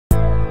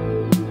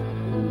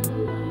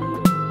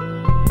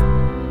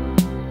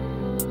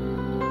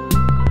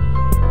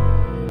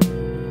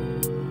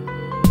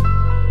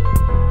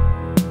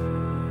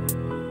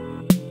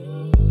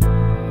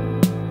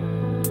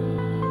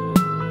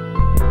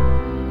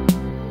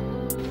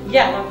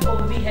Ja, want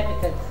over wie heb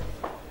ik het?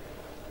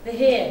 De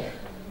Heer.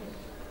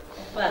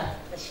 Oba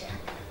T'Shaka.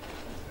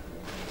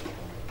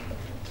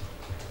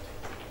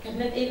 Ik heb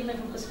net even met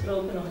hem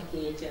gesproken nog een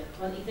keertje.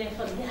 Want ik denk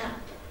van ja,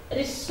 er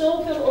is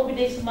zoveel over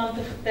deze man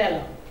te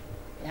vertellen.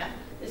 Ja?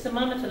 Het is een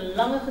man met een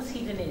lange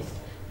geschiedenis.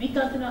 Wie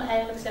kan er nou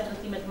eigenlijk zeggen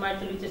dat hij met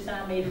Martin Luther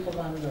samen heeft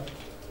gewandeld?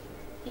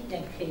 Ik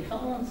denk geen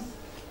van ons.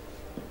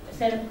 Er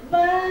zijn een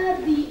paar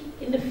die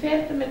in de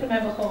verte met hem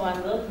hebben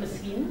gewandeld,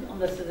 misschien,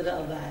 omdat ze er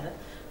al waren.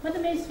 Maar de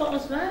meeste van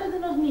ons waren er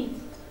nog niet.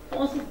 Voor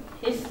ons is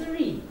het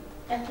history,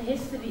 echte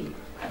history.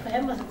 En voor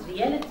hem was het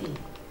reality.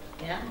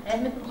 Ja? Hij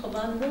heeft met hem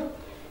gewandeld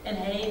en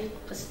hij heeft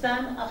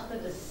gestaan achter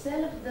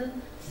dezelfde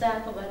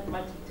zaken waar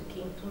Martin Luther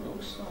King toen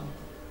ook stond.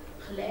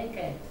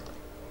 Gelijkheid.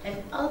 Hij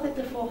heeft altijd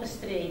ervoor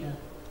gestreden.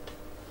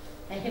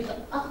 Hij heeft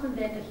al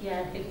 38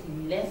 jaar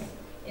les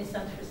in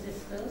San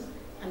Francisco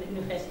aan de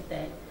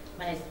universiteit.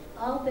 Maar hij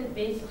is altijd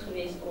bezig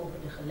geweest over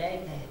de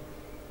gelijkheid.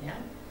 Ja?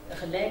 De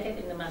gelijkheid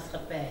in de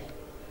maatschappij.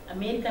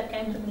 Amerika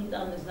kent het niet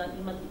anders dan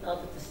iemand die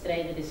altijd de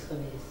strijder is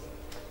geweest.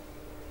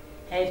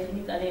 Hij heeft het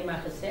niet alleen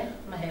maar gezegd,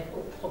 maar hij heeft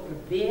ook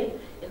geprobeerd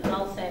in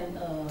al zijn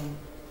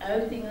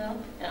uitingen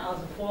en al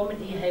zijn vormen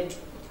die hij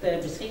ter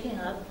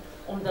beschikking had,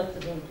 om dat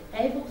te doen.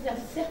 Hij heeft ook gezegd,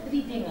 zeg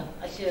 3 dingen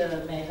als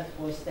je mij gaat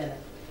voorstellen.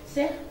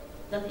 Zeg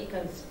dat ik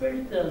een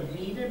spiritual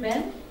leader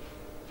ben.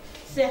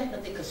 Zeg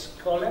dat ik een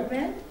scholar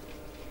ben.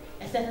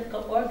 En zeg dat ik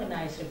een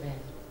organizer ben.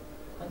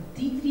 Want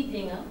die 3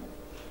 dingen,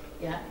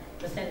 ja,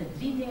 dat zijn de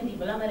 3 dingen die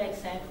belangrijk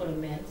zijn voor een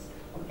mens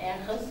om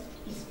ergens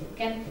iets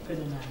bekend te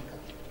kunnen maken.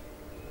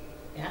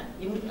 Ja?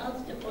 Je moet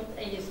altijd je God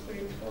en je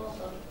spirit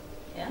volgen.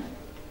 Ja?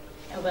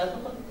 En welke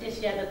God het is,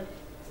 ja, dat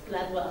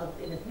laten we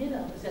altijd in het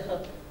midden. We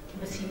zeggen,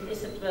 misschien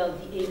is het wel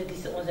die ene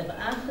die ze ons hebben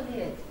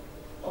aangeleerd.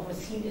 Of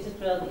misschien is het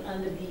wel die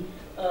andere die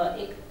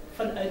ik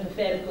vanuit een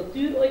verre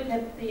cultuur ooit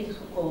heb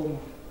tegengekomen.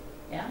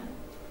 Ja?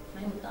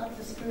 Maar je moet altijd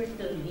een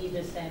spiritual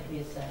leader zijn voor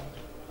jezelf.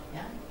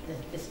 Ja? Dus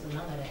het is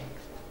belangrijk.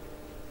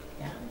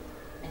 Ja?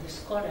 En de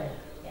scholar,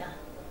 ja.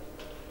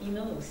 He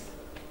knows.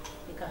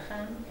 Je kan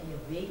gaan en je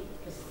weet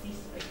precies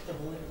wat je te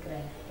horen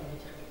krijgt en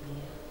wat je gaat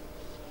leren.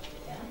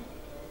 Ja?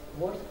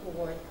 Woord voor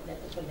woord,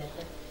 letter voor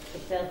letter,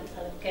 vertelt hij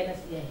alle kennis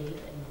die hij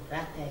heeft en die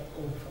raadt hij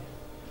over.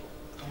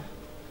 Ja?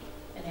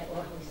 En hij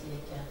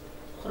organiseert, ja.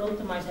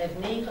 Grote mars, hij heeft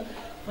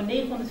voor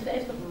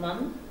 950 man,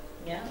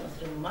 ja, was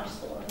er een mars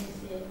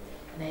georganiseerd.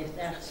 En hij heeft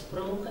daar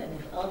gesproken en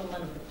heeft al die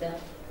mannen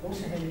verteld hoe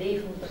ze hun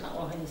leven moeten gaan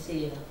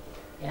organiseren.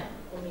 Ja?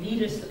 Om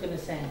leaders te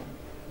kunnen zijn.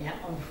 Ja?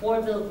 Om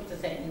voorbeelden te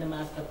zijn in de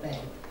maatschappij.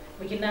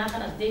 Moet je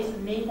nagaan als deze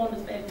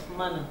 950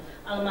 mannen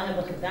allemaal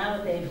hebben gedaan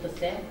wat hij heeft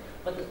gezegd,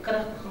 wat een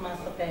krachtige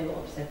maatschappij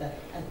wil opzetten.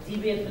 En die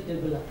weer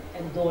verdubbelen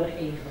en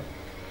doorgeven.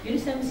 Jullie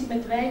zijn misschien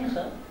met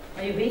weinigen,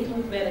 maar je weet hoe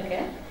het werkt,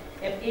 hè?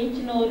 Je hebt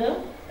eentje nodig,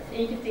 als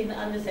eentje tegen de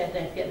ander zegt,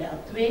 dan heb je er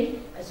al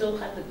 2 en zo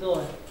gaat het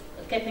door.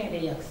 Een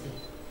kettingreactie.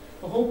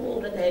 We hopen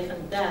ook dat hij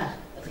vandaag,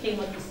 hetgeen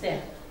wat hij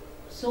zegt,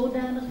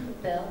 zodanig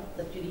vertelt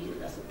dat jullie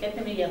als een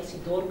kettingreactie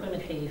door kunnen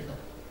geven.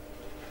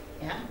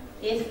 Ja?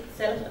 Eerst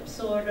zelf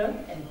absorberen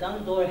en dan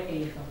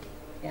doorgeven.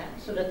 Ja?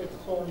 Zodat het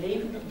gewoon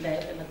levendig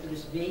blijft en dat we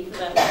dus weten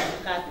waar het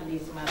over gaat in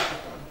deze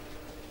maatschappij.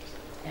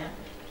 Ja?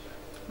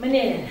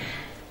 Meneer,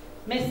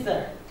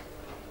 Mr.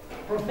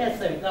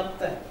 Professor,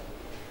 Dr.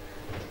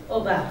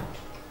 Oba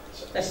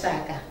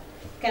T'Shaka,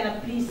 can I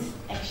please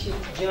ask you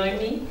to join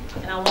me?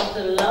 And I want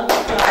the love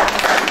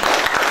applause.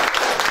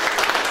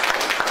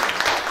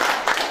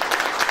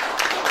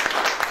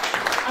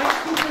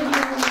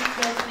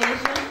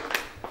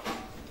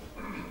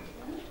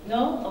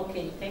 No?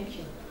 Okay, thank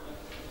you.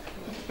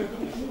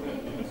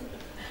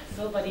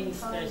 Nobody needs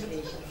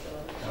translation,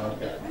 so.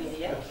 Okay.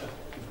 Yeah?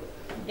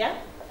 Yeah?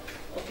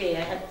 Okay,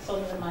 I have some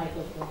of the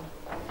microphone.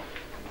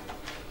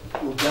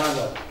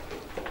 Uganda.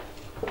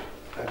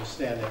 I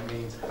understand that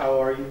means,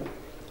 how are you?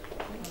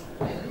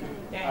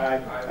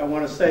 I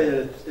want to say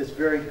that it's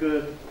very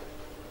good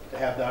to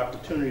have the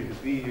opportunity to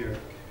be here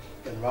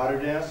in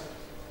Rotterdam.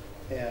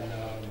 And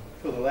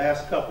for the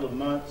last couple of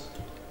months,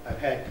 I've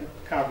had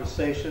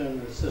conversation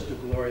with Sister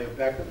Gloria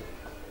Becker,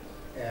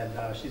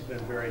 and she's been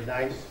very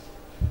nice.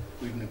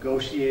 We've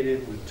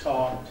negotiated, we've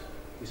talked,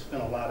 we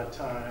spent a lot of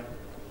time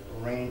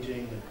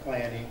arranging and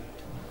planning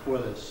for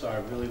this. So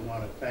I really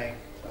want to thank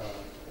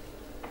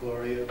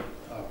Gloria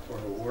for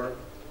her work.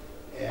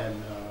 And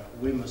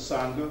Wima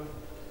Sangha,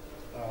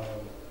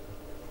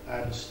 I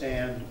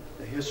understand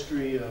the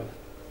history of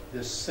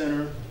this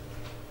center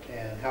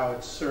and how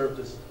it served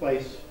as a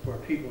place for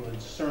people in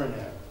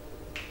Suriname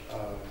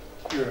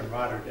here in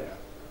Rotterdam.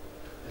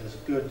 And it's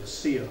good to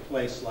see a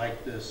place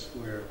like this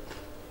where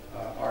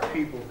our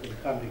people can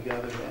come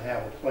together and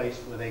have a place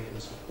where they can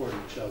support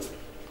each other.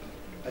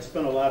 I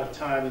spent a lot of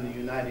time in the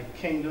United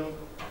Kingdom,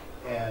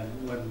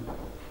 and when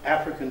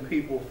African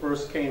people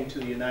first came to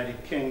the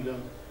United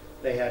Kingdom,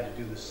 they had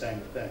to do the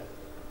same thing,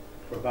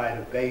 provide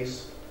a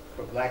base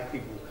for black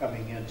people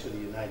coming into the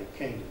United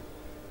Kingdom,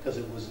 because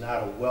it was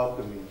not a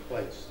welcoming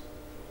place.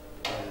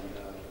 And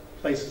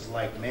places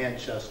like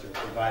Manchester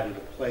provided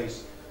a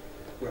place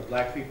where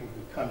black people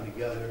could come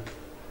together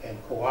and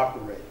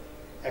cooperate.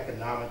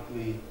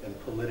 economically,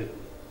 and politically.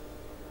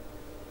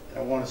 And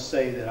I want to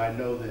say that I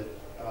know that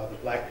the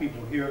black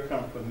people here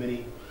come from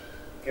many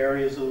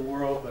areas of the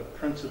world, but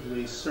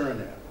principally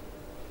Suriname.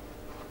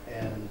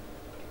 And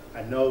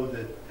I know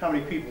that how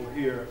many people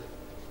here,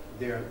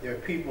 their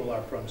people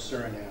are from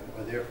Suriname,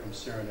 or they're from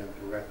Suriname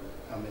directly.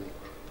 How many?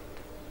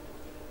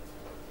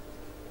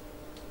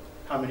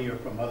 How many are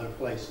from other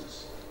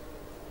places?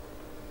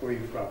 Where are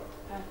you from?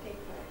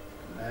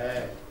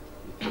 Hey.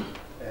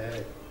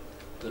 Hey.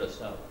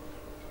 Curaçao.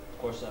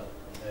 Corsa.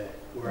 Hey.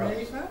 Where are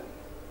you from?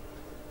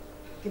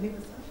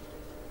 Guinea-Bissau?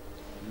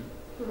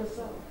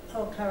 Curaçao.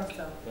 Oh,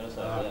 Curaçao.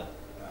 Curaçao, yeah.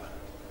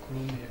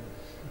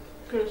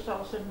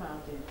 Curaçao St.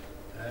 Martin.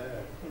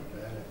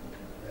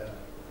 Yeah.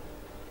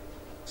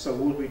 So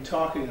we'll be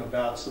talking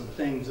about some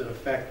things that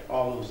affect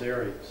all those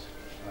areas.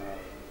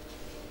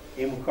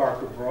 Amilcar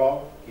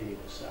Cabral,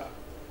 Guinea-Bissau.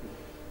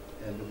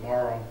 And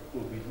tomorrow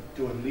we'll be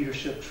doing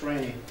leadership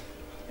training,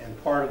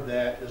 and part of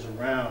that is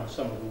around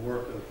some of the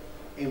work of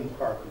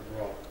Amilcar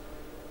Cabral,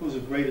 who's the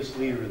greatest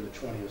leader in the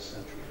 20th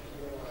century,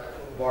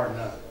 bar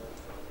none.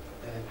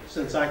 And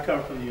since I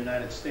come from the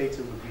United States,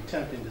 it would be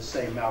tempting to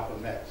say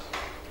Malcolm X.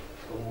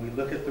 But when we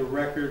look at the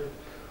record,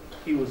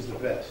 he was the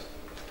best.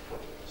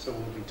 So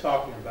we'll be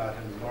talking about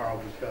him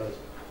tomorrow, because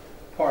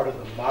part of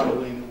the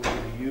modeling that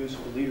we're going to use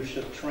for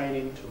leadership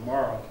training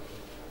tomorrow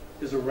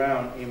is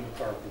around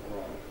Amilcar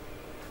Cabral.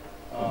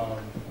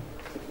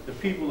 The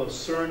people of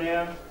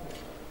Suriname,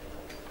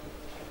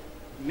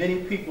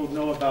 many people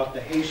know about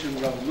the Haitian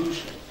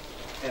Revolution,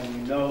 and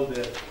we know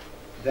that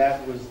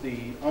that was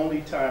the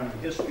only time in the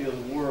history of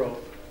the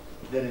world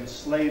that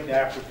enslaved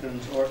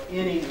Africans or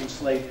any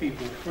enslaved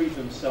people freed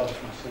themselves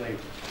from slavery.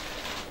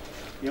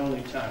 The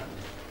only time.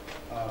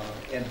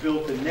 And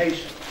built a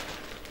nation.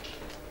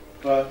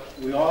 But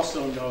we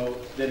also know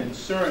that in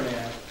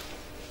Suriname,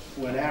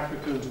 when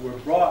Africans were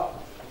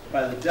brought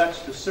by the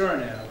Dutch to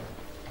Suriname,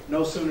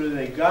 no sooner than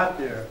they got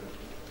there,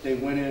 they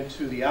went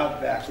into the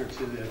outback or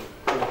to the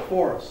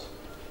forest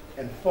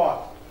and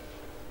fought.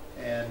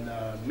 And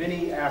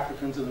many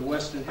Africans in the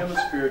Western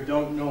Hemisphere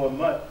don't know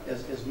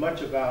as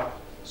much about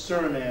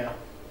Suriname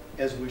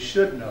as we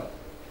should know.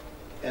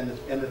 And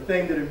the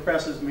thing that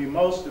impresses me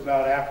most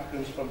about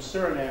Africans from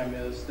Suriname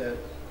is that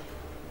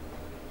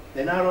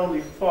they not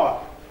only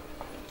fought,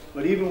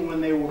 but even when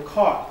they were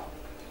caught,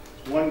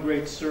 one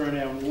great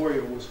Suriname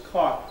warrior was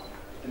caught,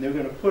 and they're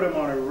going to put him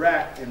on a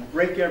rack and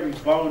break every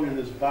bone in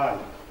his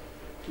body.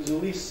 He was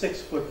at least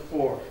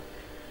 6'4",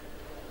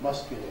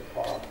 muscular,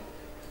 powerful,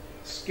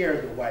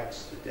 scared the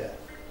whites to death.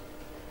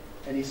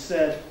 And he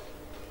said,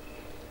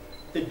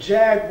 "The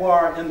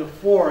jaguar in the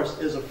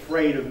forest is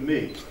afraid of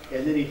me."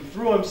 And then he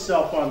threw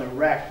himself on the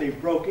rack. They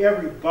broke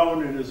every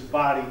bone in his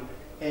body,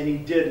 and he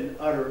didn't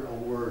utter a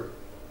word.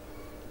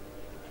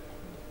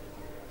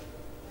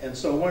 And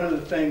so one of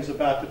the things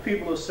about the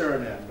people of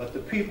Suriname, but the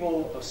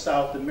people of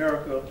South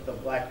America, the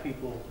black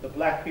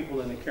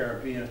people in the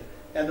Caribbean,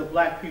 and the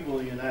black people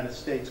in the United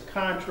States,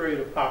 contrary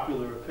to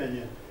popular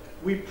opinion,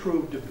 we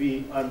proved to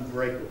be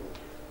unbreakable.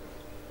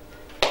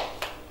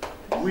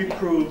 We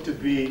proved to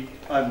be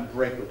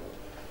unbreakable.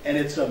 And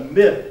it's a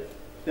myth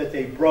that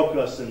they broke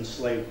us in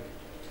slavery.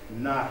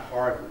 Not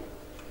hardly.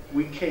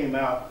 We came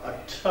out a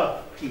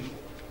tough people.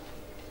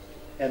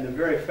 And the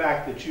very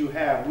fact that you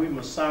have, we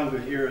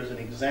Masanga here is an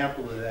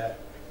example of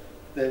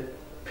that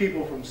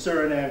people from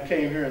Suriname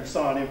came here and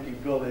saw an empty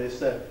building, they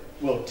said,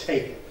 "We'll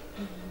take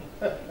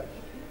it."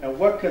 And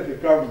what could the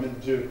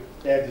government do?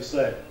 They had to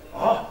say,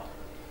 "Oh,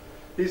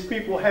 these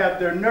people have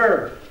their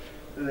nerve."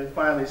 And they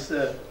finally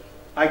said,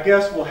 "I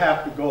guess we'll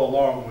have to go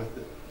along with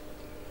it."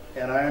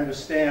 And I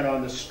understand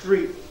on the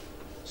street,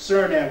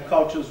 Suriname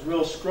culture is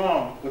real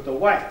strong with the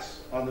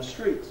whites on the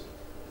streets.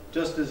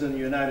 Just as in the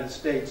United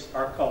States,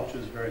 our culture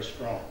is very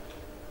strong.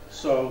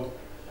 So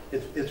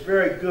it's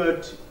very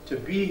good to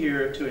be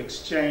here to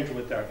exchange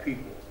with our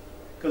people,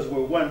 because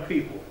we're one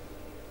people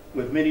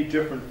with many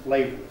different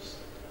flavors.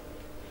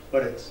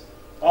 But it's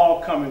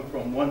all coming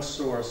from one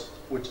source,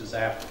 which is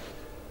Africa.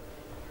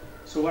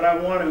 So what I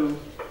want to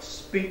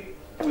speak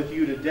with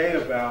you today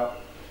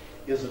about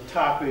is a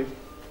topic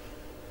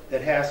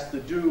that has to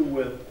do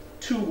with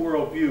two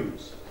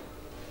worldviews: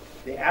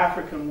 the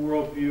African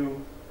worldview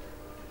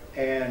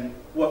and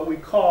what we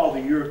call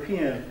the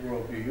European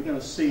worldview. You're going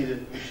to see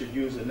that we should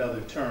use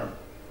another term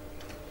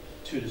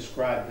to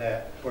describe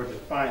that or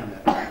define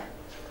that.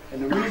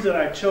 And the reason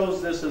I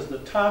chose this as the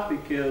topic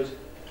is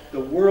the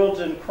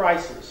world's in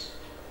crisis.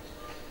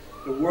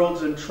 The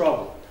world's in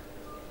trouble.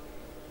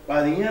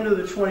 By the end of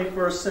the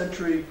 21st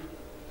century,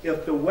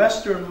 if the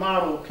Western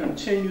model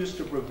continues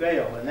to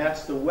prevail, and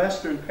that's the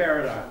Western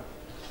paradigm,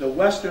 the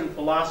Western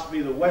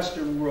philosophy, the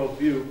Western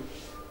worldview,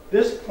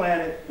 this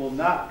planet will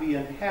not be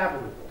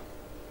inhabitable.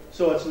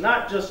 So it's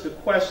not just a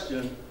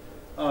question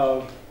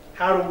of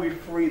how do we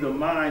free the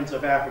minds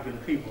of African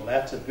people.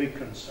 That's a big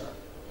concern.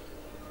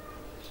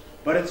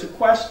 But it's a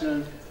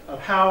question of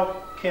how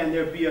can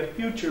there be a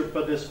future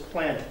for this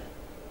planet.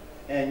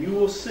 And you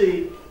will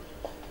see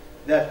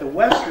that the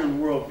Western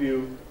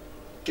worldview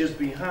is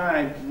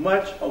behind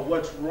much of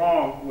what's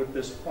wrong with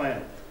this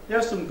planet.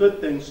 There's some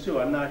good things too.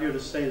 I'm not here to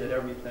say that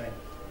everything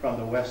from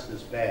the West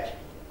is bad.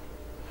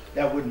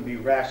 That wouldn't be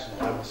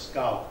rational. I'm a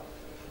scholar.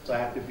 So I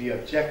have to be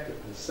objective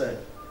and say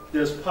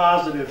there's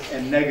positive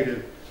and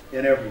negative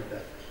in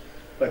everything.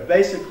 But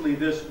basically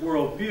this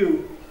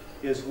worldview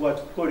is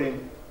what's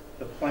putting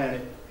the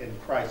planet in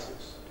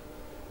crisis.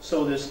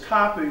 So this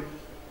topic,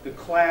 the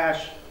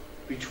clash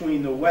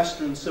between the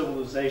Western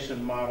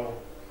civilization model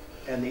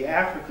and the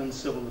African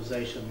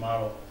civilization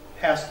model,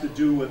 has to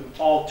do with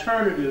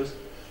alternatives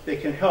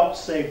that can help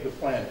save the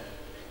planet.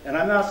 And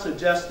I'm not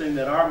suggesting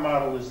that our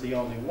model is the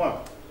only one.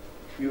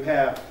 You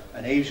have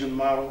an Asian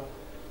model,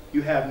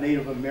 you have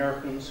Native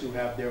Americans who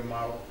have their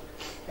model,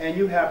 and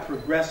you have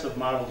progressive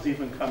models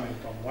even coming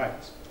from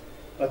whites.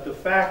 But the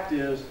fact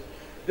is,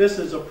 this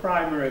is a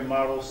primary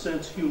model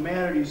since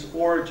humanity's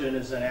origin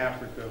is in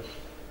Africa,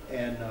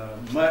 and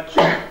much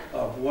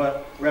of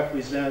what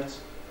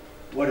represents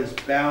what is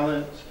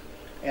balanced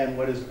and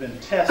what has been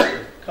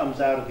tested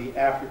comes out of the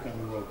African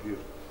worldview.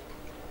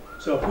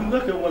 So if we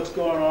look at what's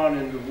going on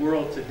in the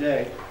world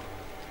today,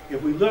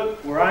 if we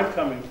look where I'm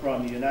coming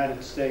from, the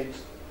United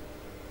States,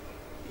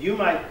 you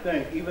might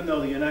think, even though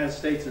the United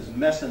States is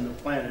messing the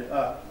planet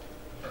up,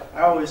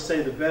 I always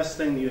say the best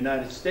thing the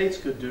United States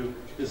could do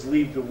is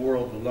leave the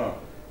world alone.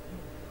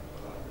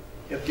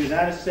 If the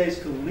United States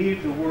could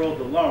leave the world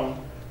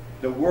alone,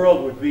 the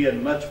world would be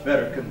in much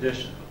better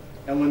condition.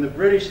 And when the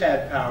British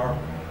had power,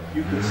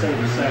 you could say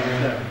the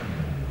same thing.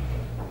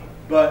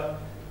 But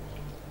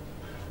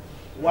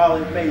while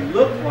it may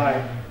look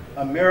like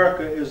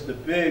America is the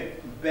big,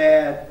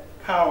 bad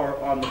power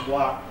on the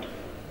block,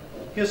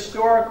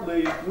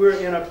 historically, we're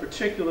in a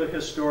particular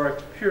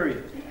historic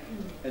period.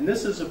 And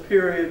this is a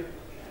period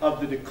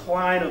of the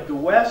decline of the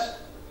West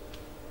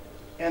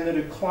and the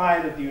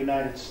decline of the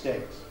United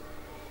States.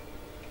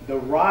 The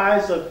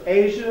rise of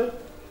Asia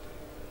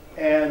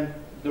and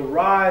the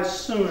rise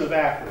soon of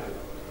Africa.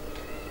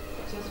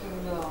 Just want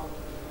to know,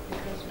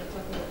 because we're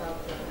talking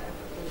about the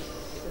African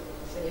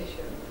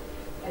civilization,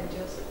 and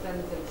just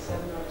attended a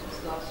seminar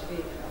just last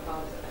week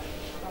about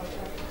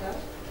Africa,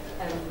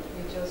 and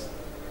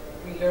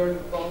we learned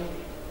one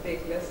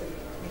big lesson.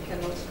 We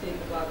cannot speak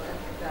about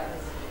Africa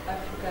as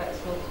Africa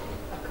is not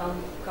a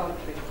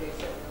country, they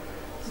said.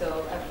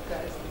 So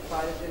Africa is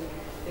divided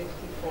in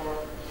 54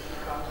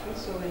 countries.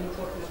 So when you're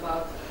talking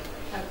about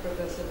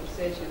African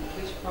civilization,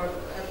 which part of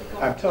Africa?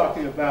 I'm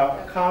talking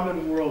about a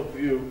common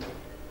worldview.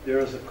 There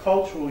is a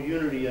cultural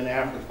unity in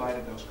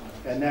Africa,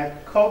 and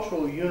that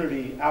cultural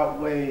unity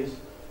outweighs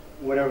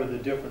whatever the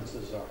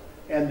differences are.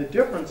 And the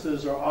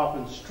differences are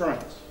often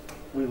strengths.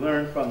 We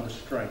learn from the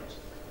strengths.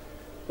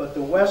 But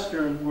the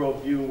Western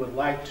worldview would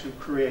like to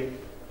create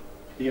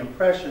the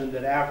impression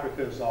that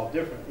Africa is all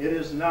different. It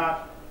is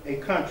not a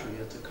country,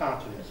 it's a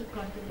continent. It's a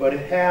country. But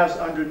it has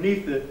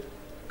underneath it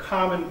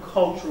common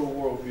cultural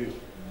worldview.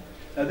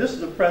 Now this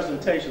is a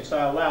presentation, so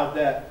I allowed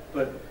that,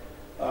 but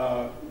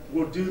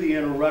we'll do the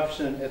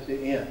interruption at the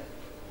end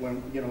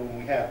when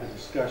we have the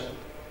discussion,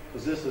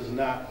 because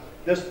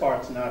this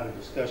part's not a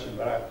discussion,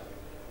 but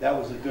that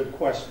was a good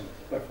question.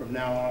 But from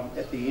now on,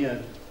 at the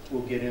end,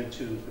 we'll get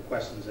into the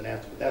questions and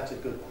answers. That's a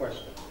good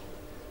question.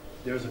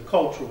 There's a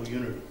cultural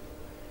unity.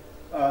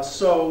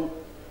 So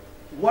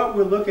what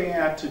we're looking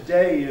at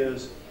today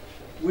is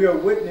we are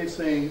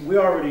witnessing, we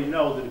already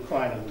know the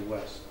decline of the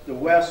West. The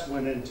West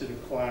went into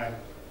decline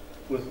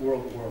with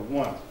World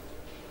War I.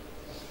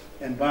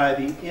 And by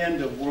the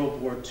end of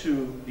World War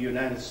II, the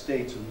United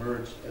States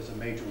emerged as a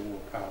major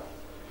world power.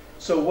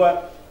 So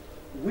what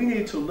we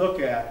need to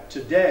look at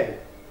today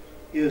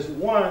is,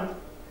 one,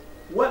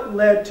 what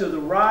led to the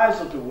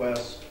rise of the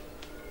West,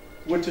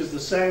 which is the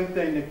same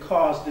thing that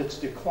caused its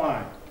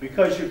decline.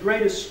 Because your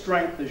greatest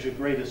strength is your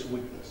greatest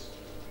weakness.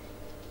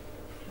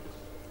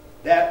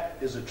 That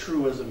is a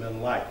truism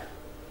in life,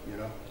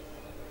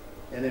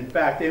 And in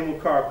fact,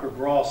 Amilcar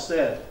Cabral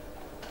said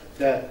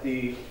that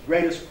the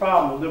greatest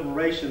problem the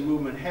liberation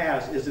movement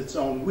has is its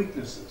own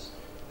weaknesses.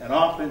 And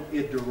often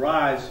it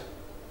derives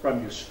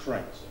from your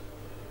strengths.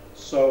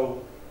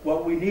 So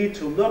what we need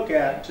to look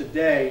at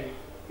today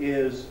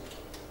is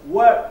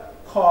what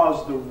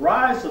caused the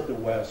rise of the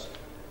West,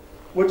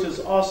 which has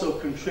also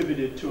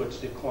contributed to its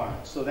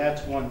decline. So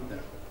that's one thing.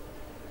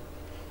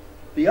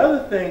 The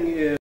other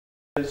thing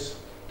is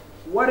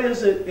what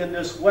is it in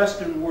this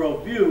Western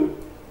worldview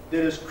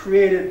that has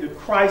created the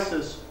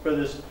crisis for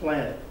this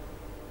planet?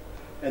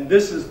 And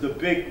this is the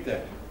big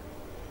thing.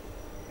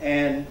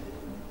 And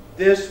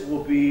this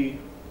will be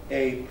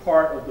a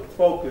part of the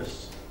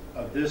focus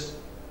of this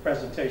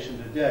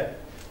presentation today.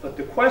 But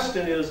the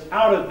question is,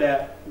 out of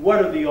that,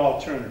 what are the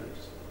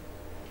alternatives?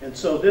 And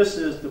so this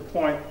is the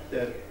point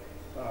that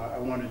I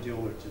want to deal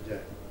with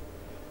today.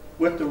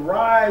 With the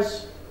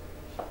rise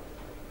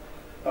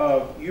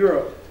of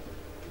Europe,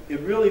 it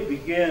really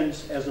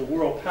begins as a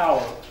world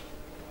power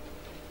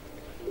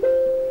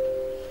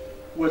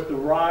with the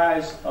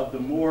rise of the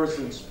Moors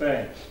in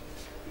Spain.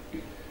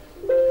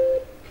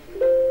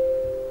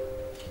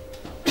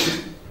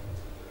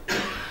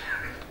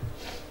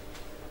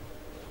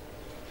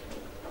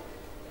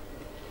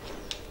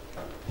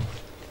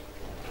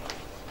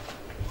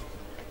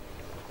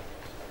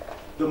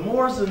 The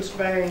Moors in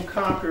Spain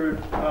conquered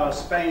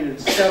Spain in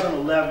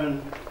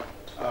 711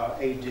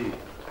 AD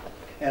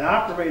and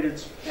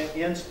operated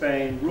in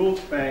Spain, ruled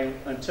Spain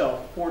until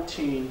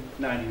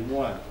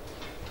 1491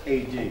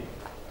 AD.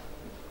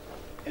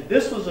 And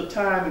this was a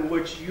time in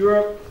which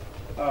Europe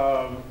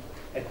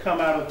had come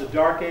out of the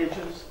Dark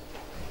Ages.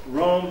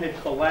 Rome had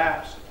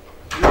collapsed.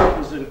 Europe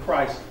was in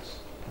crisis.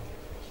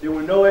 There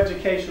were no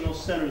educational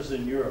centers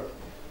in Europe.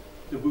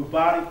 The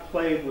bubonic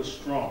plague was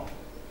strong.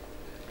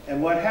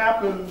 And what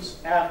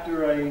happens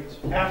after an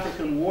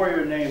African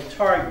warrior named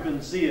Tariq bin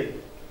Ziyad,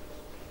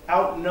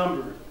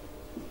 outnumbered,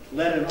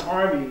 led an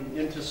army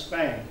into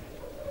Spain.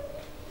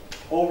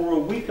 Over a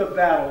week of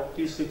battle,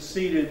 he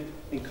succeeded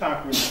in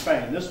conquering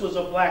Spain. This was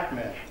a black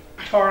man.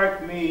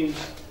 Tariq means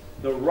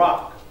the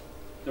rock.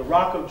 The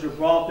Rock of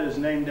Gibraltar is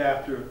named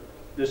after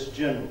this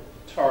general,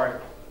 Tariq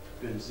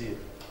bin Ziyad.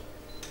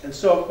 And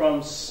so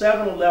from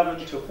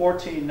 711 to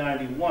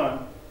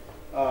 1491,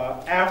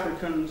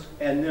 Africans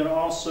and then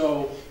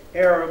also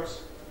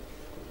Arabs,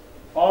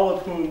 all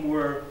of whom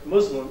were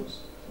Muslims,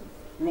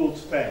 ruled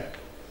Spain.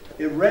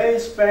 It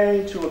raised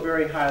Spain to a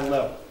very high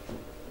level.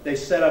 They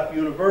set up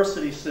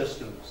university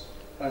systems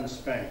in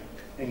Spain,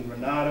 in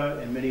Granada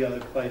and many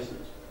other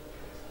places.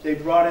 They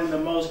brought in the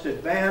most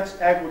advanced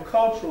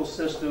agricultural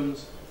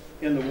systems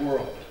in the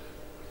world.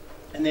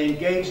 And they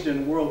engaged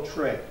in world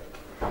trade.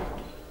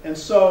 And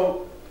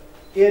so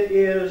it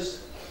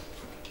is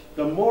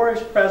the Moorish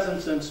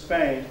presence in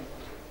Spain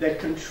that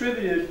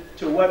contributed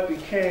to what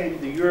became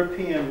the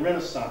European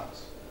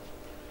Renaissance.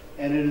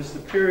 And it is the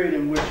period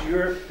in which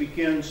Europe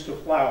begins to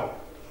flower.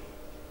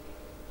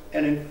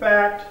 And in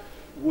fact,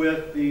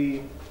 with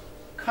the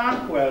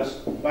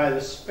conquest by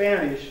the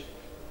Spanish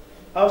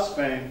of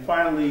Spain,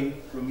 finally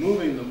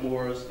removing the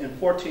Moors in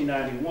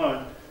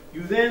 1491,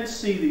 you then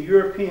see the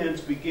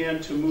Europeans begin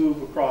to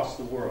move across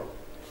the world.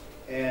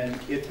 And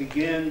it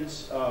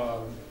begins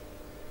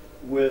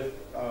with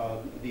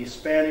the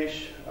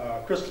Spanish,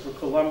 Christopher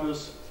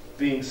Columbus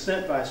being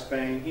sent by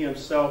Spain. He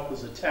himself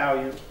was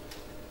Italian.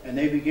 And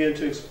they begin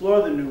to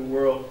explore the New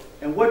World.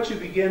 And what you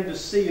begin to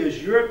see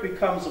is Europe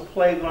becomes a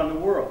plague on the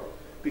world.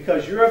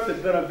 Because Europe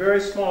had been a very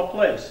small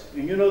place.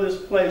 And you know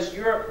this place,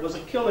 Europe was a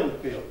killing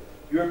field.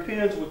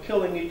 Europeans were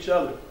killing each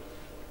other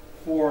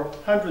for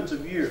hundreds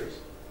of years.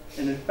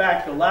 And in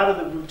fact, a lot of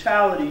the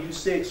brutality you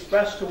see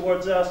expressed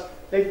towards us,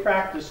 they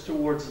practiced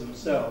towards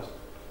themselves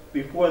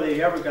before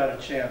they ever got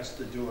a chance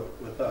to do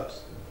it with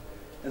us.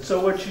 And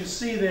so what you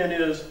see then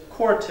is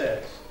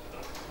Cortes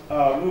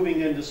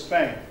moving into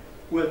Spain,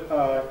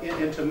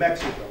 into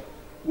Mexico,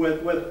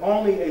 with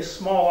only a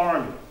small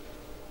army.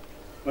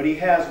 But he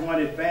has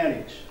one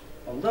advantage,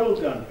 a little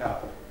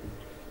gunpowder.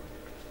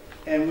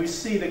 And we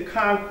see the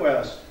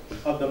conquest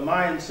of the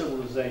Mayan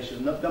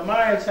civilization. The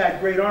Mayans had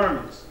great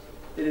armies.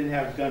 They didn't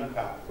have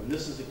gunpowder. And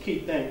this is a key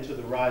thing to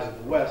the rise of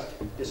the West,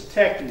 is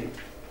technique.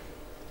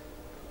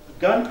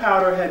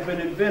 Gunpowder had been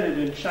invented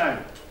in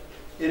China.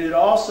 It had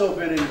also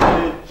been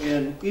invented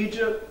in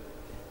Egypt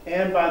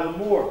and by the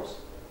Moors.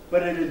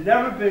 But it had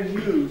never been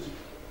used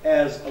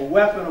as a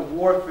weapon of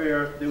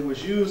warfare that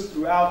was used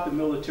throughout the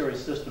military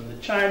system.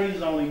 The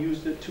Chinese only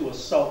used it to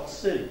assault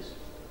cities.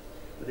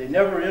 But they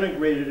never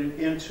integrated it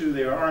into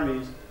their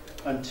armies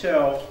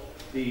until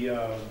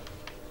the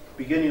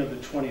beginning of the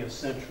 20th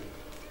century.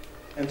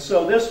 And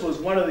so this was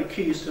one of the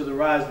keys to the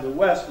rise of the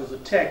West, was a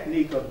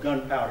technique of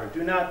gunpowder.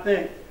 Do not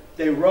think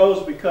they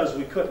rose because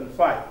we couldn't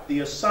fight. The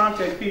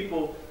Asante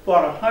people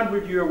fought a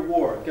 100-year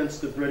war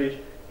against the British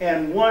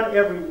and won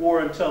every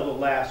war until the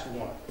last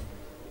one.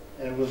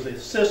 And it was a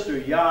sister,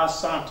 Ya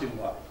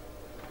Santiwa,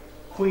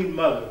 Queen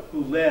Mother,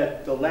 who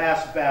led the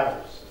last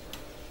battles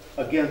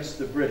against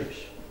the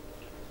British.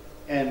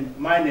 And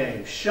my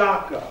name,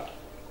 Shaka,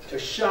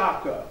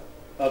 T'Shaka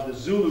of the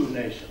Zulu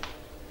nation.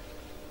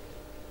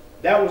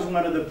 That was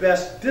one of the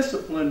best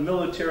disciplined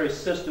military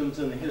systems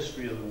in the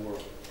history of the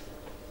world.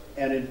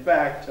 And in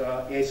fact,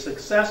 a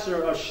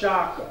successor of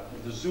Shaka,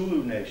 the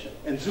Zulu nation,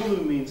 and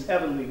Zulu means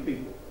heavenly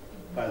people,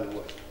 by the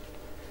way.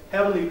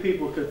 Heavenly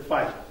people could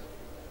fight.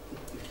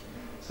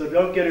 So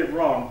don't get it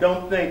wrong.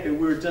 Don't think that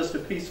we're just a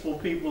peaceful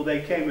people,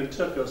 they came and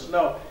took us.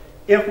 No,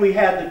 if we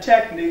had the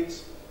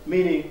techniques,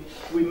 meaning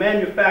we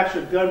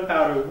manufactured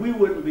gunpowder, we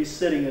wouldn't be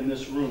sitting in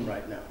this room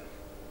right now.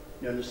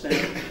 You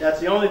understand?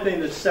 That's the only thing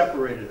that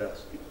separated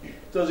us.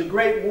 So there's a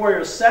great warrior,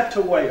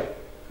 Setaweo,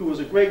 who was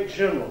a great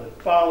general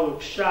that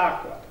followed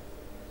Shaka.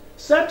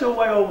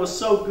 Setaweo was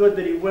so good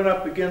that he went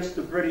up against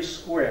the British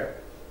Square.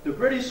 The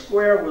British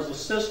Square was a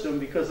system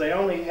because they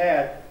only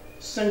had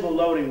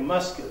single-loading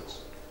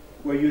muskets,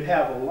 where you'd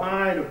have a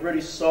line of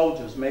British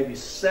soldiers, maybe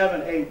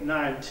 7, 8,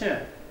 9,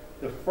 10.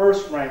 The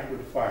first rank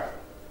would fire,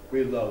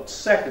 reload.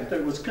 Second,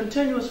 third, it was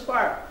continuous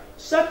fire.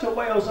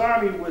 Setaweo's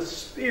army with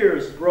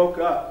spears broke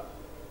up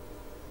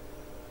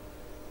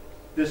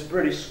this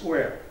British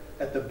square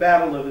at the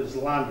Battle of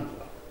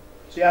Islandia.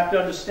 So you have to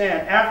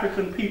understand,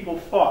 African people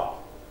fought.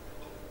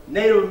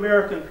 Native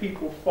American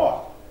people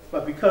fought.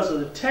 But because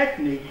of the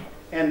technique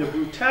and the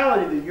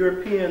brutality that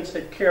Europeans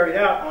had carried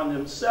out on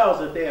themselves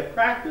that they had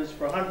practiced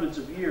for hundreds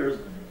of years,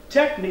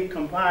 technique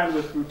combined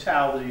with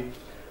brutality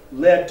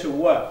led to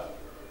what?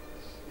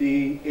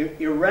 The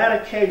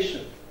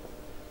eradication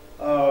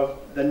of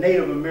the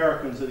Native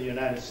Americans of the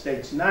United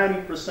States.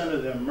 90%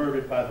 of them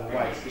murdered by the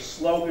whites. The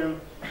slogan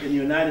in the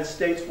United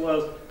States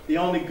was, the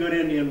only good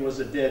Indian was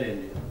a dead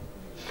Indian.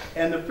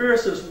 And the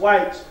fiercest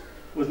whites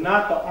was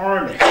not the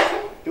army.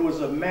 It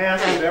was a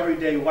mass of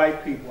everyday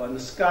white people. And the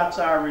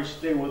Scots-Irish,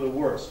 they were the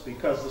worst,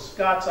 because the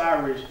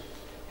Scots-Irish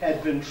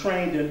had been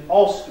trained in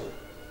Ulster.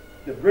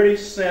 The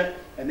British sent,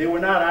 and they were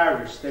not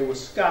Irish, they were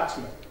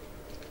Scotsmen.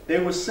 They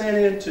were sent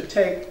in to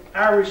take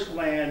Irish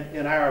land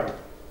in Ireland.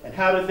 And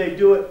how did they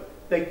do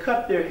it? They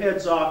cut their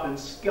heads off and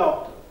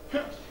scalped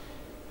them.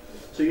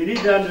 So you need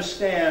to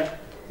understand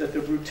that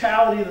the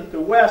brutality that the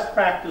West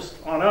practiced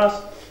on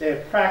us, they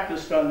had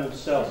practiced on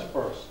themselves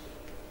first.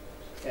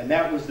 And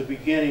that was the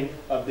beginning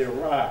of their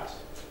rise.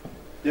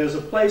 There's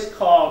a place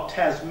called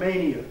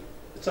Tasmania.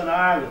 It's an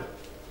island.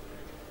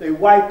 They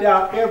wiped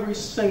out every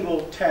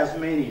single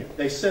Tasmanian.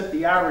 They sent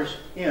the Irish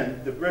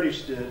in, the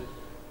British did,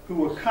 who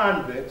were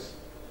convicts,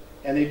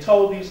 and they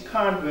told these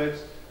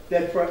convicts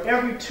that for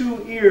every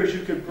 2 years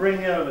you could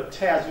bring in of a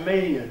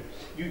Tasmanian,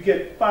 you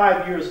get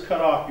 5 years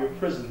cut off your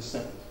prison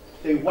sentence.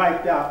 They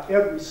wiped out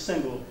every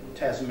single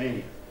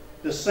Tasmanian.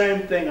 The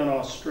same thing in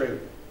Australia.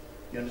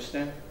 You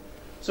understand?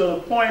 So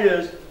the point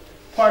is,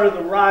 part of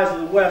the rise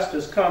of the West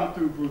has come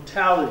through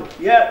brutality.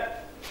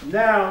 Yet,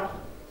 now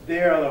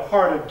they are the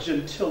heart of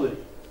gentility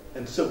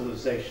and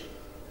civilization.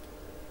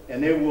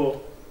 And they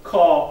will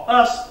call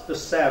us the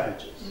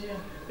savages. Yeah.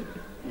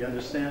 You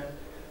understand?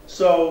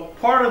 So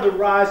part of the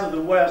rise of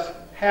the West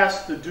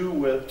has to do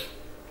with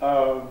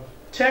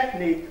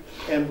technique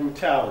and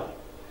brutality.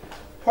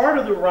 Part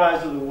of the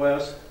rise of the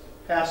West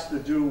has to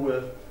do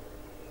with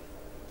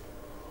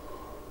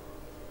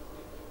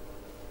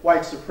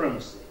white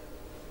supremacy.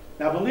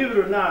 Now, believe it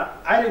or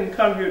not, I didn't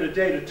come here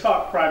today to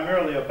talk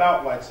primarily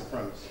about white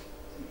supremacy,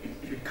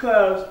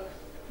 because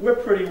we're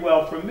pretty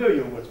well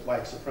familiar with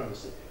white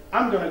supremacy.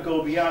 I'm going to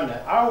go beyond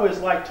that. I always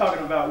like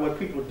talking about what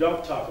people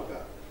don't talk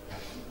about.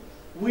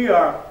 We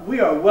are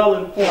well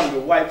informed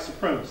of white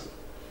supremacy.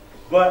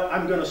 But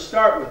I'm going to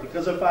start with it,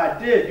 because if I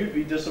did, you'd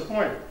be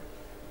disappointed.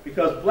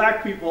 Because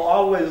black people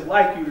always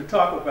like you to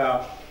talk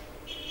about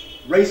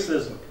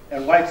racism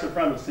and white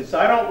supremacy. So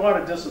I don't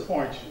want to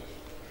disappoint you.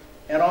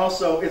 And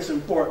also, it's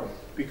important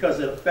because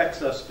it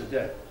affects us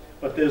today.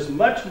 But there's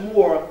much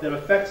more that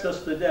affects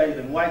us today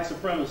than white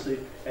supremacy,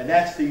 and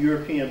that's the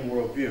European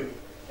worldview.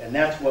 And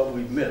that's what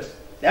we've missed.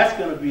 That's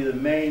going to be the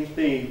main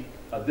theme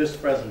of this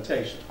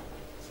presentation.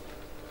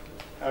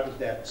 How did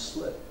that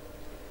slip?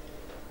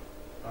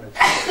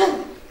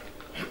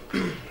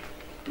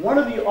 One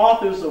of the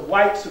authors of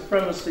white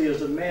supremacy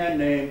is a man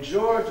named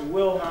George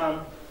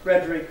Wilhelm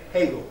Friedrich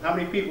Hegel. How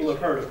many people have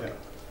heard of him?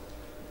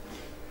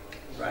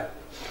 Right.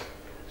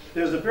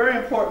 There's a very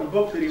important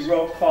book that he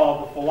wrote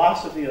called The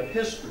Philosophy of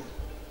History.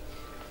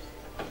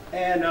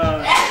 And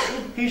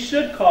he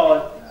should call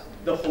it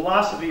The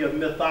Philosophy of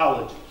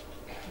Mythology,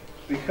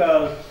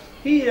 because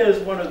he is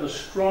one of the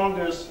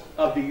strongest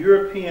of the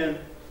European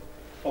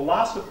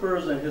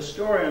philosophers and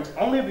historians,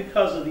 only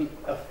because of the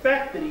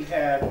effect that he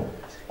had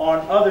on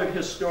other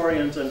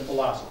historians and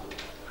philosophers.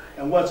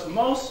 And what's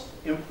most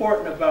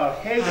important about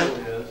Hegel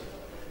is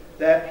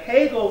that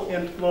Hegel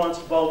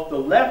influenced both the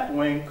left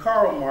wing,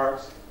 Karl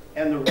Marx,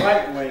 and the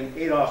right wing,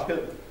 Adolf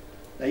Hitler.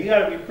 Now you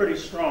got to be pretty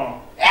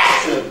strong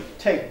to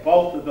take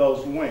both of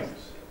those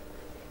wings.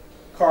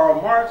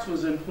 Karl Marx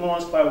was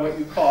influenced by what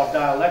you call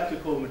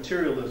dialectical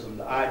materialism,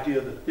 the idea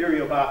of the theory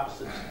of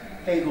opposites.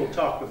 Hegel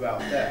talked about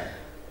that.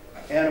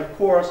 And of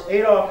course,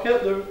 Adolf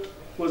Hitler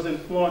was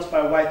influenced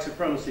by white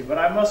supremacy. But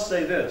I must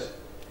say this,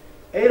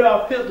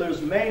 Adolf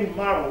Hitler's main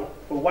model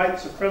for white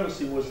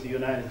supremacy was the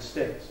United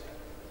States.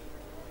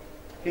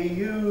 He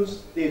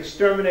used the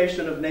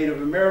extermination of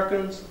Native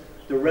Americans,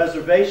 the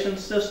reservation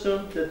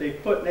system that they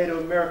put Native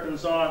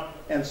Americans on,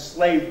 and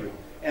slavery,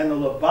 and the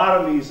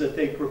lobotomies that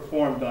they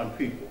performed on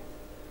people,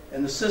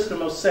 and the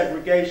system of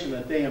segregation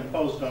that they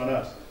imposed on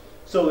us.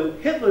 So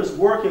Hitler's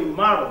working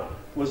model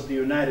was the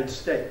United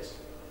States.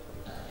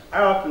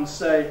 I often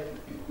say,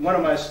 one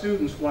of my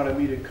students wanted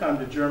me to come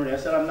to Germany. I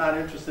said, I'm not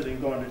interested in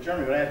going to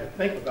Germany, but I had to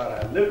think about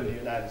it. I live in the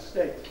United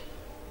States.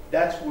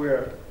 That's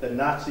where the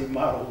Nazi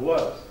model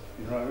was,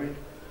 you know what I mean?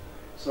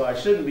 So I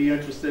shouldn't be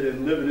interested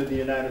in living in the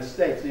United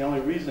States. The only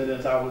reason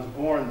is I was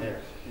born there,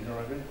 you know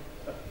what I mean?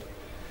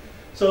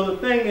 So the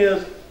thing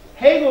is,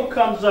 Hegel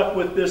comes up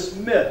with this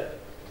myth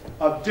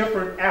of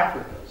different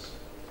Africas.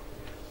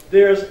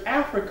 There's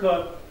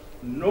Africa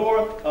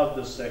north of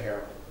the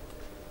Sahara.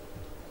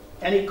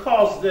 And he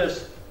calls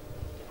this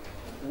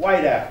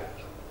white Africa.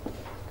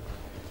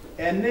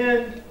 And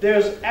then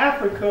there's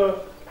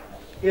Africa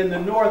in the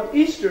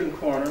northeastern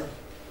corner,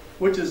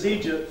 which is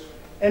Egypt.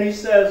 And he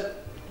says,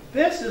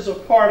 this is a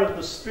part of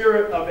the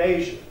spirit of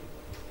Asia.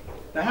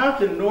 Now, how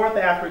can North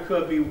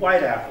Africa be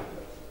white Africa?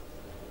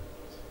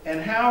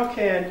 And how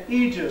can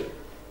Egypt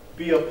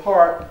be a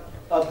part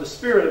of the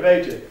spirit of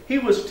Asia? He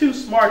was too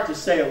smart to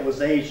say it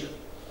was Asia,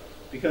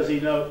 because he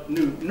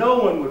knew no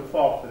one would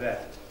fall for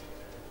that.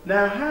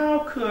 Now, how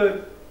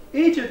could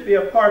Egypt be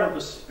a part of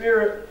the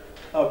spirit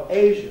of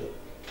Asia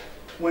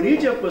when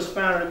Egypt was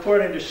founded,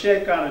 according to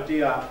Sheikh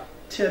Diop,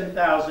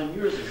 10,000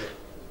 years ago?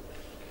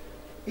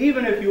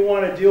 Even if you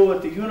want to deal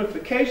with the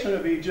unification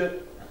of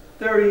Egypt,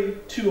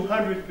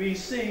 3200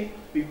 BC,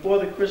 before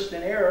the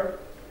Christian era,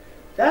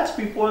 that's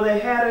before they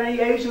had any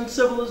Asian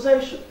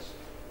civilizations.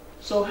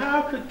 So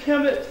how could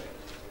Kemet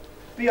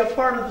be a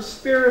part of the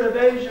spirit of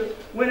Asia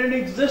when it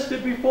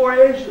existed before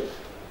Asia?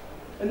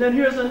 And then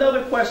here's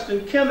another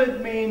question.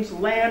 Kemet means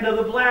land of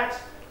the blacks,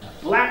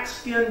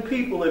 black-skinned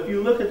people. If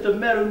you look at the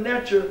Medu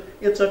Neter,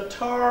 it's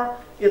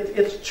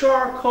it's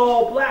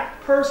charcoal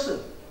black person.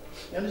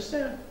 You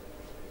understand?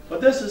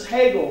 But this is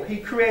Hegel. He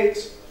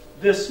creates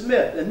this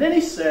myth. And then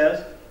he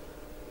says,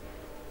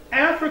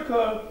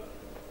 Africa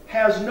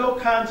has no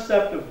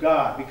concept of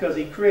God because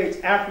he creates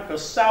Africa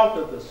south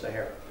of the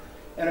Sahara.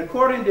 And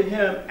according to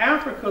him,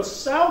 Africa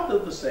south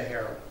of the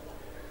Sahara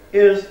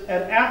is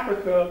an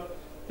Africa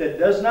that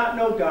does not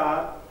know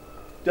God,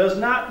 does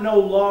not know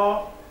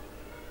law,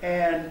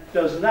 and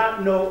does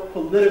not know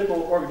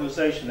political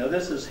organization. Now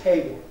this is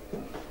Hegel.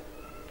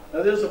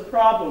 Now there's a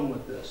problem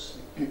with this.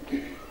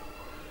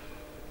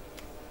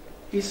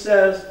 He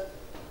says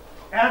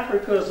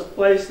Africa is a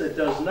place that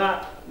does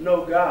not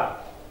know God.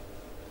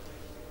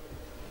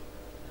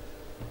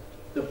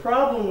 The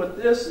problem with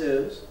this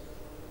is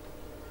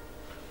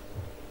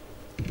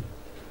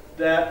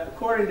that,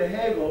 according to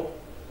Hegel,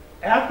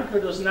 Africa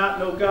does not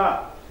know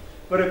God.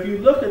 But if you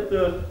look at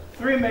the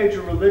three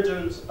major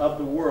religions of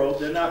the world,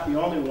 they're not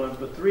the only ones,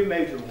 but three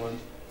major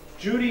ones,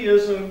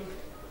 Judaism,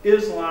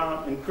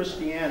 Islam, and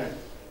Christianity,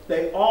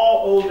 they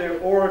all owe their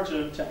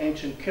origin to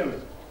ancient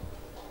Kemet.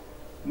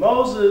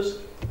 Moses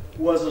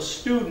was a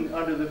student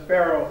under the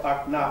pharaoh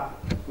Akhenaten,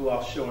 who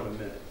I'll show in a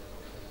minute.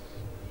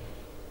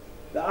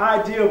 The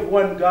idea of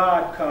one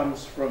God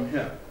comes from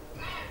him.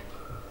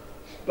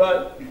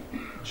 But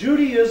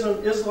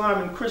Judaism,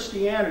 Islam, and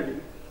Christianity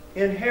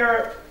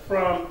inherit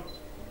from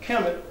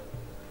Kemet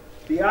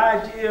the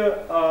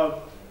idea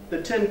of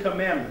the Ten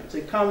Commandments.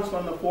 It comes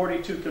from the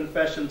 42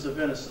 Confessions of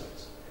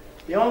Innocence.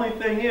 The only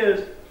thing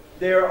is,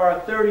 there are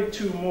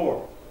 32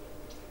 more.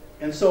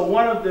 And so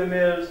one of them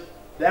is,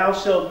 thou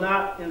shalt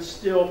not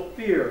instill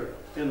fear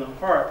in the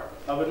heart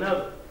of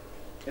another.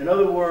 In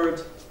other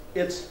words,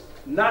 it's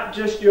not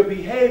just your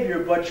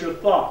behavior, but your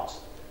thoughts.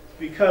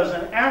 Because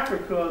in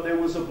Africa, there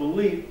was a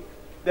belief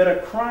that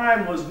a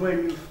crime was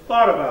when you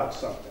thought about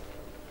something.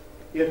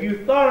 If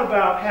you thought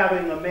about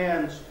having a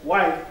man's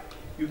wife,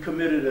 you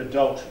committed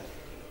adultery.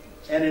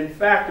 And in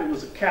fact, it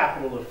was a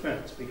capital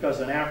offense,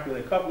 because in Africa,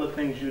 there are a couple of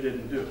things you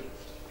didn't do.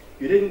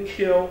 You didn't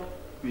kill,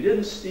 you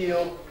didn't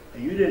steal,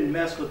 and you didn't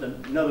mess with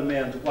another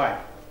man's wife.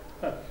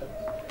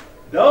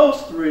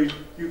 Those three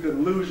you could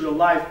lose your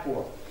life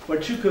for.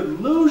 But you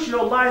could lose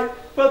your life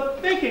for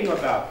thinking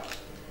about it.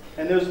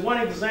 And there's one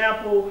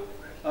example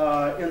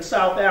in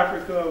South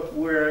Africa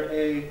where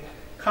a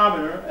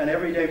commoner, an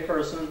everyday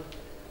person,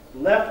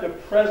 left a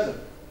present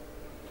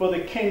for the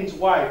king's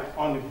wife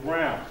on the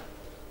ground.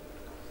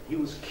 He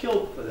was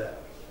killed for that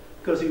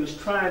because he was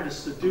trying to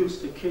seduce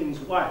the king's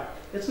wife.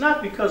 It's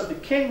not because the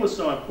king was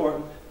so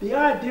important. The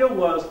idea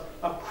was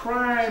a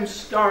crime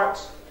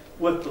starts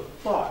with the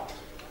thought.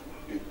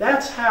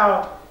 That's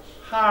how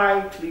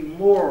highly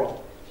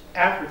moral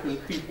African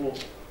people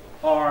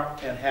are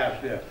and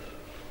have been.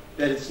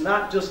 That it's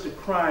not just a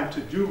crime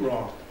to do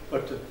wrong,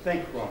 but to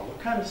think wrong. What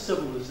kind of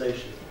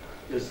civilization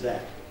is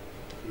that?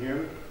 You hear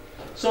me?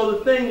 So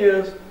the thing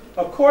is,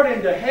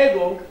 according to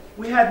Hegel,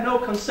 we had no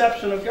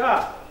conception of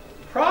God.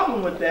 The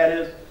problem with that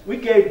is we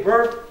gave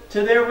birth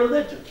to their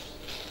religions.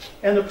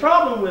 And the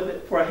problem with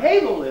it for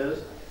Hegel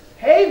is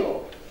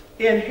Hegel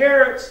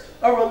inherits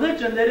a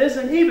religion that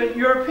isn't even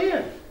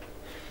European.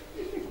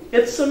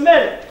 It's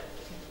Semitic.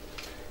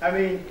 I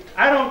mean,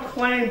 I don't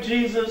claim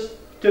Jesus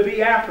to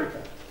be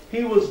African.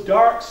 He was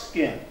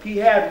dark-skinned. He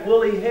had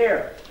woolly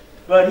hair.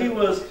 But he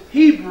was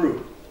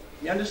Hebrew.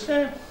 You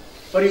understand?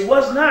 But he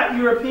was not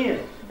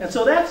European. And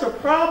so that's a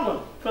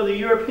problem for the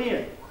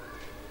European.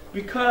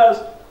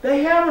 Because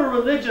they have a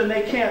religion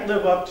they can't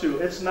live up to.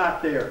 It's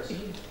not theirs.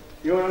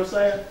 You know what I'm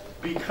saying?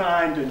 Be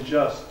kind and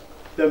just.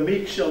 The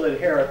meek shall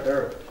inherit the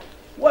earth.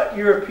 What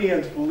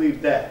Europeans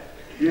believe that?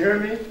 You hear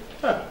me?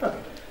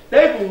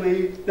 They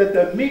believe that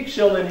the meek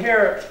shall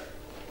inherit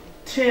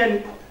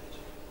 10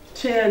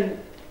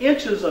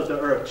 inches of the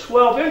earth,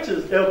 12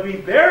 inches. They'll be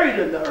buried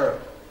in the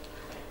earth.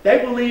 They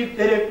believe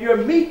that if you're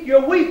meek,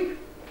 you're weak.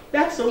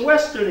 That's a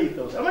Western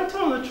ethos. Am I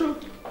telling the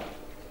truth?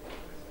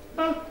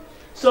 Huh?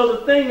 So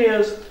the thing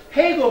is,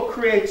 Hegel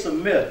creates a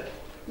myth.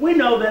 We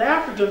know that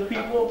African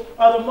people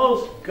are the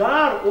most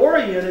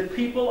God-oriented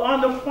people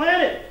on the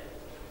planet.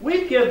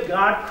 We give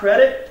God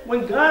credit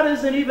when God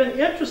isn't even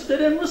interested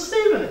in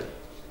receiving it.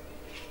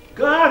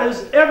 God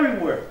is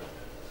everywhere.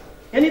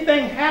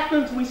 Anything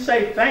happens, we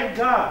say, thank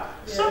God.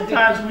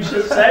 Sometimes we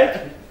should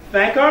say,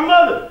 thank our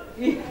mother.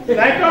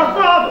 Thank our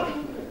father.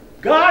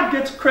 God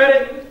gets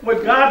credit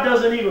when God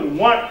doesn't even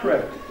want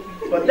credit.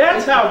 But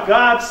that's how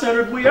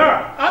God-centered we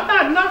are. I'm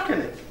not knocking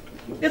it.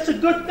 It's a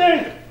good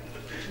thing,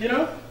 you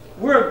know.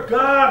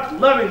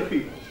 God-loving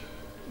people.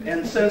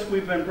 And since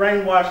we've been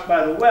brainwashed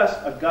by the West,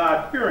 a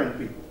God-fearing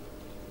people.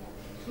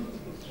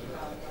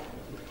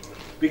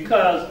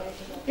 Because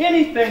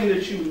anything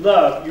that you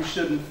love, you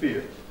shouldn't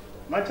fear.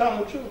 Am I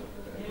telling the truth?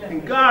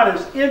 And God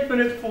is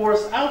infinite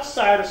force,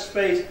 outside of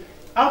space,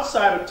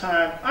 outside of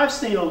time. I've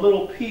seen a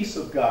little piece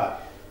of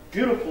God,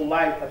 beautiful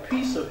light, a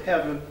piece of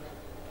heaven,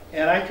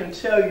 and I can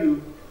tell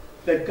you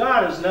that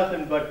God is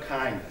nothing but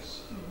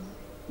kindness,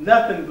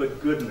 nothing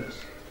but goodness.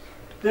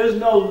 There's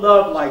no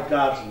love like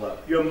God's love.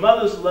 Your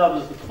mother's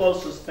love is the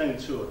closest thing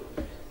to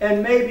it.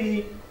 And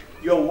maybe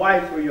your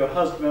wife or your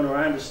husband, or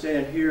I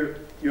understand here,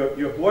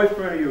 your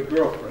boyfriend or your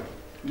girlfriend,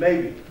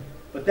 maybe.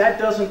 But that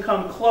doesn't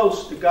come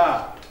close to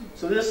God.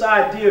 So this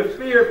idea of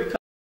fear,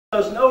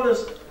 because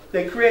notice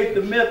they create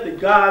the myth that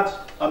God's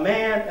a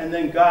man and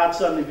then God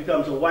suddenly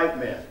becomes a white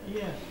man.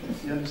 Yeah.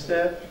 You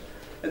understand?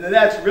 And then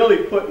that's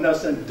really putting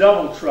us in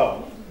double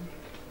trouble.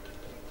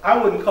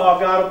 I wouldn't call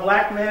God a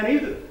black man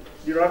either.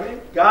 You know what I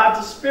mean?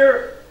 God's a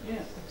spirit.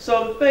 Yes.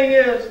 So the thing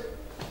is,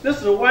 this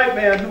is a white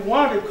man who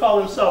wanted to call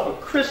himself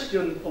a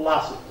Christian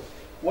philosopher.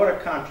 What a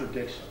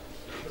contradiction.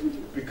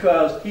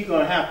 Because he's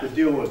going to have to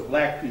deal with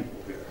black people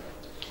here.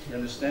 You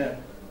understand?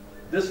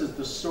 This is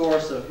the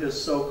source of his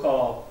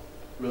so-called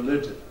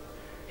religion.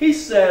 He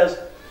says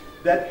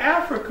that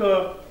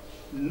Africa,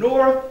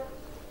 north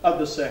of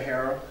the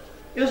Sahara,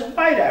 is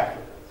white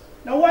Africa.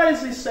 Now, why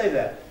does he say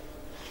that?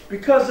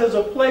 Because there's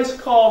a place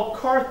called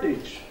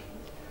Carthage,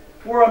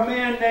 where a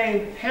man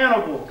named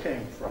Hannibal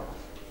came from.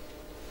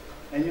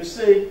 And you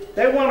see,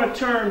 they want to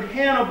turn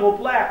Hannibal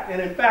black.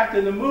 And in fact,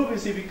 in the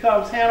movies, he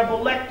becomes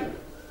Hannibal Lecter,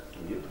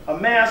 a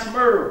mass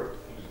murderer.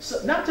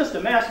 So, not just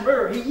a mass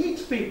murderer, he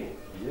eats people.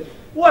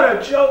 What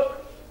a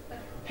joke.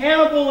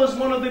 Hannibal is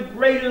one of the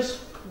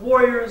greatest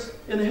warriors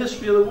in the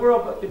history of the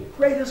world, but the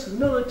greatest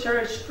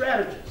military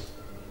strategist.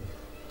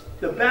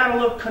 The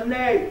Battle of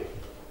Cannae.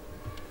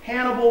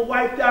 Hannibal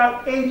wiped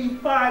out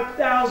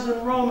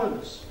 85,000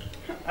 Romans.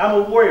 I'm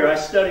a warrior. I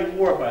study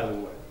war, by the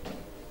way.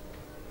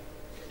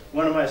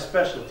 One of my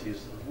specialties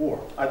is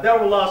war. I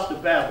never lost a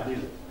battle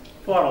either.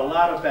 Fought a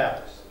lot of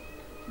battles.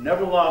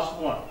 Never lost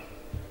one.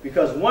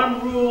 Because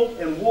one rule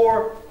in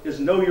war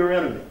is know your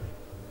enemy.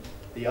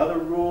 The other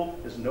rule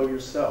is know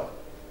yourself.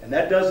 And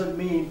that doesn't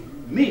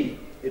mean me.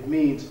 It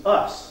means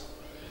us.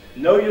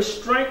 Know your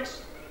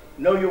strengths.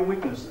 Know your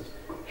weaknesses.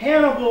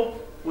 Hannibal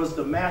was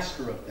the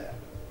master of that.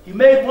 He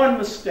made one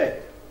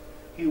mistake.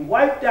 He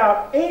wiped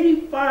out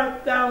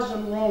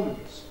 85,000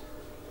 Romans.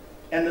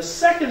 And the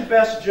second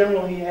best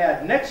general he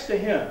had next to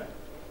him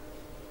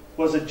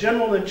was a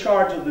general in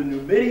charge of the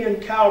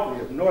Numidian cavalry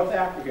of North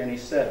Africa. And he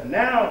said,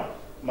 now,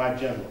 my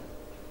general,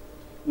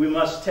 we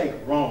must take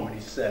Rome. And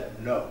he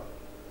said, no.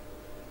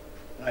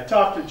 And I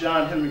talked to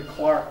John Henry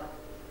Clark,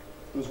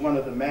 who was one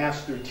of the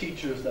master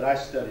teachers that I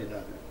studied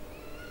under.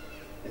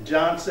 And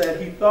John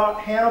said he thought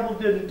Hannibal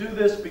didn't do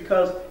this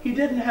because he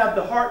didn't have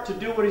the heart to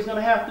do what he's going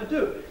to have to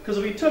do. Because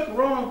if he took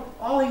Rome,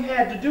 all he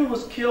had to do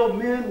was kill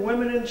men,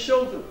 women, and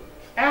children.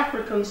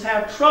 Africans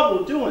have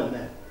trouble doing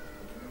that.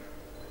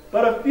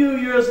 But a few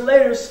years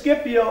later,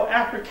 Scipio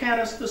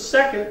Africanus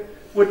II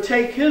would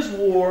take his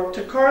war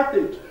to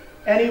Carthage,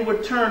 and he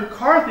would turn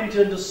Carthage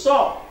into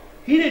salt.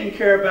 He didn't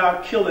care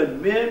about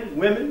killing men,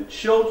 women,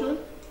 children,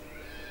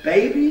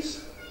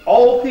 babies,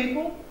 old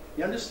people.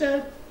 You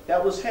understand?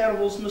 That was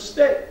Hannibal's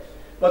mistake.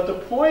 But the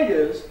point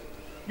is,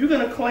 you're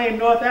going to claim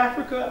North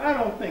Africa? I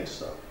don't think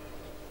so.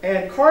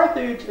 And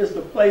Carthage is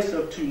the place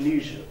of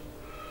Tunisia,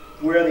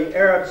 where the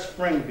Arab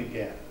Spring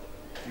began.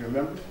 You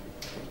remember?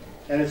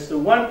 And it's the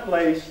one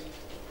place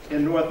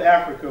in North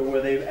Africa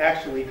where they've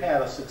actually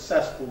had a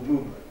successful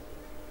movement.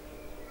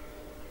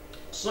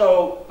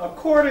 So,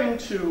 according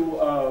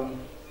to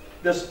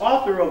this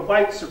author of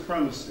White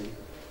Supremacy,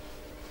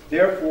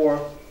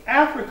 therefore,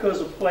 Africa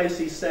is a place,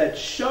 he said,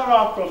 shut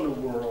off from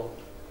the world,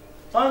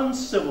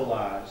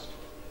 uncivilized.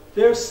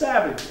 They're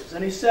savages.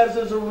 And he says,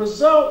 as a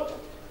result,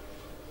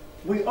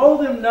 we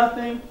owe them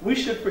nothing, we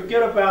should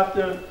forget about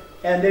them,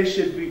 and they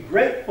should be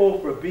grateful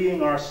for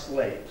being our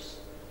slaves.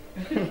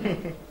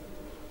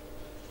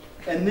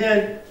 And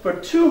then for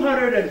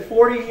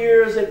 240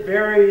 years, it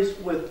varies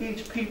with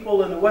each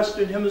people in the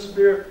Western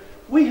Hemisphere,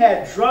 we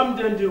had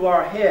drummed into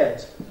our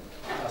heads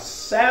a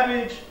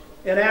savage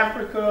in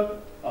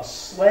Africa, a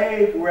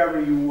slave wherever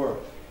you were.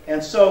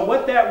 And so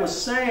what that was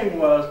saying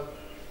was,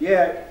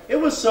 yeah, it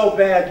was so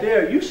bad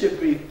there, you should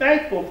be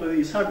thankful for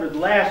these 100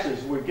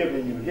 lashes we're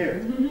giving you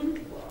here.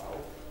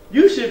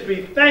 You should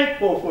be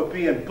thankful for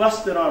being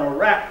busted on a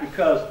rack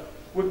because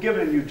we're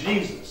giving you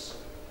Jesus.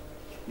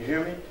 You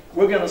hear me?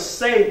 We're going to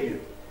save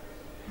you.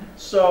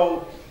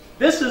 So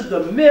this is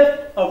the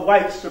myth of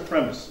white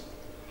supremacy.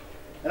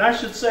 And I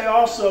should say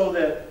also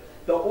that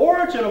the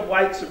origin of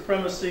white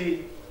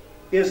supremacy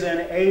is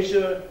in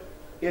Asia,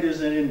 it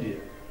is in India.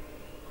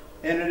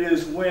 And it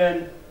is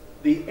when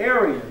the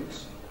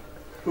Aryans,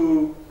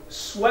 who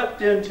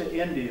swept into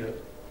India,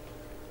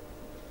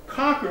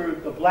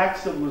 conquered the black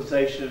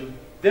civilization,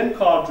 then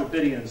called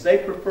Dravidians. They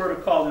prefer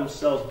to call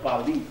themselves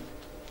Bali.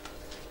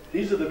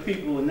 These are the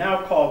people who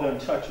now call the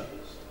untouchables.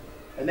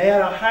 And they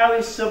had a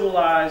highly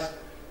civilized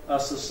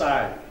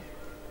society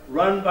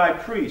run by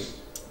priests,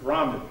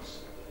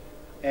 Brahmins.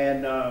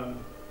 And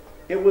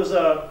it was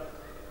a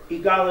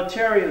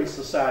egalitarian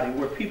society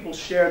where people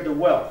shared the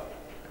wealth.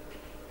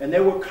 And they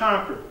were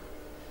conquered.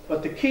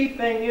 But the key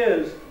thing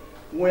is,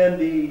 when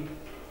the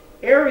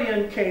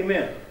Aryan came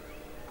in,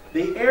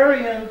 the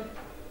Aryan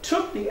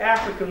took the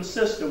African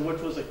system,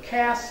 which was a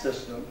caste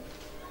system,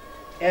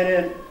 and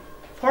in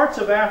parts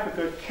of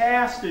Africa,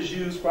 caste is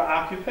used for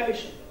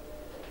occupation.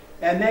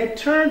 And they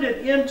turned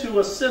it into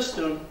a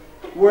system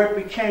where it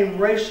became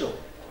racial.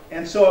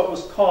 And so it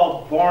was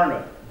called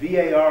Varna,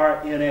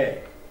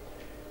 V-A-R-N-A.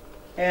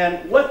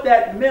 And what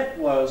that meant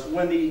was,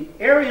 when the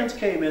Aryans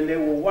came in, they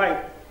were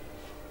white.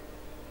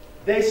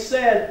 They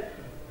said,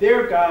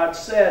 their God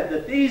said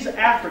that these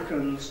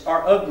Africans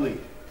are ugly.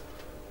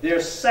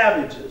 They're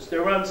savages.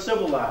 They're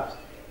uncivilized.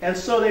 And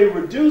so they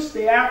reduced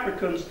the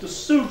Africans to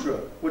Sudra,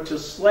 which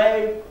is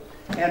slave,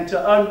 and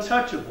to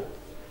untouchable,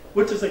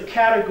 which is a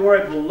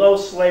category below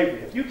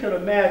slavery. If you can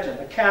imagine,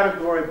 a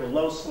category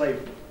below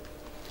slavery.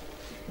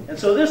 And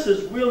so this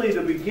is really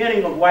the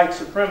beginning of white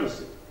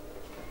supremacy.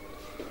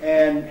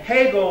 And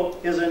Hegel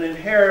is an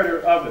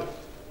inheritor of it.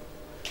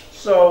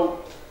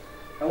 So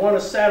I want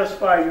to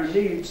satisfy your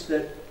needs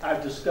that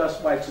I've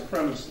discussed white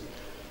supremacy.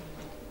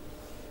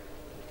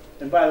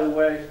 And by the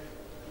way,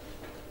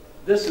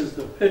 this is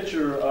the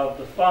picture of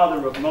the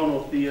father of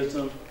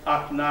monotheism,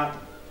 Akhenaten,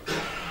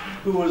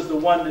 who was the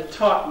one that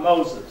taught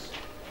Moses,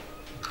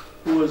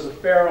 who was a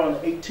pharaoh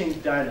in the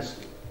 18th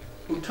dynasty,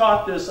 who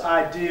taught this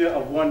idea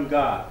of one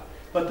God.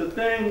 But the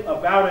thing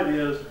about it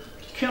is,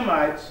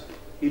 Kemites,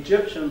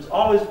 Egyptians,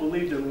 always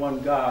believed in one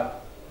God.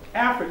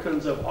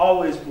 Africans have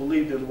always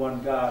believed in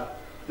one God.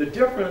 The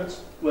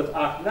difference with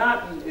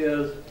Akhenaten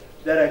is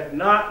that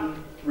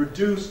Akhenaten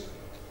reduced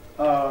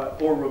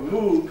or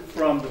removed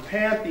from the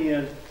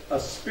pantheon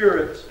of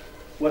spirits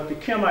what the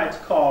Kemites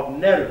called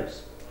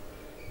netters,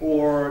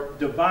 or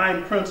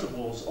divine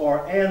principles,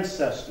 or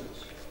ancestors.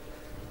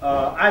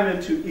 I'm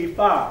into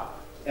Ifa,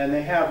 and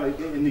they have,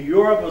 in the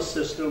Yoruba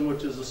system,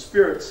 which is a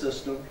spirit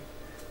system,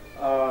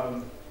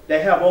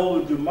 they have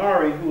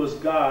Oludumare, who is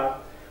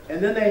God,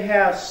 and then they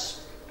have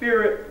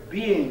spirit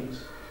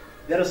beings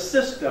that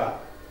assist God.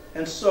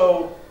 And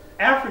so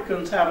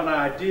Africans have an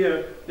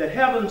idea that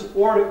heaven's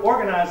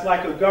organized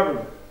like a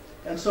government.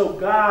 And so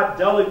God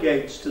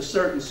delegates to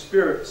certain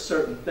spirits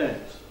certain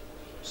things.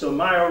 So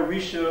my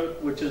Orisha,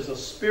 which is a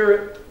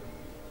spirit,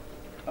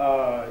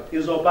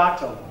 is Oba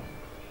T'Shaka.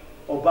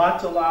 Oba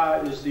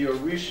T'Shaka is the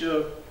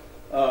Orisha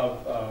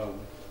of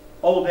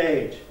old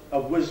age,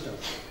 of wisdom.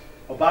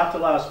 Oba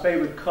T'Shaka's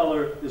favorite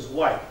color is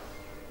white.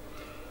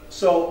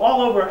 So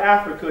all over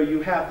Africa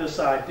you have this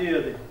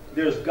idea that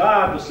there's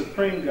God, the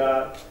supreme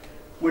God,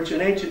 which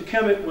in ancient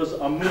Kemet was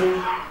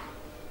Amun,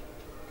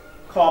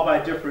 called by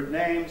different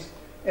names.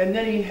 And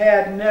then he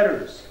had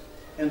netters.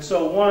 And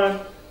so one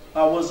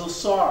was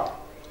Asar,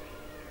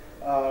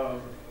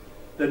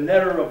 the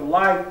netter of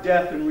life,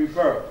 death, and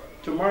rebirth.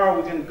 Tomorrow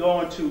we're going to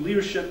go into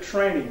leadership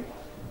training.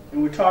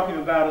 And we're talking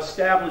about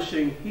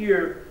establishing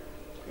here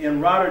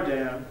in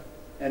Rotterdam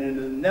and in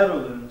the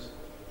Netherlands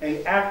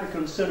an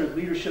African-centered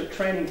leadership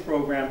training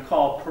program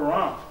called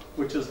Perant,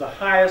 which is the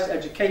highest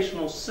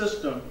educational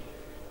system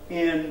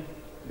in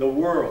the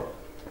world.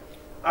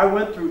 I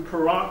went through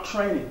Perant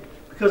training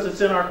because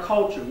it's in our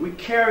culture. We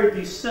carry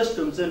these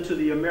systems into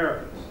the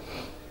Americas.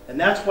 And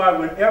that's why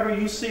whenever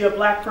you see a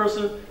black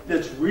person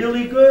that's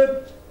really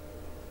good,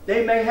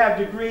 they may have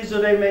degrees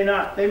or they may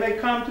not. They may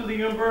come through the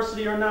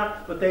university or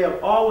not, but they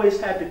have always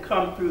had to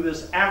come through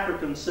this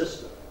African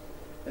system.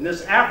 And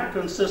this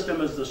African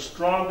system is the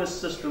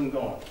strongest system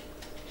going.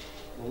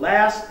 The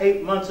last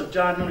 8 months of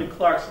John Henry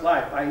Clark's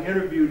life, I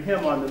interviewed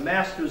him on the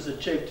Masters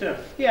that shaped him.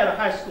 He had a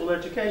high school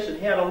education.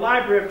 He had a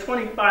library of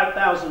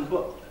 25,000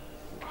 books.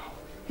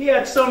 He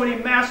had so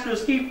many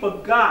masters, he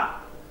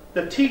forgot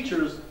the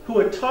teachers who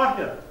had taught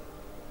him.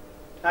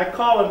 I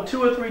call him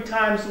 2 or 3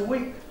 times a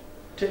week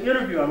to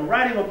interview him. I'm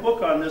writing a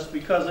book on this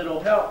because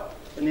it'll help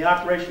in the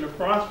operation of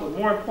Perant, but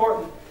more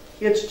important,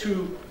 it's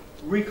to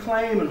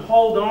reclaim and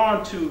hold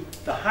on to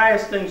the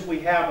highest things we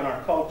have in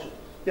our culture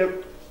that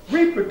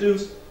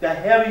reproduce the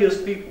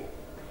heaviest people.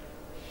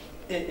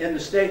 In the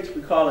States,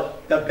 we call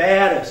it the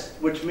baddest,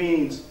 which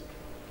means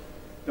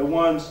the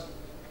ones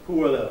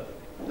who are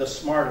the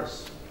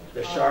smartest,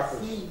 the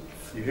sharpest.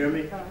 You hear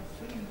me?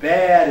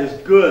 Bad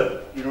is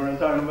good. You know what I'm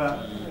talking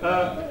about?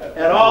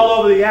 And all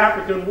over the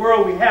African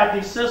world, we have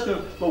these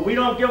systems, but we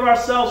don't give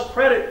ourselves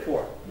credit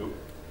for it. Nope.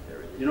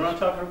 You know what I'm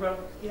talking about?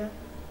 Yeah.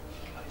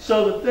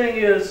 So the thing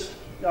is,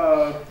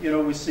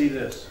 we see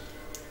this.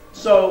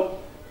 So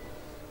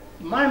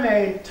my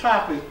main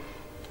topic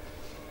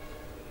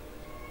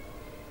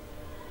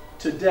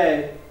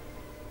today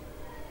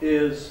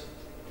is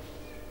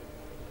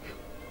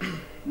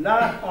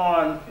not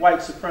on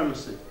white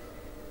supremacy,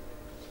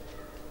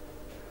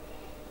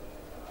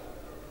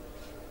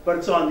 but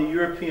it's on the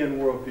European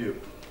worldview.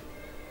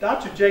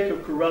 Dr.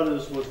 Jacob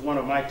Carruthers was one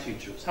of my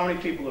teachers. How many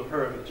people have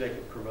heard of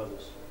Jacob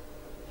Carruthers?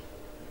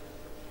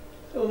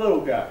 A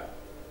little guy.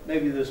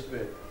 maybe this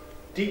big,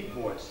 deep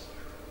voice.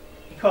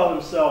 He called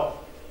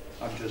himself,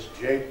 I'm just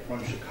Jake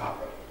from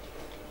Chicago.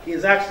 He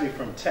is actually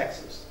from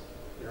Texas,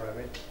 you know what I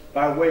mean,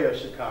 by way of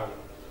Chicago.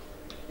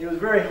 He was a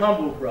very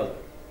humble brother,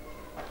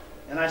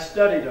 and I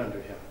studied under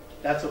him.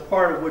 That's a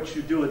part of what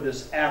you do in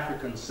this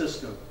African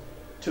system.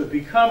 To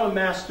become a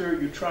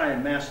master, you try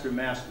and master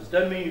masters.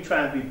 Doesn't mean you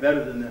try and be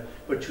better than them,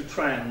 but you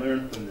try and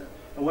learn from them.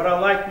 And what I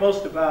like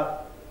most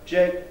about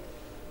Jake,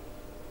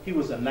 he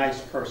was a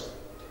nice person.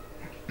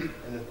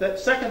 And the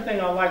second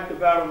thing I liked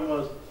about him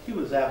was he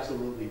was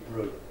absolutely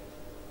brilliant.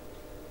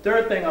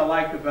 Third thing I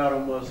liked about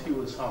him was he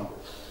was humble.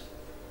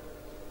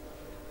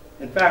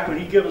 In fact, when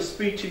he'd give a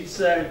speech, he'd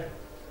say,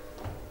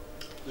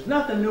 there's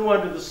nothing new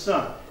under the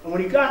sun. And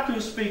when he got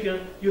through speaking,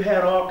 you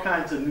had all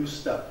kinds of new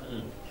stuff.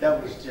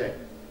 That was Jake.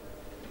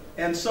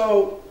 And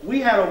so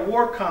we had a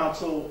war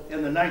council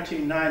in the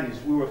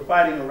 1990s. We were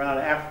fighting around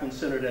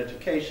African-centered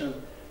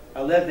education.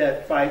 I led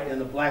that fight in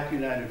the Black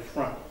United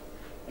Front.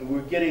 And we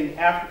were getting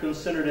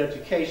African-centered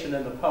education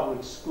in the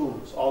public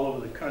schools all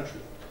over the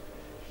country.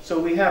 So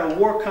we had a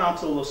war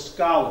council of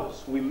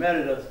scholars. We met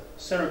at a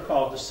center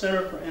called the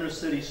Center for Inner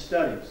City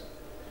Studies.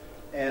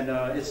 And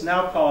it's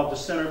now called the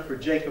Center for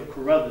Jacob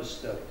Carruthers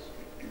Studies.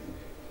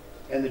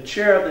 And the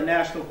chair of the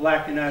National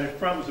Black United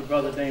Front was a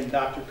brother named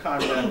Dr.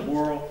 Conrad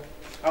Worrell.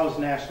 I was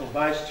national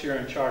vice chair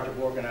in charge of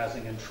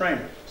organizing and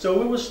training. So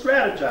we were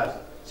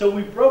strategizing. So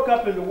we broke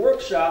up into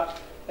workshops,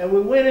 and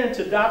we went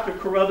into Dr.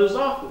 Carruthers'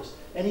 office.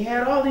 And he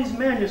had all these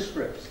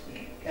manuscripts.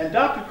 And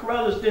Dr.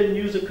 Carruthers didn't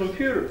use a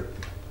computer.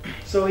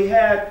 So he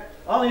had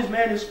all these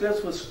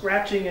manuscripts with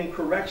scratching and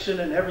correction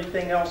and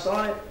everything else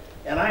on it.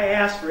 And I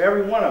asked for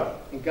every one of them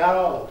and got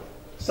all of them.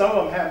 Some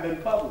of them have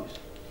been published.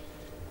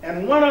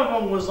 And one of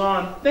them was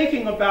on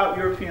thinking about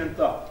European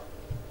thought.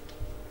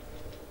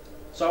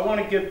 So I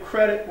want to give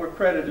credit where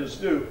credit is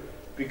due,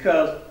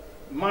 because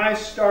my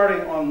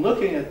starting on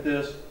looking at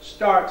this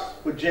starts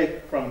with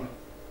Jake from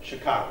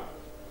Chicago.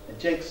 And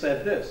Jake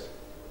said this.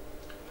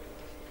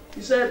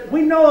 He said,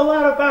 we know a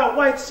lot about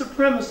white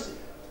supremacy,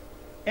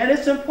 and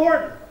it's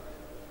important.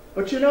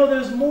 But you know,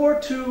 there's more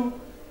to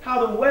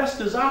how the West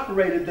is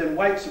operated than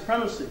white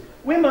supremacy.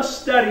 We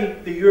must study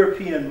the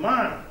European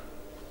mind.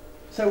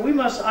 So we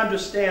must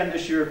understand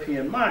this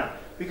European mind,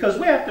 because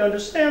we have to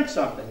understand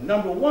something.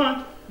 Number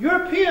one,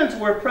 Europeans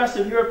were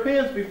oppressing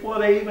Europeans before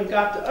they even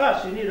got to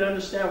us. You need to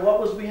understand what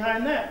was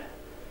behind that.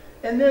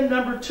 And then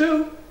number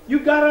two,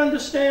 you've got to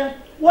understand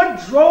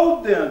what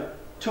drove them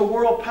to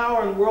world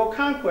power and world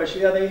conquest.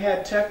 Yeah, they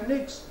had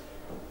techniques.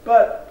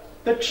 But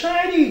the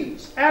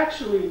Chinese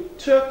actually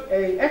took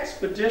an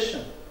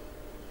expedition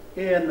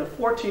in the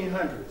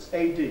 1400s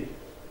AD,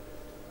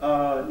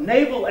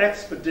 naval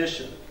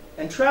expedition,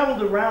 and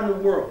traveled around the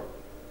world.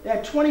 They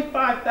had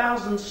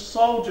 25,000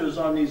 soldiers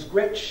on these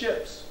great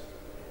ships.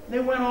 And they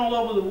went all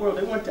over the world.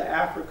 They went to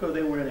Africa.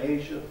 They were in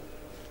Asia.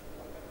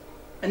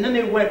 And then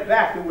they went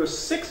back. There were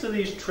 6 of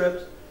these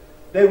trips.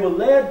 They were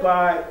led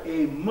by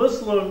a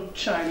Muslim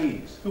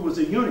Chinese who was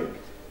a eunuch.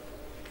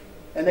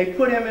 And they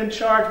put him in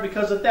charge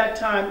because at that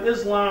time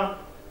Islam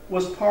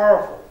was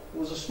powerful. It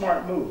was a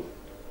smart move.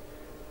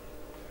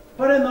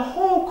 But in the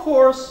whole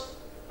course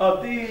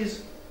of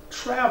these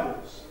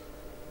travels,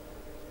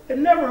 it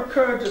never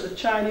occurred to the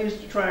Chinese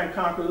to try and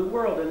conquer the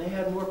world, and they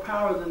had more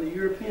power than the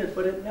Europeans,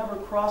 but it never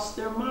crossed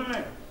their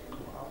mind.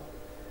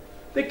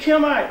 The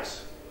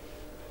Kemites,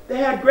 they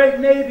had great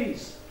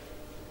navies,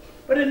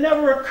 but it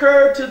never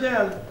occurred to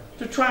them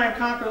to try and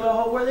conquer the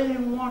whole world. They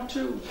didn't want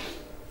to.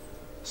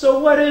 So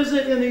what is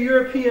it in the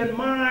European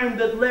mind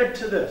that led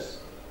to this?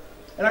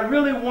 And I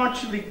really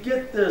want you to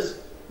get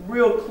this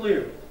real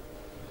clear.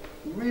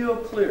 Real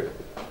clear.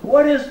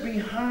 What is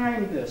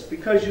behind this?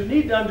 Because you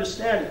need to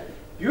understand it.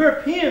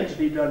 Europeans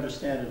need to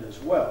understand it as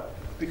well.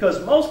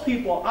 Because most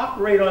people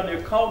operate on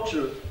their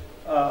culture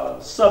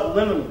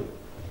subliminally.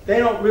 They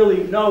don't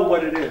really know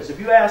what it is. If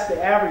you ask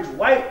the average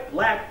white,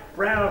 black,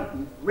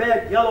 brown,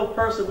 red, yellow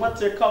person what's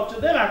their culture,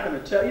 they're not going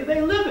to tell you.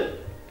 They live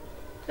it.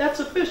 That's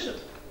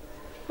sufficient.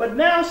 But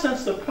now,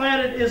 since the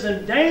planet is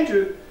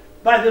endangered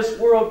by this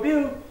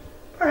worldview,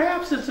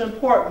 perhaps it's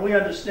important we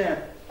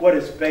understand what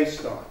it's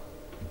based on.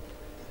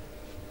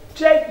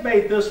 Jake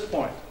made this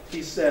point.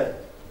 He said,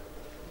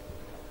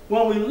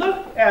 when we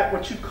look at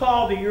what you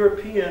call the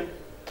European,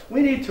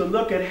 we need to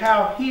look at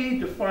how he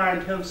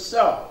defined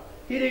himself.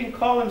 He didn't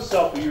call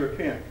himself a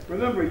European.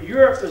 Remember,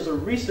 Europe is a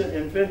recent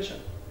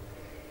invention.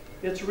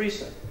 It's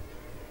recent.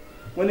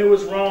 When there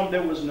was Rome,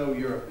 there was no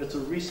Europe. It's a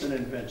recent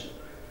invention.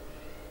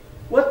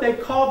 What they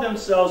called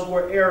themselves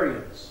were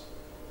Aryans.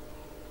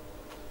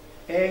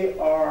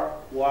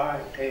 A-R-Y-A-N.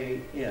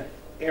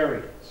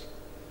 Aryans.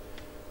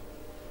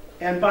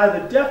 And by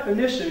the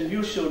definition,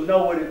 you shall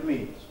know what it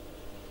means.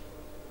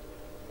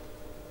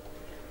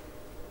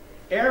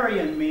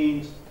 Aryan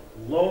means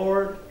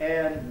Lord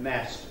and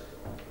Master.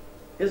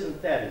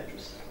 Isn't that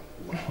interesting?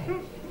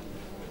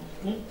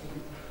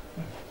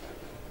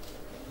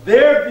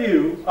 Their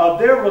view of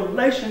their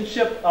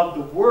relationship of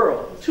the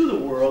world to the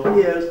world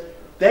is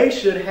they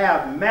should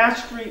have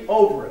mastery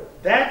over it.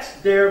 That's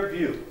their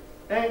view.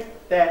 Ain't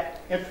that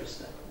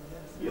interesting?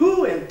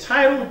 Who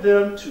entitled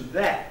them to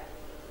that?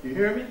 You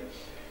hear me?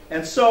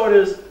 And so it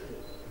is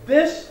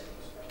this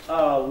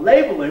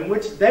labeling,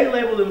 which they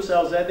label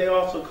themselves that, they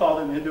also call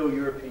them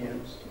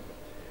Indo-Europeans.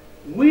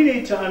 We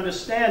need to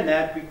understand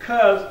that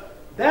because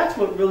that's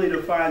what really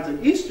defines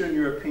an Eastern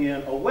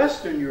European, a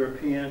Western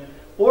European,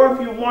 or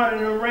if you want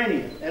an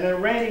Iranian. An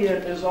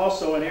Iranian is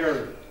also an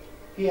Arab.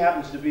 He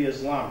happens to be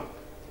Islamic.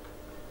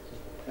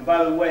 And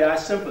by the way, I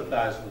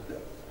sympathize with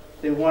them.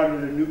 They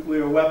wanted a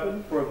nuclear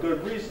weapon for a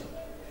good reason.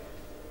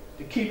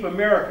 To keep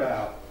America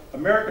out.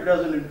 America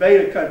doesn't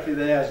invade a country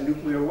that has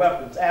nuclear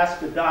weapons. Ask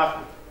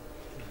Gaddafi.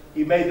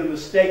 He made the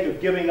mistake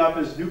of giving up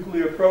his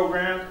nuclear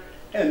program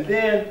and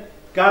then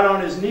got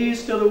on his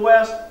knees to the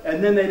West,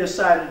 and then they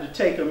decided to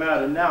take him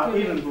out. And now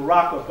even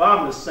Barack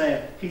Obama is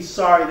saying he's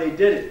sorry they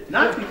did it.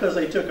 Not because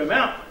they took him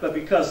out, but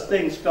because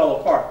things fell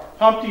apart.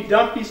 Humpty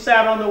Dumpty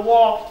sat on the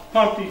wall,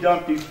 Humpty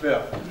Dumpty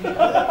fell.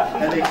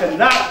 And they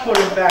cannot put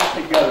him back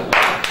together.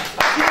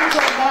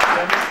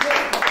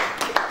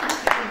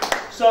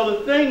 So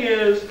the thing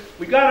is,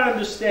 we got to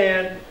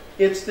understand,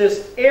 it's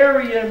this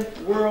Aryan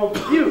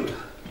worldview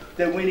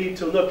that we need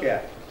to look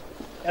at.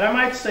 And I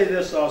might say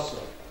this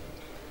also.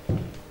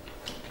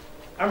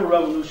 I'm a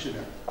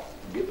revolutionary.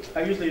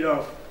 I usually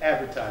don't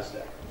advertise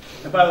that.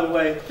 And by the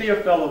way,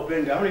 Theophilo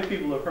Benga, how many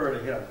people have heard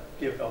of him,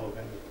 Theophilo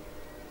Benga?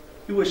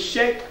 He was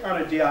Sheikh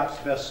Anta Diop's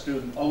best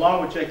student,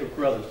 along with Jacob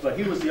Carruthers, but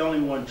he was the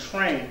only one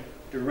trained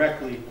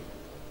directly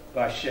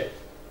by Sheikh.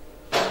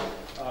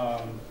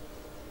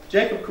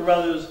 Jacob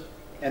Carruthers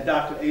and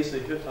Dr.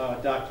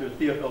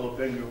 Theophilo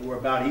Benga were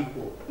about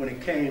equal when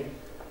it came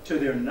to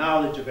their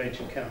knowledge of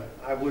ancient Kemet.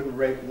 I wouldn't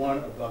rate one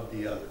above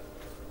the other.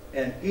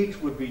 And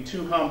each would be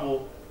too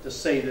humble to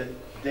say that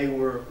they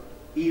were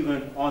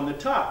even on the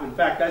top. In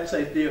fact, I'd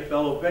say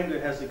Theophilo Benga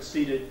has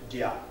exceeded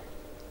Diop.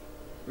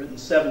 Written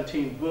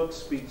 17 books,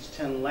 speaks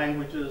 10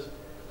 languages.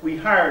 We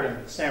hired him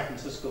at San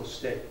Francisco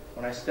State.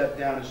 When I stepped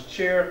down as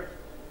chair,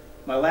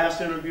 my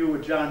last interview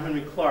with John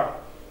Henry Clark,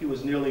 he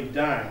was nearly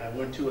dying. I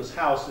went to his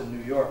house in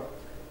New York.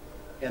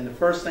 And the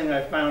first thing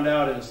I found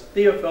out is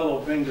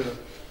Theophilo Benga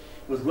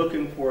was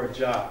looking for a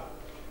job.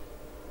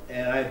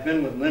 And I had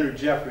been with Leonard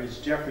Jeffries.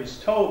 Jeffries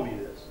told me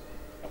this.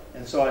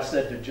 And so I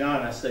said to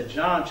John, I said,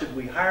 John, should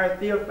we hire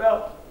Theophil?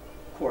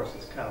 Of course,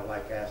 it's kind of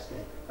like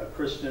asking a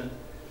Christian,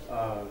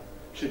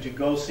 should you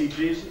go see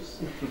Jesus?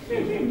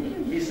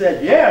 He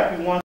said, yeah, if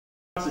he wants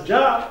a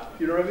job,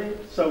 you know what I mean?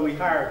 So we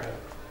hired him.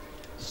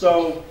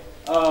 So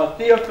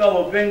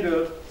Theophilo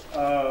Benga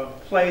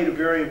played a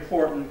very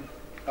important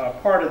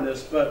part in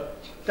this, but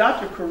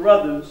Dr.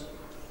 Carruthers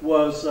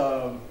was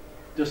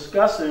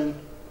discussing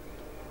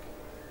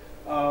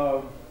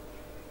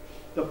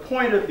the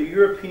point of the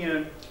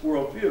European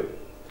worldview.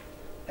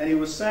 And he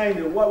was saying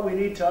that what we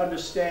need to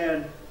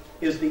understand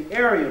is the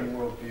Aryan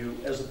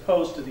worldview as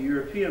opposed to the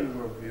European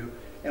worldview.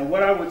 And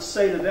what I would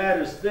say to that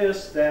is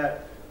this,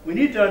 that we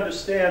need to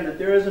understand that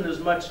there isn't as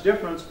much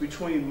difference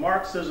between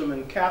Marxism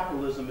and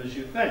capitalism as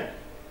you think.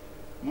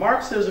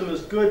 Marxism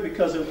is good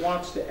because it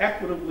wants to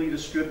equitably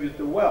distribute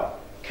the wealth.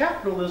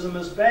 Capitalism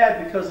is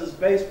bad because it's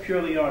based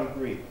purely on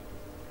greed.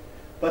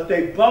 But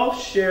they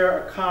both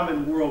share a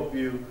common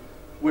worldview,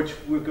 which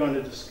we're going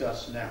to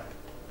discuss now.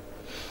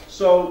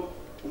 So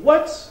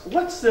what's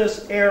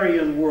this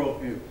Aryan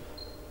worldview?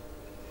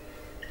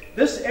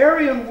 This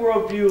Aryan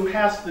worldview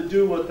has to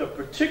do with a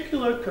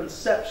particular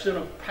conception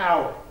of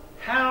power,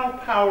 how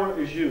power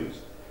is used.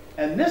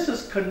 And this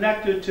is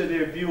connected to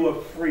their view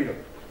of freedom.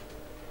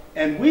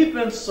 And we've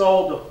been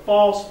sold a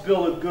false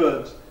bill of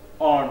goods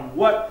on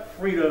what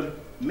freedom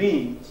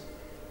means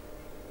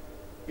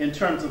in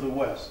terms of the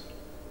West.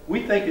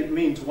 We think it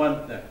means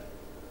one thing,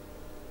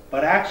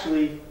 but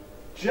actually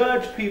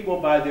judge people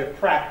by their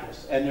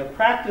practice, and their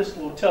practice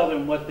will tell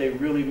them what they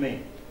really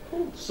mean.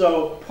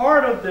 So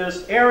part of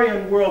this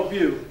Aryan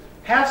worldview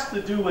has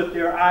to do with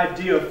their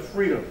idea of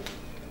freedom.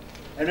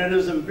 And it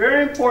is a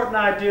very important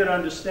idea to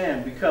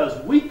understand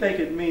because we think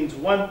it means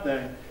one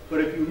thing,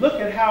 but if you look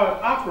at how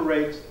it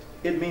operates,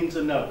 it means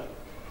another.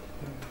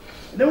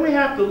 And then we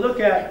have to look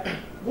at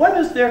what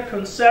is their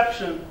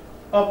conception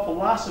of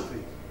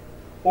philosophy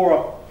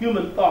or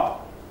human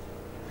thought.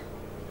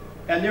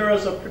 And there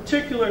is a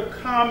particular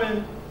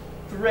common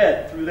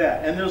thread through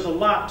that. And there's a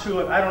lot to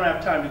it. I don't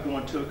have time to go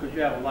into it because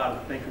you have a lot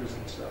of thinkers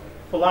and stuff.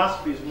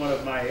 Philosophy is one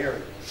of my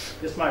areas.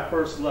 It's my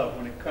first love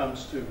when it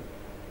comes to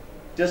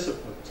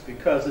disciplines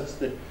because it's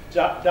the,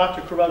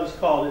 Dr. Carruthers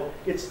called it,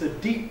 it's the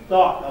deep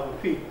thought of a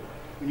people.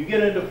 When you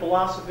get into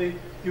philosophy,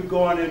 you're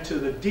going into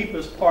the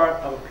deepest part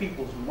of a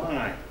people's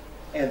mind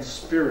and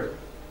spirit.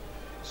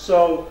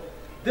 So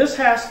this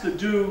has to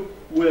do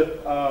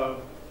with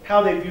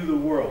how they view the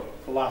world,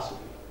 philosophy.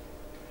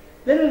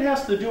 Then it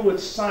has to do with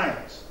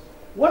science.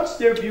 What's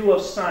their view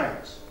of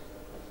science?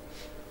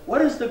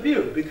 What is the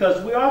view?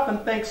 Because we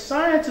often think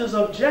science is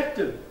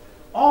objective.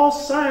 All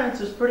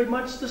science is pretty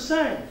much the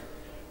same.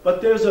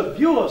 But there's a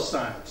view of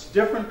science.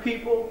 Different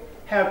people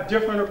have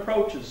different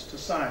approaches to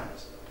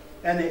science.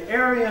 And the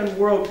Aryan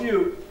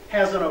worldview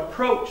has an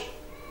approach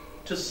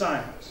to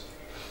science.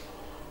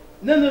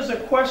 And then there's a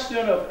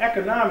question of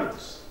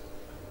economics.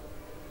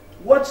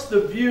 what's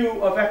the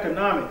view of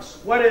economics?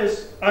 What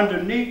is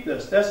underneath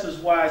this? This is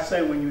why I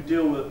say when you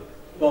deal with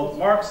both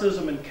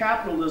Marxism and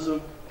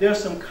capitalism,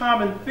 there's some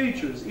common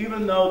features,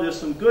 even though there's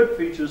some good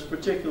features,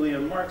 particularly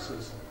in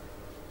Marxism.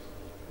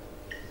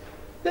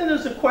 Then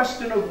there's the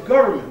question of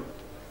government.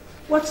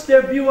 What's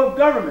their view of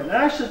government? And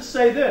I should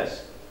say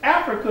this,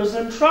 Africa's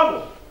in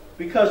trouble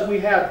because we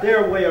have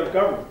their way of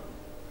government.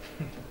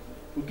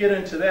 We'll get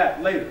into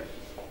that later.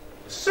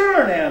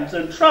 Suriname's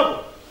in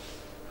trouble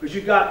because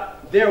you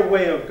got their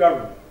way of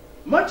government.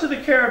 Much of the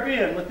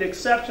Caribbean, with the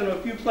exception of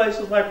a few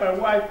places like my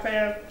wife,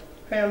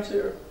 Pam's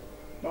here,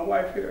 my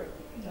wife here.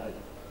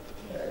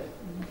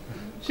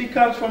 She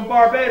comes from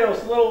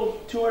Barbados, a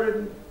little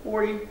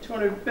 240,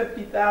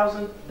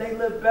 250,000. They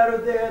live better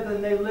there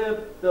than they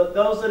live,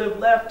 those that have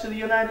left to the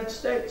United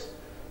States.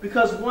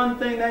 Because one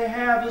thing they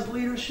have is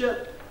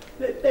leadership.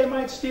 They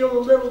might steal a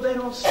little, they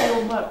don't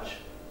steal much.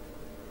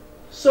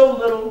 So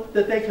little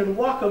that they can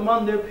walk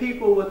among their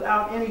people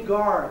without any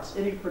guards,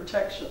 any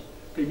protection.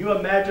 Can you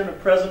imagine a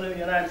president of the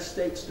United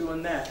States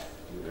doing that?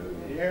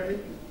 You hear me?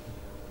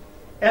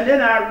 And they're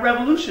not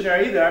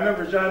revolutionary either. I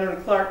remember John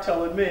Henry Clark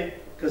telling me,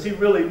 because he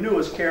really knew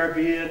his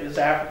Caribbean, his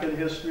African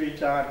history,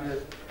 John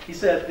did. He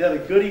said they're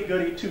the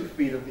goody-goody 2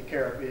 feet of the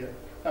Caribbean.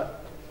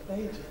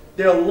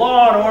 They're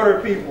law and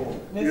order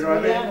people. You know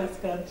what I mean?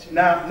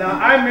 Now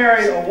I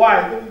married a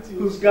wife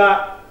who's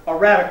got a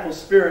radical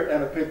spirit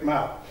and a big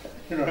mouth.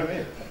 You know what I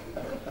mean?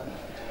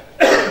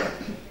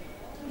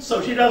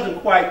 So she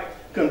doesn't quite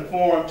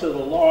conform to the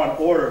law and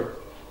order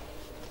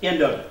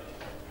end of it.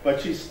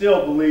 But she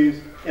still believes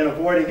in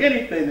avoiding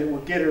anything that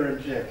will get her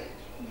in jail.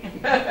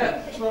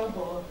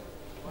 Trouble.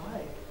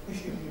 Why?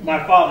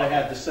 My father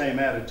had the same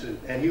attitude,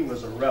 and he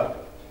was a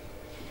rebel.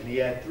 And he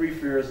had 3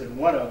 fears, and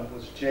one of them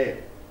was jail.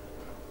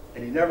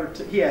 And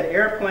he had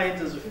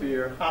airplanes as a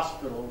fear,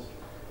 hospitals,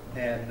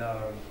 and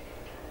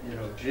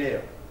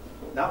jail.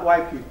 Not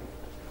white people.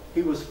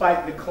 He was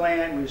fighting the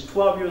Klan when he was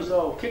 12 years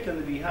old, kicking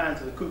the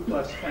behinds of the Ku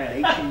Klux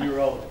Klan,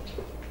 18-year-old.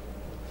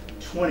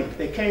 20.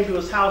 They came to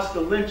his house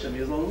to lynch him. He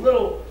was a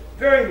little,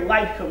 very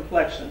light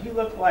complexion. He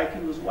looked like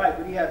he was white,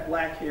 but he had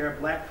black hair,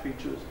 black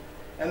features.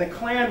 And the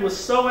Klan was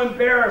so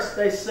embarrassed,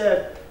 they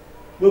said,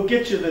 "We'll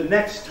get you the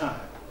next time."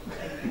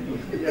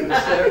 You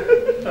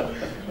understand?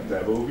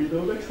 That will be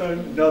no next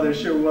time. No, there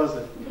sure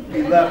wasn't.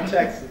 He left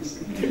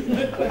Texas.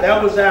 But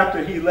that was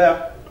after he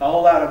left a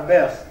whole lot of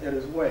mess in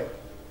his way.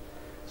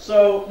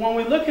 So when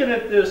we're looking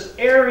at this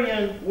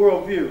Aryan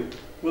worldview,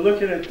 we're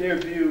looking at their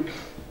view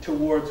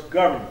towards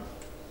government.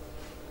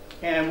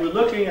 And we're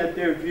looking at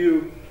their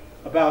view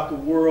about the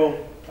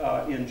world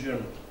in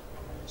general.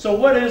 So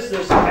what is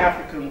this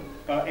African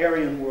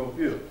Aryan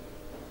worldview?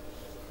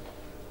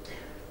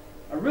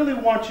 I really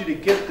want you to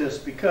get this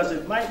because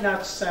it might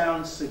not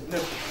sound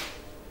significant.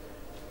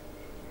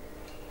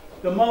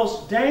 The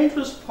most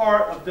dangerous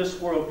part of this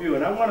worldview,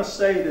 and I want to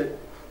say that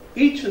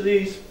each of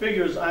these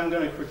figures I'm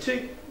going to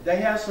critique, they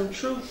have some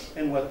truth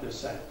in what they're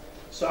saying.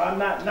 So I'm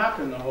not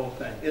knocking the whole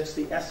thing. It's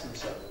the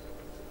essence of it.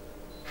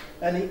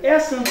 And the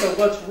essence of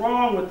what's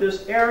wrong with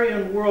this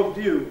Aryan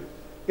worldview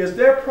is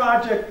their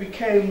project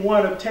became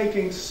one of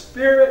taking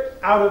spirit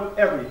out of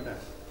everything.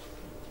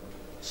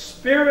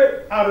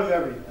 Spirit out of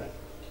everything.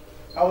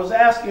 I was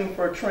asking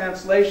for a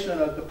translation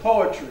of the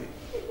poetry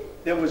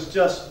that was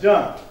just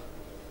done.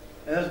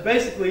 And it's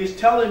basically, he's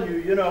telling you,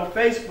 you know,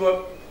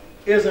 Facebook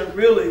isn't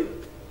really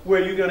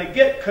where you're going to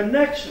get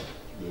connection.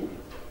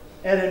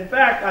 And in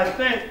fact, I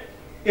think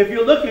if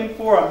you're looking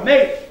for a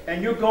mate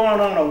and you're going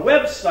on a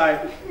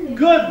website,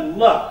 good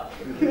luck.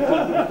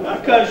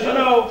 Because, you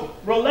know,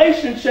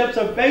 relationships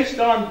are based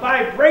on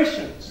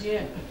vibrations.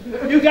 Yeah.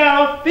 You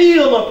got to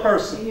feel a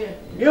person. Yeah.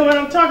 You know what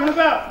I'm talking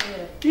about?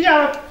 Yeah. You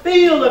got to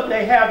feel if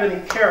they have any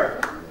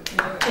character.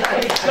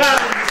 It's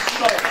got in the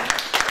soul.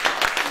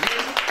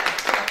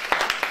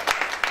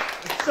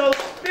 So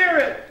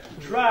spirit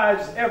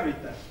drives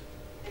everything.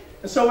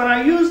 And so when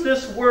I use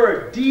this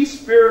word,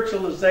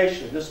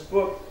 despiritualization, this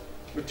book,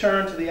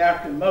 Return to the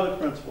African Mother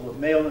Principle of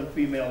Male and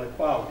Female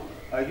Equality,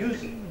 I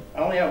use it. I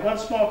only have one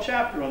small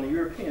chapter on the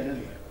European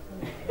in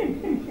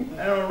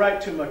there. I don't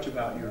write too much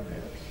about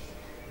Europeans.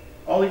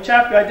 Only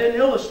chapter I didn't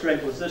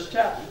illustrate was this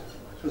chapter.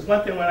 Because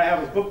one thing when I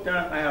have a book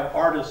done, I have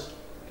artists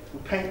who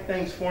paint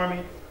things for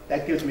me.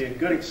 That gives me a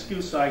good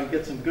excuse so I can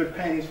get some good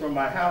paintings from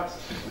my house.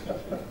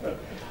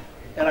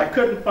 And I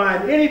couldn't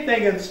find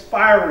anything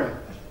inspiring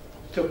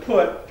to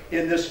put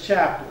in this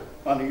chapter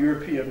on the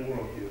European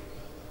worldview.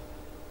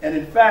 And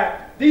in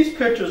fact, these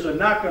pictures are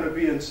not going to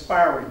be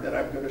inspiring that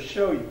I'm going to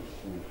show you.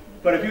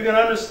 But if you can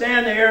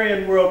understand the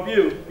Aryan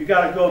worldview, you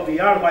got to go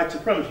beyond white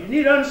supremacy. You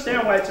need to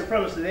understand white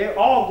supremacy. They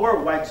all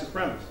were white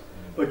supremacists.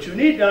 But you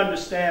need to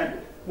understand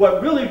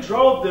what really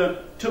drove them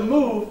to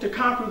move to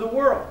conquer the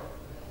world.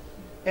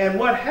 And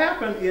what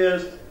happened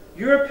is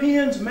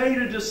Europeans made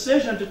a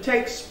decision to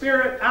take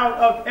spirit out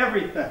of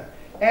everything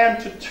and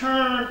to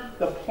turn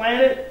the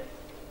planet,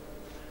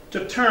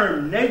 to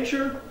turn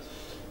nature,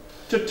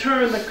 to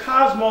turn the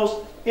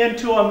cosmos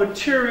into a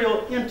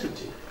material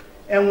entity.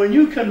 And when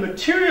you can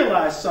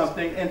materialize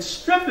something and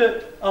strip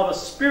it of a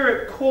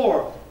spirit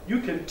core, You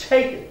can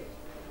take it.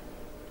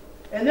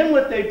 And then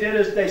what they did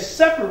is they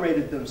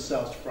separated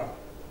themselves from it.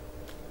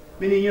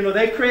 Meaning, you know,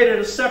 they created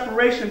a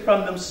separation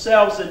from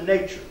themselves in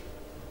nature.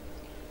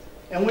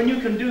 And when you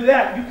can do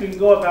that, you can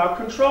go about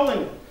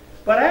controlling it.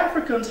 But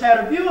Africans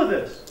had a view of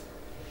this.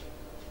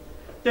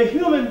 The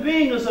human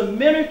being is a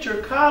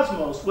miniature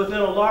cosmos within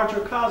a larger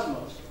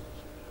cosmos.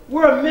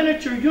 We're a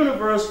miniature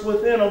universe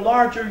within a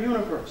larger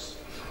universe.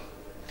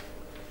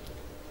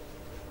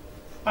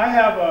 I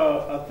have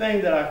a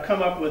thing that I've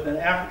come up with in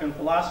African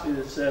philosophy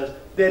that says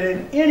that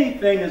in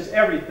anything is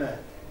everything.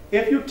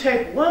 If you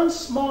take one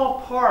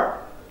small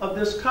part of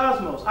this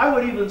cosmos, I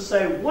would even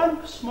say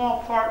one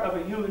small part of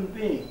a human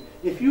being,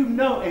 if you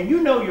know, and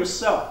you know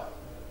yourself,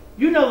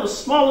 you know the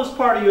smallest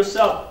part of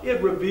yourself,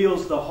 it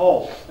reveals the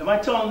whole. Am I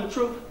telling the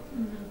truth?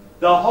 Mm-hmm.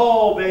 The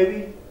whole,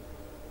 baby.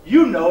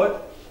 You know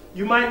it.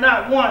 You might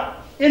not want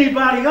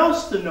anybody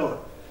else to know it.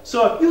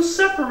 So if you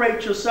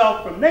separate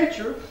yourself from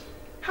nature,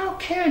 how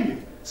can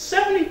you?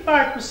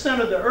 75%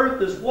 of the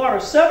earth is water.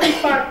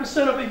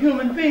 75% of a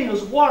human being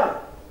is water.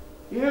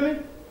 You hear me?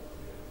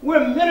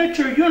 We're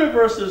miniature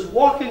universes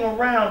walking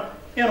around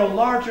in a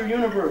larger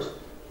universe.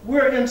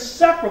 We're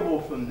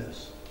inseparable from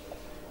this.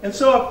 And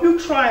so if you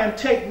try and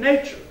take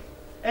nature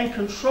and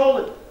control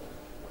it,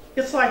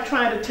 it's like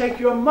trying to take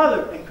your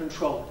mother and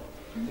control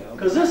it.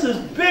 Because this is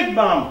Big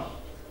Mama.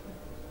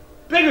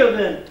 Bigger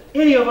than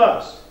any of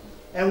us.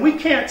 And we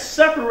can't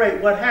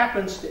separate what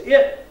happens to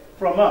it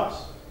from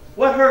us.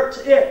 What hurts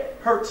it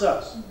hurts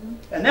us.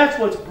 And that's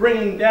what's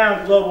bringing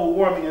down global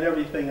warming and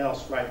everything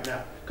else right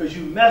now. Because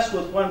you mess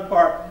with one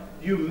part,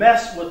 you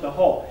mess with the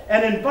whole.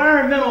 An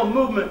environmental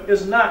movement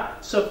is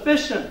not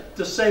sufficient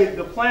to save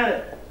the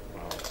planet.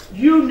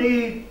 You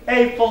need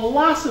a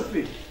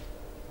philosophy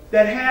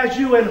that has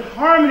you in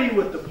harmony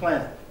with the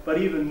planet.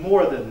 But even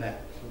more than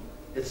that.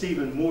 It's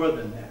even more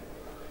than that.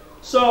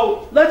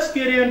 So let's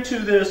get into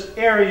this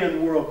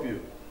Aryan worldview.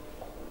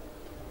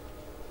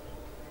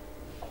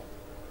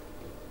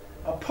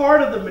 A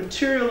part of the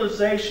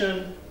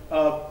materialization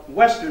of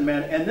Western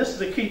man, and this is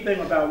the key thing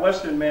about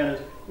Western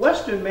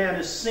man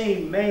is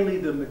seeing mainly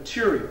the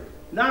material.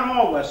 Not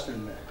all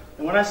Western men.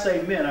 And when I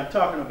say men, I'm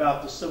talking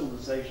about the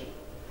civilization.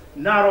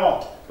 Not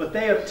all. But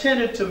they have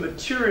tended to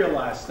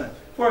materialize things.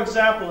 For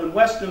example, in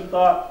Western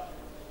thought,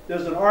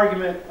 there's an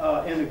argument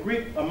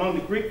among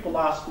the Greek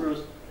philosophers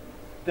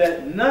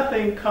that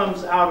nothing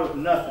comes out of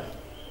nothing.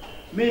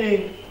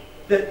 Meaning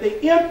that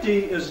the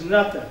empty is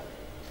nothing.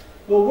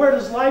 Well, where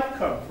does life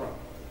come from?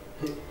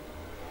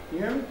 You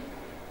hear me?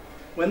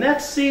 When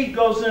that seed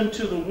goes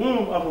into the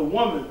womb of a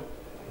woman,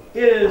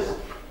 it is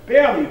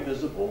barely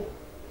visible,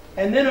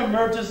 and then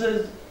emerges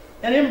as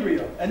an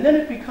embryo, and then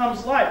it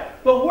becomes life.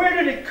 But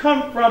where did it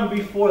come from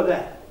before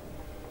that?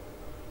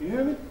 You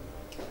hear me?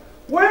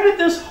 Where did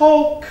this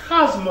whole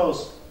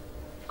cosmos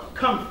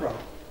come from?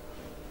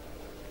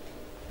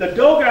 The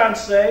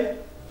Dogons say,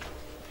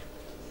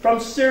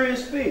 from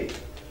Sirius B,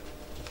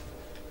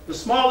 the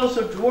smallest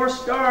of dwarf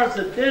stars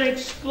that then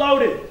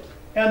exploded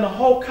and the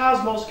whole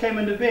cosmos came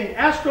into being.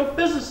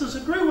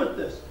 Astrophysicists agree with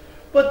this.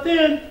 But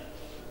then,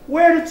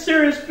 where did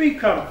Sirius B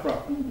come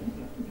from?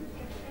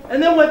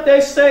 And then what they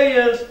say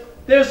is,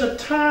 there's a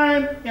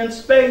time in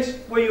space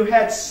where you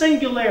had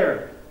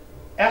singularity,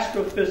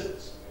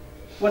 astrophysics.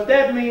 What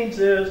that means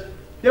is,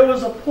 there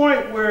was a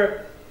point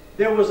where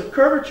there was a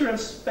curvature in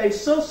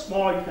space so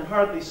small you can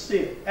hardly see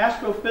it.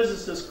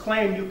 Astrophysicists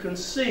claim you can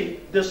see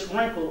this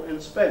wrinkle in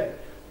space.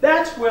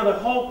 That's where the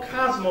whole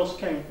cosmos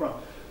came from.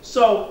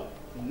 So,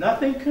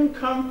 nothing can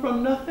come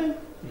from nothing.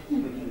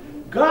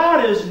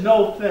 God is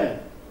no thing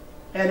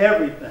and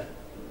everything.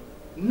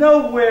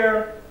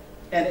 Nowhere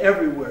and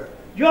everywhere.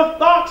 Your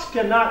thoughts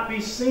cannot be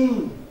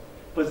seen.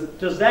 But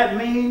does that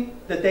mean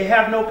that they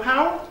have no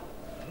power?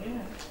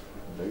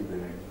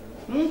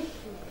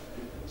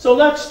 So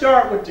let's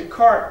start with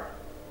Descartes.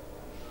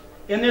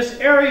 In this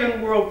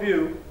Aryan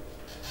worldview,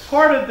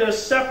 part of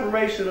this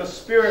separation of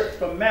spirit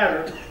from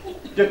matter,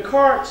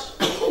 Descartes'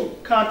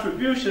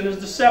 contribution is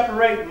to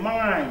separate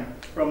mind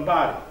from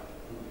body.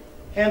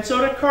 And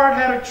so Descartes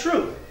had a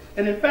truth.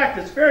 And in fact,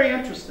 it's very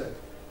interesting.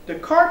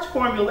 Descartes'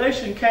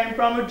 formulation came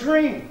from a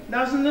dream.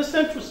 Now, isn't this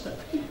interesting?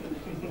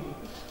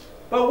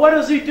 But what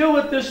does he do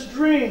with this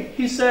dream?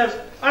 He says,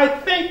 I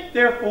think,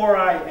 therefore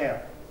I am.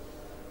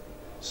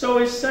 So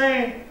he's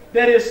saying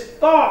that his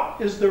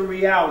thought is the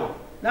reality.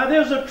 Now,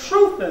 there's a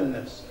truth in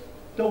this.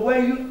 The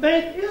way you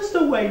think is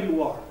the way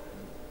you are.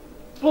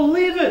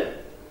 Believe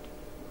it.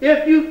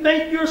 If you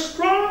think you're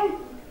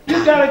strong,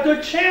 you've got a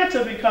good chance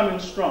of becoming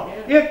strong.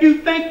 If you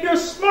think you're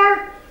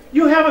smart,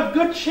 you have a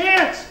good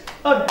chance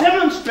of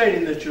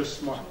demonstrating that you're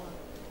smart.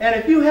 And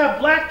if you have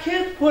black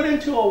kids put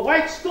into a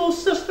white school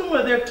system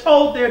where they're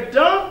told they're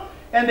dumb,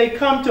 and they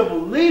come to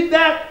believe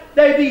that,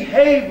 they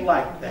behave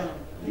like that.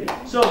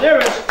 So there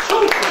is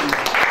truth in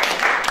that.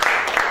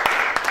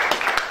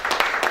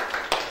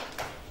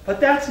 But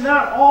that's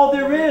not all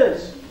there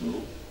is.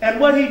 And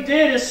what he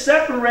did is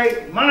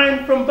separate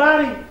mind from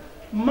body.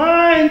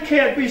 Mind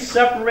can't be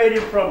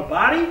separated from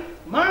body.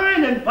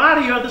 Mind and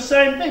body are the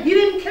same thing. He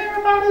didn't care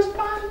about his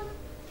body.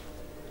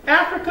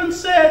 Africans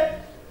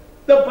said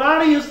the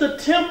body is the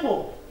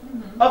temple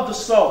of the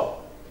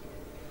soul.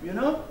 You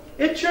know?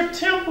 It's your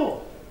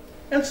temple.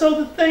 And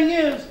so the thing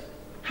is,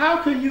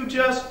 how can you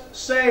just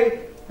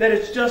say that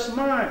it's just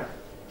mine?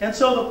 And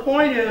so the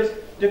point is,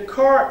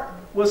 Descartes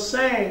was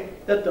saying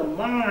that the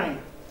mind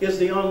is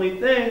the only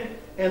thing,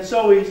 and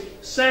so he's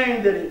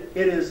saying that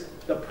it is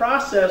the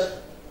process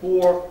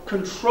for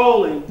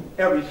controlling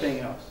everything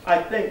else.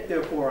 I think,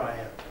 therefore I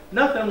am.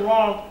 Nothing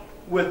wrong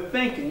with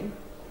thinking,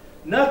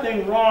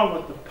 nothing wrong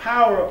with the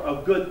power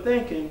of good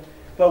thinking,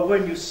 but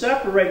when you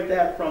separate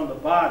that from the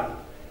body,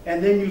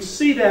 and then you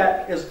see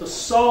that as the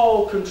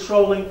soul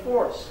controlling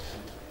force.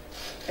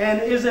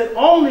 And is it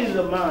only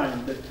the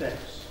mind that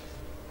thinks?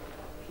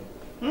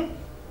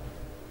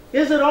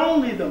 Is it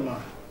only the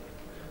mind?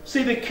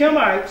 See, the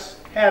Kemites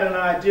had an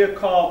idea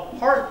called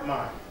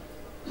heart-mind.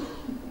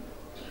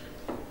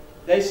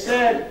 They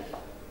said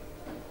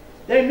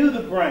they knew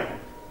the brain.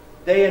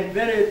 They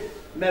invented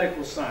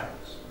medical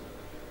science.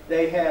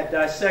 They had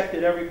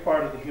dissected every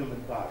part of the human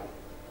body.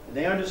 And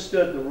they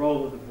understood the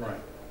role of the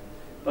brain.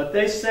 But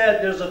they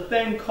said there's a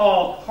thing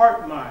called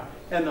heart-mind.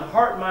 And the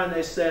heart-mind,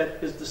 they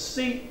said, is the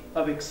seat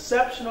of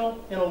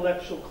exceptional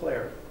intellectual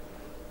clarity.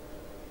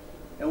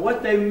 And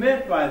what they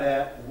meant by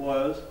that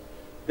was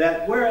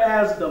that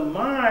whereas the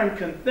mind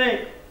can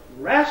think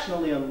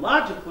rationally and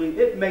logically,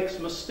 it makes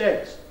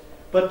mistakes.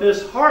 But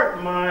this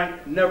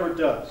heart-mind never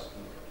does.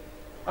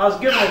 I was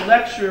giving a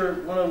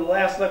lecture, one of the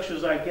last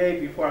lectures I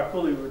gave before I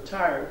fully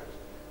retired,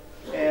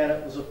 and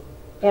it was a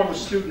former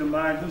student of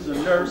mine who's a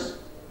nurse.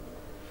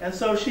 And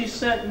so she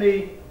sent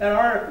me an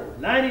article,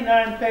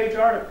 99-page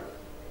article,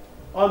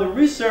 on the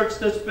research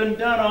that's been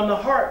done on the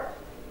heart,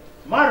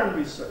 modern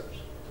research,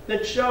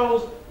 that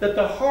shows that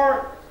the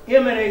heart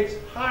emanates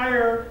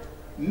higher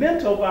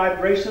mental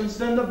vibrations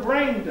than the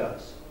brain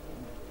does.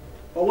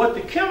 But what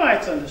the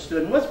Kemites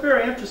understood, and what's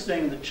very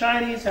interesting, the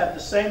Chinese have the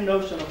same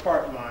notion of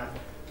heart-mind,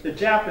 the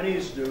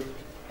Japanese do,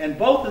 and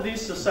both of these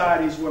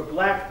societies were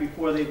black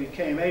before they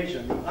became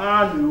Asian. The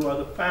Anu are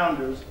the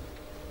founders,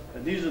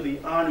 and these are the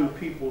Anu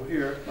people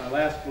here, my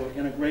last book,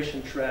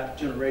 Integration Trap,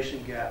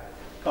 Generation Gap,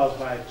 caused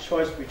by a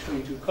choice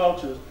between two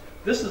cultures.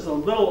 This is a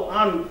little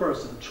Anu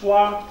person.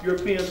 Chua,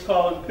 Europeans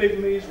call them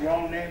pygmies,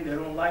 wrong name, they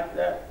don't like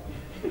that.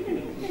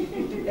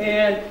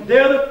 And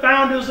they're the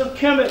founders of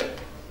Kemet,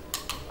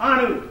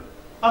 Anu.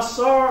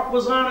 Asar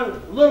was Anu,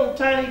 little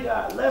tiny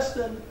guy, less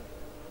than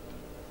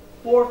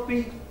 4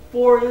 feet,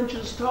 4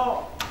 inches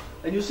tall.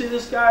 And you see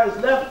this guy's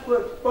left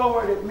foot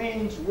forward, it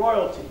means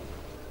royalty.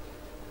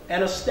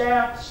 And a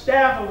staff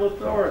of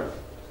authority.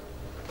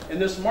 And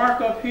this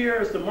mark up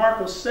here is the mark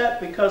of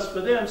Set, because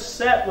for them,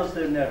 Set was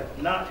their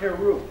negative, not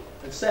Heru.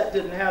 And Set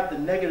didn't have the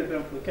negative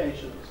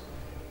implications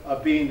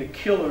of being the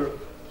killer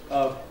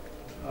of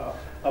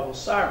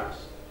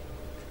Osiris.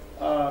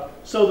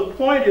 So the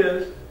point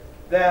is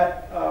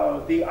that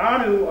the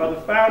Anu are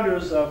the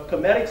founders of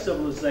Kemetic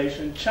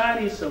civilization,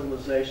 Chinese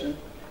civilization,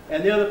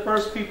 and they're the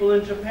first people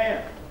in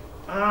Japan.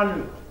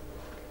 Anu.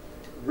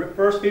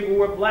 First people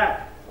were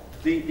black.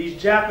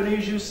 These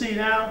Japanese you see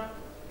now,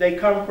 they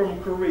come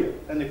from Korea.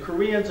 And the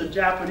Koreans and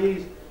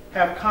Japanese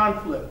have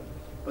conflict,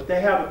 but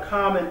they have a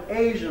common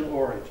Asian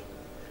origin.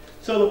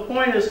 So the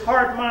point is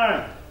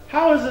heart-mind.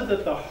 How is it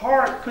that the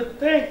heart could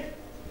think?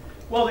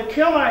 Well, the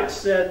Kemites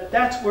said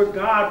that's where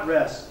God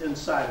rests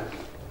inside of you.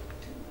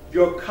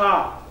 Your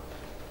ka,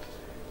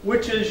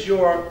 which is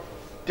your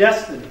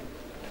destiny,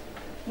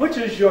 which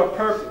is your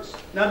purpose.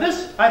 Now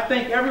this, I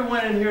think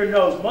everyone in here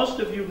knows, most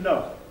of you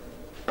know.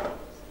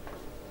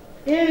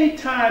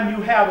 Anytime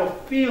you have a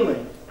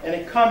feeling and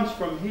it comes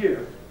from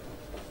here,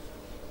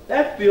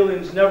 that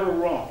feeling's never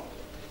wrong.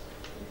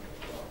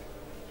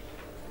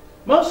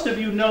 Most of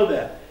you know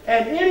that.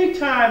 And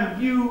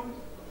anytime you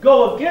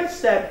go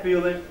against that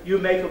feeling, you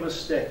make a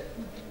mistake.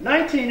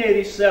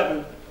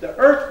 1987, the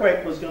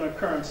earthquake was going to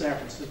occur in San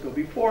Francisco.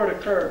 Before it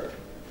occurred,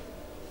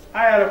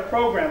 I had a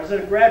program. I was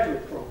in a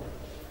graduate program.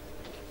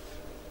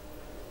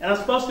 And I was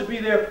supposed to be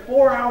there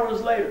 4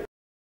 hours later.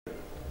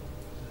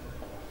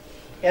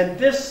 And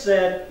this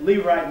said,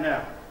 leave right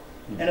now.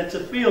 And it's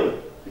a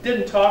feeling. It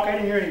didn't talk. I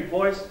didn't hear any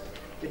voice.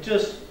 It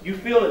just, you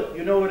feel it.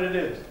 You know what it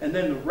is. And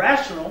then the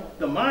rational,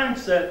 the mind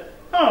said,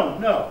 oh,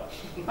 no.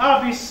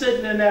 I'll be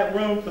sitting in that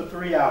room for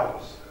 3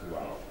 hours.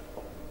 Wow.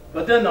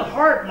 But then the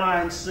heart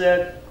mind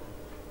said,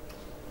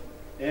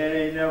 it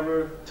ain't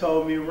never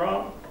told me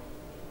wrong.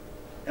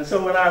 And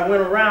so when I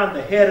went around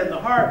the head and the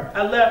heart,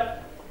 I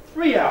left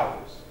 3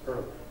 hours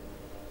early.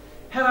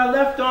 Had I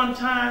left on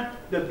time,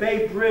 the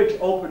Bay Bridge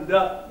opened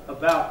up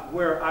about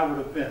where I would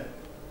have been.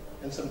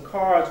 And some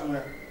cars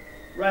went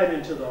right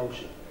into the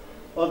ocean.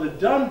 Or the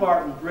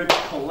Dunbarton Bridge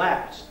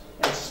collapsed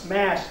and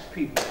smashed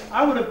people.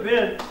 I would have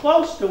been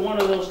close to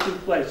one of those two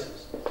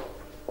places.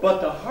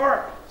 But the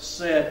heart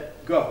said,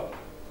 go.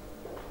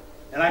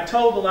 And I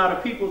told a lot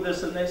of people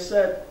this, and they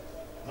said,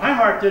 my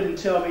heart didn't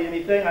tell me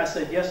anything. I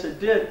said, yes,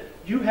 it did.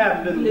 You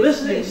haven't been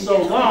listening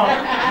so long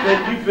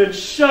that you've been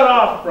shut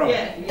off from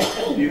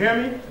it. You hear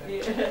me?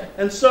 Yeah.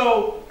 And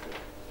so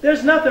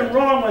There's nothing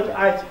wrong with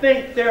I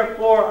think,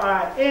 therefore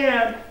I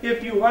am,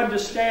 if you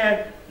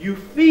understand you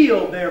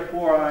feel,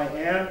 therefore I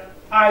am.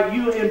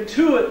 You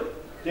intuit,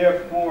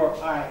 therefore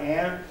I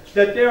am.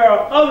 That there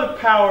are other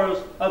powers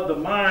of the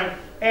mind,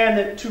 and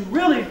that to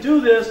really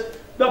do this,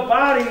 the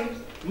body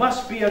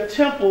must be a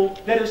temple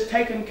that is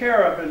taken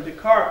care of. And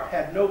Descartes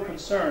had no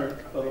concern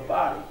for the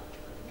body.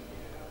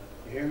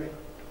 You hear me?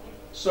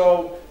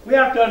 So we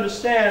have to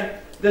understand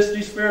this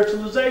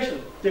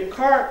despiritualization.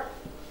 Descartes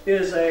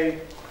is a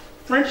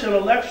French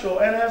intellectual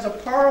and has a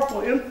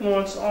powerful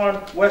influence on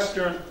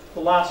Western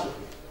philosophy.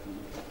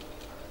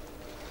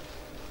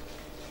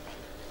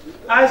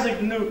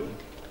 Isaac Newton,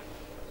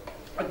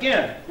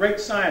 again, great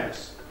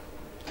scientist.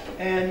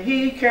 And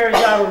he carries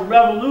out a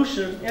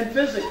revolution in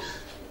physics.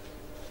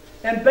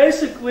 And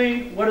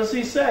basically, what does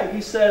he say?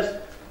 He says,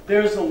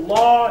 there's a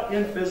law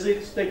in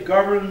physics that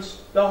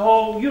governs the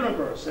whole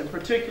universe, and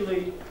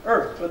particularly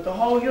Earth, but the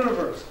whole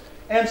universe.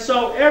 And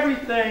so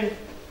everything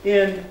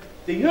in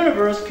the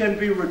universe can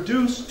be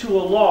reduced to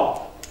a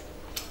law.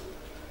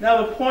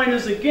 Now the point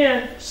is,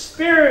 again,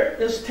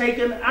 spirit is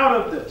taken out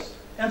of this.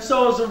 And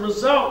so as a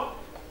result,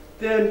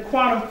 then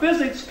quantum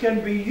physics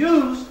can be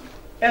used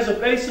as a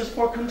basis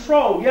for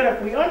control. Yet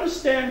if we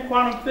understand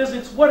quantum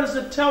physics, what does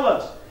it tell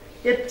us?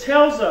 It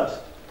tells us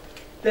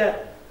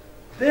that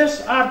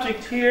this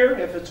object here,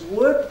 if it's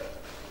wood,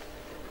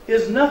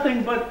 is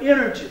nothing but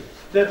energy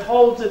that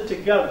holds it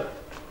together.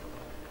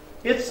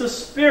 It's the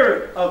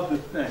spirit of the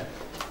thing.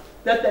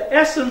 That the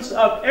essence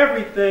of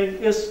everything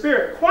is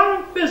spirit.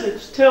 Quantum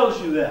physics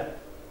tells you that.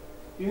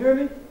 You hear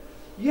me?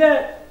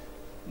 Yet,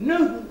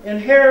 Newton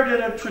inherited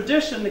a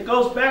tradition that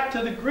goes back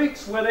to the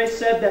Greeks where they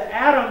said the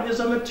atom is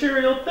a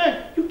material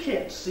thing. You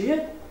can't see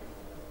it.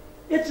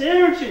 It's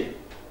energy.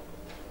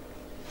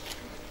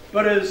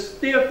 But as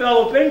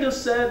Theophilo Benga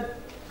said,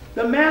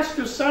 the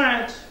master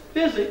science,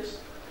 physics,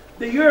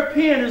 the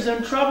European is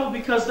in trouble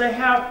because they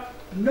have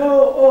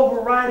no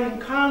overriding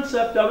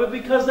concept of it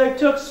because they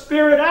took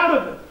spirit out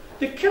of it.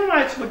 The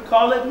Kemites would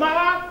call it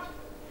ma'at.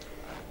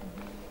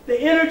 The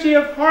energy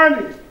of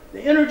harmony,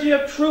 the energy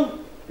of truth,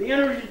 the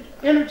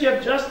energy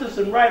of justice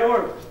and right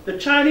order. The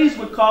Chinese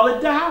would call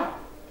it Tao.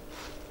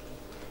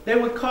 They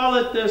would call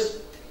it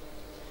this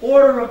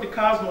order of the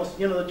cosmos.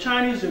 You know, the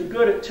Chinese are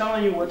good at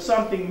telling you what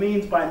something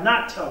means by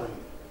not telling you.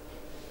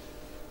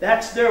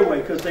 That's their way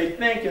because they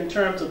think in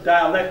terms of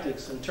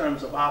dialectics, in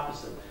terms of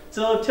opposite.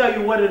 So they'll tell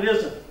you what it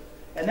isn't.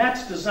 And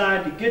that's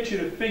designed to get you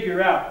to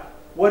figure out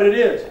what it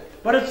is.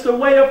 But it's the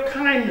way of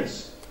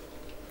kindness.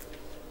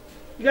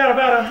 You got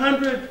about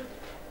 100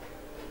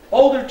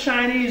 older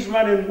Chinese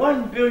running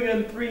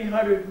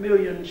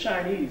 1,300,000,000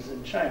 Chinese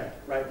in China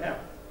right now.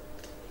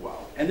 Wow.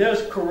 And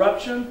there's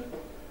corruption.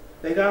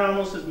 They got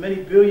almost as many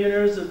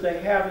billionaires as they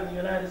have in the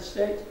United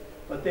States,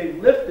 but they've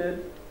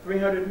lifted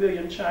 300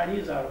 million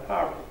Chinese out of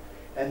poverty.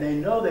 And they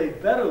know they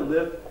better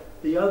lift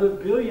the other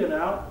billion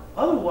out,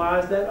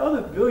 otherwise that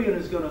other billion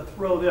is going to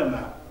throw them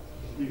out.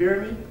 You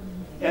hear me?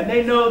 And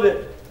they know that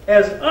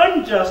as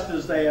unjust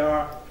as they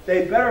are,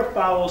 they better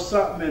follow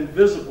something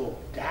invisible,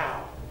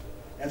 Tao.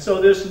 And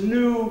so this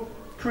new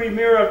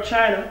premier of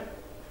China,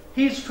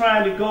 he's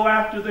trying to go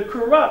after the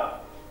corrupt.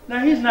 Now,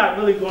 he's not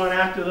really going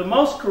after the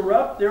most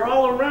corrupt. They're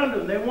all around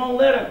him. They won't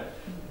let him.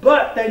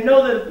 But they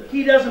know that if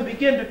he doesn't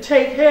begin to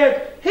take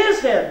head, his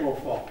head will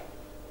fall.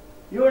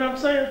 You know what I'm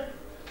saying?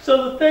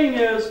 So the thing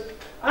is,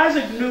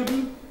 Isaac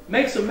Newton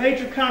makes a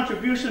major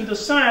contribution to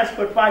science,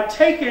 but by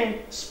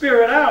taking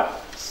spirit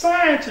out,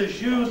 science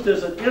is used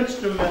as an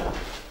instrument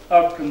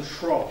of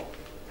control.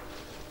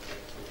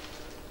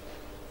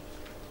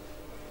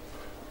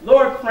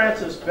 Lord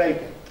Francis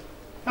Bacon.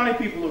 How many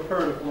people have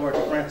heard of Lord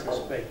Francis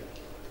Bacon?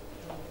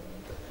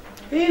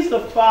 He's the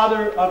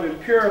father of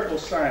empirical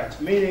science,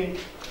 meaning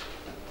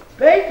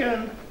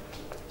Bacon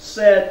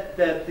said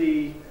that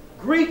the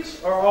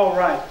Greeks are all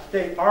right.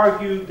 They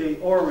argued, they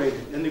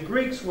orated, and the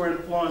Greeks were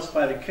influenced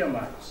by the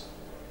Kemites.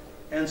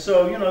 And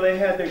so, you know, they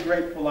had their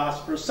great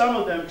philosophers, some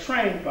of them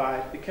trained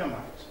by the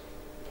Kemites.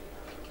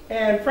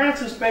 And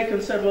Francis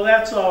Bacon said, well,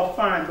 that's all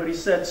fine, but he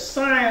said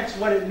science,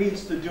 what it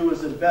needs to do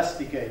is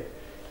investigate.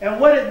 And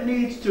what it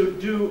needs to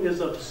do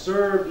is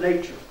observe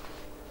nature.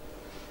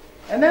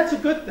 And that's a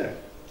good thing.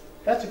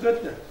 That's a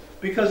good thing.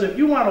 Because if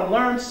you want to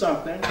learn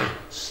something,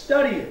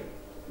 study it,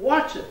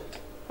 watch it,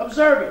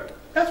 observe it.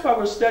 That's why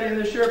we're studying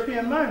this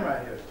European mind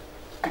right here.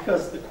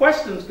 Because the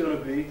question is going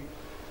to be,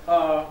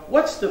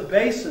 what's the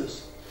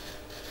basis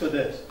for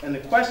this? And the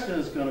question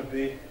is going to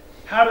be,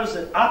 how does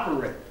it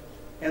operate?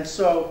 And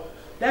so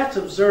that's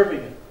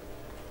observing it.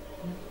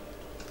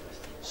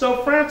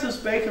 So Francis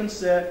Bacon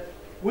said,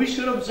 we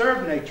should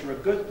observe nature, a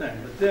good thing.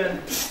 But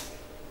then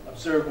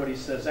observe what he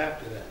says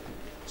after that.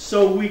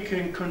 So we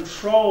can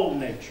control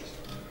nature.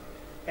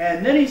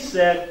 And then he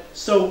said,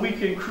 so we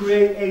can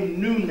create a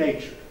new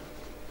nature.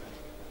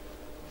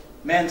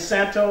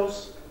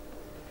 Monsanto's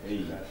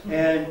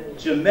and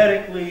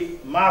genetically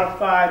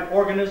modified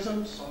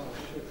organisms.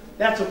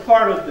 That's a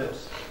part of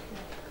this.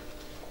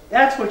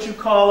 That's what you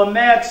call a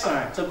mad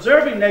science.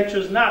 Observing nature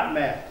is not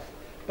mad.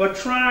 But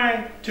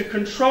trying to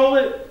control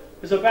it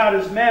is about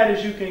as mad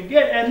as you can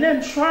get, and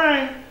then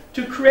trying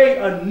to create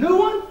a new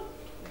one.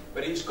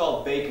 But he's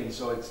called bacon,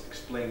 so it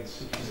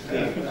explains.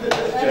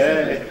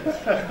 Okay.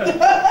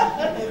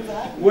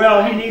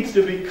 Well, he needs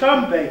to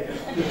become bacon.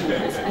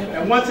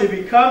 And once he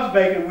becomes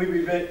bacon, we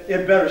be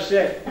in better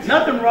shape.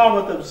 Nothing wrong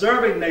with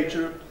observing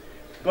nature,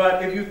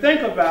 but if you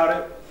think about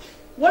it,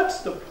 what's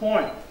the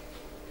point?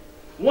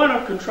 One,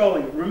 of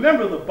controlling it.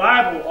 Remember, the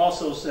Bible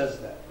also says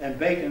that, and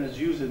bacon is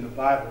used in the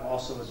Bible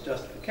also as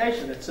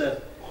justification. It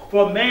says,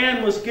 for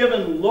man was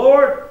given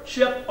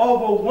lordship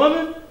over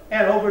woman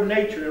and over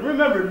nature. And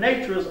remember,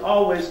 nature is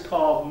always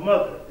called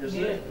mother,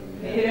 isn't it?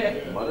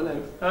 Yeah. Mother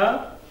name.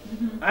 Huh?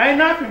 I ain't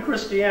knocking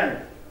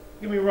Christianity.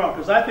 Get me wrong,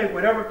 because I think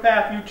whatever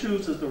path you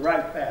choose is the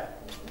right path.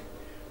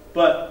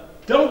 But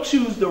don't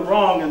choose the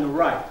wrong and the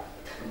right.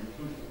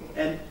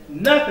 And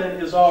nothing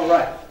is all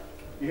right.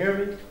 You hear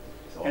me?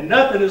 And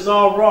nothing is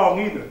all wrong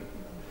either.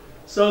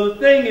 So the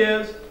thing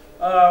is,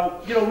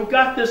 we've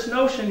got this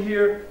notion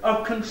here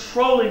of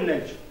controlling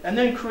nature and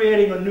then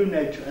creating a new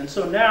nature. And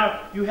so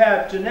now you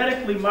have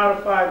genetically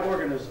modified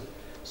organisms.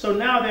 So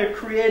now they're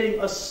creating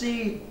a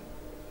seed.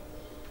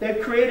 They've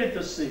created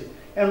the seed.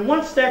 And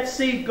once that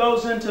seed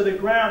goes into the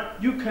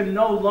ground, you can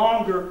no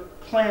longer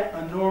plant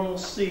a normal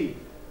seed.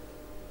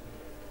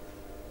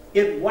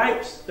 It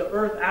wipes the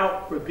earth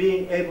out for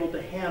being able to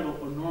handle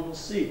a normal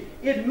seed.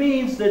 It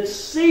means that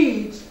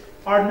seeds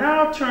are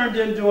now turned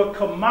into a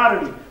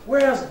commodity.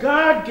 Whereas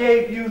God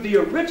gave you the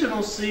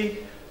original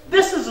seed,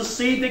 this is a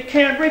seed that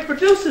can't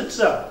reproduce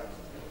itself.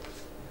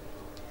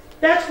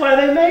 That's why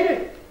they made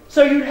it.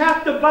 So you'd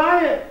have to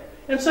buy it.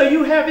 And so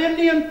you have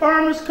Indian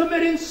farmers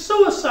committing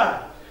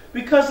suicide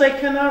because they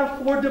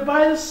cannot afford to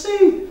buy the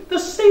seed. The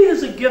seed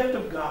is a gift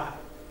of God.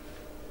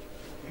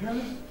 You hear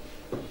me?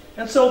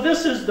 And so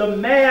this is the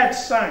mad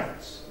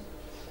science.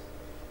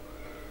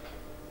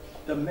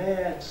 The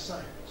mad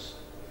science.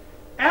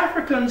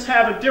 Africans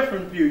have a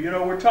different view. You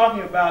know, we're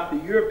talking about the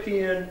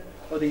European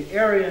or the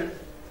Aryan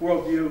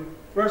worldview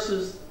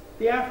versus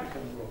the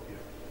African worldview.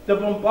 The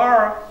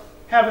Bambara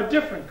have a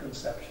different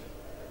conception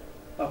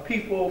of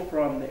people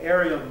from the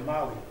area of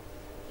Mali.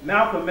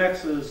 Malcolm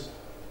X's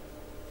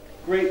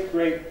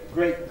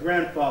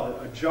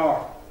great-great-great-grandfather,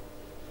 Ajar,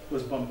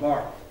 was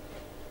Bambara.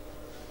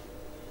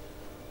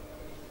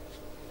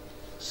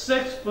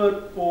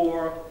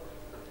 6'4",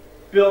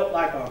 built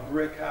like a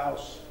brick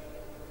house.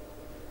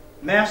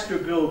 Master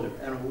builder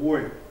and a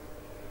warrior.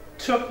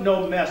 Took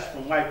no mess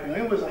from white people.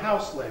 He was a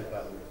house slave,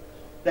 by the way.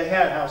 They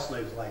had house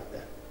slaves like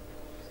that.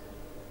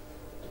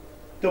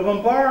 The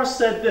Bambara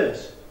said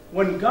this: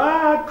 when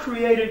God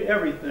created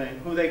everything,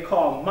 who they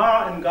call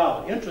Ma and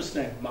Gala,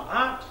 interesting,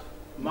 Ma'at,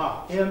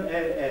 Ma,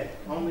 M-A-A,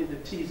 only the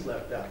T's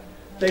left out.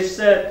 They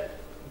said,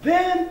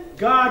 then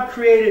God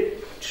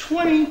created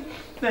 20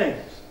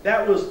 things.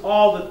 That was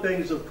all the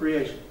things of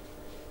creation.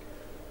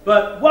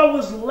 But what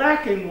was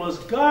lacking was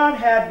God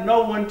had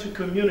no one to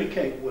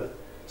communicate with.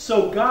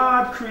 So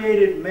God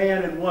created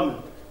man and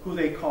woman, who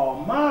they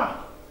call Ma.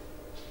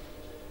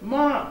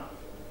 Ma.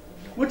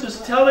 Which is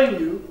telling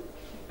you,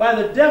 by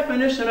the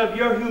definition of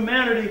your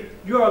humanity,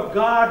 you're a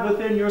God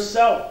within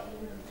yourself.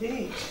 Do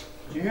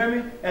you hear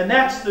me? And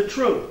that's the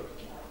truth.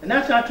 And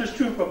that's not just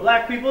true for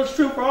black people, it's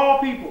true for all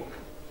people.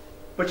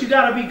 But you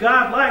got to be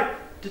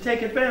God-like to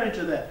take advantage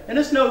of that. And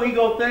it's no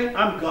ego thing,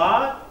 I'm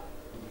God.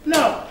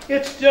 No,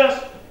 it's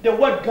just that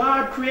what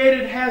God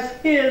created has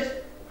his,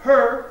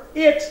 her,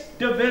 its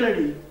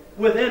divinity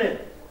within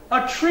it.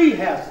 A tree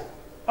has it.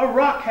 A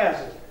rock has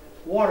it.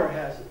 Water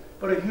has it.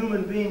 But a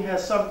human being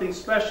has something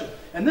special.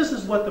 And this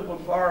is what the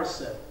Bambara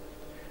said.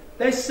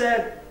 They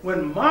said,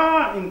 when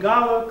Ma and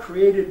Gala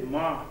created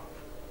Ma,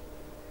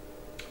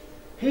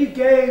 he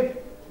gave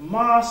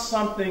Ma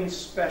something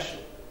special.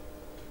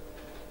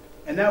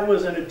 And that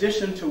was in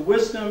addition to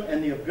wisdom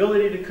and the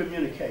ability to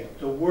communicate,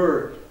 the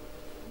word.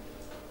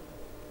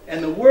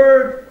 And the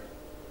word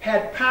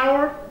had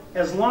power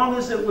as long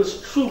as it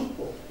was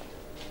truthful.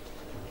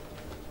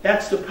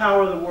 That's the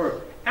power of the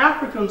word.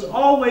 Africans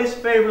always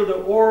favor the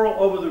oral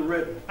over the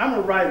written. I'm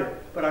a writer,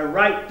 but I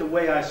write the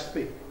way I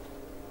speak.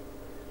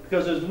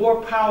 Because there's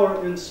more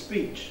power in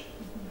speech.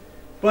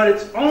 But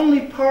it's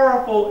only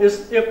powerful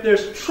if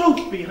there's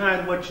truth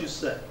behind what you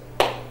say.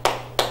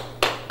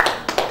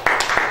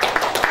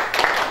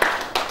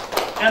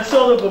 And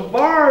so the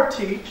Bambara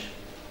teach,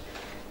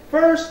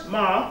 first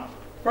Ma,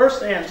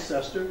 first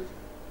ancestor,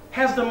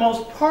 has the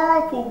most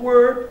powerful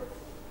word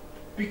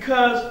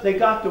because they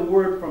got the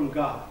word from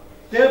God.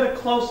 They're the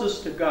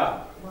closest to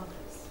God.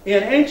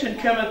 In ancient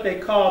Kemet, they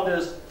call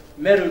this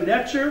Medu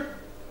Neter,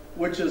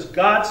 which is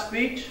God's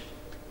speech,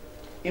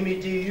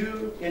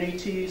 M-E-D-U,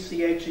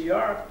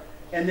 N-E-T-C-H-E-R,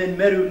 and then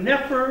Medu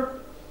Nefer,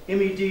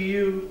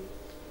 M-E-D-U,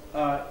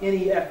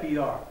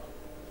 N-E-F-E-R,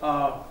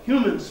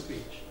 human speech.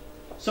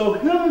 So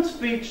human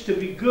speech, to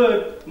be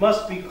good,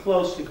 must be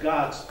close to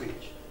God's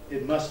speech.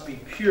 It must be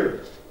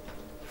pure,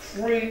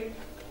 free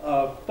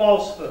of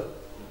falsehood.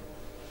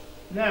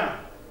 Now,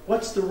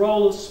 what's the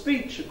role of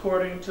speech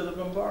according to the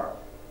Bambara?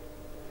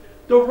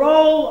 The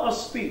role of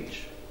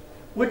speech,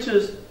 which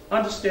is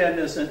understand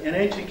this. In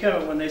ancient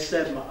Kemet, when they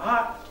said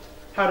ma'at,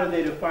 how did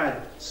they define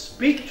it?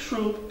 Speak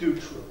truth, do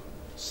truth.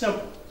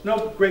 Simple.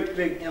 No great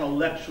big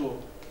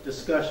intellectual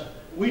discussion.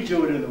 We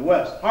do it in the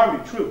West.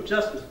 Harmony, truth,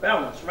 justice,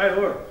 balance, right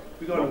order.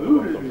 We're going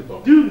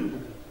to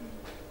do.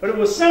 But it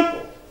was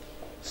simple.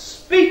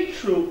 Speak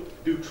truth,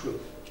 do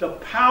truth. The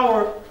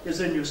power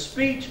is in your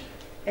speech,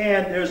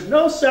 and there's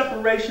no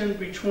separation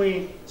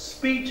between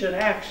speech and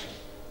action.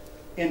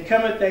 In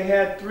Kemet, they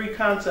had three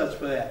concepts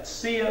for that: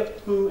 Sia,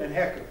 Hu, and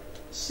Heker.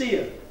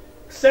 Sia,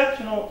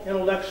 exceptional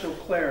intellectual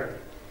clarity.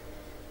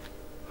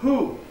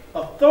 Hu,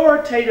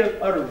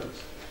 authoritative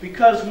utterance.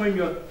 Because when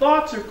your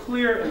thoughts are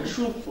clear and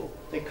truthful,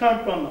 they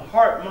come from the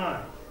heart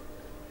mind,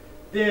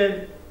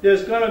 then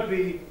there's going to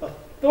be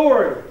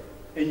authority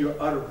in your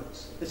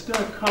utterance. It's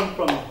going to come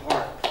from the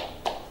heart.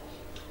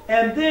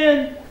 And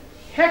then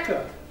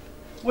Heka,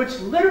 which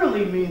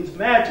literally means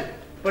magic,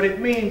 but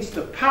it means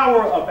the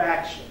power of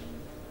action.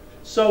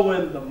 So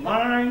when the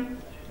mind,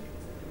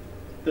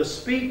 the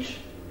speech,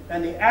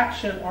 and the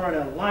action are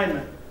in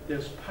alignment,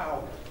 there's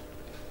power.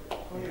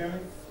 You hear me?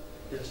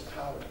 There's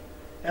power.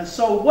 And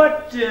so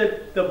what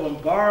did the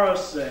Bambara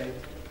say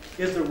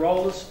is the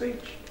role of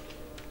speech?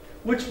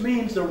 Which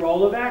means the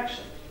role of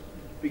action.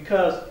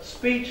 Because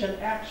speech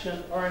and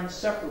action are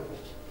inseparable.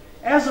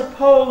 As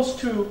opposed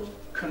to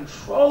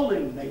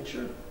controlling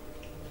nature,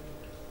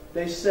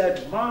 they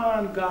said Ma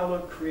and Gala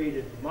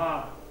created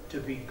Ma to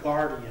be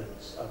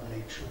guardians of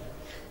nature.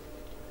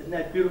 Isn't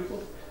that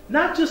beautiful?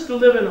 Not just to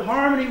live in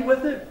harmony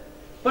with it,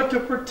 but to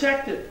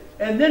protect it.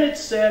 And then it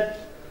said,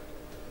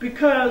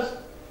 because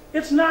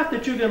it's not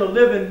that you're going to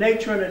live in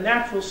nature in a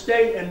natural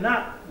state and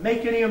not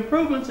make any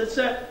improvements. It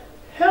said,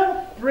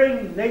 help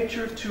bring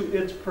nature to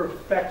its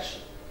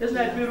perfection. Isn't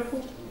that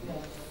beautiful?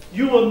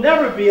 You will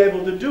never be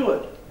able to do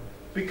it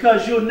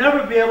because you'll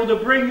never be able to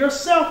bring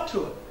yourself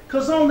to it,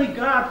 because only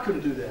God can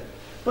do that.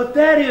 But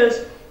that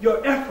is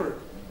your effort.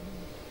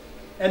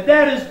 And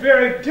that is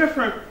very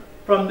different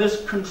from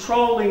this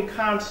controlling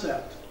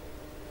concept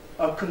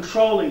of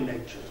controlling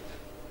nature.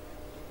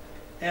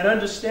 And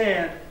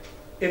understand,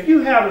 if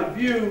you have a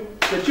view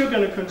that you're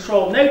going to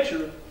control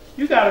nature,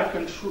 you got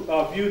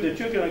a view that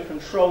you're going to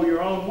control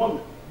your own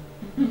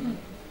woman.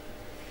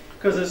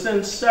 Because it's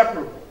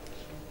inseparable.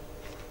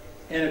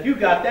 And if you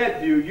got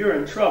that view, you're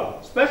in trouble.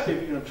 Especially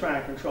if you're going to try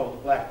and control the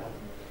black woman.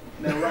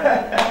 Isn't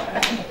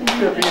that right?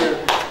 You're going to be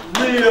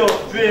in real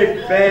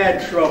big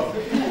bad trouble.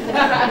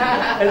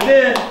 And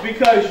then,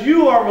 because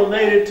you are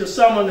related to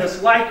someone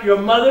that's like your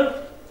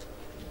mother,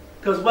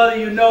 because whether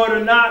you know it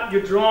or not,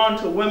 you're drawn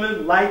to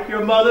women like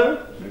your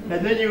mother.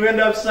 And then you end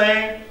up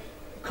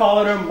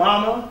calling her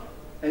mama,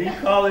 and he's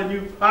calling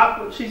you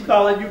papa, she's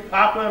calling you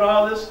papa and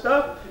all this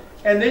stuff.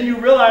 And then you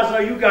realize, oh,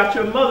 you got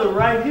your mother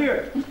right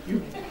here.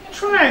 You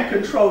try and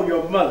control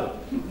your mother.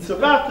 It's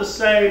about the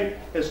same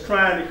as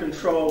trying to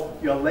control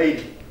your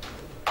lady.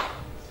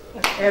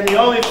 And the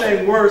only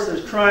thing worse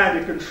is trying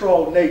to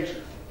control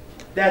nature.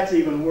 That's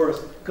even worse,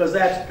 because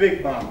that's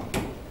big mama.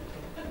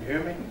 You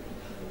hear me?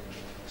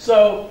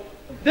 So,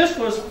 this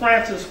was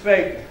Francis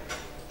Bacon.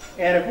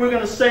 And if we're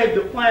going to save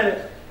the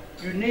planet,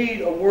 you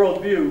need a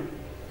worldview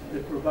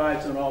that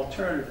provides an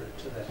alternative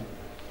to that.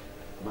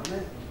 My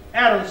man.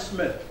 Adam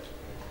Smith.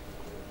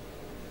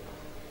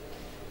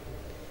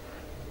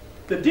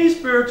 The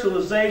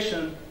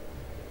despiritualization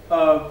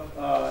of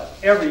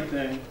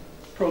everything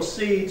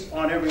proceeds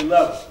on every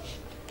level.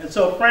 And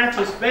so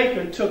Francis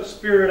Bacon took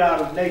spirit out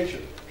of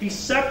nature. He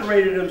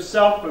separated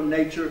himself from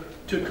nature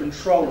to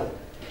control it.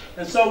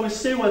 And so we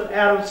see with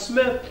Adam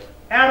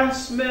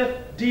Smith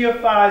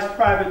deifies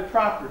private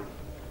property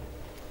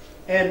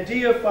and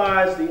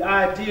deifies the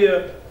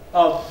idea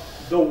of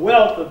the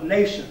wealth of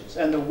nations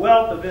and the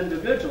wealth of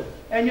individuals.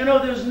 And you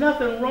know, there's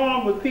nothing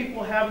wrong with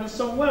people having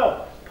some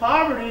wealth.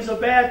 Poverty is a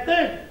bad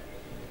thing.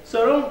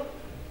 So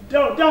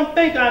don't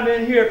think I'm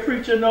in here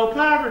preaching no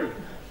poverty.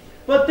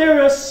 But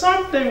there is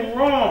something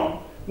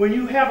wrong when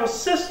you have a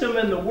system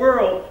in the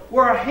world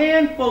where a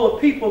handful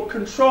of people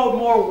control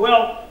more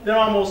wealth than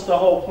almost the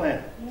whole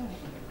planet.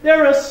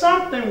 There is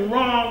something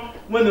wrong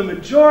when the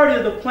majority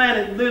of the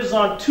planet lives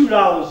on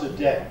 $2 a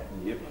day.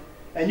 Yep.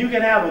 And you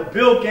can have a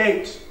Bill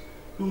Gates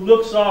who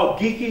looks all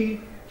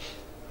geeky,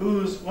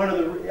 who's one of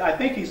the, I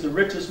think he's the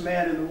richest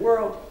man in the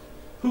world,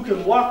 who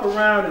can walk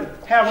around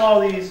and have all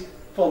these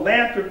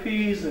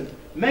philanthropies and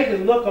make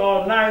it look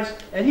all nice,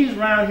 and he's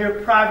around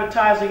here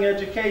privatizing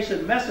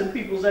education, messing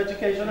people's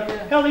education up.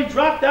 Hell, he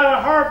dropped out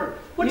of Harvard,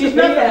 which is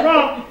nothing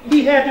wrong.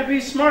 He had to be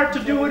smart to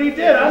do what he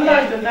did. I'm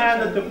not denying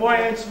that the boy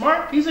ain't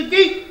smart. He's a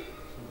geek.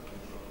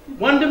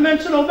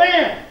 One-dimensional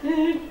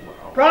man.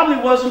 Probably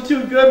wasn't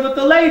too good with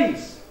the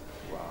ladies.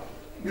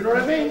 You know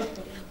what I mean?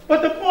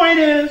 But the point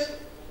is,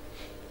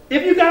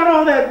 if you got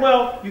all that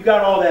wealth, you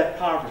got all that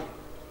poverty.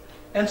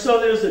 And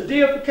so there's a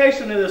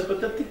deification of this, but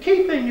the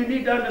key thing you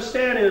need to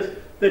understand is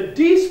the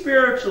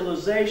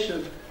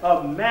despiritualization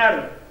of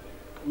matter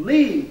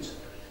leads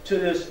to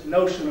this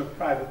notion of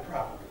private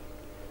property.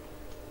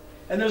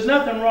 And there's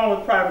nothing wrong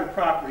with private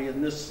property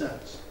in this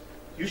sense.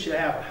 You should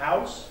have a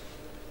house.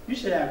 You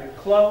should have your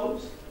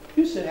clothes.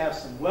 You should have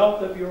some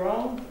wealth of your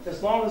own,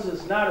 as long as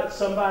it's not at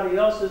somebody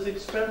else's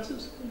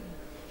expenses.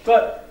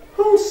 But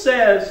who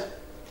says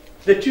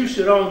that you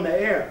should own the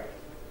air?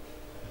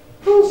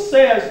 Who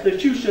says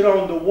that you should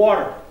own the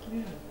water?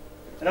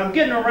 And I'm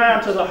getting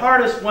around to the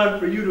hardest one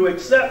for you to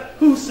accept.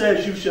 Who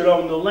says you should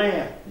own the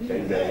land? You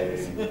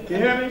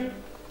hear me?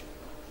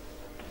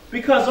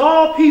 Because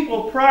all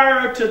people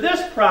prior to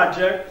this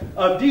project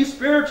of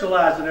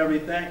despiritualizing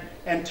everything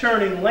and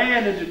turning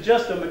land into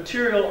just a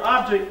material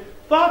object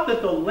thought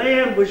that the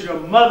land was your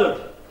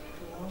mother.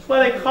 That's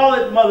why they call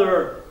it Mother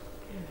Earth.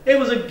 It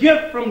was a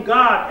gift from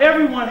God.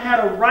 Everyone had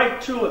a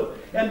right to it.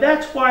 And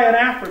that's why in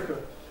Africa,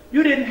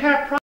 you didn't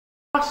have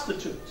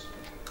prostitutes.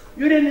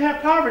 You didn't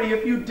have poverty.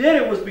 If you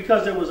did, it was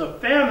because there was a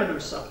famine or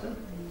something.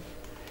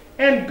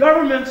 And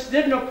governments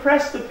didn't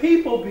oppress the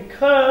people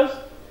because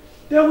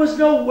there was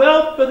no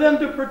wealth for them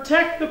to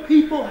protect. The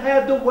people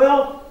had the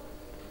wealth.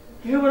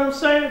 You hear what I'm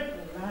saying?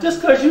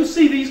 Just because you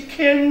see these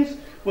kings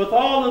with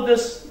all of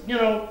this,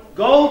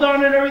 gold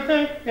on it and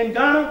everything in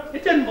Ghana,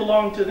 it didn't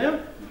belong to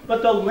them.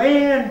 But the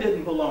land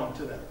didn't belong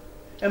to them.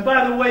 And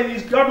by the way,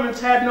 these governments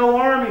had no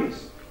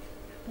armies.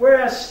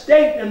 Whereas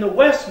state in the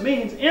West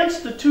means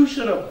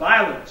institution of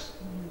violence.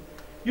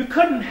 You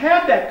couldn't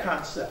have that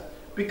concept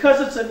because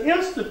it's an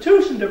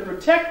institution to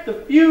protect the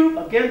few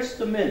against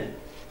the many.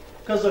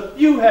 Because the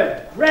few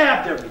have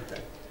grabbed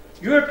everything.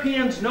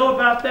 Europeans know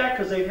about that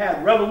because they've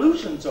had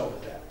revolutions over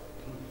that.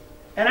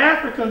 And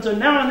Africans are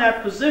now in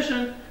that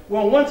position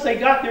where once they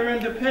got their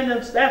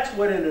independence, that's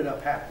what ended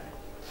up happening.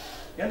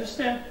 You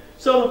understand?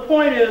 So the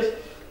point is,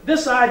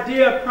 this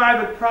idea of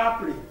private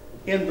property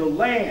in the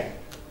land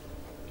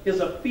is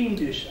a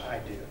fiendish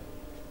idea.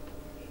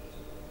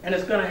 And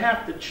it's going to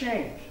have to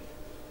change.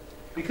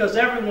 Because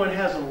everyone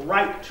has a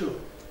right to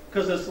it.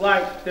 Because it's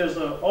like, there's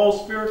an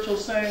old spiritual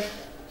saying,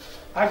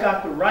 I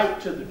got the right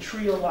to the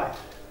tree of life.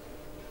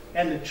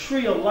 And the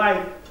tree of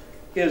life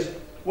is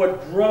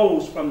what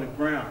grows from the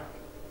ground.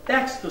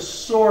 That's the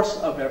source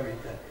of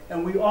everything.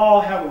 And we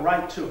all have a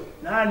right to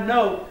it. Now I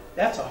know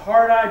that's a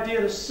hard idea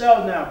to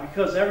sell now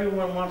because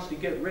everyone wants to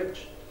get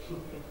rich.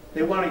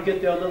 They want to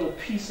get their little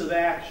piece of the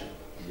action.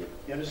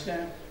 You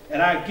understand?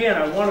 And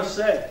I want to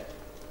say,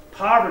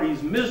 poverty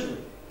is misery.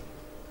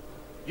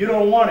 You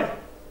don't want it.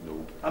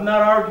 No. I'm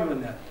not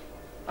arguing that.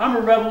 I'm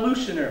a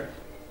revolutionary.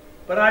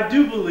 But I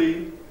do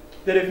believe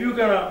that if you're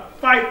going to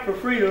fight for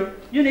freedom,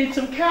 you need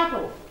some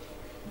capital.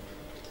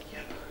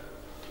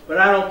 But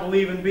I don't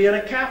believe in being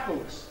a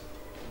capitalist.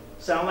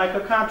 Sound like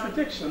a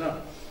contradiction, huh?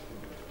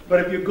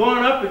 But if you're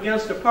going up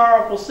against a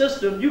powerful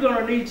system, you're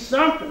going to need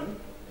something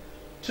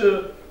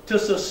to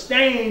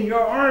sustain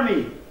your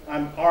army.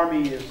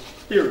 Army is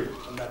theory.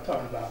 I'm not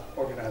talking about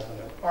organizing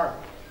an army.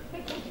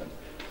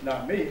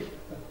 Not me.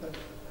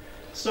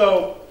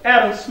 So,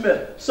 Adam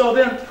Smith. So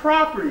then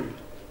property.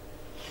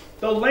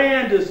 The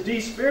land is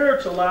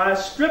despiritualized.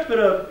 Strip it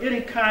of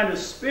any kind of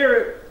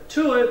spirit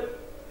to it,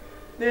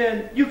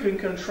 then you can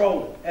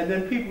control it. And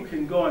then people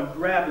can go and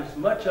grab as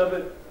much of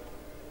it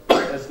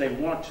as they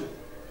want to.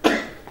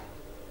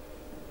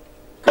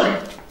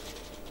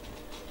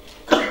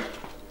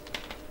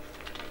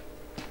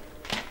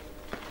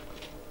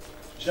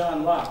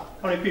 John Locke.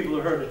 How many people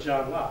have heard of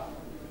John Locke?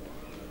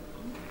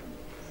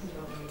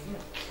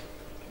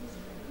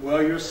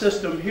 Well, your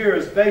system here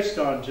is based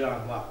on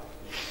John Locke.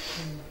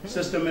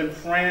 System in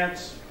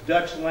France,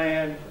 Dutch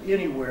land,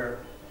 anywhere.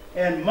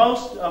 And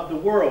most of the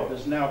world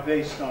is now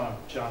based on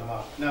John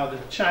Locke. Now the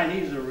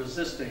Chinese are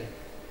resisting.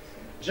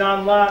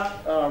 John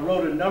Locke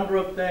wrote a number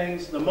of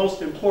things. The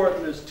most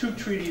important is 2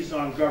 treaties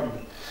on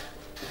government.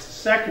 It's the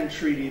second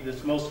treaty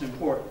that's most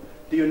important.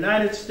 The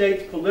United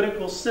States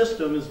political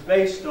system is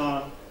based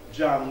on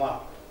John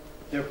Locke,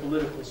 their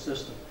political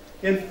system.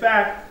 In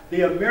fact,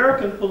 the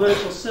American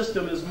political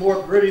system is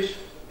more British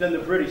than the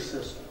British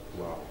system.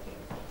 Wow.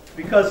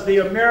 Because the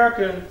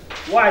American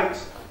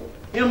whites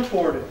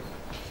imported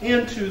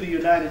into the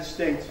United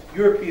States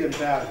European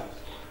values,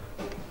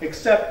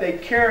 except they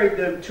carried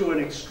them to an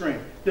extreme.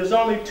 There's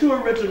only 2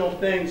 original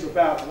things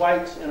about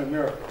whites in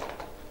America,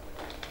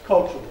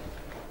 culturally.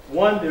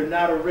 One, they're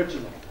not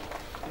original.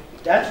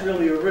 That's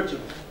really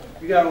original.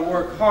 You got to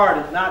work hard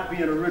at not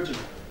being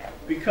original,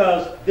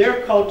 because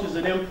their culture is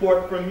an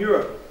import from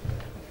Europe.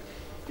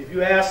 If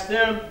you ask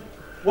them,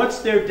 what's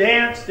their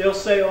dance? They'll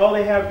say, oh,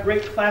 they have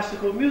great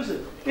classical music.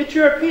 It's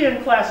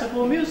European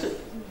classical music.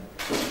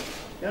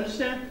 You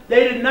understand?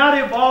 They did not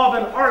evolve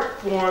an art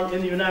form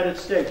in the United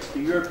States,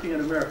 the European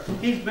American.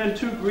 He's been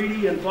too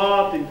greedy,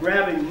 involved in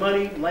grabbing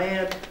money,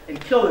 land, and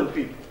killing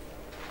people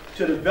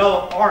to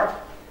develop art.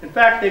 In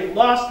fact, they've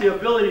lost the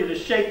ability to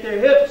shake their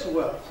hips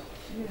well,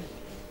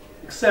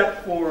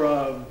 except for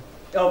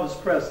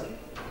Elvis Presley.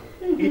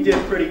 He did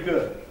pretty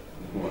good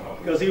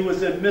because he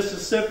was in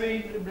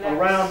Mississippi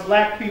around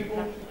black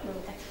people.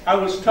 I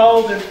was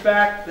told, in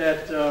fact,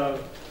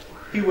 that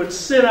he would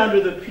sit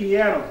under the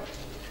piano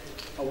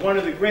of one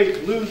of the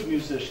great blues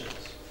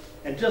musicians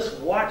and just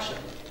watch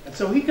him. And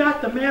so he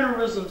got the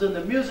mannerisms and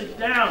the music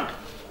down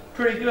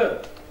pretty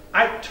good.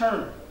 Ike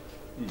Turner.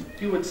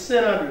 He would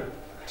sit under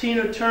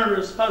Tina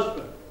Turner's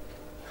husband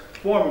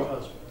former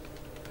husband,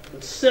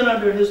 would sit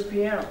under his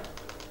piano.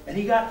 And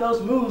he got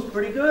those moves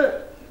pretty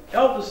good.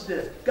 Elvis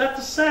did. Got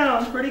the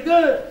sound pretty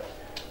good.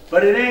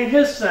 But it ain't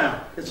his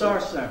sound. It's our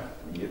sound.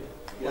 You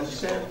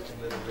understand?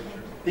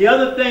 The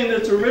other thing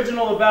that's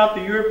original about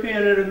the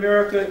European in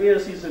America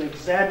is he's an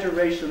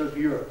exaggeration of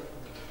Europe.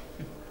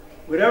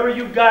 Whatever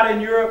you've got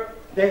in Europe,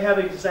 they have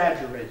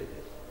exaggerated it.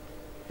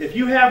 If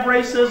you have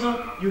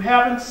racism, you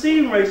haven't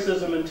seen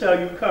racism until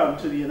you come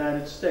to the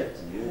United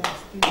States.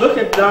 Look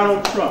at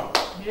Donald Trump.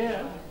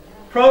 Yeah.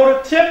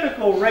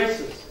 Prototypical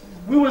racist.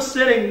 We were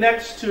sitting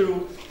next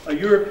to a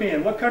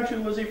European. What country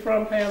was he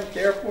from, Pam, at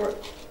the airport?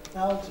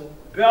 Belgium.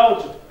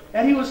 Belgium.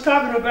 And he was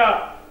talking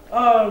about,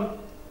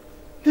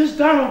 this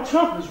Donald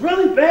Trump is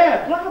really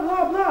bad, blah,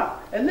 blah, blah.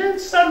 And then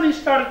suddenly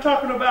started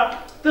talking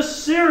about the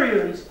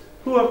Syrians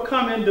who have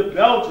come into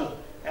Belgium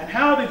and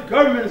how the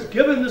government has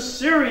given the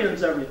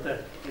Syrians everything.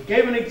 He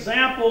gave an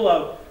example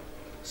of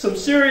some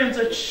Syrians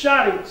that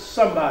shot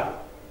somebody.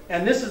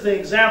 And this is an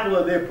example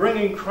of they're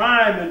bringing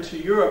crime into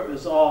Europe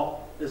as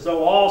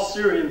though all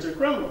Syrians are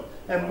criminals.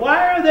 And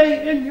why are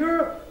they in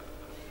Europe?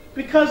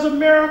 Because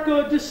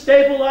America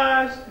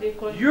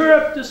destabilized,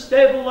 Europe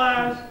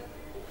destabilized,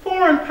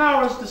 foreign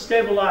powers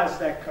destabilized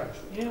that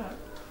country. Yeah.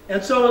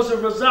 And so as a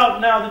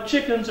result, now the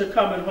chickens are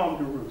coming home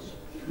to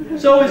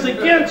roost. So he's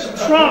against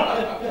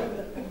Trump.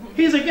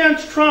 He's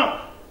against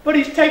Trump, but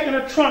he's taken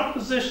a Trump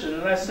position.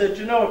 And I said,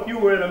 you know, if you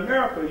were in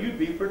America, you'd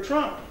be for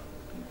Trump.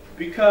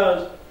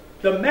 Because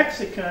the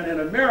Mexican in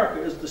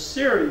America is the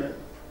Syrian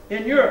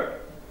in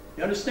Europe.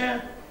 You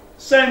understand?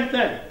 Same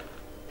thing.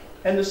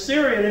 And the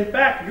Syrian, in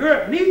fact,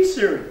 Europe needs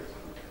Syrians.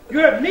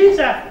 Europe needs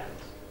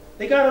Africans.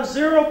 They got a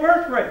 0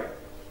 birth rate.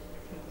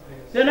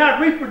 They're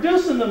not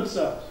reproducing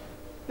themselves.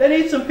 They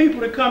need some people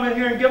to come in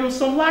here and give them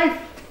some life.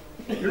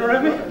 You know what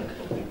I mean?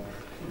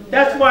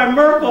 That's why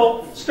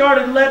Merkel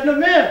started letting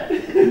them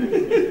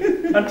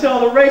in. Until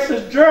the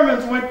racist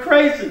Germans went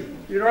crazy.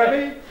 You know what I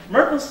mean?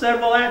 Merkel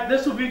said, well,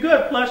 this will be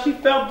good. Plus, she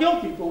felt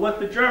guilty for what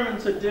the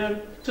Germans had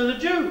done to the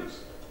Jews.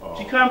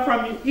 She come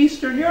from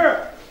Eastern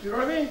Europe. You know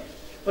what I mean?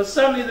 But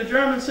suddenly the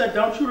Germans said,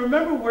 don't you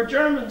remember, we're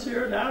Germans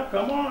here now,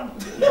 come on.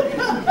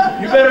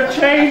 You better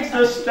change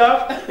this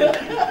stuff.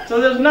 So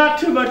there's not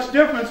too much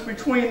difference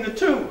between the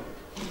two.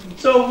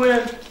 So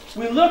when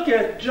we look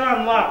at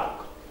John Locke,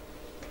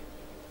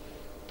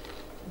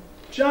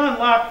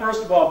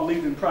 first of all,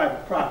 believed in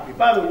private property.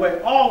 By the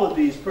way, all of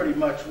these pretty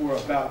much were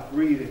about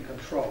greed and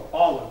control,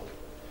 all of them.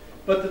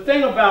 But the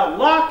thing about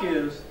Locke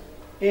is,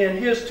 in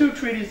his 2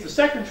 treatises, the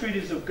second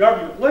treatise of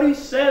government, what he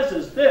says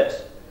is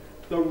this: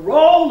 the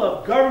role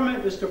of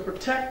government is to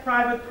protect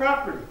private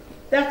property.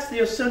 That's the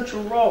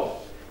essential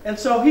role. And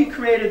so he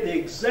created the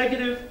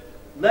executive,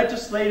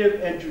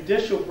 legislative, and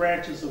judicial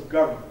branches of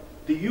government.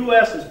 The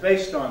U.S. is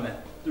based on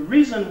that. The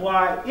reason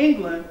why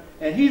England,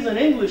 and he's an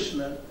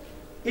Englishman,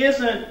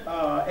 isn't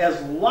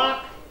as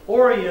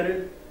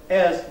Locke-oriented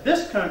as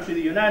this country,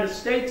 the United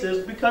States,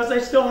 is because they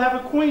still have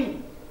a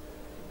queen.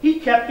 He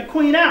kept the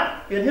queen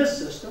out in his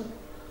system.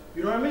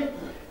 You know what I mean?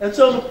 And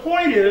so the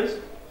point is,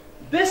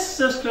 this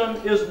system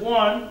is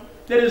one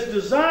that is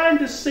designed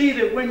to see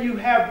that when you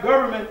have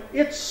government,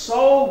 its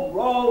sole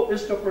role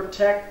is to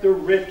protect the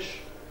rich.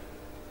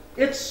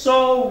 Its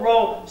sole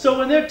role. So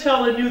when they're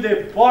telling you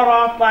they're bought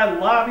off by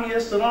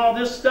lobbyists and all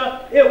this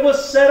stuff, it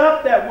was set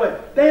up that way.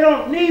 They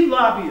don't need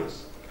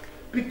lobbyists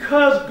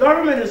because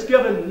government is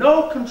given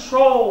no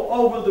control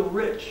over the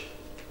rich.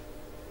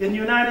 In the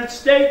United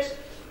States,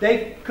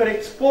 they could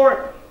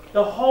export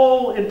the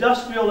whole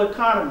industrial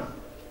economy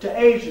to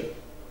Asia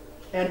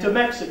and to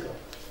Mexico.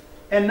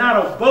 And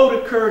not a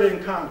vote occurred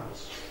in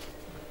Congress.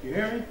 You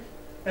hear me?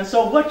 And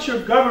so what's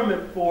your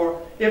government for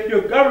if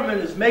your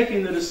government is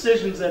making the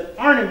decisions that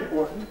aren't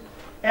important,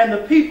 and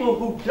the people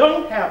who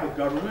don't have a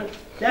government,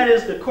 that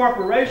is the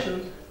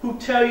corporations who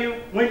tell you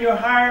when you're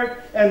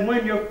hired and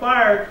when you're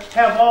fired,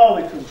 have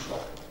all the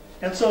control.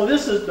 And so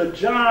this is the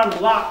John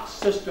Locke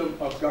system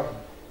of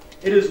government.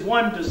 It is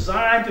one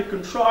designed to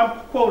control. I'm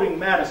quoting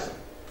Madison,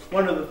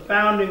 one of the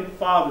founding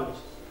fathers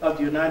of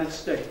the United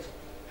States.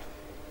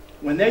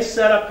 When they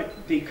set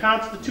up the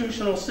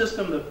constitutional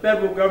system, the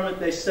federal government,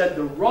 they said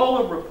the role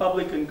of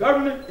Republican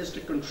government is to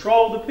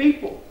control the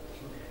people.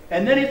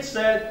 And then it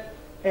said,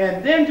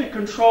 and then to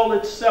control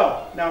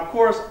itself. Now, of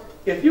course,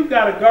 if you've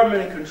got a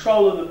government in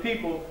control of the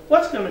people,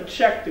 what's going to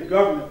check the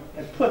government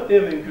and put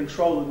them in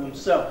control of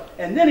themselves?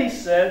 And then he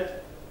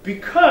said,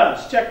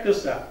 because, check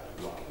this out.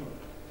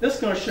 This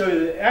is going to show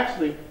you that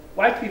actually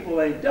white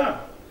people ain't dumb.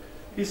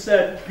 He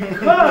said,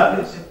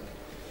 because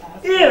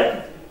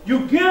if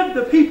you give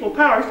the people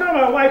power, he's talking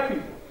about white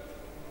people,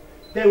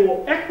 they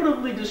will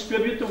equitably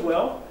distribute the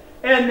wealth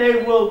and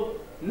they will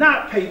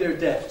not pay their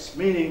debts,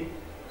 meaning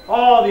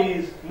all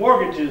these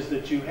mortgages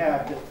that you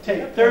have that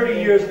take 30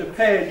 years to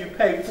pay and you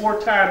pay 4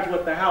 times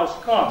what the house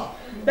costs.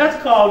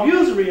 That's called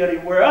usury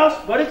anywhere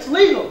else, but it's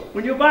legal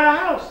when you buy a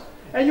house.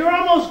 And you're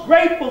almost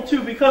grateful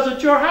to because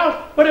it's your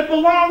house, but it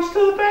belongs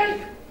to the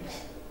bank.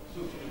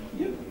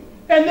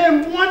 And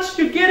then once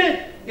you get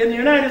it, in the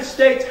United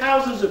States,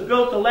 houses are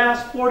built to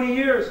last 40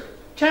 years.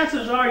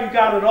 chances are you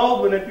got an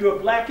old one if you're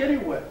black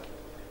anyway.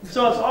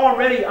 So it's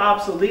already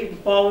obsolete and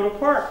falling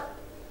apart.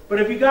 But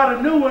if you got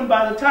a new one,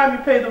 by the time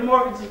you pay the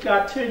mortgage, it's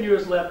got 10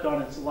 years left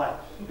on its life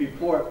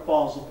before it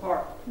falls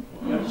apart.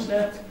 You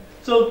understand?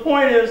 So the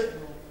point is,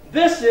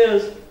 this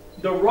is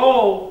the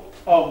role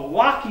of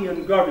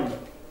Lockean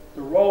government.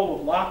 The role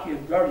of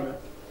Lockean government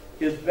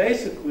is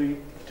basically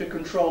to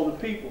control the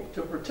people,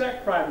 to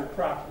protect private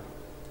property.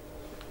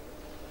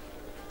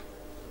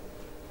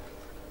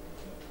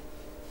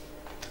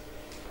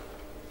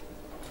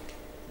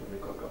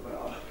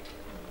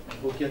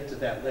 We'll get to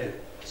that later.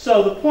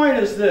 So the point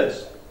is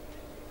this.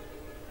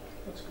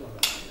 What's going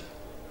on here?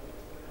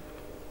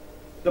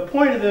 The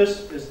point of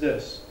this is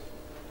this,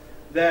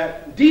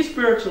 that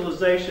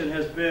despiritualization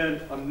has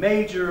been a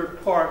major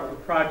part of the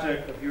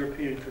project of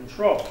European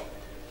control.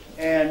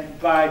 And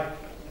by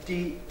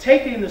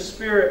taking the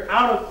spirit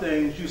out of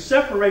things, you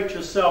separate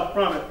yourself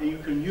from it and you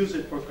can use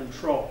it for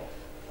control.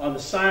 On the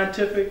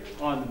scientific,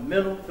 on the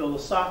mental,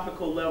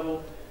 philosophical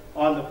level,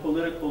 on the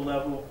political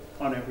level,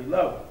 on every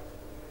level.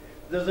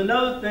 There's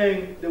another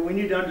thing that we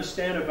need to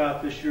understand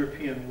about this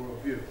European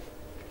worldview.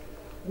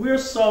 We're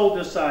sold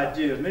this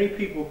idea. Many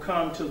people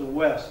come to the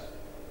West,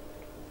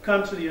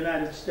 come to the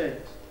United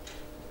States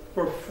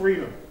for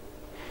freedom,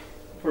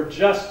 for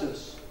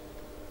justice,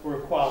 for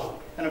equality.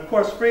 And of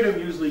course, freedom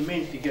usually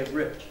means to get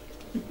rich.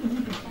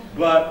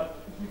 But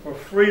for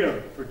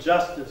freedom, for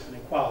justice, and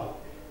equality.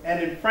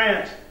 And in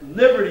France,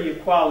 liberty,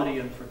 equality,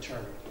 and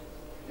fraternity.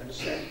 You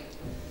understand?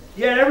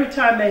 Yet every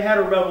time they had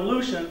a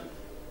revolution,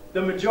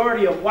 the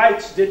majority of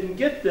whites didn't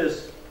get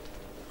this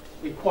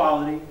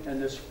equality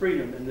and this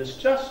freedom and this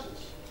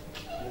justice.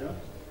 You know?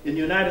 In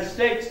the United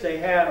States, they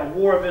had a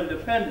war of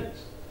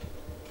independence.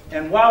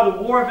 And while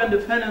the war of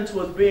independence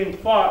was being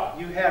fought,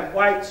 you had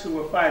whites who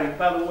were fighting.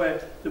 By the way,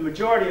 the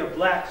majority of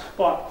blacks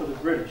fought for the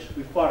British.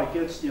 We fought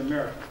against the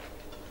Americans.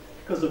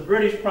 Because the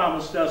British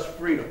promised us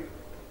freedom.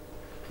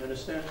 You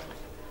understand?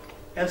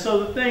 And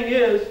so the thing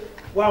is,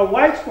 while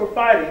whites were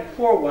fighting,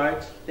 poor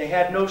whites, they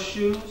had no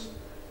shoes.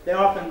 They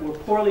often were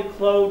poorly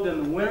clothed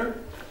in the winter,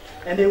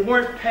 and they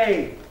weren't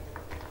paid.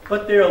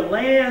 But their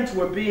lands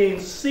were being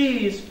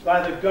seized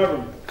by the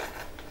government.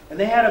 And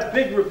they had a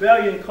big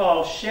rebellion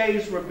called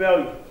Shays'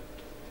 Rebellion.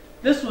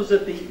 This was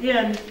at the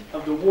end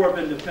of the War of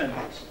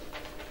Independence.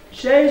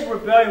 Shays'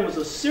 Rebellion was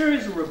a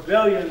series of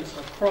rebellions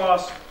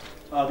across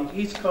the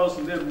East Coast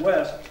and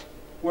Midwest,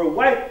 where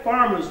white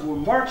farmers were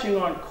marching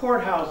on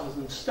courthouses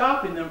and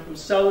stopping them from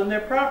selling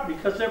their property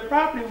because their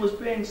property was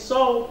being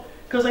sold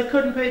because they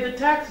couldn't pay the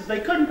taxes.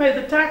 They couldn't pay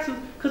the taxes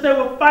because they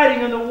were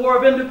fighting in the War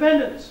of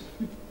Independence.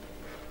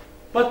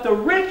 But the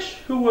rich,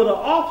 who were the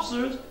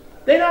officers,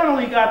 they not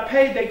only got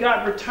paid, they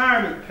got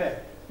retirement pay.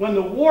 When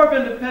the War of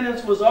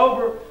Independence was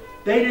over,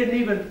 they didn't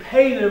even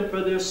pay them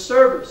for their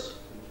service.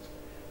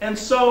 And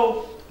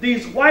so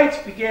these whites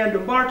began to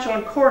march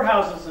on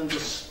courthouses and to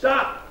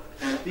stop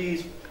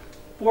these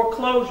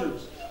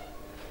foreclosures.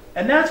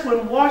 And that's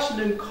when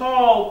Washington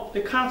called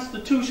the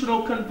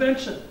Constitutional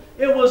Convention.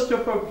 It was to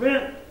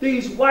prevent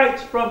these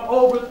whites from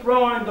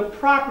overthrowing the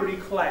property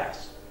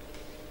class.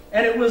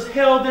 And it was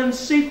held in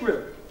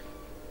secret.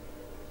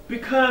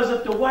 Because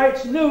if the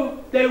whites knew,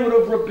 they would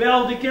have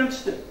rebelled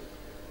against it.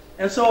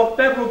 And so a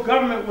federal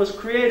government was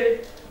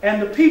created, and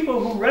the people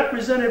who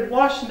represented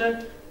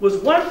Washington was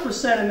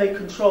 1%, and they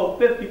controlled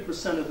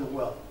 50% of the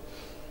wealth.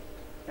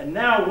 And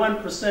now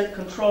 1%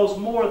 controls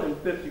more than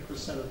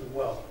 50% of the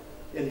wealth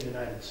in the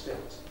United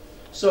States.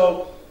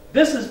 So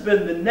this has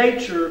been the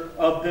nature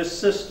of this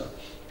system.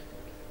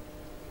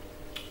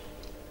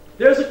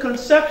 There's a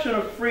conception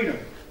of freedom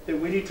that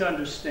we need to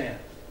understand.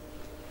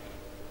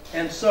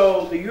 And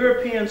so the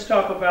Europeans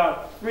talk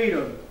about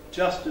freedom,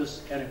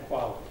 justice, and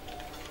equality.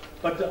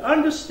 But to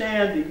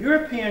understand the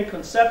European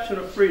conception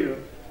of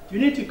freedom, you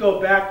need to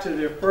go back to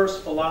their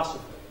first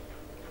philosopher.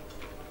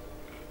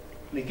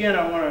 And again,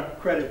 I want to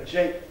credit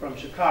Jake from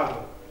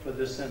Chicago for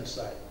this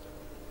insight.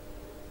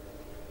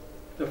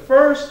 The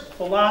first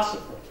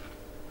philosopher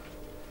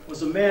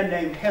was a man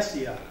named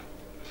Hesiod,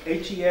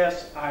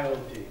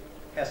 H-E-S-I-O-D,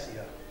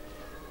 Hesiod.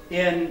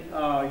 In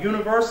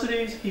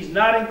universities, he's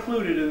not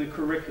included in the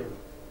curriculum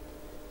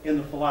in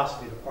the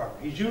philosophy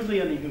department. He's usually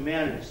in the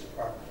humanities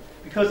department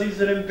because he's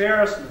an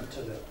embarrassment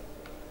to them.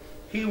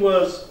 He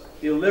was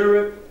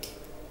illiterate,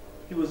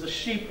 he was a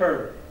sheep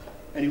herder,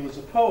 and he was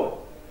a poet.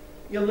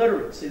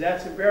 Illiterate, see,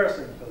 that's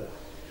embarrassing for them.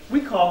 We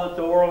call it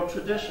the oral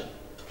tradition.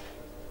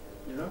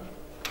 You know?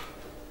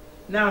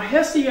 Now,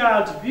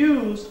 Hesiod's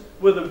views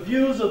were the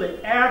views of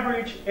the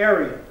average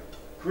Aryan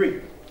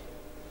Greek.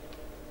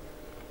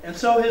 And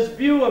so his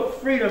view of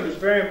freedom is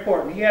very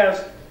important. He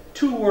has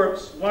two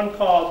works, one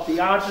called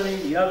Theogony,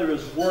 the other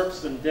is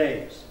Works and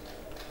Days.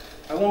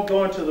 I won't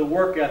go into the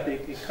work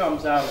ethic, it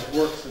comes out of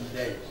Works and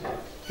Days.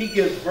 He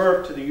gives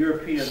birth to the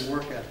European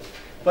work ethic.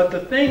 But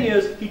the thing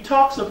is, he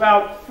talks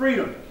about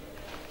freedom.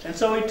 And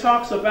so he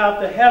talks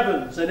about the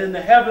heavens, and in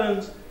the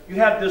heavens you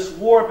have this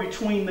war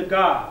between the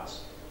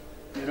gods.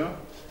 You know?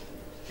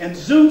 And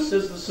Zeus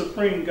is the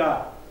supreme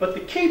god. But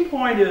the key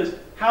point is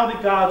how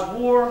the gods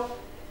war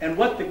and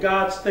what the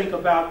gods think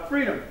about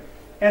freedom.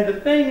 And the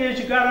thing is,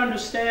 you got to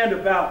understand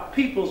about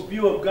people's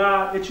view of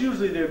God, it's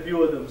usually their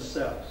view of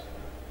themselves.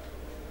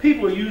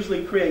 People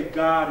usually create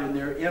God in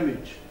their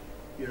image,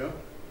 you know,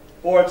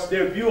 or it's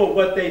their view of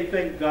what they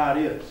think God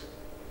is.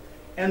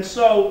 And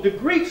so the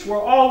Greeks were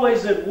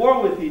always at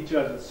war with each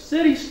other.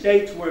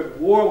 City-states were at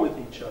war with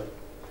each other.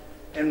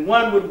 And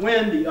one would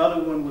win, the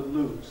other one would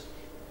lose.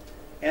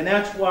 And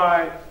that's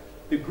why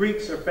the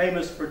Greeks are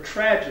famous for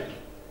tragedy.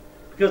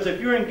 Because if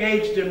you're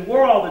engaged in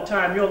war all the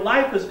time, your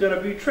life is going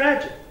to be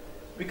tragic.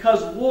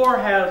 Because war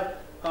has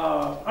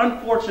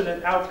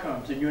unfortunate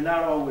outcomes, and you're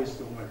not always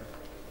the winner.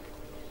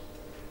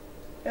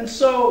 And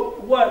so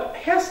what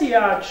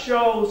Hesiod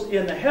shows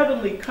in the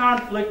heavenly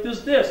conflict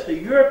is this, the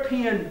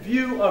European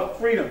view of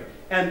freedom.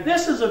 And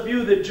this is a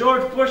view that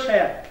George Bush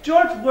had.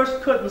 George Bush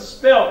couldn't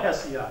spell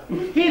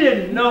Hesiod. He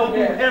didn't know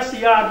who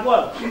Hesiod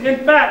was.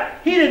 In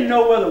fact, he didn't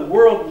know where the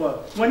world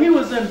was. When he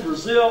was in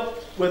Brazil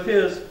with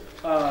his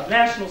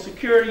national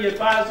security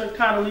advisor,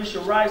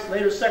 Condoleezza Rice,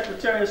 later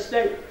Secretary of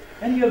State,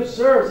 and he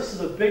observes, this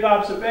is a big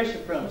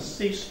observation for him, a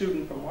C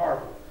student from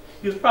Harvard.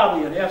 He was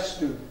probably an F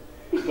student.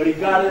 But he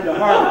got into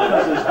Harvard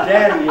because his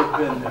daddy had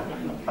been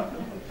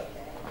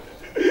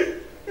there.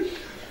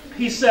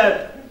 He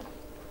said,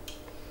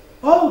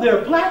 "Oh, there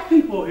are black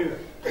people here."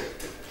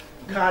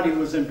 Condi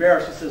was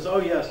embarrassed. He says,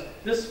 "Oh, yes,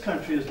 this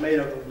country is made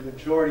up of a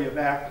majority of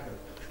Africans."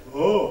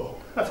 Oh.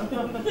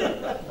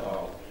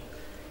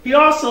 He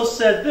also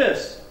said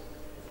this,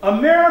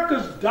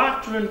 America's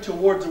doctrine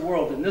towards the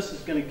world, and this is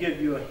going to give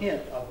you a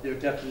hint of their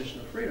definition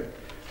of freedom.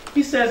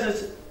 He says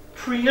it's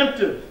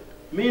preemptive,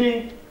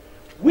 meaning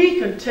we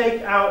can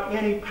take out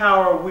any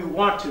power we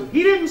want to.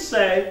 He didn't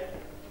say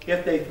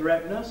if they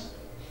threaten us,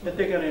 if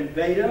they're going to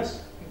invade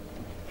us.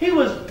 He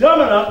was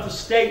dumb enough to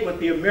state what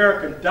the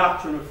American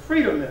doctrine of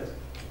freedom is.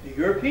 The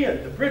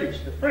European, the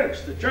British, the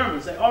French, the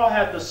Germans, they all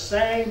have the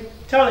same,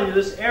 telling you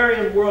this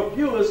Aryan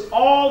worldview is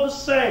all the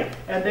same,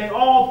 and they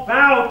all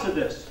bow to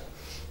this.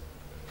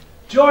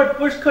 George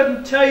Bush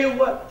couldn't tell you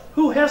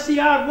who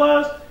Hesiod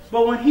was,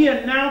 but when he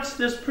announced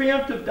this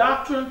preemptive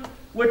doctrine,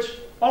 which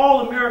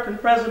all American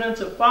presidents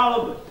have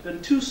followed, but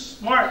been too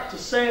smart to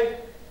say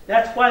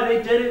that's why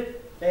they did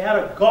it. They had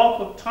a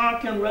Gulf of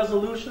Tonkin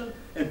resolution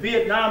in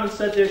Vietnam and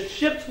said their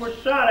ships were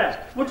shot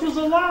at, which was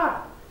a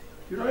lie.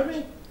 You know what I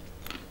mean?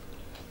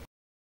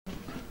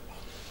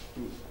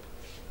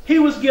 He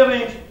was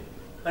giving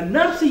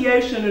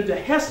enunciation into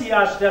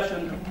Hesiod's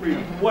definition of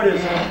freedom. What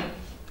is it?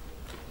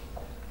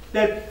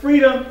 That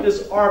freedom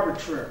is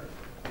arbitrary.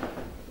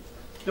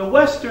 The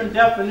Western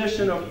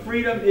definition of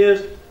freedom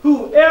is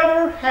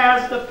whoever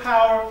has the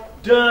power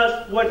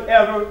does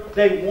whatever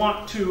they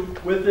want to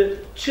with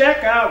it.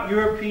 Check out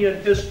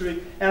European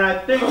history, and I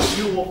think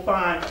you will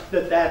find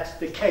that that's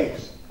the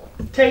case.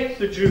 Take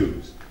the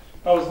Jews.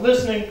 I was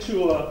listening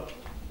to a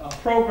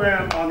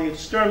program on the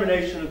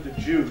extermination of the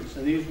Jews,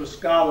 and these were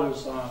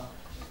scholars on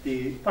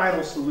the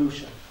final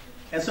solution.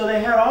 And so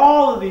they had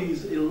all of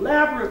these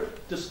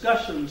elaborate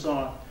discussions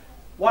on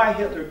why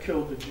Hitler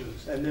killed the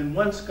Jews. And then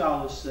one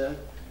scholar said,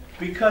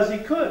 because he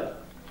could.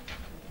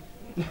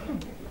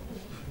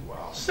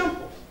 Wow.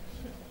 Simple.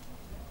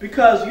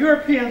 Because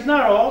Europeans,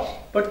 not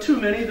all, but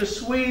too many, the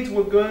Swedes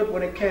were good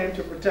when it came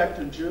to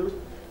protecting Jews,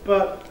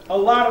 but a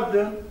lot of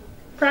them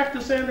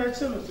practiced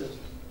anti-Semitism.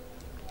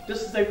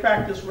 Just as they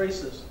practiced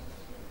racism.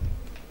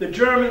 The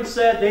Germans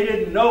said they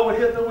didn't know what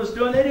Hitler was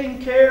doing. They didn't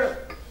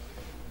care.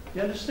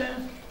 You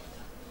understand?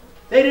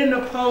 They didn't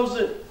oppose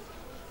it.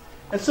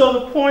 And so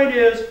the point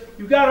is,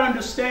 you've got to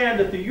understand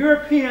that the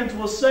Europeans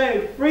will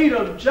say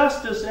freedom,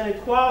 justice, and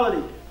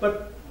equality.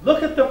 But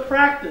look at the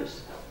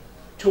practice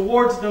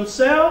towards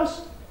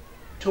themselves,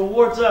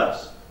 towards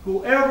us.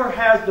 Whoever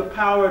has the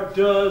power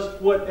does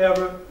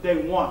whatever they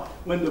want.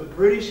 When the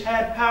British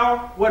had power,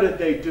 what did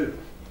they do?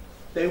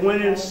 They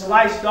went and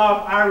sliced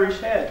off Irish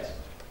heads.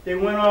 They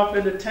went off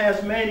into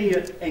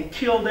Tasmania and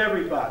killed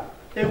everybody.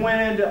 They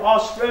went into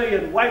Australia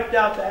and wiped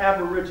out the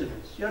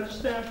Aborigines. You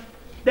understand?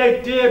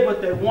 They did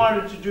what they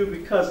wanted to do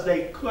because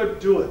they could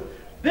do it.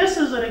 This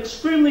is an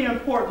extremely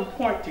important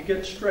point to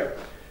get straight.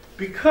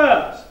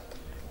 Because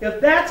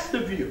if that's the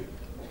view,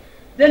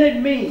 then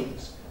it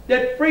means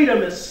that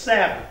freedom is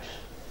savage.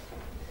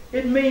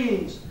 It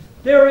means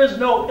there is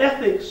no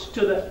ethics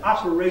to the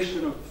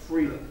operation of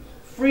freedom.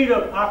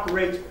 Freedom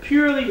operates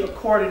purely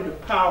according to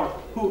power,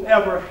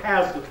 whoever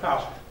has the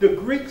power. The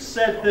Greeks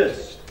said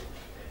this,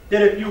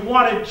 that if you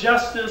wanted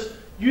justice,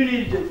 you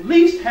needed to at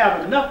least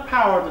have enough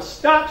power to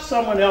stop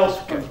someone else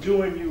from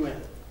doing you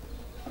in.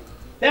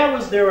 That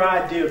was their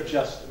idea of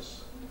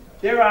justice.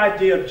 Their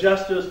idea of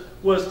justice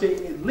was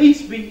to at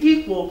least be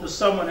equal to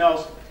someone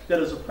else that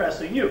is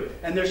oppressing you.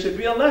 And there should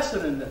be a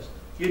lesson in this.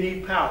 You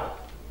need power.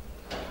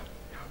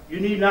 You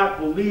need not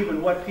believe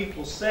in what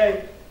people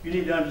say. You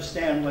need to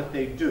understand what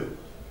they do.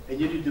 And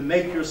you need to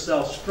make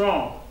yourself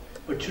strong.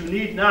 But you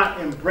need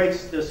not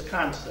embrace this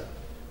concept.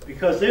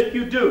 Because if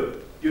you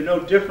do, you're no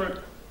different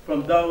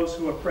from those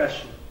who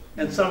oppress you.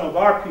 And some of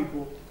our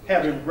people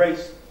have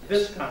embraced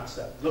this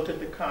concept. Look at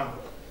the Congo.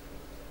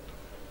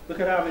 Look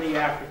at how many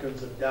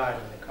Africans have died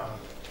in the Congo.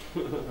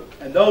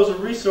 And those are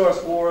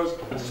resource wars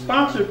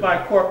sponsored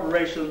by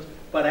corporations,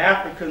 but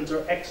Africans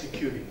are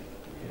executing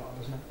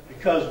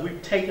because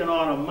we've taken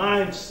on a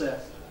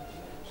mindset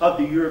of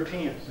the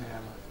Europeans.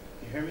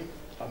 You hear me?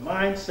 A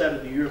mindset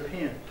of the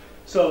European.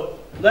 So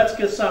let's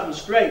get something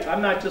straight.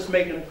 I'm not just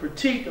making a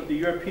critique of the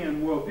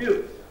European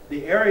worldview,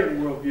 the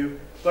Aryan worldview,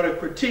 but a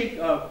critique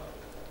of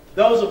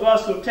those of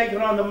us who have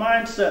taken on the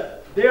mindset.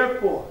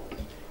 Therefore,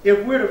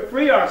 if we're to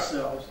free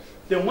ourselves,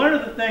 then one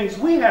of the things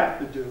we have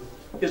to do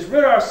is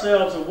rid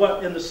ourselves of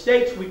what in the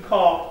States we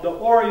call the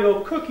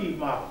Oreo cookie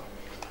model.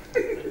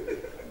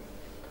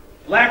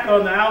 Black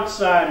on the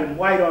outside and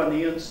white on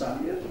the inside.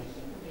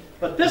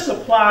 But this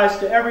applies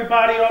to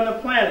everybody on the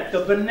planet,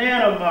 the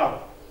banana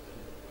model.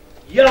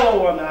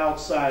 Yellow on the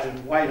outside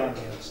and white on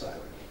the inside.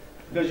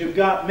 Because you've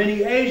got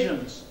many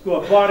Asians who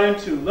have bought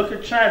into, look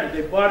at China,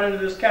 they bought into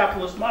this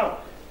capitalist model.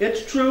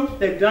 It's true,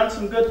 they've done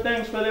some good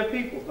things for their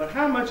people, but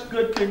how much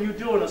good can you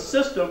do in a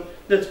system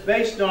that's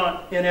based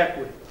on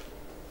inequity?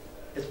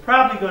 It's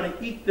probably going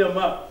to eat them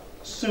up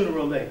sooner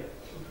or later.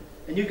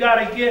 And you got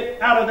to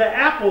get out of the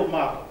apple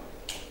model.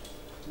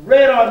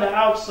 Red on the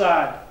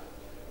outside,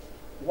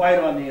 white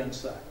on the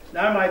inside.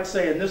 Now I might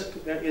say in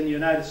the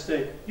United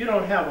States, you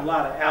don't have a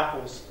lot of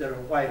apples that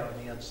are white on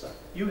the inside.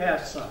 You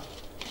have some.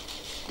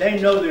 They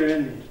know they're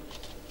Indian.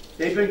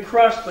 They've been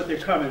crushed, but they're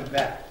coming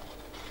back.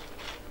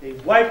 They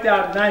wiped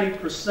out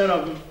 90%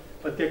 of them,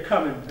 but they're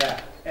coming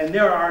back. And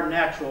they're our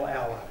natural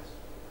allies.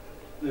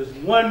 There's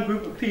one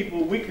group of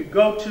people we could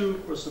go to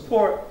for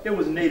support. It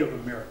was Native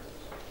Americans.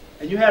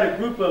 And you had a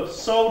group of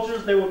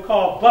soldiers. They were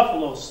called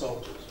Buffalo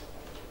Soldiers.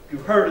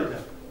 You've heard of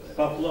them.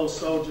 Buffalo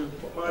Soldiers.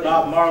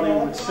 Bob Marley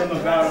would sing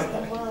about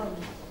them.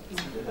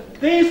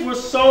 These were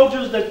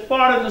soldiers that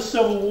fought in the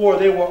Civil War.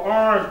 They were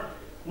armed.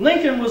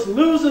 Lincoln was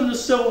losing the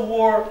Civil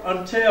War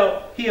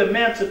until he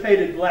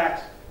emancipated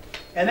blacks.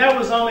 And that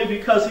was only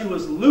because he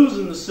was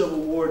losing the Civil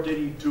War did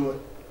he do it.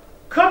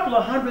 A couple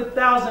of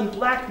 100,000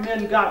 black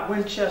men got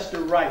Winchester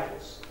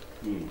rifles.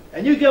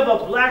 And you give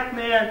a black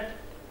man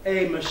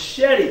a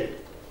machete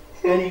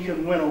and he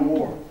can win a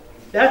war.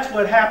 That's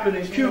what happened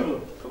in Cuba.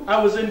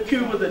 I was in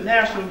Cuba at the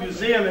National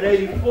Museum in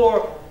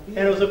 '84, and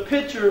it was a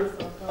picture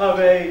of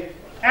an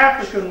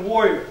African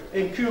warrior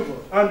in Cuba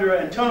under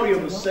Antonio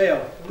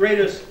Maceo,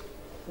 greatest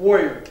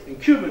warrior in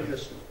Cuban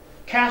history.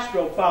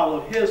 Castro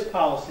followed his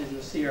policies in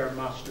the Sierra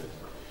Madre.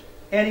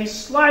 And he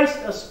sliced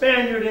a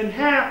Spaniard in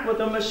half with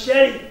a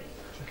machete.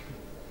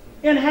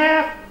 In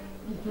half.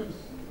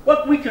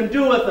 What we can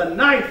do with a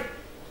knife,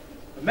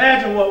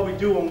 imagine what we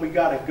do when we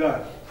got a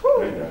gun.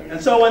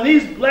 And so when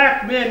these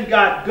black men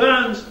got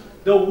guns,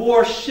 the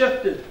war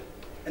shifted.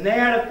 And they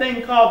had a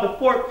thing called the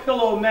Fort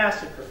Pillow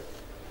Massacre,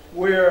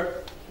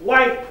 where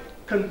white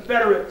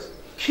Confederates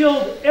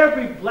killed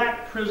every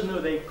black prisoner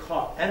they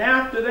caught. And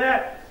after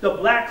that, the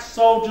black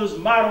soldiers'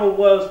 motto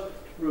was,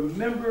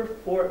 remember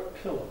Fort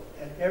Pillow.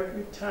 And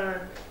every time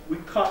we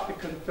caught the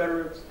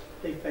Confederates,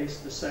 they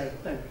faced the same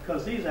thing.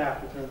 Because these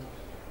Africans,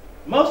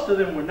 most of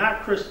them were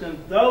not Christians.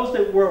 Those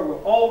that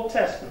were Old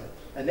Testament.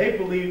 And they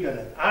believed in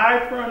an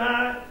eye for an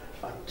eye,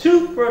 a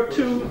tooth for a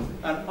tooth,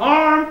 an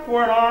arm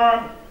for an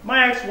arm.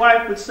 My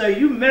ex-wife would say,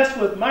 you mess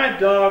with my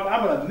dog,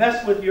 I'm going to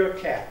mess with your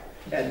cat.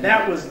 And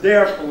that was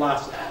their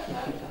philosophy.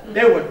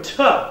 They were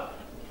tough.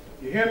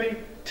 You hear me?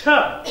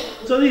 Tough.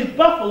 So these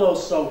Buffalo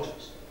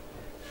Soldiers,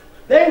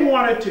 they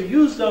wanted to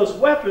use those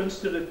weapons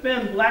to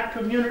defend black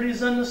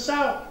communities in the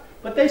South.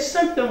 But they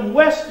sent them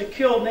west to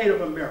kill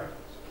Native Americans.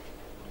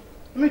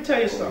 Let me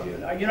tell you something.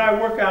 You know, I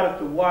work out at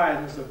the Y,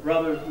 and there's a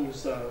brother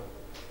who's a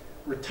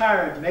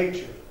retired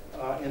major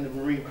in the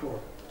Marine Corps.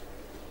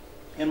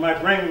 In my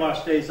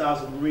brainwashed days, I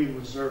was a Marine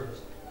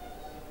reservist.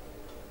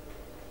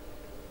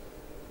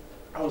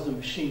 I was a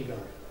machine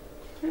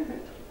gunner.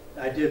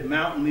 I did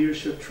mountain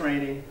leadership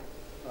training,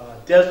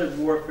 desert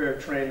warfare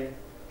training,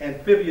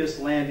 amphibious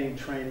landing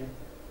training.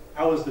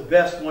 I was the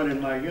best one in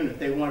my unit.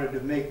 They wanted to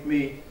make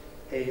me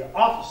an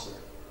officer.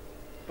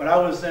 But I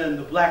was in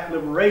the Black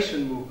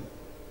Liberation Movement.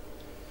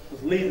 I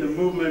was leading the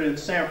movement in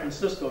San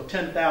Francisco,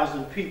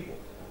 10,000 people.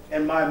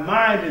 And my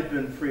mind had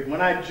been free.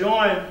 When I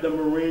joined the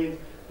Marines,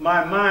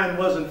 my mind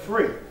wasn't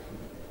free.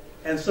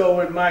 And so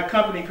when my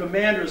company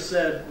commander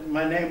said,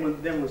 my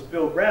name then was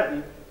Bill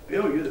Bradley,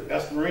 Bill, you're the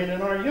best Marine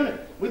in our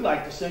unit. We'd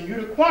like to send you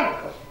to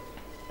Quantico.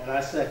 And I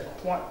said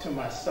to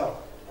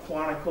myself,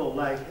 Quantico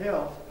like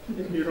hell.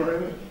 You know what I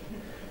mean?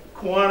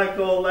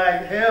 Quantico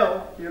like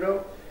hell, you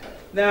know.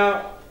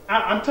 Now,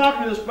 I'm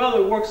talking to this brother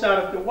who works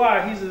out at the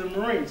Y. He's in the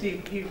Marines.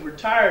 He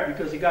retired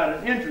because he got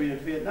an injury in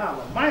Vietnam,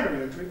 a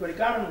minor injury, but he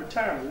got him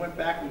retirement. Went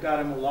back and got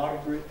him a law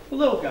degree. A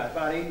little guy,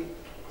 about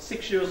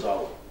 86 years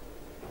old.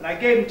 And I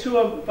gave him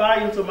 2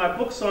 volumes of my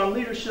books on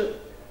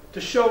leadership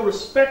to show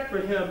respect for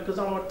him because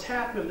I want to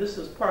tap him. This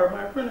is part of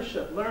my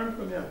apprenticeship. Learn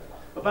from him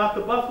about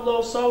the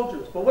Buffalo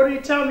Soldiers. But what did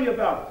he tell me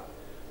about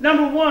it?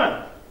 Number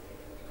 1,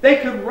 they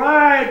could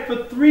ride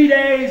for 3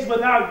 days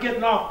without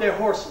getting off their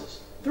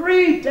horses.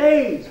 3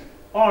 days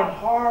on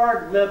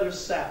hard leather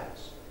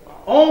saddles.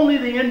 Only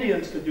the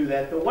Indians could do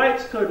that. The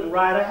whites couldn't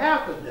ride a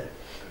half a day.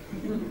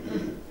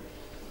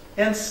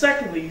 And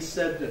secondly, he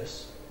said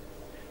this.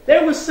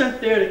 They were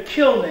sent there to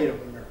kill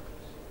Native Americans.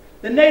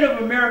 The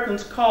Native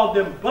Americans called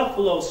them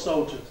buffalo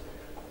soldiers.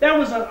 That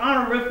was an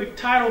honorific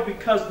title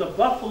because the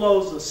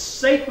buffalo is a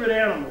sacred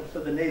animal for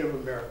the Native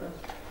Americans.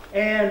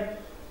 And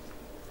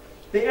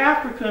the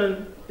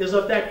African is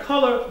of that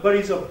color, but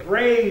he's a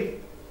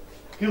brave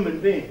human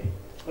being.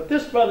 But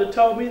this brother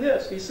told me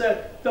this. He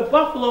said, the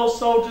buffalo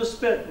soldiers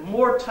spent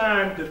more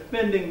time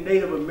defending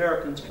Native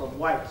Americans from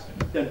whites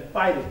than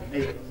fighting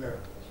Native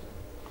Americans.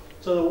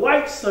 So the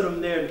whites sent them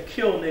there to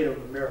kill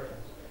Native Americans.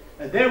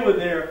 And they were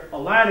there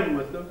aligning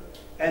with them.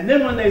 And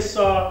then when they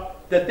saw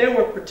that they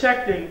were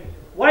protecting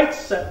white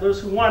settlers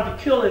who wanted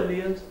to kill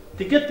Indians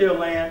to get their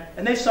land,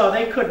 and they saw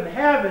they couldn't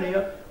have any,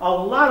 a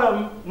lot of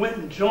them went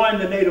and joined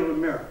the Native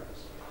Americans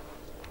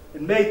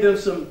and made them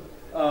some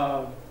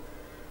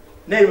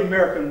Native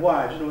American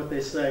wives. You know what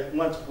they say?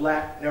 Once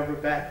black, never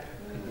back.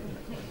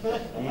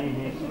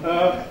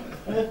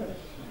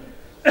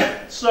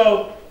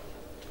 So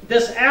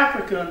this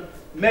African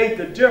made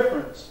the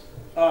difference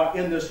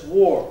in this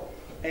war,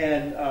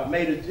 and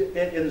made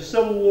it in the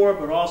Civil War,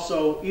 but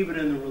also even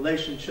in the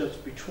relationships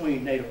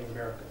between Native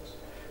Americans.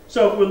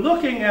 So if we're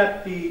looking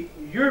at the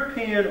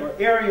European or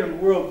Aryan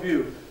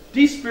worldview,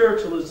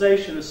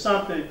 despiritualization is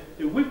something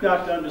that we've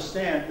got to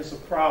understand is a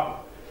problem.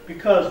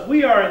 Because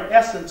we are in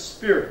essence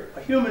spirit.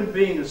 A human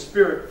being is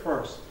spirit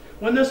first.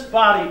 When this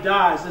body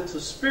dies, it's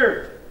a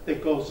spirit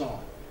that goes on.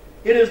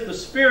 It is the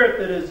spirit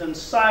that is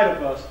inside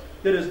of us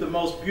that is the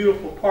most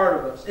beautiful part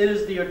of us. It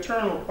is the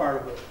eternal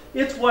part of us.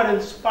 It's what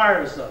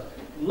inspires us.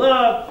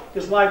 Love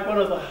is like one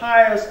of the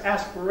highest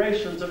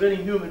aspirations of any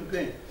human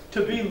being.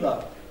 To be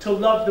loved. To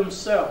love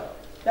themselves.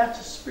 That's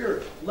a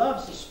spirit.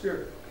 Love's a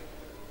spirit.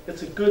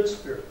 It's a good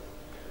spirit.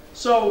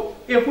 So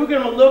if we're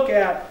going to look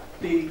at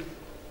the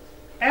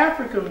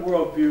African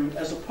worldview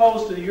as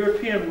opposed to the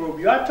European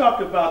worldview, I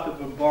talked about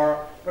the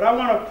Bambara, but I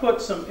want to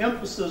put some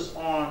emphasis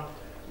on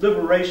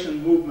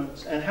liberation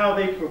movements and how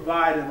they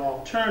provide an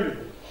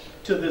alternative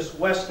to this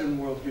Western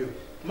worldview.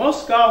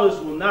 Most scholars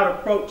will not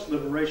approach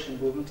liberation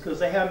movements because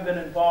they haven't been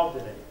involved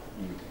in it.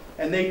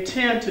 And they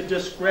tend to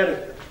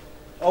discredit them.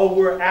 Oh,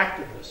 we're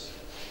activists.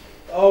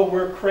 Oh,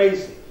 we're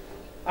crazy.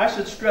 I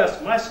should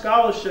stress, my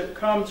scholarship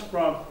comes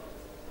from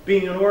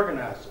being an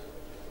organizer.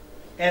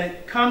 And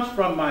it comes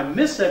from my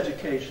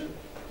miseducation,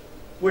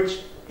 which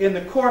in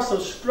the course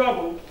of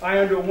struggle, I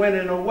underwent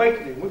an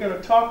awakening. We're going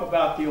to talk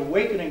about the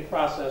awakening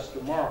process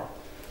tomorrow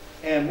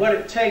and what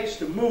it takes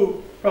to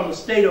move from a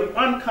state of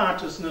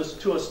unconsciousness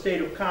to a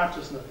state of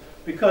consciousness,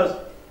 because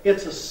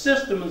it's a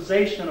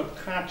systemization of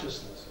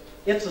consciousness.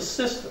 It's a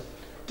system.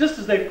 Just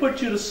as they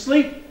put you to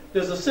sleep,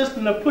 there's a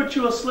system to put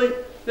you asleep,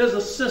 there's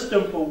a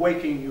system for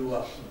waking you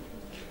up.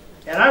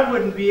 And I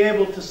wouldn't be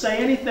able to say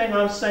anything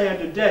I'm saying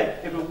today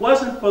if it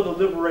wasn't for the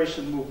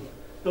liberation movement.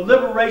 The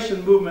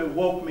liberation movement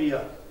woke me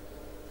up.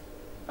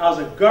 I was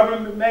a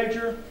government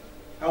major.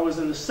 I was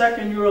in the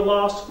second year of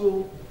law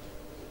school.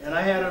 And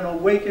I had an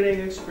awakening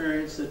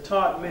experience that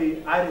taught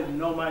me I didn't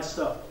know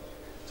myself.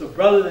 It's a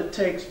brother that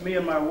takes me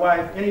and my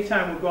wife.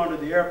 Anytime we're going to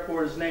the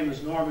airport, his name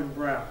is Norman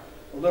Brown,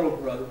 a little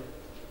brother.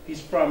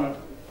 He's from the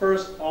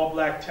first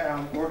all-black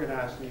town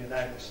organized in the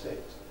United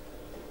States.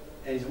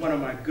 And he's one of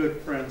my good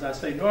friends. I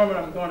say, Norman,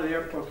 I'm going to the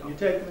airport. Can you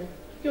take me?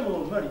 Give him a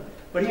little money.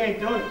 But he ain't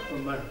doing it for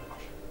money.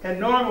 And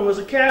Norman was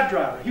a cab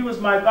driver. He was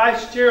my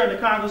vice chair in the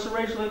Congress of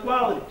Racial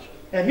Equality.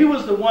 And he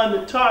was the one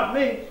that taught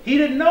me. He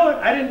didn't know it.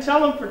 I didn't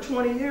tell him for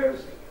 20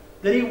 years.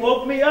 That he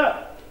woke me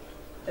up.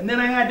 And then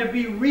I had to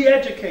be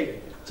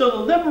re-educated. So the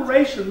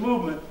liberation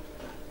movement,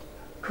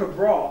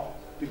 Cabral,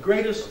 the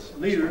greatest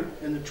leader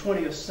in the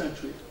 20th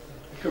century,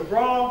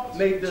 Cabral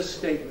made this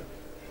statement.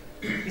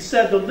 He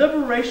said the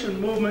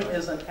liberation movement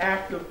is an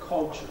act of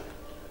culture,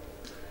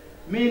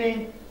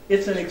 meaning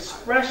it's an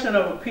expression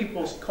of a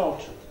people's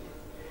culture.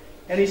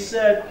 And he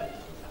said,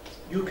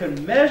 you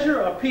can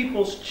measure a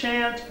people's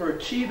chance for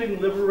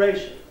achieving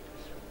liberation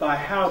by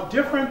how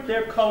different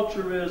their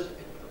culture is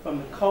from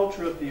the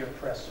culture of the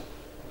oppressor.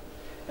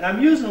 And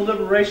I'm using the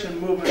liberation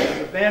movement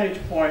as a vantage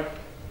point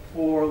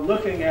for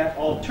looking at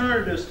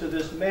alternatives to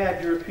this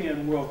mad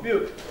European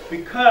worldview,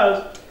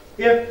 because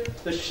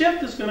if the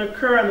shift is going to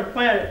occur on the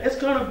planet, it's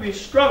going to be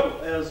struggle.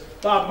 As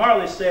Bob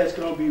Marley said, it's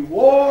going to be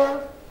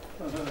war.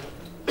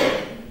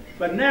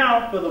 But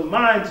now for the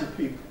minds of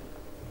people,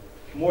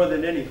 more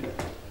than anything.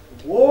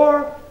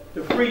 War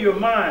to free your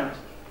minds.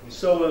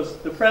 So as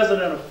the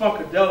president of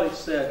Funkadelic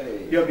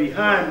said, your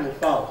behind will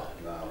follow.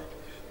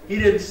 He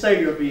didn't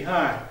say you're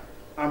behind.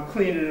 I'm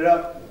cleaning it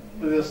up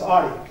for this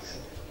audience.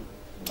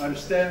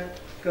 Understand?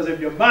 Because if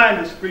your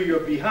mind is free,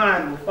 your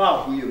behind will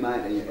follow. Free your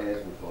mind and your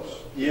ass will follow.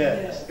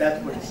 Yes,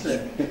 that's what he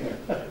said.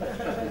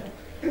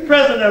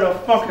 President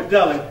of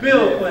Funkadelic,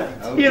 Bill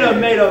Clinton. Okay. He'd have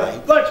made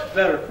a much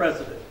better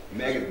president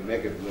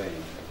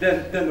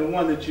than the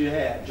one that you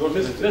had,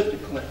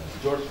 Mr. Clinton.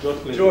 George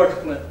Clinton. George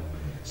Clinton.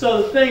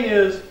 So the thing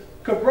is,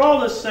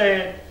 Cabral is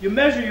saying you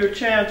measure your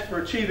chance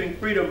for achieving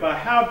freedom by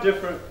how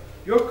different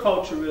your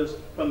culture is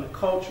from the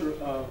culture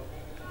of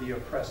the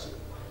oppressor.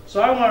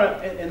 So I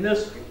want to, in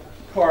this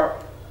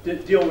part,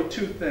 deal with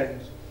two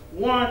things.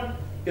 One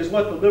is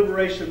what the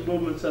liberation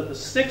movements of the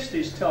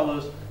 60s tell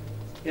us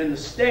in the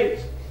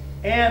States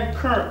and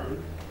currently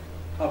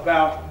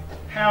about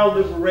how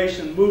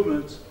liberation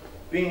movements,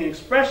 being an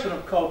expression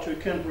of culture,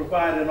 can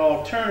provide an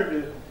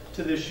alternative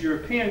to this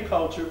European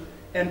culture.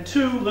 And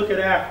two, look at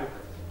Africa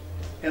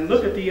and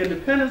look at the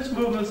independence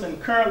movements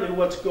and currently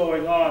what's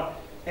going on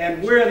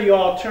and where the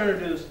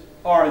alternatives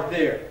are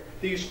there,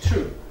 these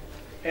two.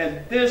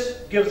 And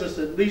this gives us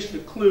at least a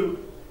clue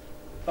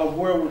of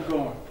where we're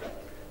going.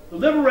 The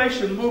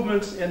liberation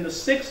movements in the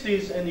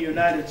 60s in the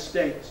United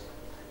States,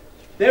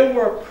 they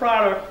were a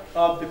product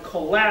of the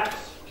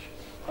collapse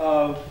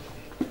of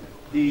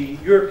the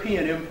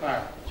European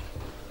empire.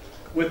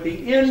 With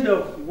the end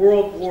of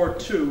World War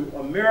II,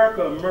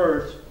 America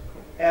emerged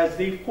as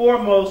the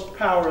foremost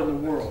power in the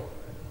world.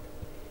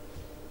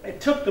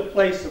 It took the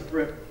place of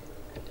Britain.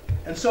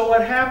 And so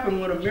what happened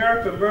when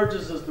America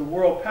emerges as the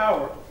world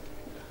power,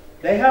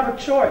 they have a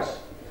choice.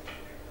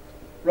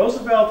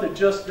 Roosevelt had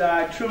just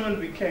died, Truman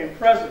became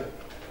president.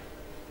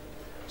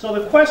 So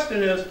the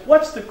question is,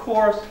 what's the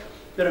course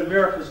that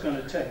America's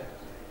going to take?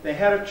 They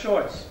had a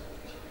choice.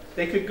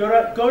 They could go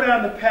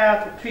down the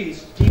path of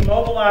peace,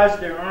 demobilize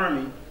their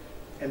army,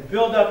 and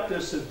build up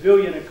their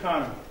civilian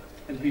economy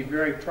and be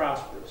very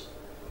prosperous.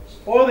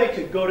 Or they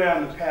could go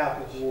down the path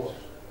of war.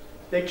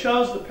 They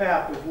chose the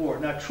path of war.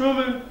 Now,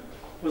 Truman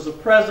was a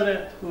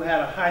president who had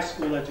a high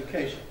school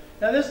education.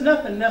 Now, there's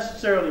nothing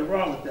necessarily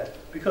wrong with that,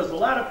 because a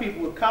lot of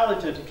people with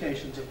college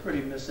educations are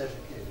pretty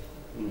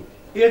miseducated.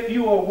 If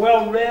you are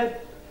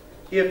well-read,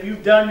 if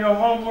you've done your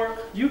homework,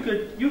 you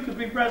could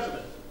be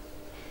president.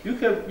 You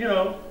could,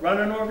 run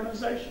an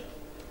organization.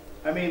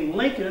 I mean,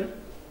 Lincoln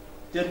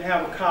didn't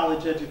have a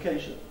college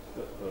education.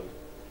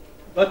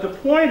 But the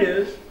point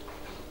is,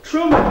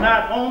 Truman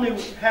not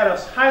only had a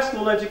high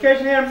school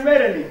education, he hadn't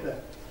read anything.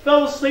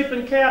 Fell asleep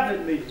in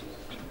cabinet meetings.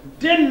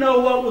 Didn't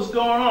know what was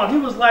going on. He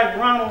was like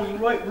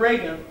Ronald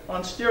Reagan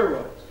on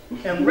steroids.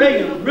 And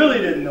Reagan really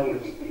didn't know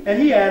this.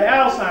 And he had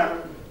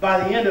Alzheimer's by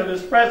the end of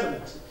his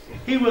presidency.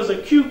 He was a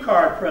cue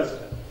card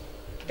president.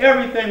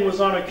 Everything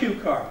was on a cue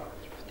card.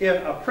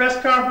 If a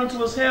press conference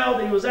was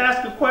held, he was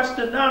asked a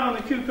question not on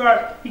the cue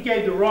card, he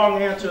gave the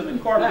wrong answer, and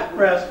the corporate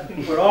press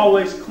would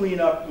always clean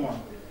up for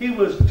him. He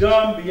was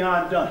dumb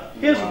beyond dumb.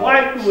 His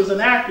wife, who was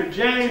an actor,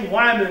 Jane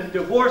Wyman,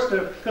 divorced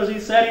him because he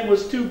said he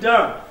was too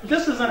dumb.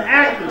 This is an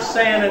actor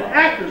saying an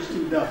actor's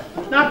too dumb.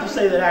 Not to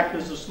say that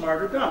actors are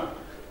smart or dumb.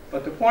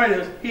 But the point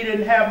is, he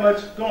didn't have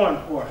much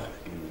going for him.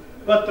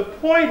 But the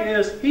point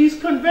is, he's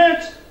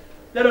convinced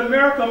that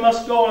America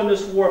must go on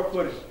this war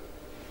footing.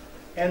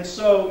 And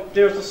so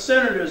there's a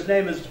senator, his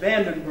name is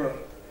Vandenberg.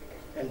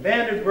 And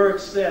Vandenberg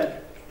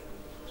said,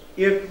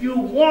 if you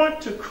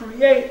want to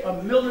create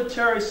a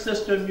military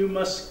system, you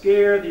must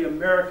scare the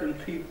American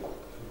people.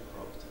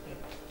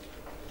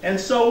 And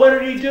so what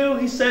did he do?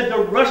 He said, the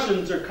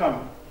Russians are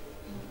coming.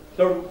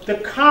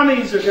 The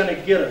commies are going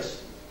to get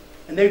us.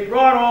 And they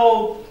brought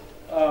old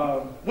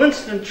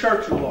Winston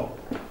Churchill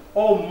over,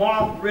 old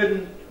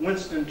moth-ridden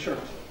Winston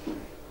Churchill,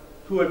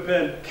 who had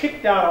been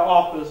kicked out of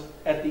office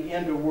at the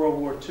end of World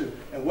War II.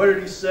 And what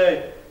did he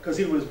say? Because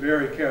he was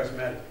very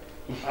charismatic.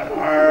 An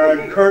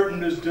iron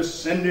curtain is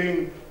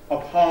descending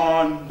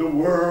upon the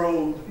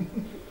world.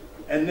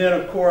 And then,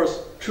 of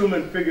course,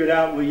 Truman figured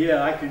out, well,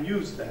 yeah, I can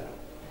use that.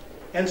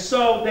 And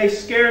so they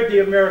scared the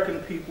American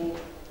people.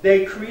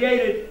 They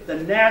created the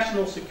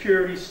national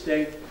security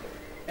state.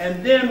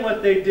 And then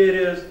what they did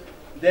is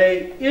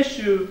they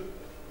issued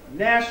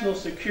National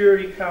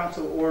Security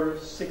Council Order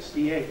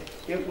 68.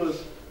 It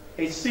was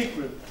a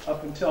secret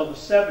up until the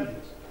 70s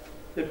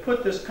that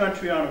put this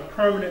country on a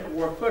permanent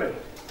war footing.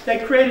 They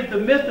created the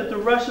myth that the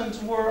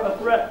Russians were a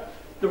threat.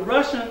 The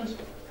Russians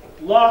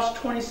lost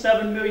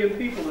 27 million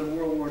people in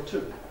World War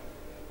II.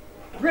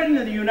 Britain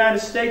and the United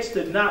States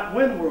did not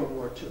win World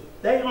War II.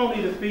 They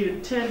only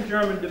defeated 10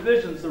 German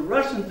divisions. The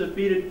Russians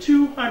defeated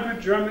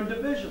 200 German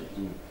divisions.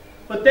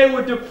 But they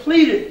were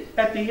depleted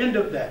at the end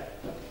of that.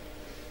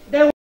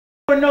 They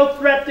were no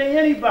threat to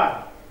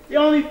anybody. The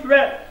only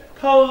threat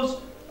posed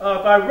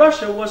by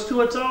Russia was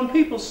to its own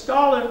people.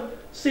 Stalin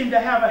seemed to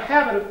have a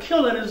habit of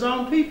killing his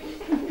own people.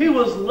 He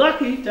was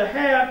lucky to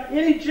have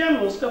any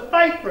generals to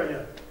fight for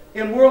him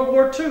in World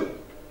War II.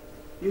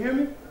 You hear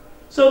me?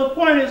 So the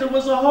point is, it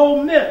was a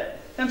whole myth.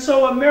 And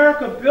so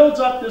America builds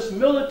up this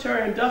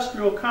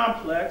military-industrial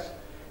complex,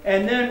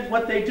 and then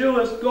what they do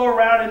is go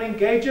around and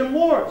engage in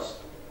wars.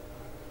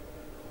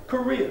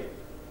 Korea,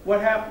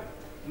 what happened?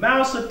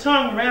 Mao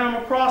Zedong ran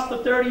them across the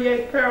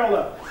 38th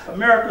parallel,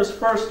 America's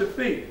first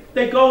defeat.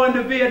 They go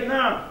into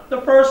Vietnam.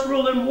 The first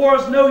rule in war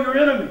is know your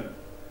enemy.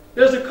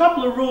 There's a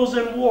couple of rules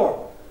in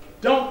war.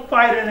 Don't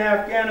fight in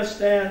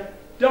Afghanistan,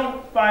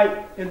 don't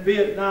fight in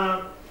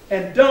Vietnam,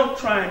 and don't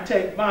try and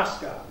take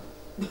Moscow.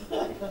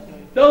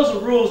 Those are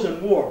rules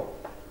in war.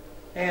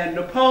 And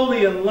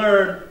Napoleon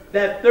learned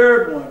that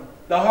third one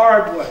the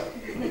hard way.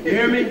 You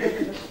hear me?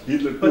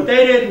 But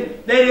they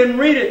didn't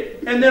read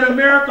it. And then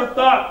America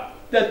thought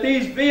that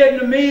these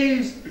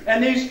Vietnamese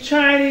And these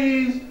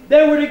Chinese,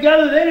 they were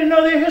together. They didn't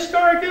know they're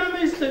historic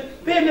enemies. The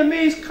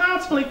Vietnamese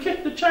constantly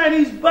kicked the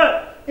Chinese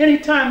butt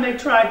anytime they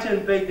tried to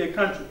invade their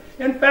country.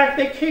 In fact,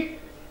 they kicked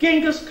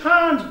Genghis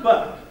Khan's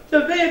butt.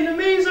 The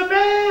Vietnamese are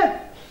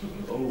bad.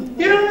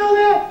 You don't know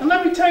that? And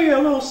let me tell you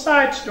a little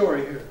side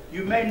story here.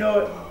 You may know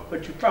it,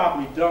 but you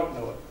probably don't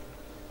know it.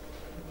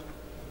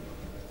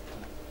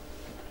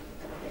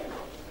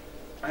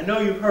 I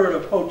know you've heard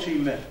of Ho Chi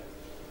Minh.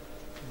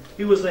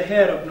 He was the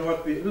head of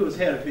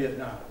head of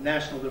Vietnam,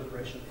 National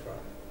Liberation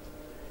Front.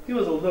 He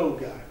was a little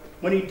guy.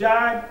 When he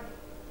died,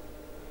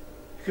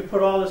 he could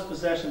put all his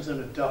possessions in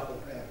a duffel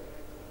bag.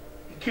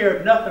 He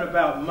cared nothing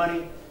about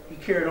money. He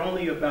cared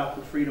only about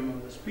the freedom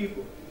of his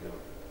people.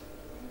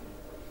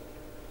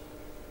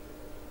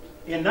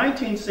 In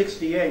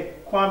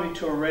 1968, Kwame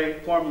Ture,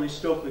 formerly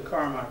Stokely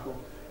Carmichael,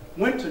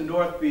 went to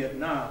North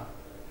Vietnam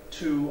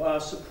to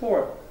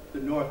support the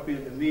North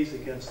Vietnamese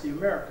against the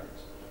Americans.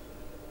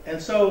 And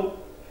so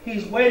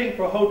he's waiting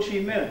for Ho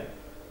Chi Minh.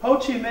 Ho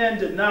Chi Minh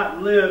did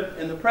not live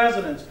in the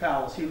president's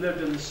palace. He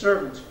lived in the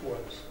servants'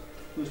 quarters.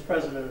 He was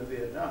president of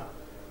Vietnam.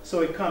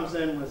 So he comes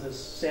in with his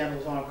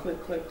sandals on,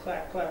 click, click,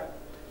 clack, clack.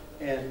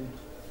 And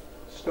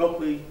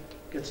Stokely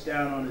gets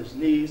down on his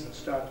knees and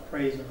starts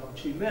praising Ho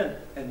Chi Minh.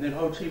 And then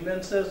Ho Chi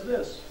Minh says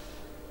this: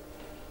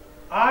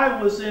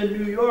 I was in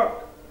New York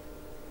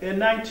in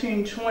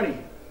 1920.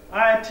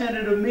 I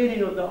attended a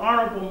meeting of the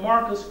Honorable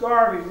Marcus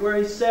Garvey where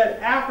he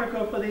said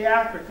Africa for the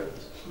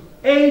Africans,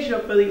 Asia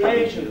for the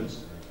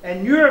Asians,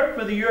 and Europe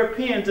for the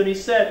Europeans. And he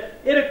said,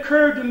 it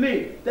occurred to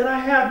me that I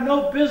have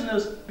no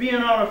business being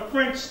on a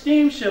French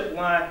steamship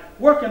line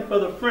working for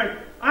the French.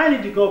 I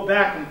need to go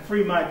back and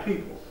free my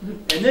people.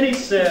 And then he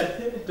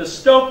said to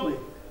Stokely,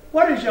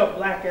 what is your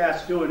black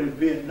ass doing in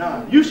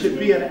Vietnam? You should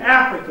be in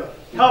Africa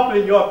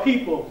helping your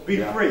people be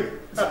free.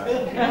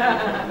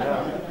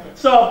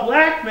 So a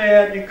black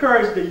man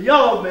encouraged the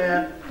yellow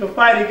man to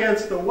fight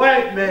against the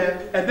white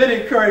man, and then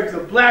encouraged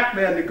the black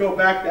man to go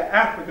back to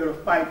Africa to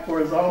fight for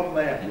his own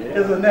land.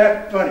 Isn't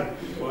that funny?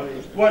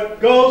 What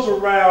goes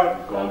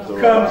around comes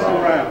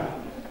around.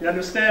 You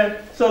understand?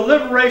 So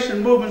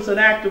liberation movement's an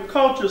act of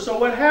culture. So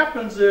what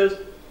happens is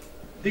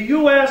the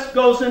U.S.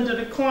 goes into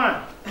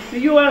decline. The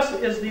U.S.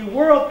 is the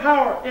world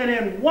power, and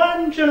in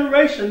one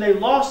generation they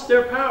lost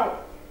their power.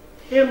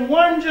 In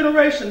one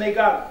generation they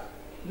got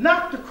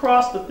knocked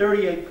across the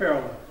 38th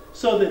parallel.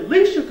 So that at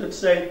least you could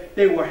say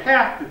they were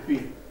half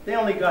defeated. They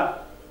only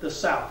got the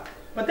South.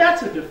 But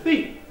that's a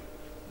defeat.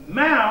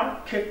 Mao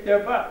kicked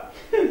their butt.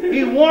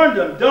 He warned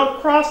them, don't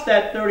cross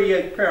that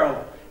 38th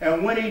parallel.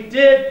 And when he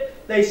did,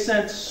 they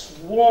sent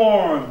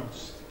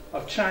swarms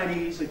of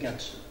Chinese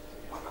against him.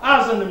 I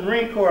was in the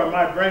Marine Corps in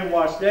my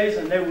brainwashed days,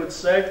 and they would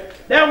say,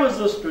 that was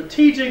a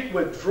strategic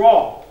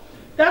withdrawal.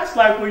 That's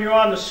like when you're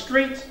on the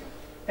streets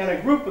and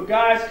a group of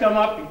guys come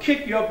up and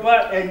kick your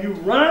butt and you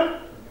run.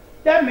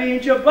 That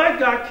means your butt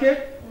got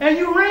kicked and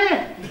you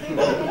ran.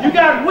 You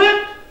got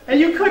whipped and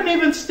you couldn't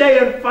even stay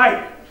and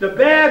fight. The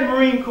bad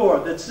Marine Corps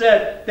that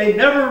said they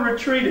never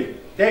retreated.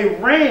 They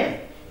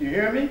ran. You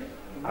hear me?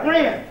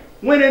 Ran.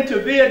 Went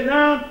into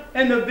Vietnam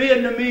and the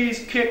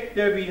Vietnamese kicked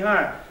their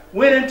behind.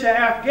 Went into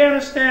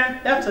Afghanistan.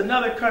 That's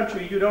another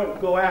country you don't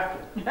go after.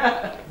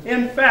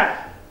 In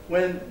fact,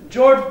 when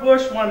George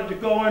Bush wanted to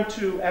go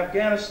into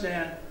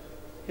Afghanistan,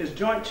 his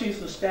Joint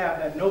Chiefs of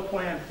Staff had no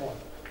plan for him.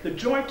 The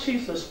Joint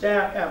Chiefs of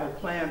Staff have a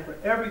plan for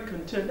every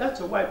contingent. That's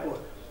a white boy.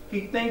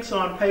 He thinks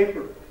on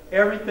paper.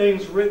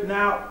 Everything's written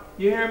out.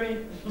 You hear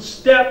me?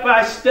 Step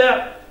by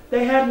step.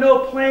 They had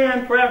no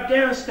plan for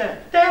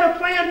Afghanistan. They had a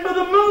plan for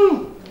the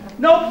moon.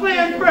 No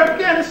plan for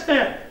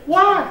Afghanistan.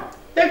 Why?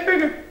 They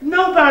figured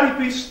nobody'd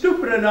be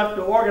stupid enough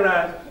to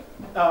organize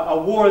a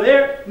war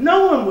there.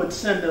 No one would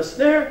send us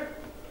there.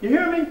 You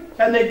hear me?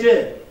 And they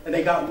did. And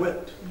they got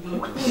whipped.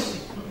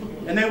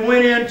 And they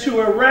went into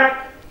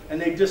Iraq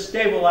and they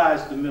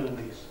destabilized the Middle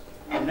East.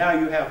 And now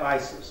you have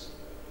ISIS.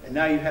 And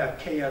now you have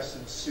chaos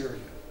in Syria.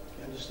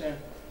 You understand?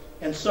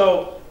 And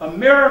so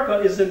America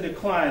is in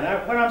decline.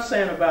 What I'm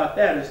saying about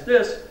that is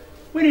this: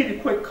 we need to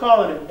quit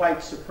calling it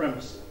white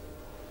supremacy.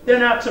 They're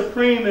not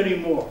supreme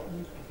anymore.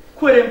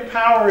 Quit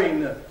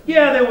empowering them.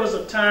 Yeah, there was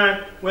a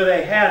time where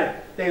they had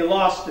it. They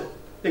lost it.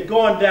 They're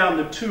going down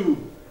the tube.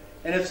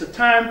 And it's a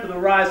time for the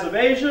rise of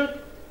Asia.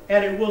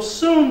 And it will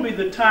soon be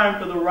the time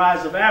for the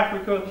rise of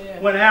Africa,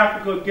 when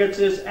Africa gets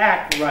its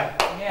act right.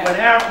 Yeah. When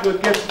Africa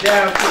gets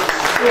down to the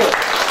core.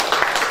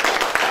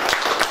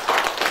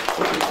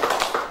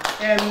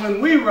 And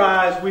when we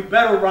rise, we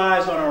better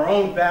rise on our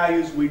own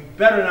values. We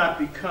better not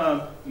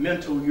become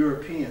mental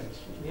Europeans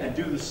and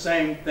do the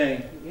same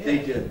thing they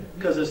did.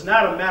 Because it's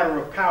not a matter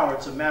of power,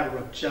 it's a matter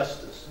of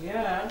justice.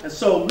 And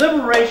so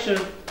liberation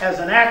as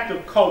an act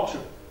of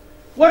culture.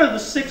 What do the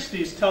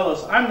 60s tell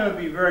us? I'm going to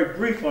be very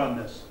brief on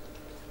this.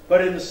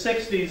 But in the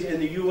 60s in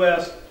the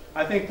U.S.,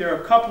 I think there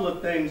are a couple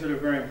of things that are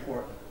very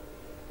important.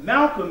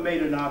 Malcolm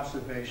made an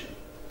observation.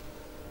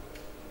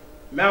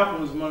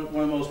 Malcolm was one of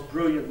the most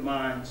brilliant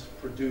minds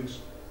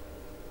produced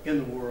in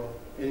the world,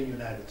 in the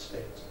United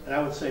States. And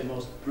I would say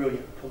most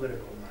brilliant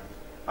political mind.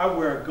 I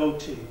wear a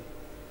goatee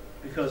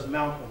because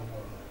Malcolm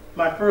wore one.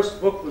 My first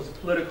book was The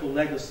Political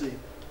Legacy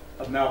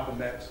of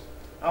Malcolm X.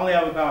 I only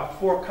have about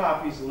 4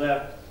 copies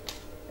left,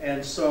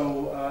 and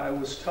so I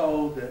was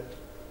told that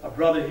a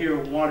brother here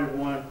wanted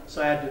one,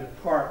 so I had to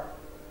depart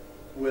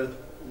with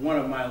one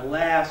of my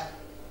last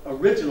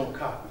original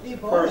copies. He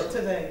the bought first it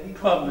today. He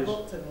published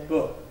bought the book today.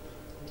 book.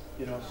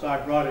 You know, so I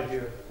brought it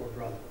here for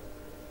brother.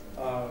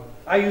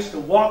 I used to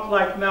walk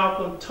like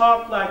Malcolm,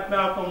 talk like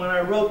Malcolm. When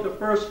I wrote the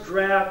first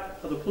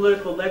draft of The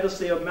Political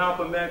Legacy of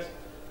Malcolm X,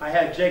 I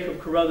had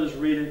Jacob Carruthers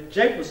read it.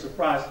 Jake was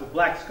surprised that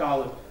black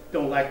scholars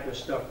don't like their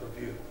stuff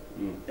reviewed.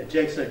 And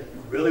Jake said,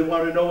 "You really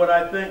want to know what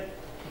I think?"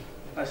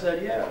 I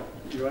said, "Yeah."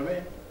 You know what I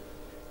mean?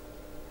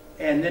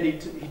 And then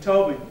he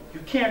told me,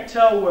 "You can't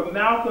tell where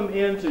Malcolm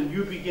ends and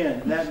you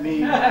begin. And that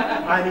means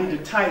I need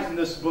to tighten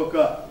this book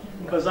up."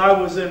 Because I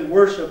was in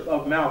worship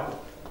of Malcolm.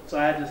 So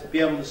I had to be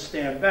able to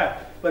stand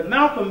back. But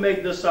Malcolm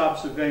made this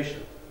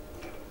observation.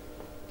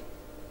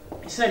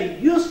 He said he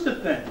used to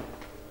think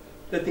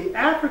that the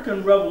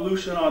African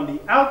Revolution on the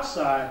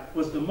outside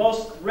was the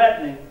most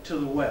threatening to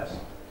the West.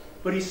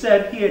 But he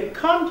said he had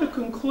come to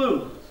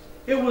conclude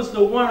it was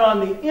the one on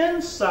the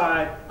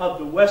inside of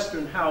the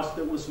Western house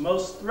that was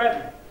most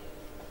threatening.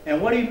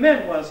 And what he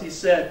meant was, he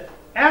said,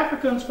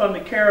 Africans from the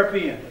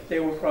Caribbean, if they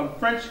were from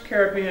French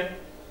Caribbean,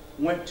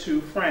 went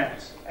to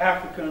France.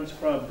 Africans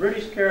from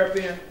British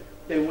Caribbean,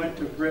 they went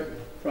to Britain.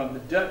 From the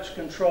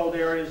Dutch-controlled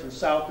areas in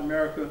South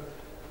America,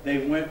 they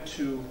went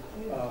to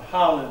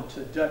Holland, to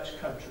Dutch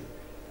country.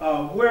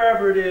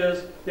 Wherever it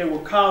is, they were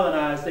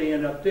colonized, they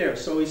end up there.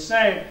 So he's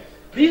saying,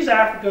 these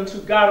Africans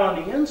who got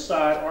on the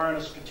inside are in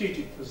a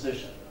strategic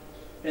position.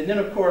 And then,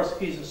 of course,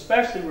 he's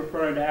especially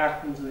referring to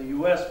Africans in the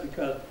U.S.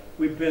 because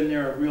we've been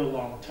there a real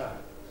long time.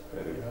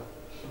 You know,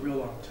 a real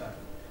long time.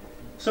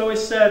 So he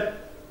said,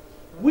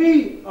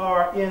 we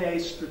are in a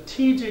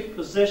strategic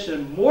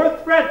position more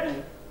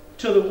threatening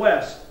to the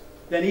West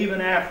than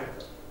even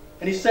Africa.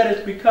 And he said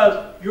it's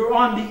because you're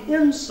on the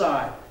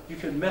inside. You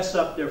can mess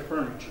up their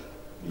furniture.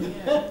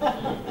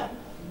 Yeah.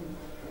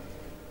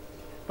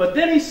 But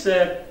then he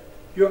said,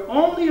 you're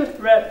only a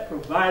threat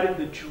provided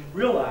that you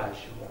realize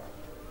you are.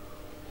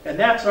 And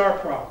that's our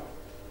problem.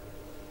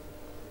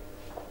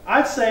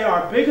 I'd say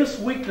our biggest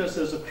weakness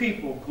as a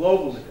people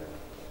globally,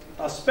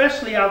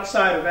 especially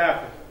outside of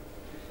Africa,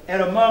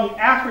 and among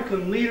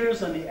African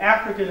leaders and the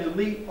African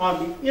elite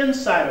on the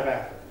inside of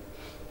Africa,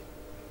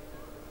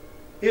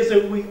 is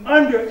that we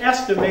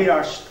underestimate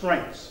our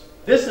strengths.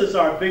 This is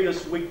our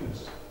biggest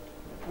weakness.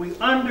 We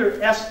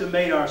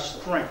underestimate our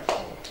strengths.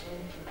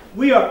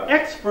 We are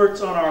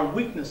experts on our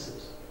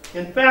weaknesses.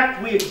 In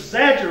fact, we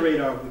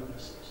exaggerate our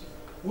weaknesses.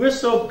 We're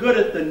so good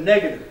at the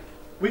negative.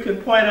 We can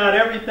point out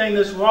everything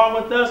that's wrong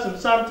with us, and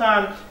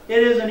sometimes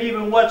it isn't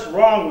even what's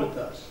wrong with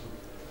us.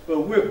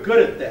 But we're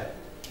good at that.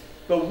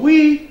 But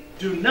we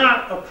do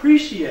not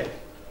appreciate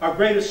our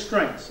greatest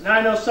strengths. Now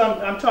I know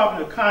I'm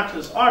talking to a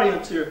conscious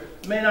audience here.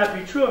 It may not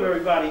be true of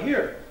everybody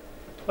here.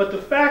 But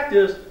the fact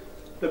is,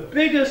 the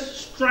biggest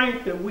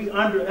strength that we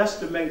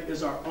underestimate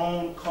is our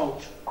own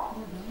culture.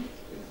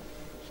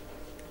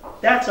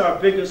 That's our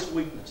biggest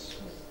weakness.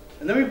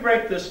 And let me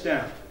break this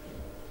down.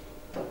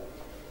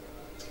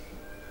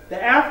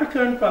 The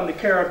African from the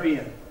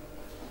Caribbean,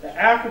 the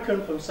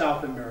African from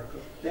South America,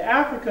 the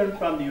African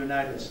from the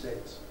United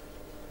States,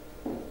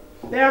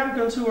 the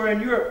Africans who are in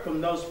Europe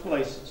from those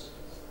places,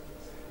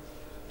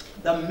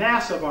 the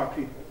mass of our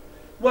people.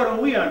 What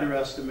do we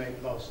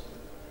underestimate most?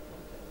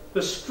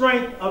 The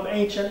strength of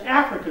ancient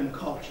African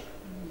culture.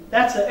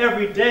 That's an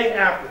everyday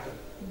African.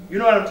 You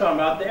know what I'm talking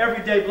about, the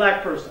everyday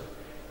black person.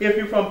 If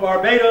you're from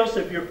Barbados,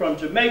 if you're from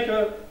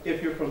Jamaica,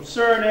 if you're from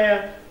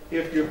Suriname,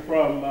 if you're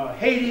from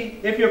Haiti,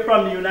 if you're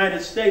from the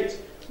United States,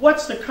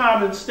 what's the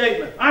common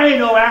statement? I ain't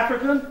no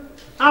African.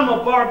 I'm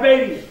a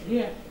Barbadian.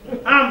 Yeah.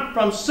 I'm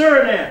from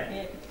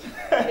Suriname.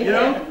 Yeah. You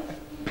know?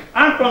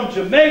 I'm from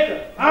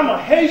Jamaica. I'm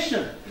a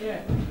Haitian.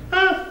 Yeah.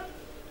 Huh?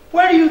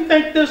 Where do you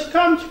think this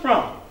comes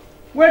from?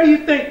 Where do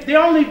you think? The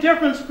only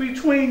difference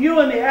between you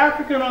and the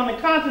African on the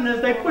continent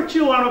is they put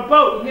you on a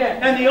boat. Yeah.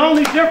 And the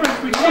only difference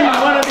between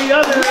one and the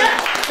other is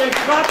they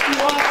drop you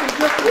off in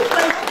different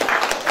places.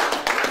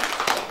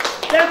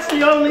 That's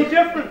the only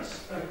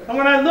difference. And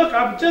when I look,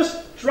 I'm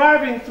just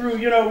driving through,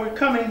 you know, we're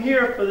coming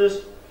here for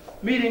this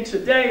meeting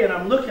today, and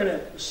I'm looking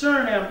at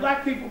Suriname,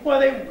 black people, boy,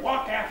 they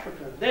walk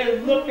African. They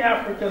look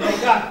African. They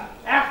got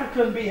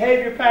African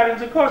behavior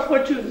patterns. Of course,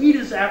 what you eat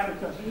is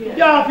African. Yeah.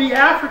 Y'all be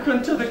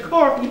African to the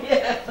core.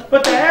 Yeah.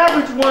 But the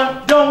average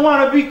one don't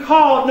want to be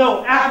called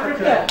no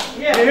African.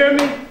 Yeah. You hear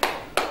me?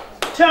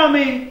 Tell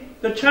me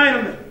the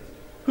Chinaman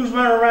who's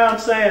running around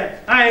saying,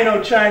 I ain't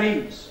no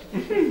Chinese.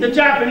 The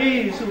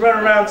Japanese who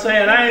run around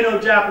saying, I ain't no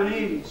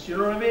Japanese. You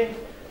know what I mean?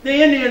 The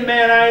Indian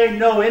man, I ain't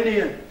no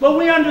Indian. But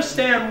we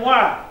understand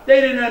why. They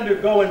didn't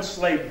undergo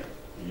enslavement.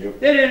 Yep.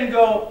 They didn't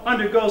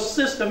undergo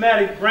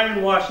systematic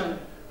brainwashing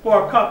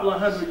for a couple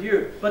of 100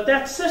 years. But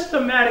that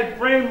systematic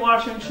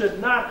brainwashing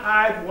should not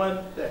hide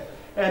one thing.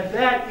 And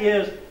that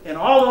is, in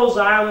all those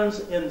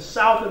islands in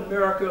South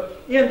America,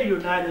 in the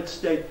United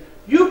States,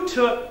 you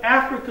took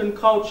African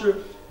culture,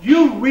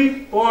 You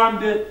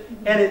reformed it,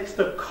 and it's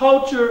the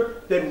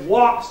culture that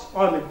walks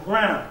on the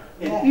ground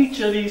in each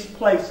of these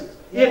places.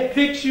 It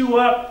picks you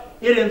up,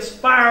 it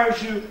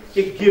inspires you,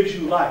 it gives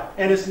you life.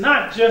 And it's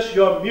not just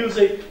your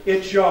music,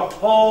 it's your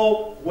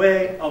whole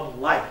way of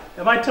life.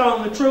 Am I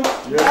telling the truth?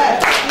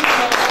 Yes.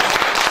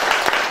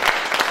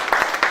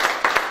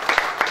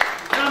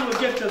 Now we'll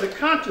get to the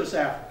conscious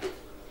African,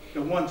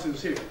 the ones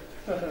who's here.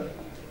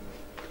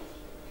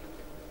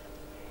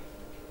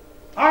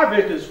 Our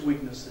biggest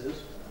weakness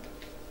is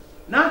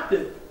not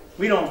that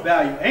we don't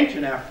value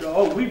ancient Africa.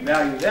 Oh, we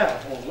value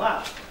that a whole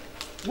lot.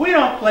 We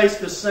don't place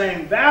the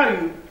same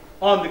value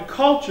on the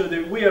culture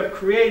that we have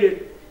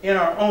created in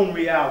our own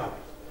reality.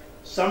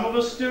 Some of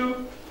us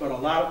do, but a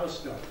lot of us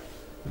don't.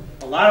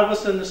 A lot of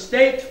us in the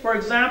States, for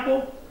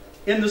example,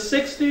 in the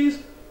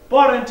 60s,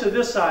 bought into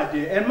this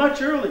idea, and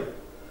much earlier.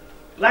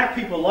 Black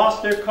people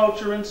lost their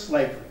culture in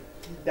slavery.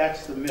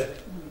 That's the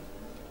myth.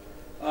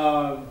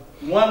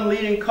 One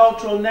leading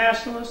cultural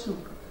nationalist who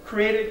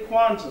created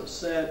Kwanzaa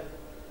said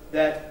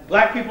that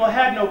black people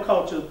had no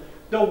culture.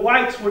 The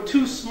whites were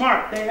too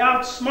smart. They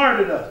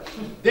outsmarted us.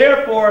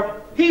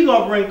 Therefore, he's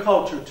going to bring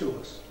culture to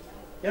us.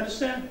 You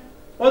understand?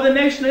 Or the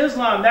Nation of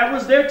Islam, that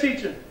was their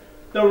teaching.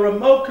 The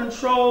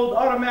remote-controlled,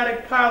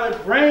 automatic pilot,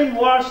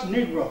 brainwashed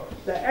Negro.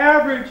 The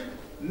average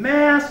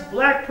mass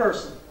black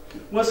person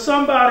was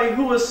somebody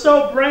who was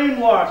so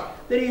brainwashed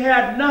that he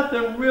had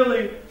nothing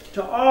really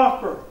to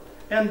offer.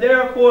 And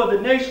therefore, the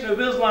Nation of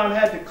Islam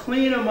had to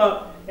clean him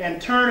up and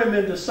turn him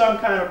into some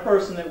kind of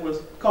person that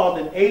was called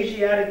an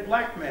Asiatic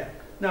black man.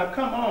 Now,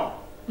 come on.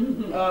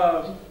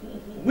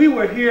 We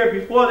were here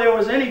before there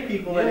was any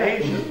people in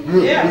Asia.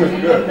 Yeah.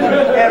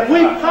 And we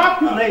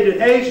populated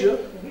Asia.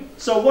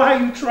 So why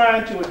are you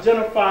trying to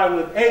identify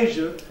with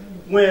Asia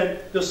when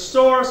the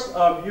source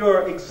of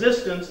your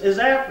existence is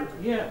Africa?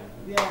 Yeah.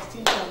 Yes,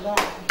 teach a lot.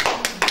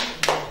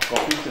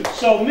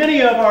 So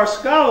many of our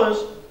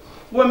scholars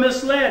were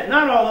misled,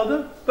 not all of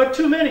them, but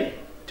too many,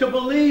 to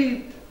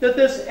believe that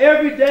this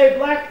everyday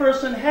black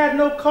person had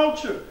no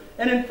culture.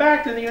 And in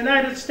fact, in the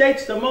United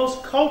States, the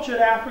most cultured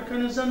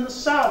African is in the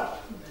South.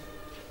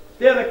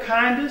 They're the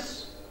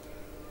kindest,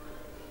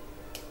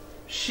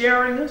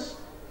 sharingest,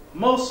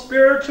 most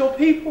spiritual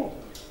people.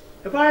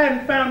 If I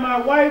hadn't found my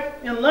wife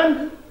in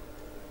London,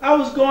 I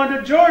was going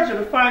to Georgia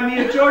to find me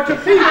a Georgia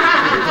peach.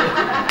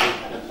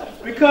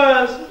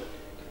 Because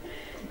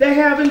they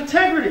have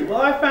integrity.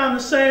 Well, I found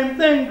the same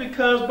thing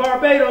because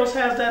Barbados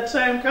has that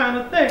same kind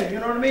of thing. You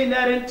know what I mean?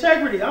 That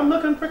integrity. I'm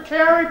looking for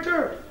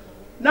character.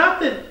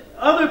 Not that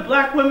other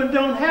black women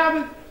don't have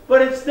it,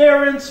 but it's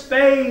there in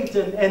spades.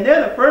 And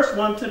they're the first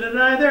one to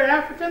deny their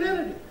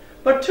Africanity.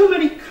 But too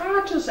many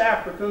conscious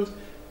Africans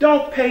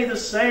don't pay the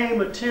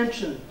same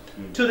attention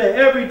to the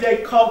everyday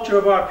culture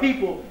of our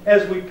people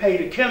as we pay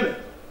to Kemet,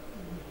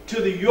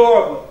 to the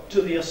Yoruba,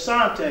 to the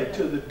Asante,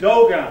 to the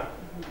Dogon.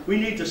 We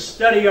need to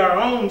study our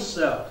own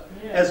selves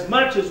as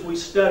much as we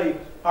study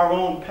our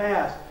own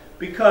past,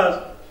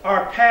 because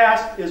our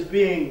past is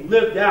being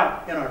lived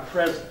out in our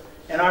present.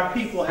 And our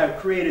people have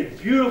created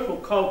beautiful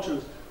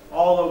cultures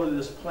all over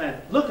this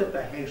planet. Look at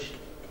the Haitians.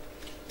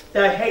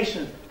 The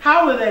Haitians,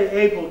 how were they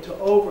able to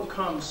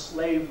overcome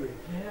slavery?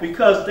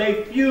 Because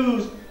they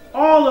fused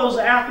all those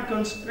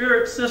African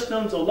spirit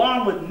systems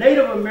along with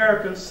Native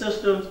American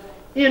systems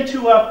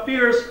into a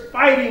fierce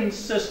fighting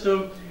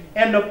system.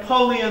 And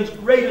Napoleon's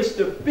greatest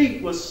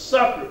defeat was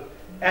suffered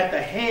at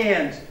the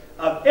hands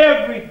of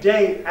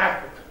everyday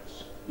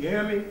Africans. You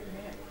hear me?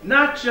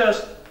 Not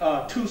just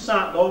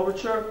Toussaint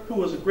Louverture, who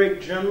was a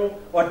great general,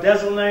 or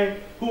Dessalines,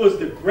 who was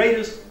the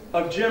greatest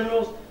of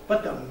generals,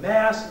 but the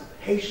mass of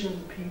Haitian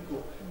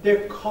people.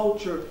 Their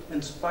culture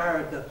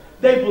inspired them.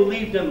 They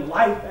believed in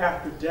life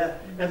after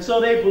death, and so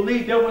they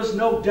believed there was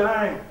no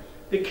dying.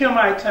 The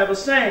Kemites have a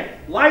saying,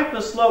 life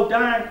is slow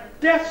dying,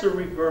 death's a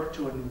rebirth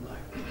to a new life.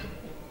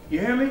 You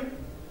hear me?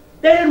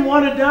 They didn't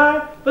want to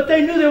die, but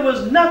they knew there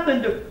was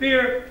nothing to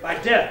fear by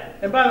death.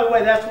 And by the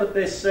way, that's what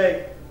they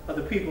say of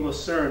the people of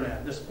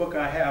Suriname. This book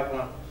I have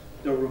on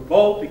the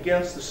revolt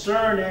against the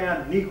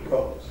Suriname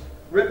Negroes,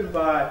 written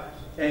by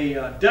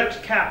a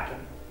Dutch captain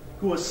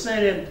who was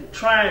sent in to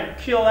try and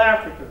kill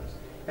Africans.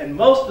 And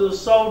most of the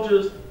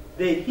soldiers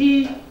that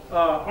he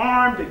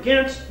armed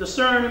against the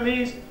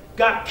Surinamese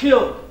got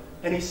killed.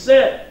 And he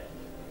said,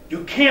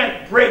 you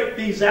can't break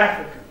these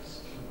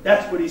Africans.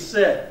 That's what he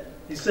said.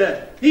 He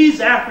said, these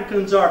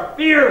Africans are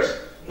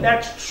fierce.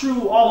 That's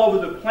true all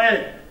over the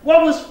planet.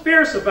 What was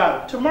fierce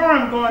about it? Tomorrow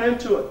I'm going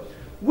into it.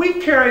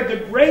 We carried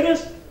the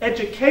greatest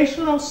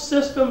educational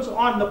systems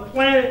on the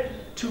planet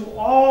to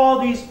all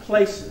these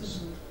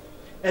places.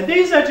 And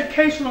these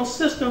educational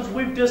systems,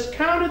 we've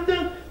discounted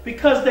them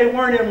because they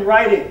weren't in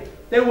writing.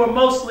 They were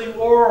mostly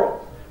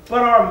oral.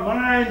 But our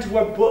minds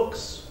were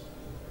books.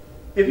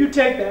 If you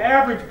take the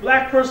average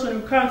black person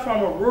who comes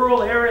from a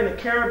rural area in the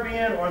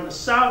Caribbean or in the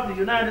South of the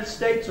United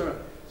States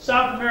or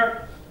South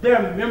America,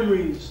 their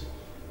memories,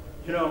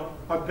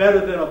 are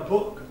better than a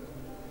book.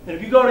 And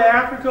if you go to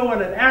Africa,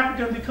 when an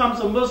African becomes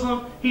a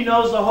Muslim, he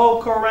knows the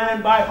whole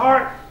Quran by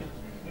heart.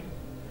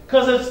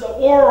 Because it's the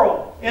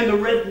oral and the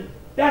written.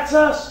 That's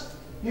us.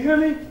 You hear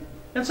me?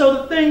 And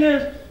so the thing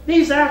is,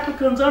 these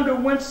Africans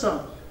underwent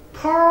some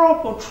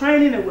powerful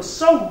training that was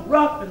so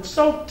rough and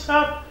so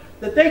tough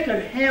that they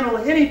could handle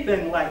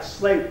anything like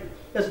slavery.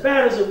 As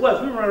bad as it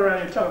was, we run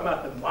around here talking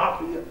about the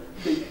mafia,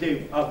 the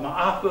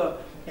ma'afa,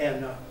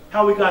 and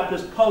how we got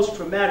this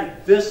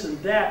post-traumatic this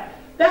and that.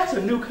 That's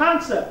a new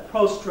concept,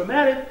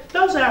 post-traumatic.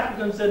 Those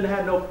Africans didn't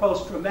have no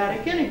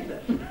post-traumatic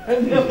anything.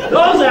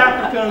 Those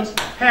Africans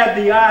had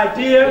the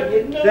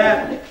idea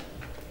that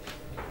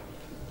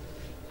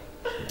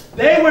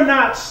they were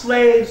not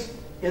slaves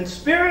in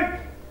spirit,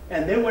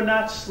 and they were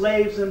not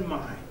slaves in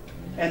mind.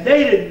 And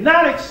they did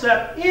not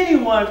accept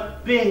anyone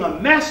being a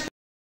master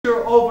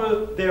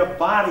over their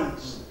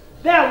bodies.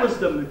 That was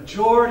the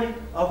majority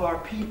of our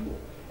people.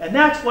 And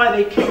that's why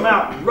they came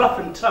out rough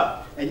and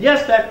tough. And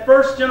yes, that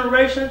first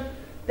generation,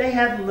 they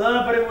had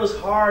love, but it was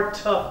hard,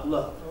 tough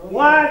love.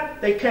 Why?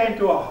 They came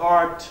through a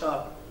hard,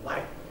 tough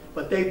life.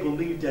 But they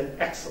believed in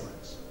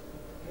excellence.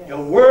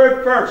 Your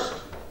word first.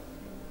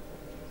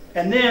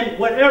 And then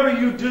whatever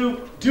you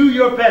do, do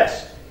your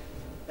best.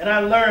 And I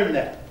learned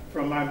that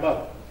from my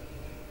mother.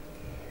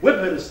 Whip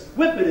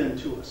it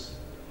into us.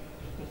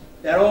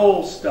 That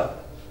old stuff.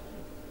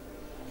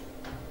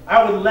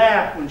 I would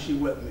laugh when she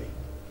whipped me.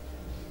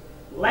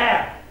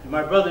 Laugh. And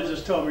my brother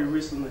just told me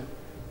recently,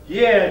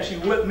 yeah, and she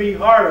whipped me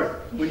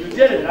harder when you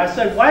did it. And I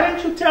said, why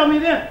didn't you tell me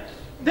then?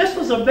 This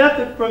was a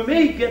method for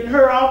me getting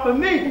her off of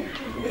me.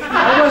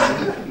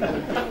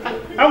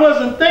 I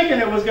wasn't thinking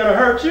it was going to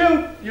hurt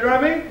you. You know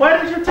what I mean? Why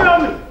didn't you tell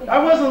me?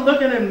 I wasn't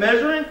looking and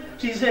measuring.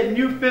 She's hitting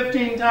you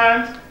 15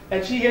 times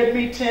and she hit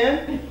me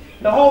 10.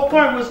 The whole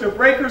point was to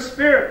break her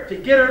spirit, to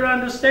get her to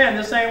understand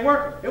this ain't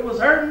working. It was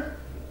hurting.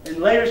 And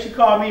later she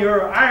called me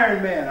her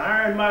Iron Man.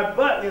 Iron my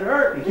butt, it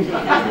hurt.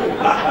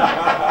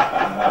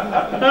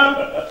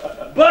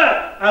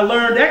 But I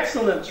learned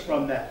excellence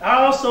from that.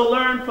 I also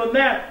learned from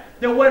that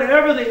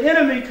whatever the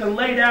enemy can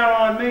lay down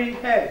on me,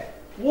 hey,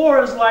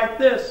 war is like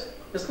this.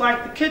 It's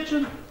like the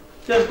kitchen.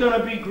 There's going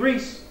to be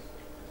grease.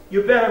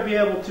 You better be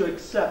able to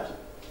accept it.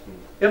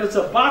 If it's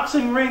a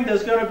boxing ring,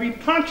 there's going to be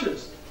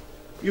punches.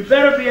 You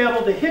better be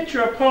able to hit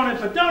your opponent,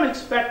 but don't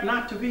expect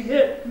not to be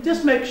hit.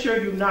 Just make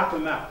sure you knock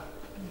him out.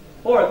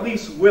 Or at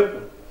least whip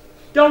him.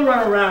 Don't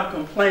run around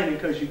complaining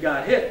because you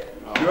got hit.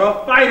 You're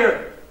a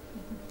fighter.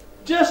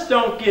 Just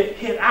don't get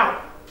hit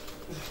out.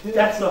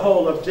 That's the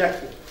whole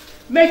objective.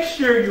 Make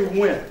sure you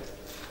win.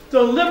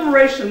 So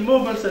liberation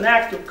movement's an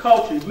act of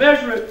culture. You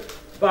measure it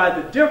by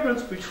the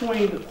difference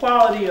between the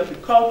quality of the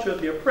culture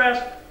of the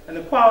oppressed and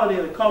the quality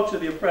of the culture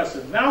of the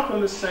oppressor.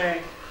 Malcolm is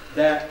saying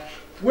that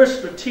we're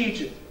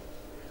strategic.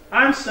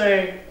 I'm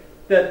saying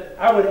that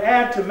I would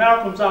add to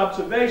Malcolm's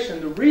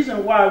observation, the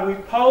reason why we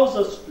pose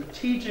a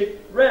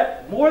strategic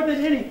threat more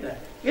than anything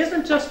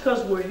isn't just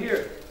because we're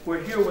here.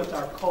 We're here with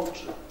our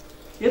culture.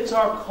 It's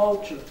our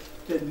culture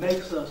that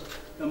makes us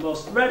the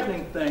most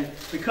threatening thing,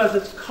 because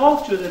it's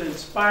culture that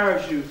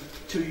inspires you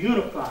to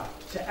unify,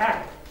 to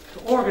act, to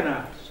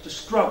organize, to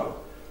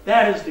struggle.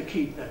 That is the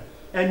key thing.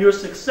 And your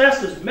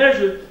success is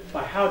measured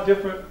by how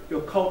different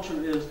your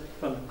culture is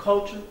from the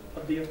culture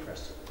of the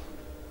oppressor.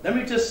 Let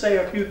me just say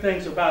a few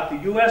things about the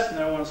U.S., and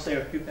then I want to say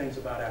a few things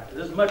about Africa.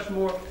 There's much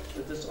more,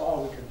 but this is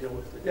all we can deal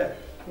with today.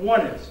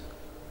 One is,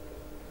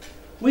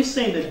 we've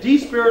seen that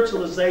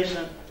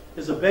despiritualization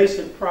is a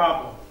basic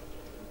problem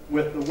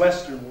with the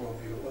Western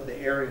worldview or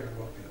the Aryan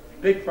worldview.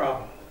 Big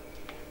problem.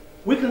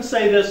 We can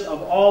say this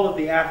of all of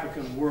the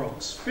African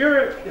world.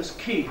 Spirit is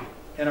key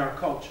in our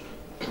culture.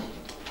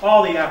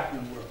 All the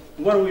African world.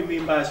 What do we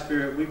mean by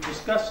spirit? We've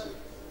discussed it.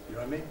 You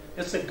know what I mean?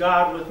 It's a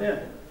God within.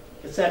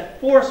 It's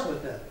that force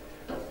within.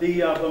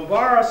 The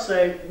Bambara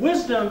say,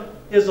 wisdom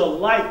is a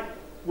light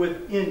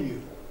within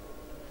you.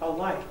 A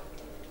light.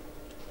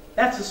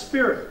 That's a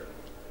spirit.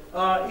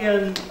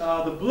 In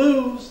the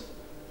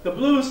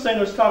blues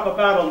singers talk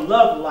about a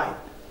love light.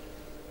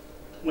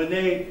 When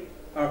they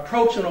are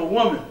approaching a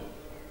woman.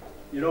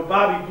 You know,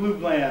 Bobby Blue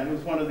Bland,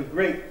 who's one of the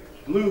great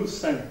blues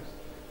singers.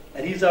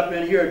 And he's up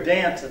in here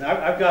dancing.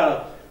 I've got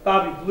a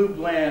Bobby Blue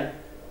Bland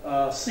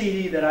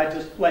CD that I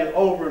just play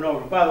over and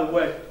over. By the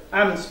way,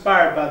 I'm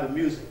inspired by the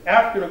music.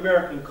 African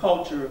American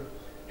culture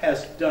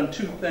has done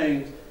two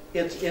things.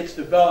 It's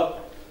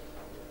developed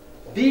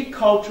the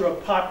culture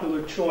of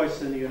popular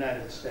choice in the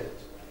United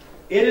States.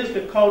 It is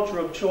the culture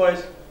of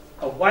choice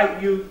of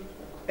white youth,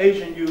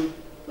 Asian youth,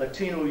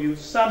 Latino youth,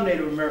 some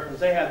Native Americans.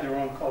 They have their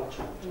own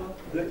culture.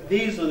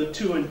 These are the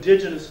two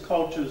indigenous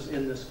cultures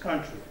in this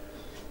country.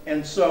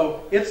 And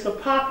so it's the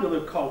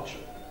popular culture.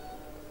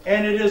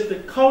 And it is the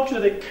culture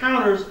that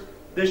counters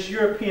this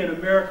European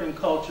American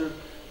culture,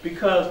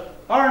 because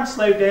our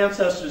enslaved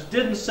ancestors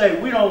didn't say,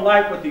 we don't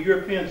like what the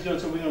Europeans do,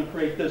 so we're going to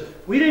create this.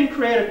 We didn't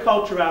create a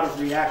culture out of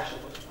reaction.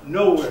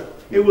 Nowhere.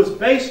 It was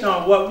based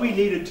on what we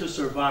needed to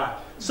survive.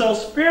 So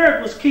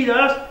spirit was key to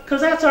us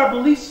because that's our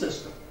belief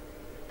system.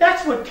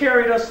 That's what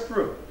carried us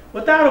through.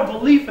 Without a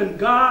belief in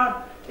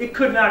God, it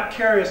could not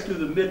carry us through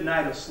the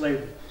midnight of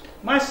slavery.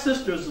 My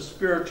sister is a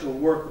spiritual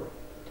worker.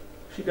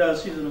 She's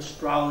an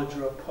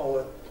astrologer, a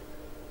poet,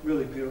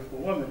 really beautiful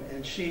woman.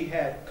 And she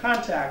had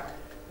contact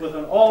with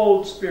an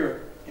old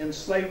spirit in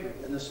slavery.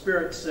 And the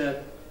spirit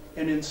said,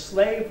 in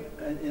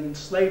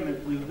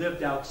enslavement, we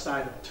lived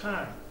outside of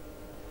time.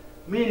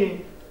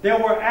 Meaning, there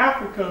were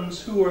Africans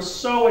who were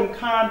so in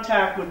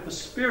contact with the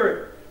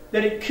spirit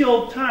that it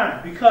killed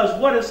time. Because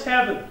what is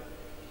heaven?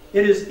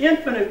 It is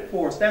infinite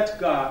force, that's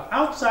God,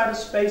 outside of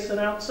space and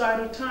outside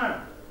of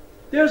time.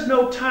 There's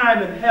no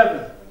time in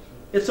heaven.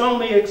 It's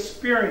only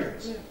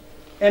experience. Yeah.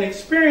 And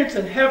experience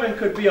in heaven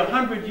could be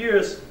 100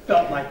 years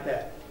felt like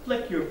that.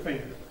 Flick your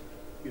finger.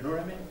 You know what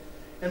I mean?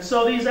 And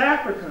so these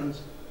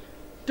Africans,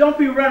 don't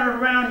be running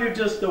around here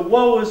just the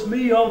woe is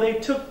me, oh, they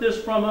took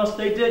this from us,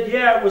 they did,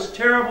 yeah, it was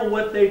terrible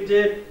what they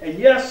did, and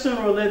yes,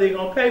 sooner or later they're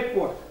going to pay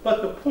for it.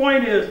 But the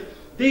point is,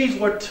 these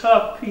were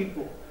tough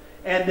people,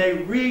 and they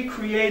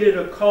recreated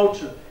a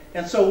culture.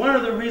 And so one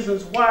of the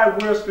reasons why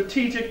we're a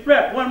strategic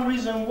threat, one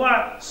reason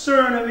why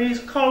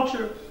Surinamese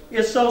culture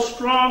is so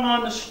strong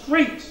on the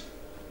streets,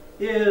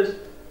 is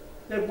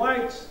that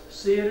whites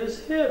see it as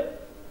hip.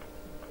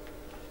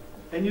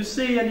 And you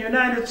see in the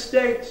United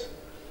States,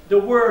 the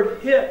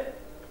word hip,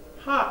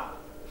 hop.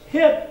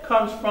 Hip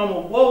comes from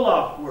a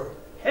Wolof word,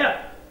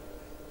 hep.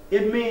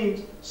 It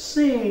means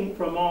seeing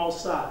from all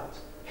sides.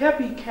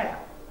 Heppy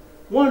cap,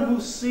 one who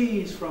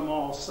sees from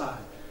all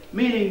sides.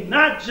 Meaning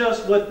not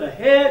just with the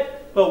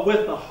head, but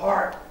with the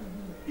heart.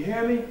 You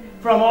hear me?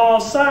 From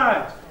all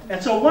sides.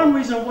 And so one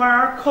reason why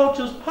our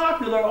culture is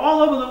popular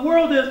all over the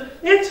world is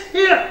it's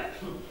hip.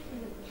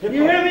 You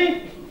hear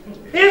me?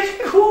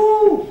 It's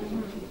cool.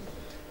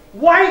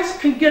 Whites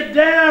can get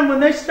down when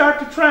they start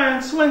to try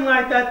and swing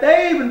like that.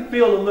 They even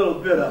feel a little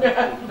bit of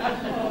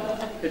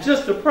it. It's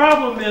just the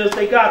problem is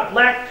they got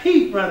Black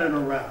Pete running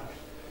around.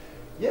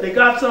 They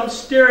got some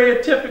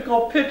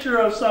stereotypical picture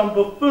of some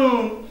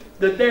buffoon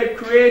that they've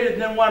created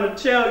and then want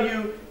to tell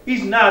you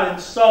he's not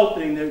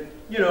insulting. That,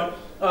 you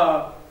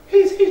know,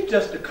 he's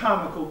just a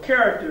comical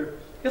character.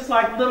 It's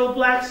like Little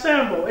Black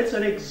Sambo. It's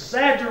an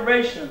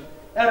exaggeration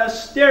and a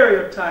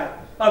stereotype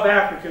of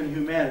African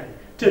humanity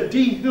to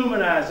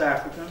dehumanize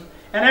Africans.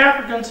 And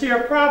Africans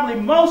here probably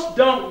most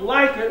don't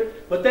like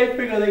it, but they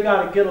figure they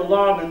got to get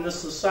along in this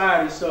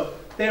society, so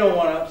they don't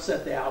want to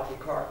upset the apple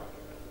cart.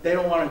 They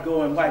don't want to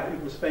go in white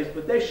people's face,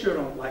 but they sure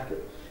don't like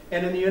it.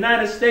 And in the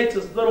United States,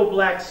 it's Little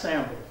Black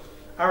Sambo.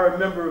 I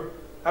remember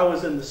I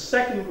was in the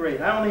 2nd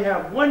grade. I only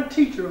have one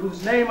teacher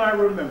whose name I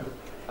remember.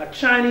 A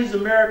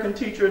Chinese-American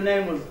teacher, her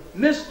name was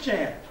Miss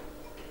Chan.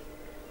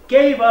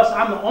 Gave us,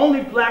 I'm the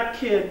only black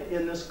kid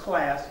in this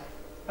class,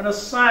 an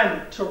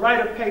assignment to write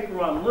a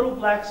paper on Little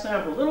Black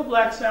Sambo. Little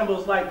Black Sambo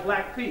is like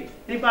Black Pete.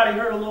 Anybody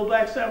heard of Little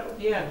Black Sambo?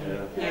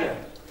 Yeah.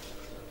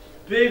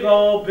 Big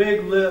old,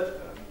 big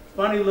lip,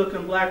 funny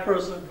looking black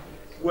person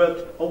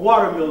with a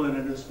watermelon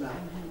in his mouth.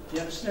 Do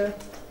you understand?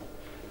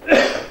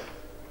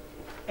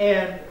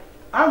 And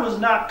I was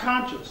not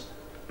conscious,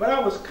 but I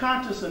was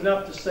conscious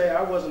enough to say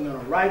I wasn't going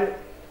to write it,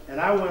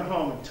 and I went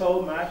home and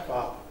told my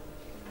father.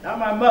 Not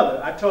my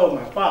mother, I told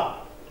my father.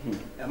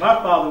 And my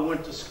father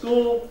went to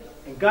school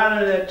and got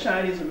into that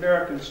Chinese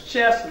American's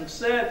chest and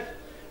said,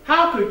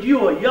 how could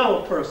you, a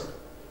yellow person,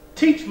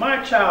 teach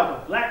my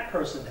child, a black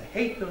person, to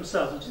hate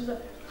themselves? And she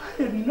said, I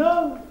didn't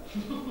know.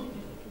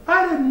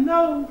 I didn't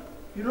know.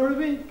 You know what I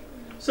mean?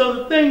 So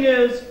the thing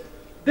is,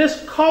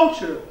 this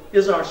culture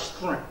is our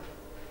strength.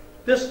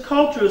 This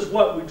culture is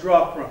what we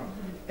draw from.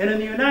 And in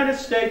the United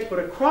States, but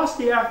across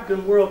the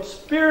African world,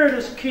 spirit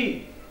is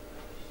key.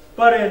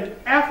 But in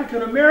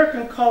African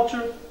American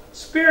culture,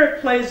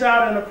 spirit plays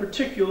out in a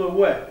particular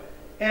way.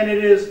 And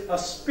it is a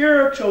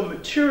spiritual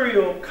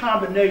material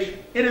combination.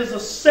 It is a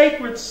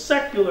sacred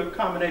secular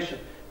combination.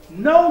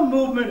 No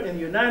movement in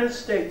the United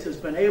States has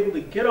been able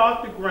to get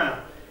off the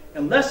ground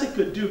unless it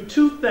could do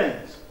two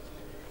things.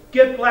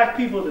 Get black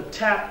people to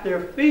tap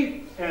their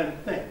feet and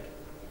think.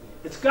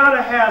 It's got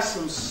to have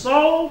some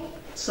soul,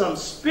 some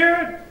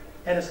spirit,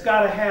 and it's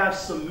got to have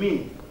some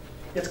meaning.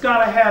 It's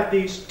got to have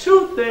these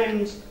two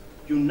things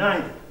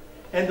united.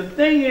 And the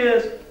thing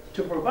is,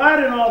 to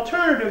provide an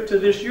alternative to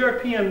this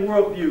European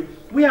worldview,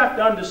 we have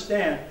to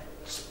understand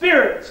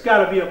spirit's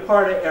got to be a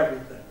part of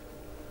everything.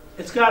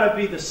 It's got to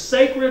be the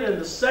sacred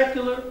and the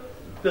secular,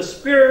 the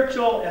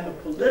spiritual and the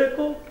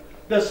political,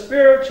 the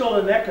spiritual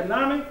and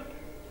economic,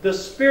 the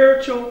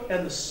spiritual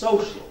and the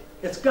social.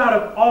 It's got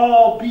to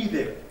all be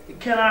there. It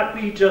cannot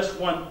be just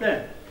one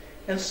thing.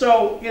 And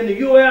so in the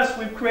U.S.,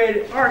 we've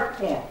created art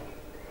form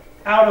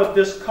out of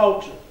this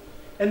culture.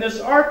 And this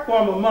art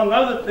form, among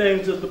other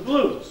things, is the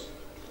blues.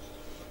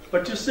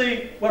 But you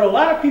see, what a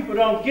lot of people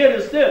don't get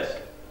is this.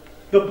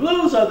 The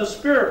blues are the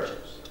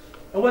spirituals.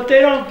 And what they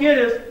don't get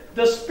is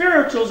the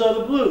spirituals are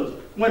the blues.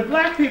 When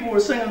black people were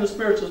singing the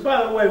spirituals,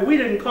 by the way, we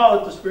didn't call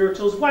it the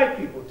spirituals, white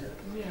people did.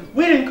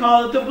 We didn't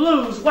call it the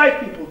blues, white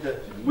people did.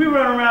 We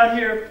run around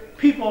here,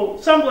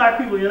 some black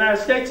people in the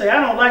United States say,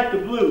 I don't like the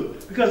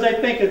blues because they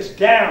think it's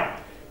down.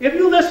 If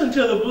you listen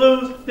to the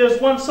blues, there's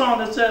one song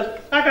that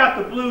says, I got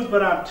the blues,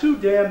 but I'm too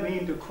damn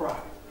mean to cry.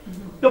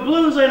 The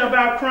blues ain't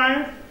about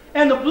crying,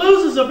 and the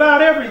blues is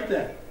about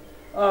everything.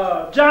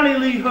 Johnny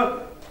Lee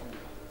Hooker,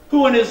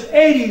 who in his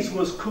 80s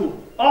was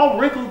cool, all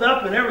wrinkled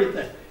up and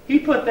everything. He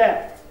put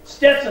that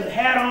Stetson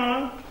hat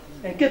on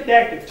and get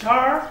that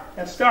guitar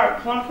and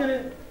start clunking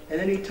it. And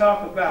then he'd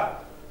talk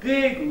about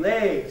big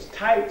legs,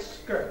 tight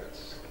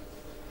skirts.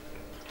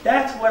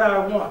 That's what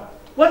I want.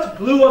 What's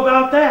blue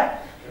about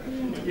that?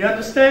 You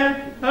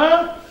understand?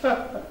 Huh?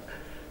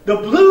 The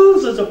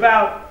blues is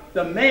about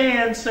the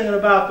man singing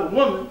about the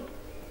woman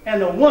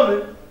and the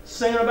woman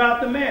singing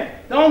about the man.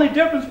 The only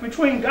difference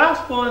between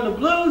gospel and the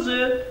blues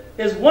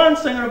is one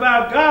singing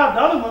about God,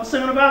 the other one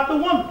singing about the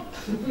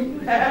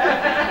woman.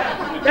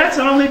 That's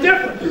the only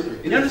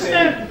difference. You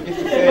understand?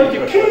 But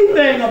the key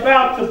thing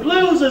about the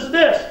blues is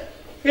this.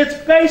 It's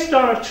based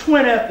on a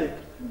twin ethic.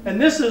 And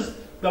this is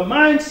the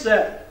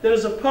mindset that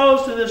is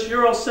opposed to this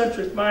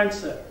Eurocentric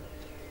mindset.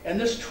 And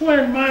this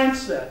twin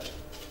mindset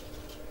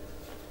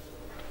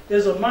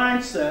is a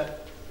mindset.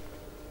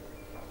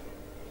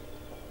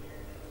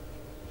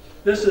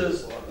 This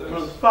is one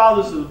of the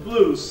fathers of the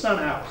blues,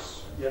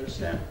 Sunhouse. You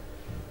understand?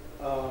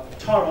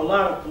 Taught a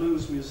lot of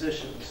blues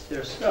musicians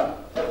their stuff.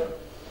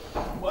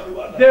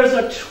 There's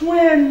a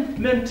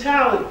twin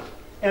mentality.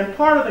 And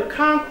part of the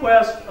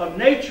conquest of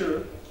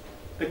nature,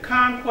 the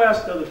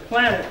conquest of the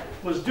planet,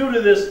 was due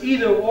to this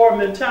either-or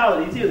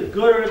mentality. It's either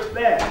good or it's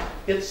bad.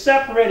 It's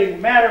separating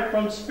matter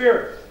from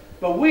spirit.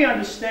 But we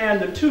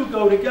understand the two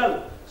go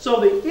together. So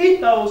the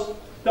ethos,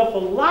 the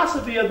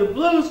philosophy of the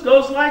blues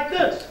goes like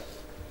this.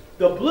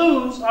 The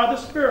blues are the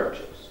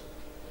spirituals.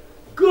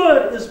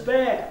 Good is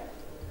bad.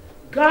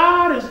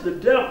 God is the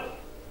devil.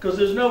 Because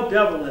there's no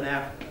devil in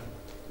African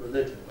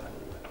religion, by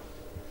the way.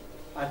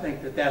 I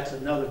think that that's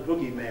another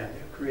boogeyman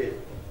they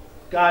created.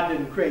 God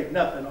didn't create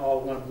nothing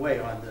all one way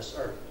on this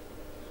earth.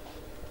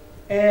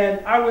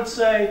 And I would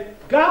say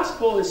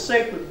gospel is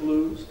sacred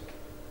blues.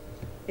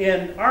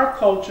 In our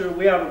culture,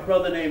 we have a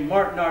brother named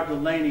Martin R.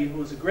 Delaney, who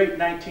was a great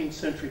 19th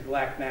century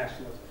black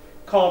nationalist,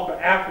 called for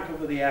Africa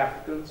for the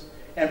Africans,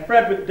 and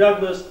Frederick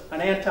Douglass,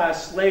 an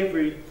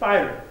anti-slavery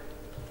fighter.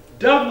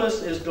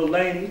 Douglass is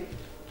Delaney,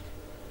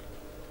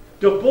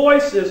 Du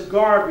Bois is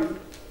Garvey,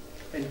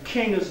 and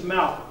King is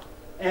Malcolm.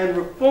 And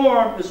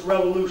reform is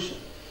revolution.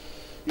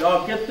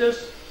 Y'all get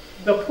this?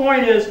 The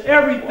point is,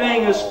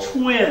 everything is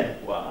twin.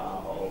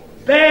 Wow.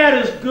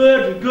 Bad is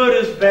good and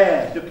good is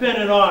bad,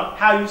 depending on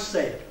how you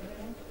say it.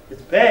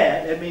 It's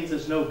bad, that means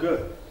it's no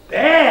good.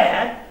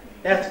 Bad,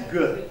 that's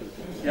good.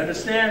 You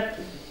understand?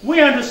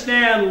 We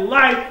understand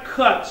life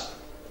cuts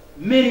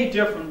many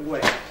different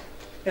ways.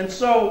 And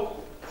so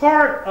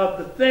part of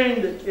the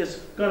thing that is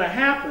going to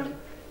happen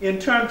in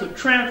terms of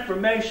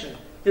transformation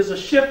is a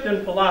shift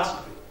in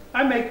philosophy.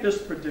 I make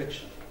this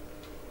prediction.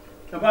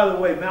 And by the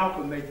way,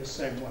 Malcolm made the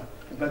same one.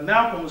 But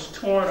Malcolm was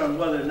torn on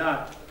whether or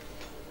not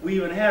we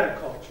even had a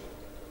culture.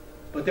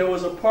 But there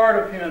was a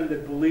part of him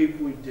that believed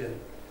we did.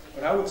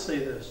 But I would say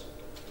this.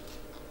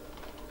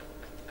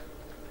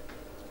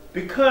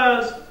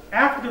 Because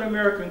African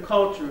American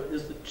culture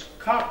is the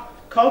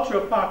culture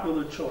of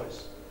popular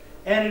choice,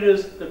 and it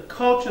is the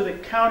culture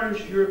that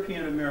counters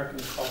European American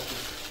culture,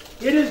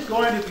 it is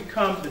going to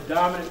become the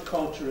dominant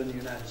culture in the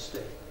United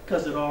States,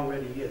 because it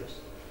already is,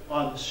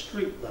 on the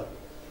street level.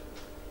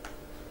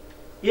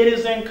 It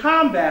is in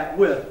combat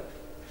with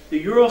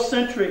the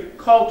Eurocentric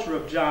culture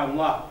of John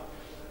Locke,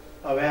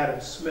 of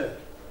Adam Smith,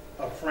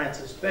 of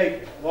Francis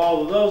Bacon, of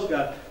all of those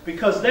guys,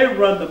 because they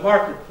run the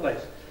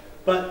marketplace.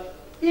 But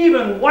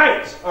even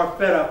whites are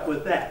fed up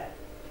with that,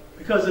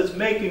 because it's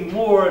making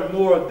more and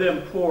more of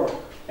them poorer.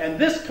 And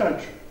this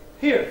country,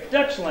 here,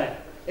 Dutchland,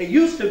 it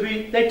used to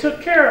be they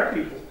took care of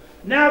people.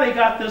 Now they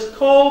got this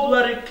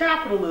cold-blooded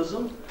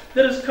capitalism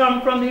that has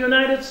come from the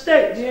United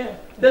States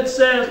that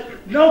says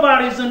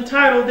nobody's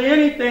entitled to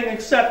anything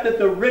except that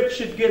the rich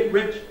should get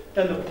rich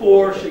and the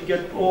poor should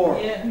get poor.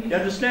 You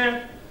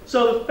understand?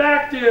 So the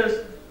fact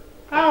is,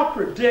 I'll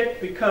predict,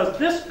 because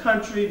this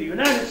country, the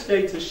United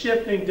States, is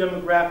shifting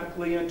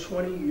demographically in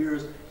 20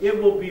 years,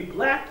 it will be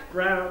black,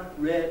 brown,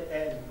 red,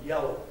 and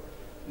yellow.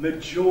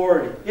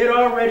 Majority. It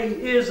already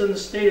is in the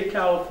state of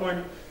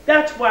California.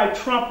 That's why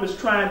Trump is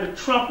trying to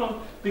trump them,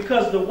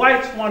 because the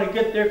whites want to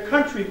get their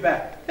country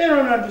back. They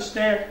don't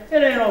understand.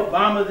 It ain't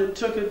Obama that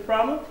took it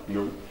from them.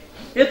 Nope.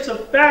 It's a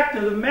fact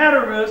of the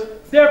matter is,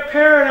 their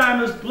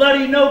paradigm is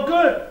bloody no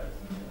good.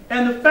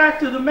 And the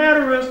fact of the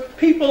matter is,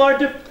 people are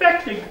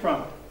defecting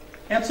from it.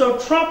 And so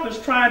Trump is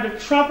trying to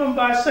trump them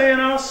by saying,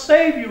 I'll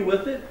save you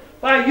with it,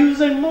 by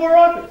using more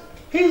of it.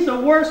 He's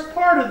the worst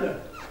part of them.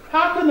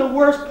 How can the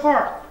worst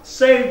part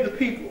save the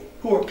people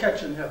who are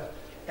catching hell?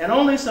 And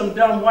only some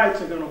dumb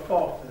whites are going to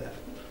fall for that.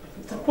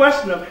 It's a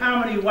question of how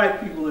many white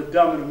people are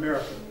dumb in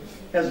America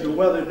as to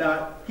whether or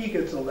not he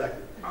gets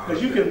elected.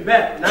 Because you can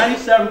bet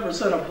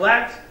 97% of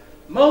blacks,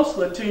 most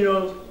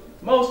Latinos,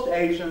 most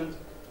Asians,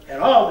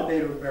 and all the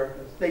Native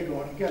Americans, they're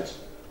going against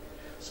him.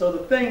 So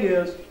the thing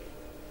is,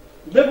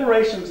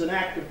 liberation is an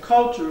act of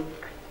culture,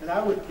 and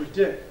I would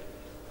predict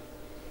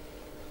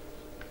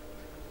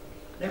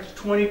next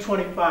 20,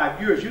 25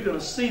 years, you're going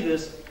to see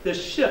this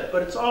shift,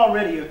 but it's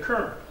already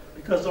occurring.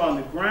 Because on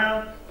the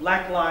ground,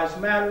 Black Lives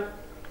Matter,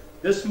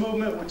 this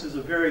movement, which is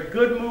a very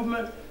good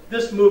movement,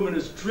 this movement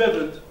is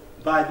driven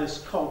by this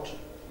culture.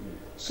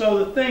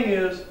 So the thing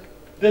is,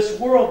 this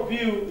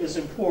worldview is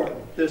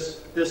important,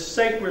 this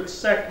sacred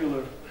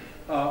secular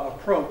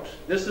approach.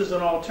 This is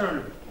an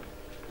alternative.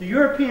 The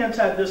Europeans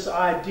had this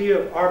idea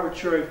of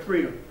arbitrary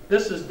freedom.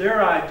 This is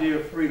their idea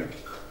of freedom.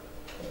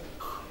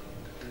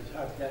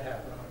 How did that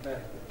happen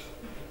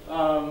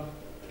automatically?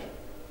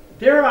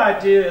 Their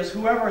idea is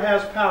whoever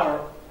has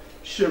power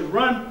should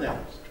run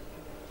things.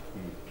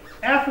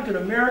 African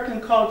American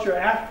culture,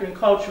 African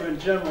culture in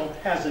general,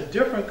 has a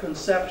different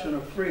conception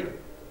of freedom.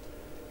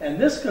 And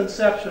this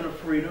conception of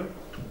freedom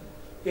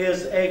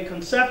is a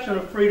conception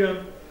of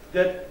freedom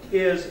that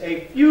is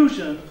a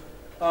fusion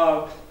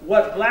of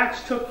what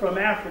blacks took from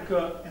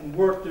Africa and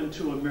worked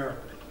into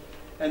America.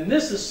 And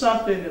this is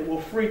something that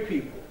will free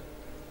people.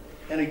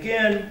 And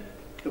again,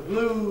 the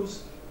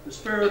blues, the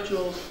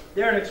spirituals,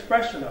 they're an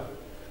expression of it.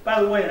 By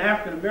the way, in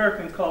African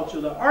American culture,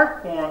 the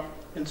art form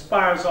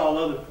inspires all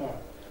other forms.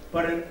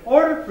 But in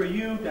order for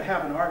you to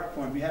have an art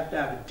form, you have to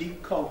have a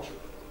deep culture.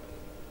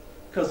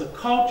 Because the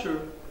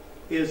culture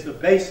is the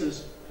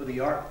basis for the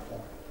art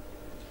form.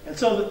 And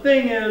so the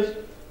thing is,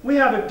 we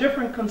have a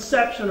different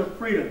conception of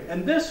freedom.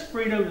 And this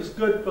freedom is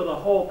good for the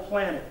whole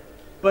planet.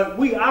 But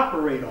we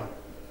operate on it.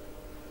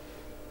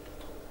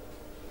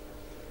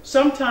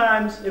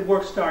 Sometimes it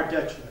works to our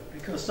detriment,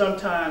 because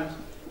sometimes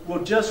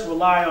we'll just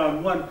rely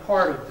on one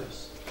part of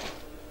this.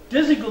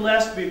 Dizzy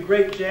Gillespie, a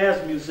great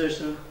jazz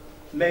musician,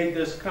 made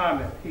this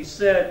comment. He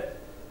said,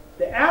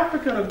 the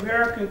African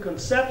American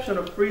conception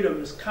of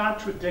freedom is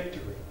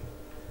contradictory.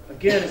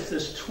 Again, it's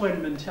this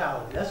twin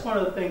mentality. That's one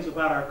of the things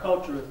about our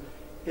culture.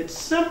 It's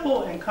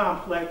simple and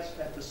complex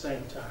at the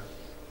same time.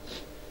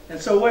 And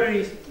so what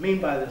did he mean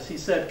by this? He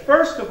said,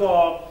 first of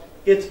all,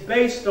 it's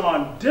based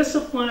on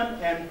discipline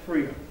and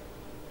freedom.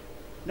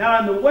 Now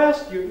in the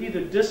West, you're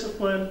either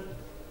disciplined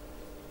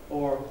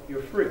or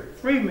you're free.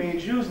 Free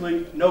means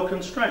usually no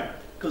constraint.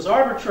 Because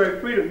arbitrary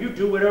freedom, you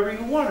do whatever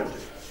you want to do.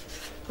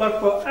 But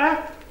for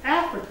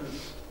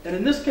Africans, and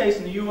in this case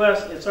in the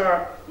U.S., it's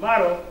our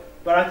motto,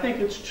 but I think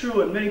it's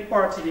true in many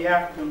parts of the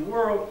African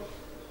world,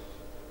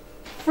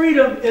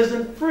 freedom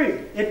isn't free.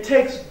 It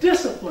takes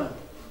discipline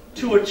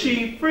to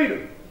achieve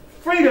freedom.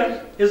 Freedom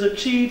is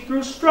achieved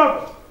through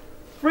struggle.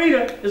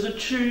 Freedom is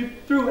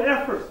achieved through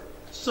effort.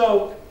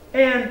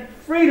 And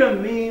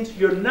freedom means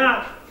you're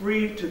not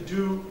free to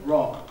do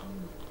wrong.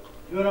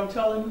 You know what I'm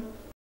telling you?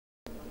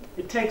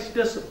 It takes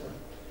discipline.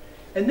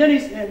 And then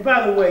and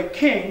by the way,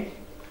 King,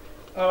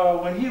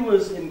 when he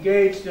was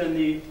engaged in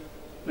the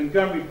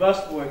Montgomery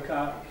bus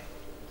boycott,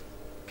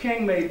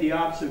 King made the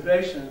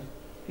observation,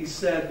 he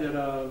said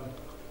that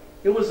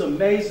it was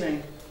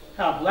amazing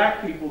how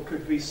black people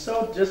could be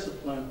so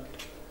disciplined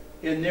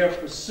in their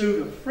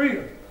pursuit of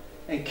freedom.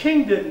 And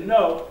King didn't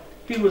know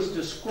he was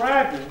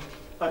describing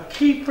a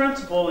key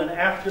principle in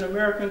African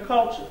American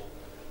culture,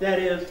 that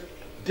is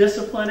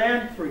discipline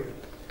and freedom.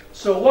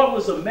 So what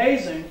was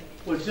amazing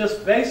was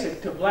just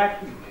basic to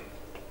black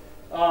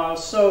people.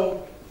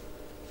 So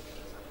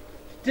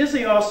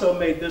Dizzy also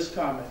made this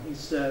comment. He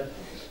said,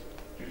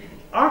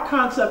 our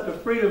concept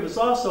of freedom is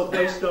also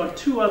based on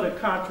two other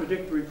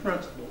contradictory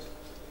principles.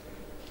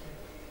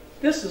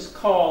 This is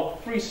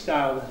called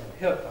freestyling in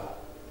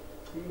hip-hop.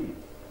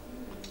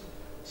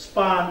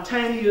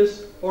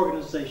 Spontaneous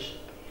organization.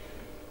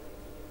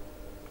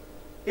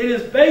 It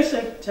is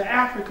basic to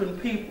African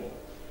people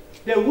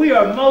that we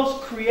are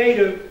most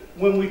creative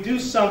when we do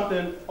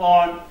something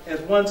on, as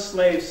one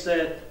slave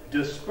said,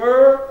 the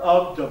spur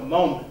of the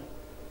moment.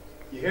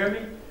 You hear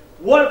me?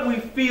 What we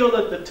feel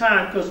at the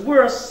time, because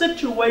we're a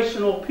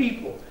situational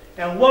people.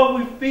 And what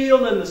we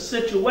feel in the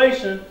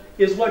situation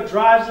is what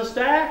drives us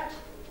to act.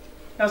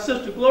 Now,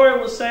 Sister Gloria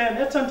was saying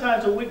that's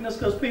sometimes a weakness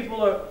because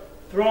people are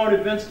throwing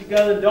events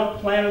together and don't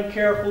plan them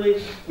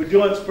carefully. We're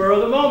doing spur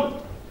of the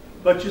moment.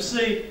 But you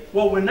see,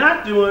 what we're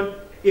not doing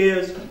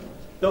is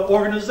the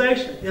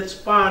organization. It's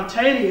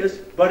spontaneous,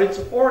 but it's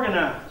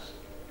organized.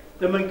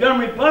 The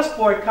Montgomery bus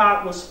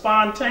boycott was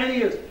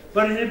spontaneous,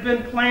 but it had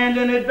been planned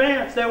in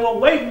advance. They were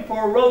waiting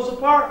for Rosa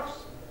Parks.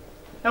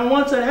 And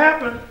once it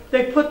happened,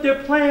 they put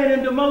their plan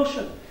into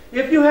motion.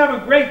 If you have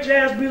a great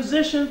jazz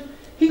musician,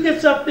 he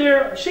gets up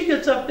there, she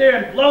gets up there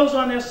and blows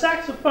on their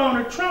saxophone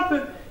or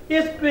trumpet.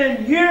 It's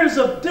been years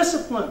of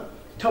discipline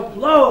to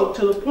blow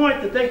to the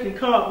point that they can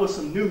come up with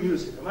some new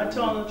music. Am I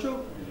telling the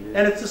truth?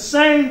 And it's the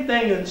same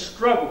thing in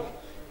struggle.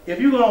 If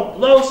you're going to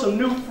blow some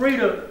new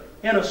freedom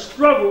in a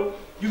struggle,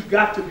 you've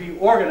got to be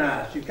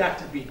organized. You've got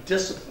to be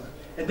disciplined.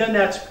 And then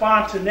that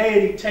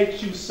spontaneity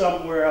takes you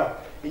somewhere else.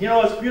 And you know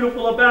what's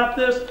beautiful about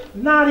this?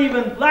 Not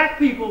even black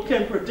people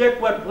can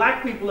predict what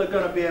black people are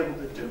going to be able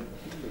to do.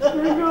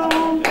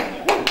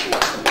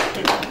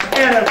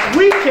 And if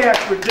we can't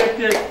predict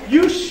it,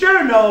 you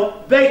sure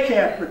know they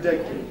can't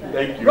predict it.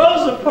 Thank you.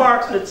 Rosa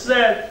Parks had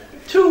said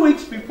 2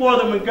 weeks before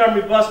the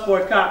Montgomery bus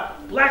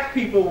boycott, black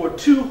people were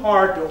too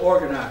hard to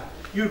organize.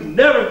 You'd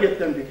never get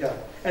them together.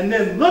 And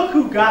then look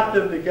who got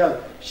them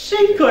together.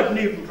 She couldn't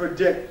even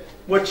predict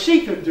what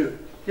she could do.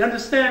 You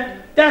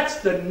understand?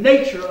 That's the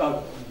nature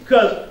of it.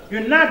 Because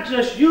you're not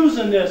just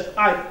using this,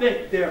 I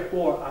think,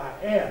 therefore I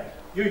am.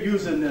 You're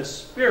using this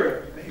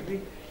spirit,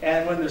 baby.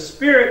 And when the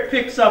spirit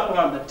picks up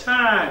on the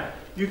time,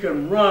 you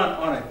can run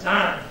on a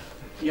dime.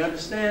 You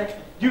understand?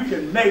 You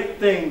can make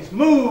things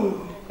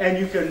move and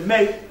you can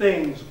make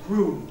things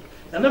groove.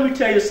 And let me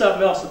tell you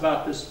something else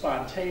about this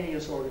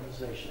spontaneous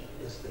organization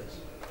is this.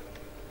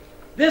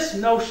 This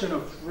notion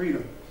of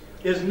freedom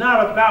is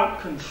not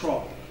about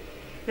control.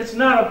 It's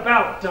not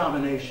about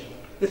domination.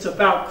 It's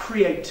about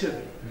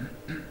creativity.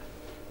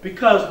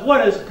 Because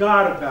what is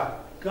God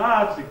about?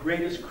 God's the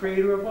greatest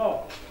creator of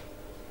all.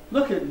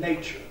 Look at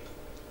nature.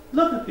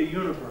 Look at the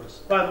universe.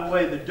 By the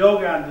way, the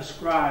Dogon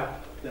described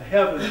the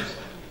heavens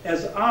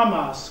as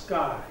Ama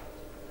sky.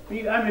 I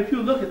mean, if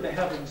you look at the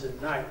heavens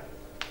at night,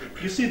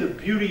 you see the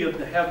beauty of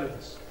the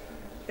heavens.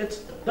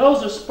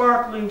 Those are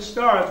sparkling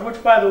stars,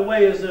 which, by the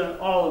way, is in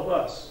all of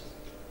us.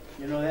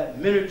 You know, that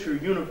miniature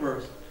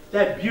universe,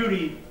 that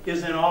beauty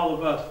is in all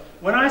of us.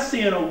 When I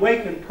see an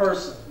awakened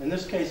person, in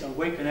this case, an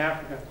awakened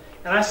African,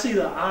 and I see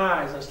the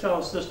eyes, I was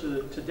telling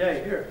sister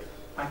today, here,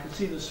 I can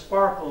see the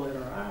sparkle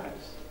in her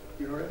eyes.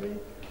 You know what I mean?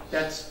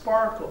 That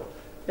sparkle,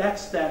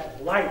 that's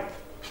that light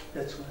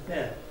that's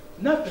within.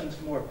 Nothing's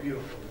more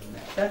beautiful than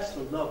that. That's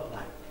the love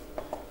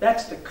light.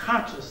 That's the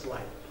conscious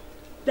light.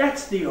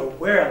 That's the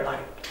aware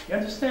light. You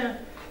understand?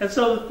 And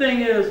so the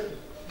thing is,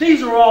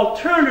 these are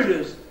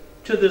alternatives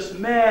to this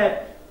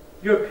mad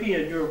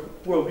European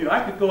worldview.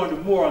 I could go into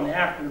more on the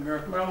African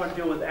American, but I want to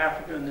deal with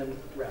Africa and then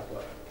wrap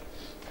up.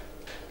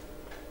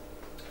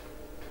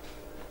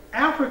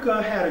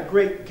 Africa had a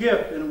great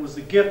gift, and it was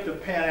the gift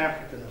of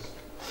Pan-Africanism.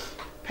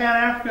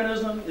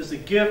 Pan-Africanism is the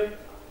gift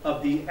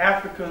of the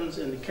Africans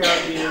in the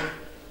Caribbean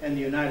and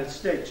the United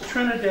States.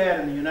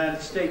 Trinidad and the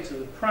United States are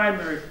the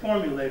primary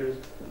formulators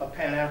of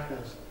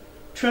Pan-Africanism.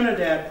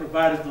 Trinidad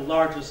provided the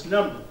largest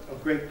number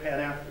of great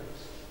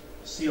Pan-Africanists.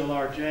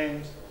 C.L.R.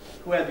 James,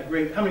 who had the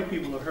great, how many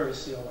people have heard of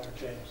C.L.R.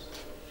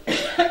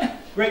 James?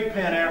 Great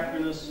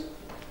Pan-Africanist.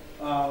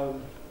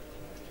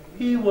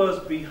 He was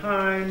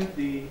behind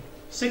the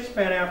 6th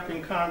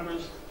Pan-African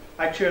Congress.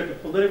 I chaired the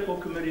political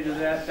committee to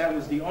that. That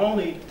was the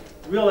only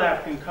real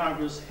African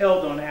Congress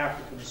held on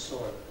African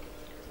soil.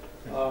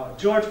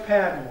 George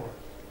Padmore,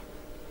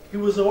 he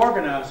was the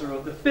organizer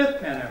of the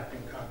 5th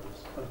Pan-African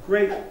Congress, a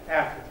great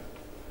African.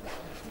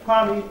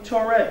 Kwame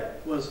Ture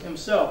was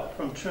himself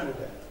from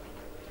Trinidad.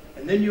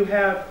 And then you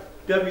have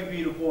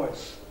W.B. Du Bois,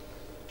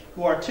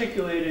 who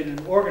articulated and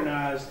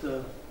organized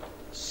the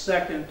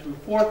 2nd through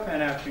 4th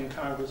Pan-African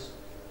Congress.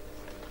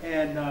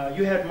 And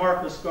you had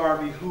Marcus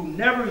Garvey, who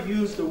never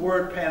used the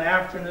word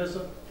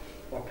Pan-Africanism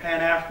or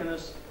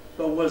Pan-Africanist,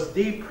 but was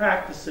the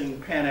practicing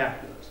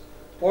Pan-Africanist,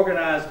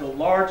 organized the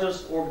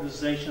largest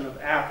organization of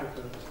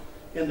Africans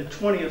in the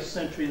 20th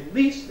century, at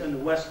least in the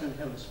Western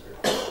Hemisphere.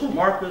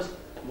 Marcus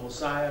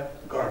Mosiah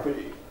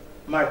Garvey,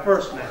 my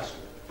first master.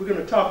 We're going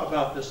to talk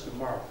about this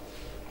tomorrow,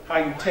 how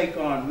you take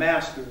on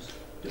masters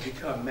to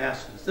become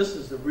masters. This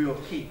is the real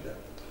key thing.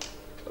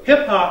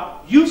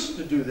 Hip-hop used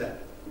to do that.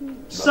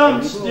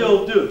 Some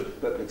still do.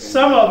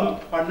 Some of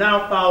them are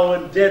now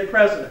following Dead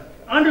President.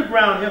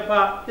 Underground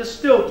hip-hop is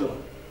still doing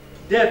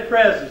it. Dead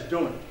Prez is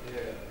doing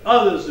it.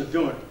 Others are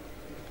doing it.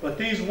 But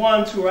these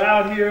ones who are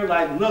out here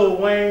like Lil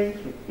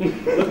Wayne,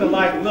 looking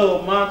like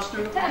Little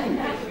Monster,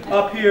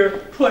 up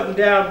here putting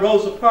down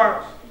Rosa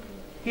Parks,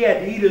 he had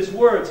to eat his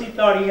words. He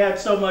thought he had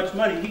so much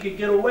money he could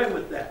get away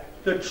with that.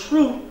 The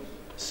truth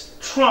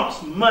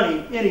trumps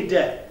money any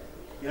day.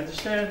 You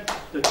understand?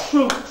 The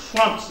truth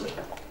trumps it.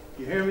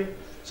 You hear me?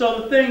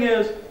 So the thing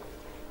is,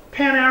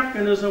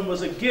 Pan-Africanism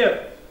was a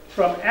gift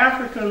from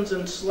Africans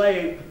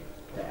enslaved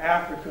to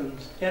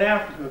Africans in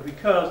Africa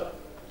because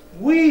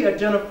we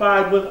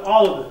identified with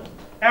all of it.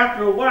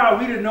 After a while,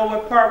 we didn't know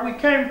what part we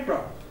came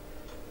from.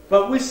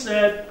 But we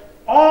said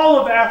all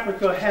of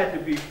Africa had to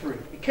be free.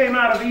 It came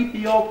out of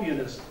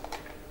Ethiopianism,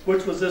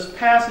 which was this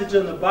passage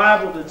in the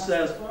Bible that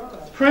says,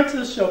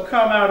 princes shall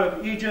come out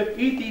of Egypt,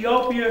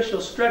 Ethiopia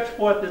shall stretch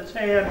forth its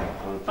hand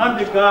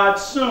unto God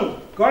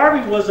soon.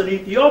 Garvey was an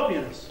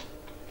Ethiopianist.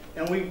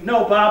 And we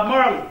know Bob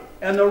Marley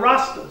and the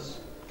Rastas.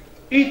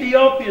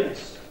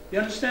 Ethiopianists. You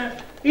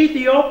understand?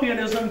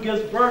 Ethiopianism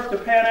gives birth to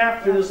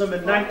Pan-Africanism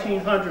in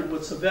 1900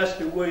 with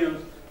Sylvester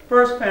Williams'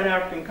 first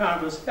Pan-African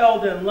Congress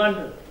held in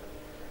London.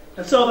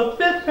 And so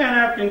the 5th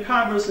Pan-African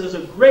Congress is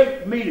a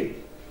great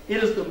meeting.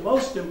 It is the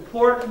most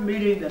important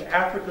meeting that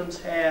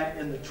Africans had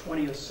in the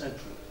 20th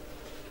century.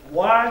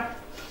 Why?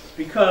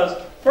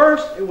 Because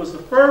first, it was the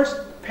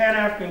first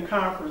Pan-African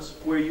Congress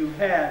where you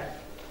had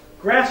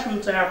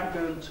grassroots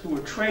Africans who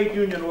were trade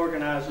union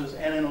organizers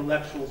and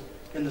intellectuals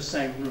in the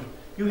same room.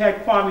 You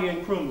had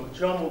Kwame Nkrumah,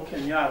 Jomo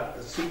Kenyatta,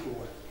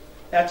 Azikiwe.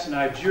 That's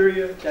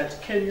Nigeria, that's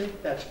Kenya,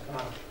 that's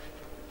Ghana.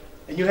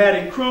 And you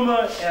had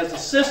Nkrumah as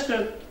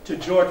assistant to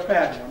George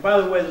Padmore. And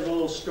by the way, there's a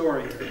little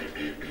story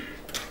here.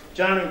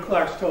 John and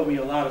Clark's told me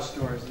a lot of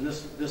stories, and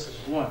this is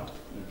one.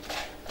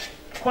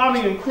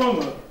 Kwame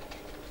Nkrumah,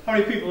 how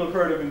many people have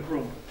heard of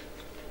Nkrumah?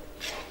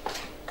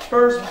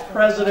 First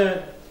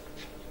president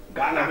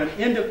of an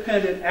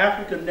independent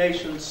African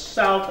nation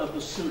south of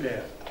the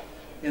Sudan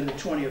in the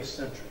 20th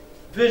century.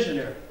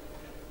 Visionary.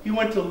 He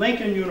went to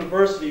Lincoln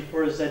University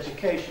for his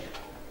education.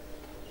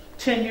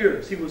 10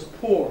 years. He was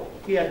poor.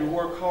 He had to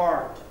work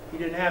hard. He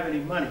didn't have any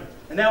money.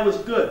 And that was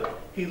good.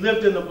 He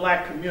lived in the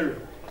black community.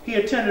 He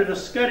attended a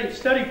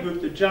study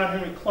group that John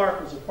Henry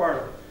Clark was a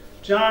part of.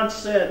 John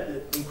said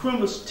that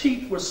Nkrumah's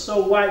teeth were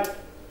so white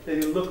that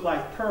he looked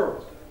like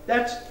pearls.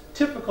 That's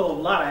typical of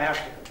a lot of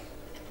Africans,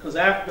 because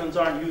Africans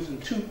aren't using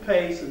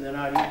toothpaste and they're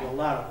not eating a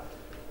lot of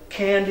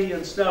candy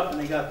and stuff, and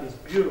they got these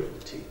beautiful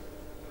teeth.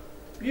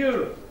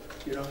 Beautiful,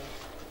 you know.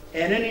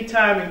 And any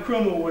time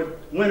Nkrumah would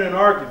win an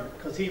argument,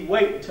 because he'd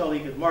wait until he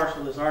could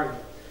marshal his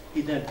argument,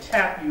 he'd then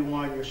tap you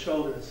on your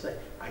shoulder and say,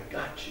 I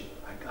got you,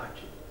 I got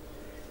you.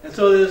 And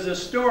so there's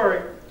this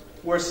story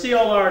where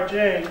C.L.R.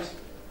 James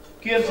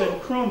gives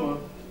Nkrumah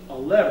a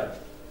letter.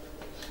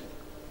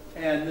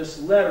 And this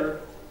letter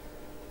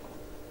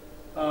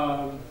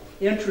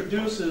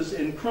introduces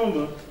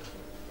Nkrumah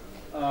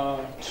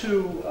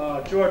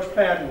to George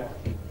Padmore.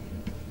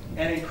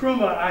 And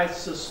Nkrumah, I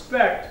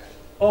suspect,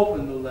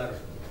 opened the letter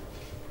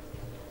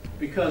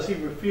because he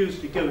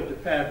refused to give it to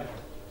Padmore.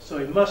 So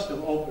he must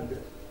have opened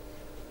it.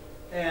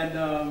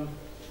 And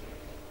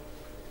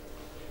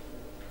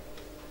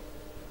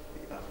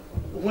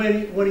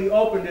when he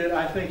opened it,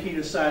 I think he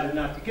decided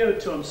not to give it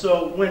to him.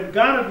 So when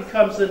Ghana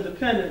becomes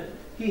independent,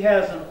 he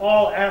has an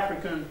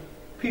all-African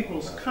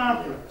People's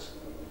Conference.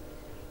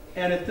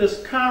 And at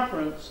this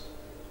conference,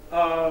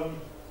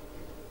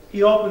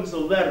 he opens a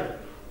letter.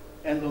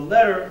 And the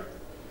letter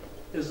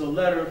is a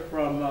letter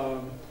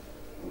from,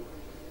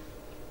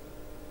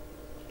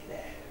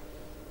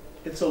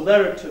 it's a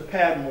letter to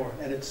Padmore.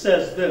 And it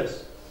says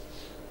this: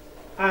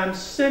 I'm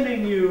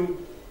sending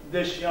you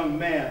this young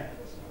man,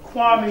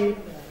 Kwame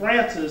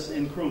Francis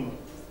Nkrumah.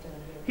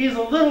 He's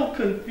a little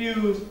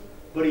confused,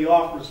 but he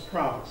offers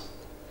promise.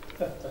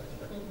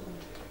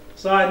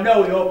 So I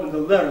know he opened the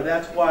letter.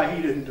 That's why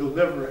he didn't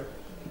deliver it.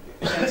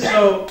 And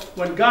so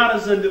when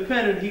Ghana's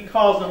independent, he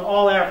calls an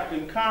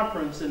all-African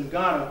conference in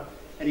Ghana,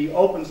 and he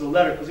opens the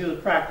letter, because he's a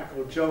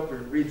practical joker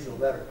and reads the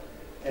letter.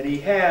 And he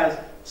has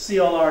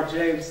C.L.R.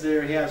 James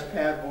there, he has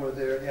Padmore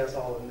there, he has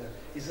all of them there.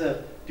 He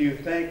said, do you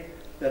think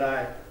that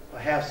I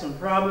have some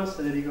promise?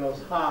 And then he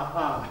goes, ha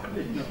ha.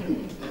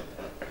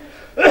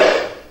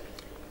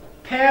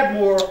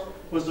 Padmore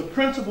was the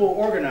principal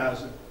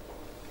organizer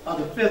of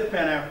the Fifth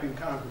Pan-African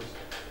Congress.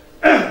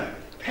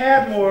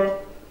 Padmore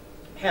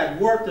had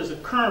worked as a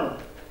colonel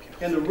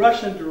in the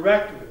Russian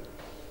Directorate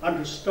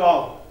under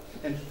Stalin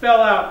and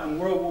fell out in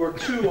World War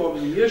II over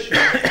the issue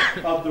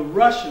of the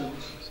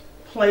Russians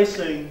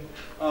placing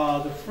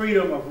the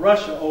freedom of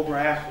Russia over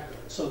Africa.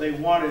 So they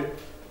wanted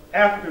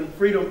African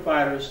freedom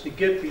fighters to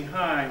get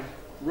behind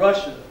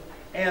Russia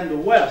and the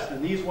West,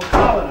 and these were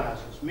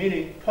colonizers,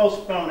 meaning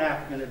postpone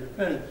African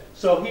independence.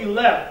 So he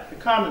left the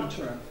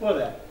Comintern for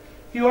that.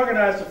 He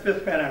organized the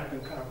Fifth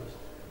Pan-African Congress.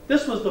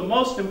 This was the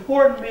most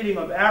important meeting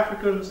of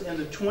Africans in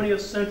the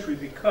 20th century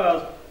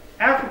because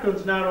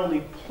Africans not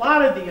only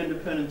plotted the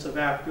independence of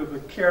Africa,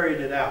 but carried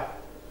it out.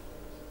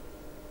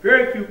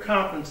 Very few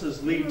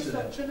conferences lead to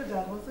that. He was from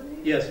Trinidad, wasn't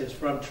he? Yes, he's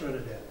from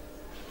Trinidad.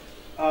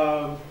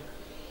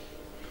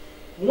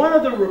 One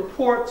of the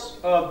reports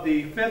of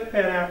the Fifth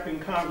Pan-African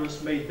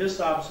Congress made this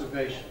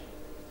observation.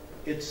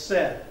 It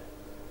said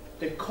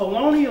that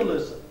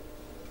colonialism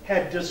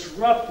had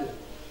disrupted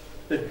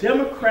the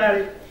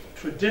democratic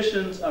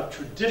traditions of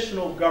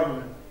traditional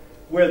government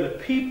where the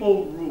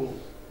people ruled.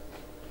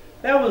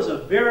 That was a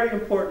very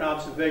important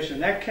observation.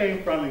 That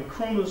came from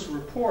Nkrumah's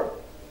report.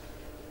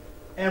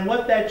 And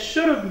what that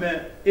should have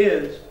meant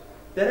is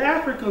that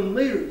African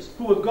leaders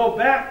who would go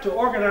back to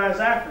organize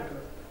Africa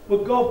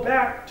would go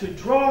back to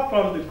draw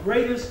from the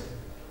greatest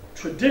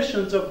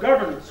traditions of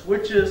governance,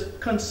 which is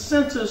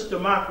consensus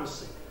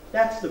democracy.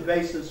 That's the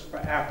basis for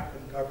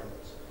African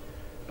governance.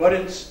 But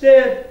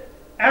instead,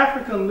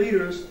 African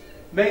leaders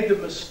made the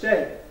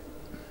mistake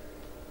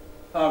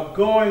of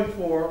going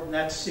for, and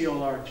that's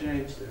C.L.R.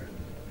 James there.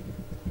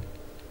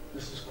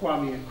 This is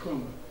Kwame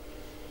Nkrumah.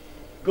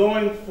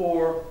 Going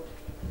for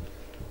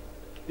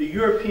the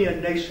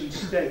European nation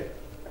state.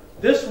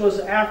 This was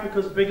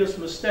Africa's biggest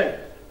mistake.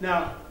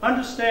 Now,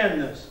 understand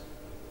this.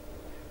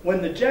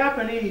 When the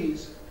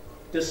Japanese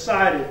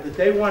decided that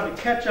they wanted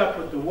to catch up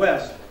with the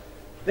West,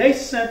 they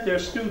sent their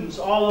students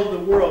all over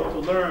the world to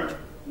learn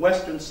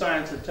Western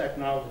science and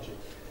technology.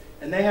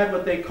 And they had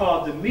what they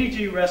called the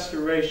Meiji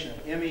Restoration,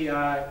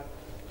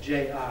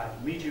 M-E-I-J-I,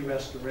 Meiji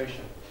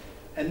Restoration.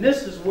 And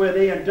this is where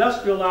they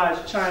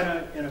industrialized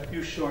China in a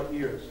few short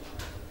years.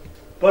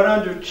 But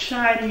under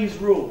Japanese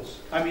rules.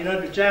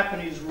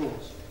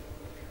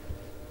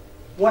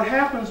 What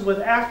happens with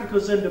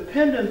Africa's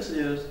independence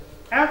is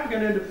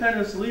African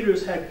independence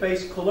leaders had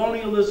faced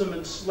colonialism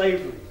and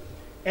slavery.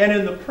 And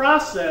in the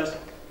process,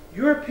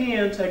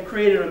 Europeans had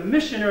created a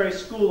missionary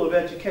school of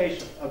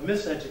education, of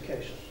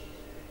miseducation.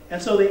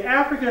 And so the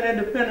African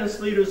independence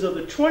leaders of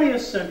the 20th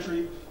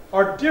century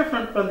are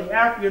different from the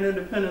African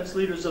independence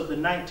leaders of the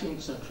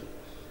 19th century.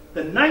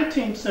 The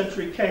 19th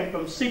century came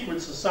from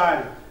secret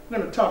society. We're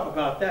going to talk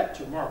about that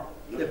tomorrow,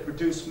 that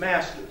produced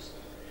masters.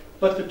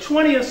 But the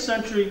 20th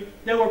century,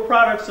 they were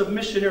products of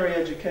missionary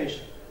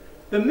education.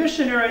 The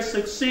missionaries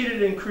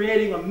succeeded in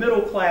creating a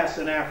middle class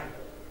in Africa.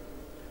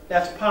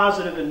 That's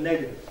positive and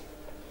negative.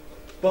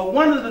 But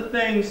one of the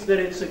things that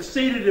it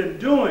succeeded in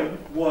doing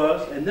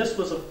was, and this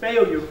was a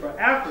failure for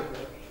Africa,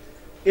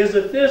 is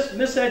that this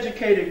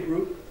miseducated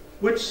group,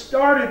 which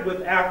started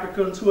with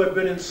Africans who had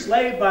been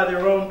enslaved by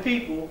their own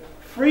people,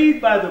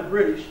 freed by the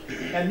British,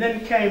 and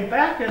then came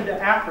back into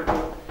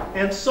Africa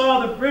and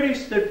saw the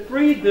British that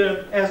freed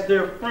them as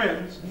their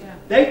friends,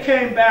 they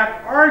came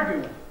back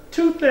arguing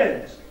two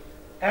things.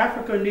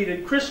 Africa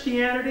needed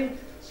Christianity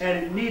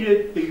and it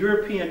needed the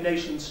European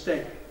nation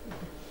state.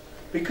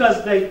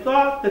 Because they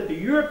thought that the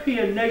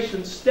European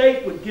nation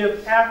state would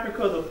give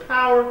Africa the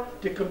power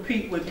to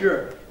compete with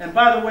Europe. And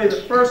by the way,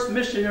 the first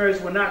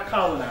missionaries were not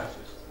colonizers.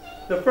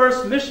 The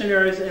first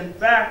missionaries, in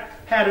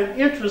fact, had an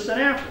interest in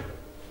Africa.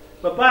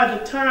 But by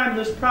the time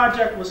this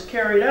project was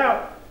carried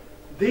out,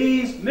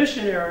 these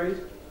missionaries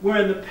were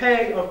in the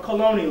pay of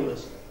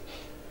colonialism.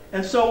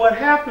 And so what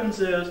happens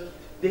is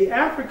the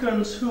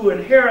Africans who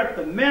inherit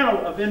the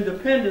mantle of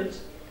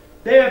independence,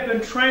 they have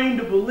been trained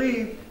to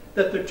believe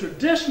that the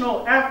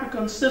traditional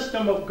African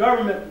system of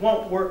government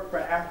won't work for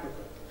Africa.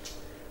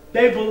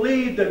 They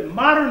believe that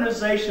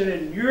modernization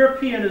and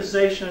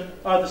Europeanization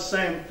are the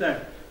same thing,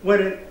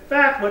 when in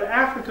fact what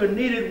Africa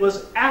needed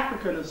was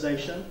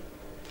Africanization,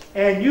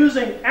 and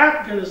using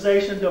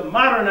Africanization to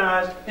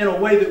modernize in a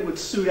way that would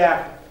suit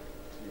Africa.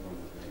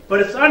 But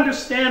it's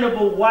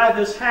understandable why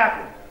this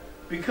happened,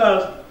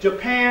 because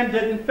Japan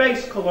didn't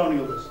face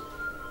colonialism.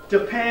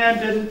 Japan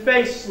didn't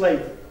face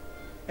slavery.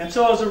 And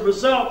so as a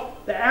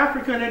result, the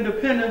African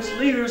independence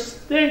leaders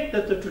think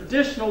that the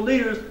traditional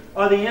leaders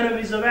are the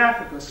enemies of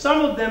Africa.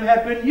 Some of them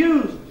had been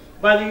used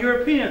by the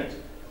Europeans,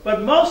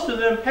 but most of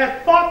them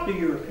had fought the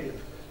Europeans.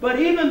 But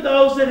even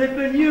those that had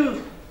been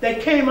used, they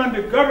came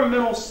under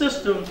governmental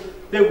systems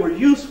that were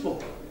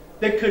useful,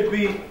 that could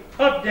be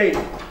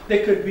updated,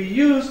 that could be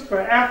used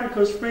for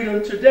Africa's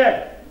freedom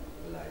today.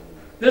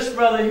 This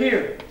brother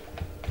here,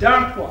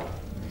 Dankwa.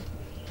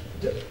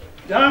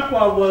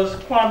 Dankwa was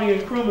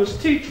Kwame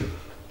Nkrumah's teacher.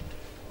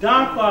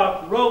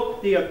 Dankwa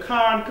wrote the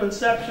Akan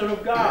conception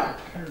of God.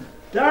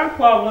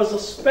 Dankwa was a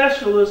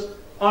specialist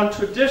on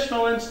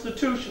traditional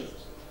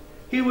institutions.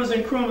 He was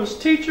Nkrumah's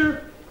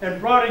teacher and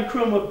brought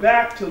Nkrumah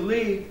back to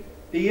lead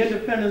the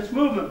independence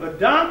movement. But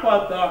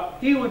Dankwa thought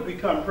he would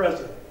become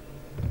president.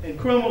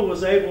 Nkrumah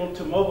was able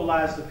to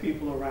mobilize the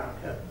people around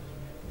him.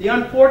 The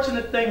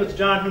unfortunate thing, as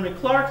John Henry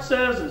Clark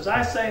says, as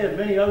I say and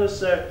many others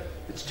say,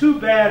 it's too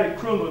bad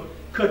Nkrumah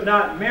could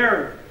not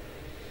marry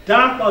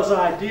Dankwa's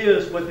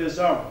ideas with his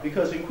own,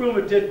 because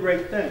Nkrumah did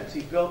great things. He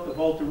built the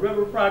Volta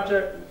River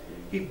Project.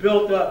 He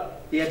built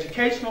up the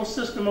educational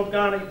system of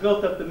Ghana. He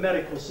built up the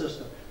medical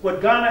system. What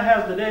Ghana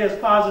has today is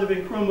positive.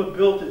 Nkrumah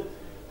built it.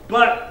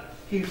 But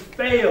he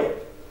failed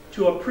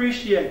to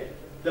appreciate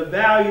the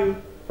value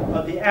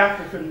of the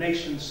African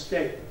nation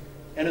state.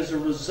 And as a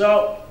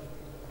result,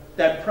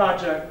 that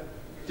project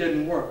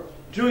didn't work.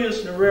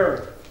 Julius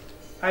Nyerere,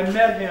 I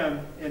met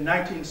him in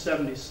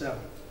 1977.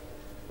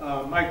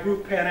 My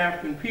group,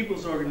 Pan-African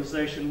People's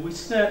Organization, we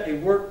sent a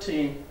work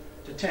team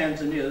to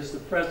Tanzania. This is the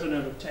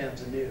president of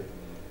Tanzania.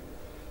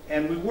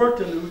 And we worked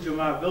in the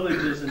Ujamaa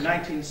villages in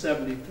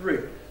 1973.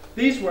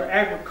 These were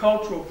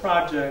agricultural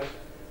projects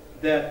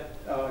that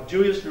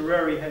Julius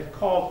Nyerere had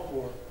called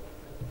for.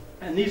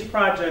 And these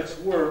projects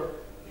were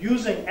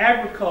using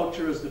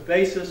agriculture as the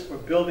basis for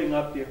building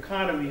up the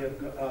economy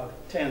of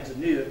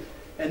Tanzania.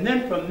 And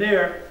then from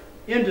there,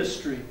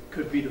 industry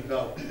could be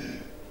developed.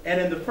 And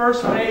in the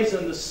first phase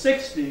in the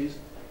 60s,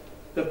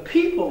 the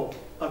people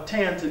of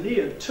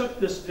Tanzania took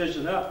this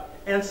vision up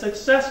and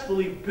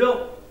successfully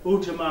built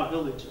Ujamaa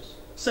villages.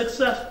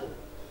 Successfully.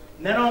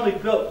 Not only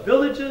built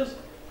villages,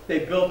 they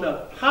built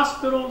up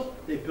hospitals,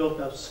 they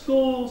built up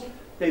schools,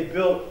 they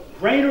built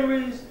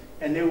granaries,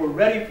 and they were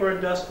ready for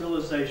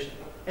industrialization.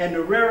 And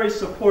Nyerere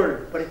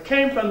supported it. But it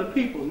came from the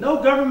people.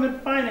 No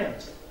government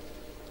financing.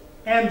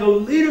 And the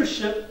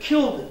leadership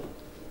killed it.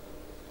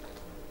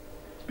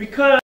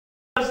 Because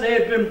they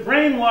had been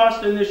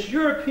brainwashed in this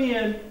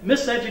European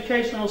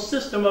miseducational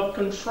system of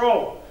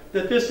control,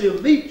 that this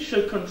elite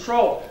should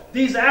control.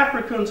 These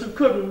Africans who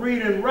couldn't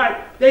read and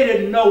write, they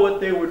didn't know what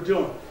they were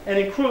doing.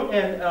 And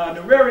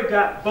Nyerere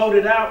got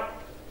voted out,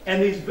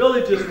 and these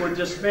villages were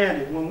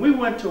disbanded. When we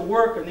went to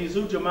work in these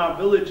Ujamaa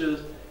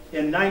villages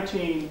in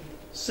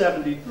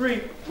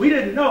 1973, we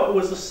didn't know it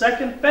was the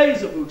second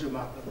phase of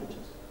Ujamaa villages.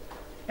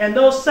 And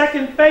those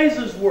second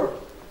phases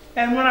worked.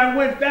 And when I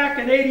went back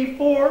in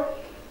 '84,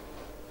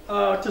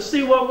 to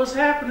see what was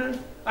happening,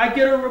 I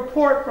get a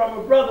report from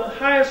a brother,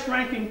 highest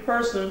ranking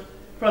person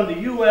from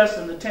the U.S.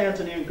 and the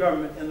Tanzanian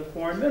government in the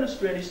foreign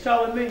ministry, and he's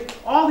telling me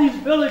all these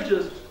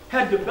villages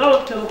had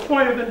developed to the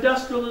point of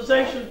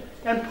industrialization,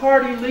 and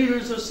party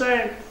leaders are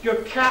saying, you're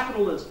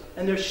capitalist,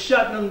 and they're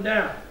shutting them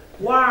down.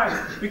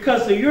 Why?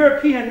 Because the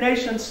European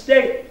nation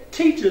state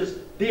teaches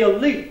the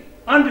elite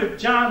under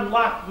John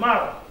Locke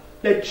model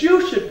that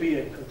you should be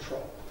in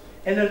control.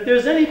 And if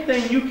there's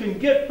anything you can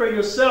get for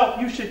yourself,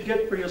 you should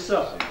get for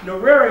yourself.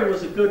 Nyerere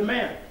was a good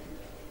man.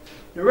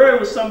 Nyerere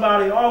was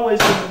somebody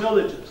always in the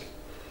villages.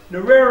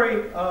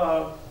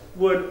 Nyerere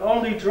would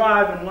only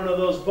drive in one of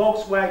those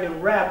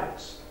Volkswagen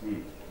Rabbits.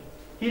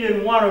 He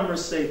didn't want a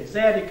Mercedes. They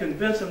had to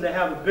convince him to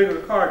have a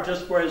bigger car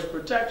just for his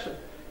protection.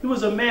 He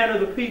was a man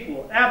of the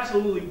people,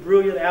 absolutely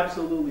brilliant,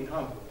 absolutely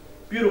humble.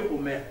 Beautiful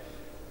man.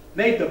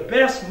 Made the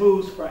best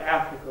moves for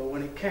Africa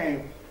when it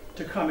came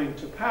to coming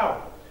to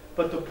power.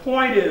 But the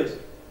point is,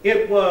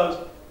 it was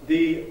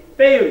the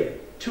failure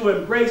to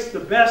embrace the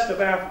best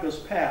of Africa's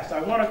past.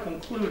 I want to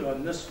conclude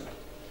on this one,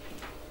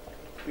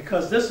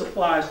 because this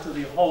applies to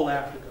the whole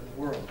African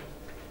world.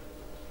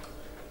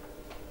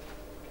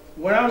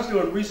 When I was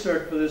doing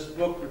research for this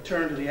book,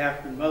 Return to the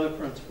African Mother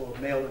Principle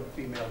of Male and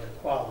Female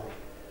Equality,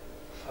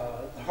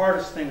 the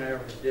hardest thing I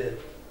ever did,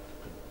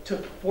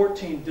 took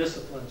 14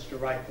 disciplines to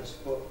write this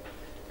book.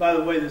 By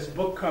the way, this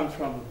book comes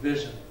from a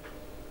vision.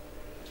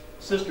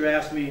 Sister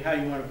asked me how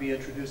you want to be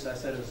introduced. I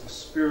said as a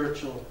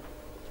spiritual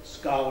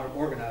scholar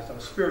organizer. I'm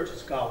a spiritual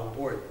scholar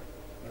warrior,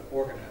 an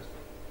organizer.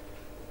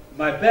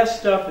 My best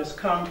stuff has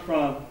come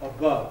from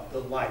above, the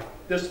light.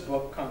 This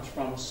book comes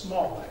from a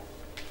small light.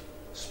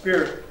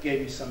 Spirit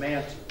gave me some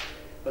answers.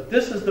 But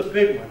this is the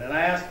big one. And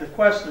I asked the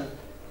question,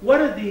 what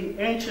did the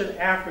ancient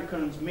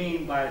Africans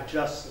mean by a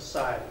just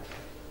society?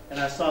 And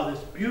I saw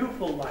this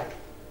beautiful light.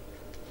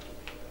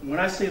 And when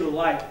I see the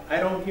light, I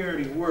don't hear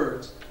any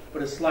words,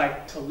 but it's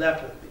like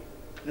telepathy.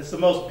 And it's the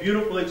most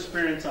beautiful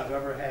experience I've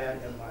ever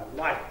had in my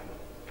life.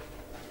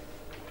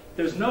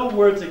 There's no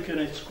words that can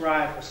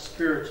describe a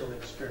spiritual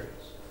experience.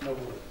 No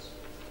words.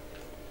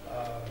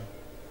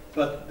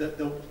 But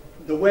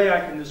the way I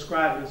can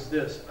describe it is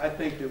this. I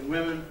think that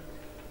women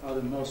are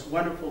the most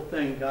wonderful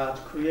thing God's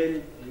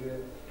created.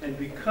 And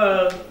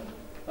because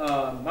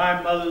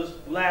my mother's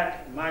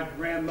black, my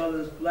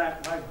grandmother's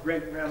black, my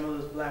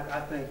great-grandmother's black,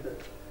 I think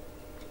that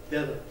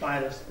they're the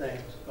finest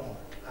things going.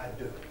 I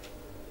do.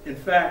 In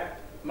fact,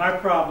 my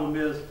problem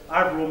is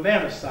I've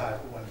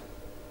romanticized women.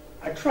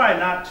 I try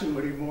not to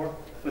anymore,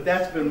 but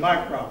that's been my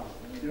problem.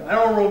 I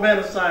don't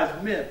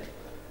romanticize men.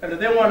 And if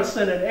they want to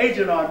send an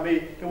agent on me,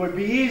 it would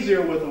be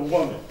easier with a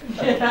woman.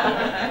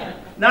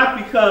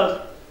 Not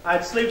because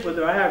I'd sleep with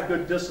her. I have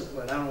good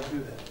discipline. I don't do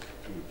that.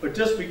 But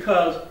just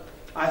because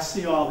I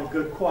see all the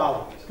good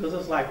qualities. Because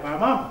it's like my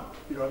mama.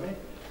 You know what I mean?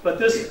 But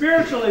this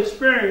spiritual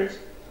experience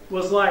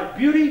was like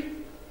beauty.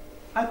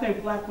 I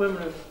think black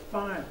women are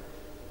fine.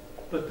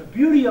 But the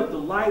beauty of the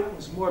light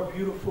was more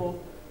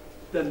beautiful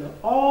than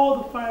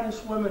all the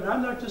finest women.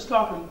 I'm not just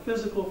talking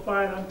physical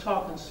fine. I'm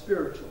talking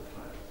spiritual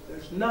fine.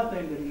 There's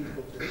nothing that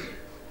equals this.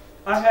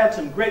 I've had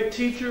some great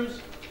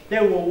teachers. They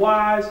were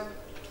wise.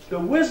 The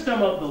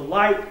wisdom of the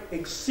light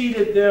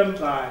exceeded them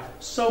by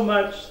so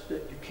much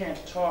that you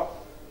can't talk.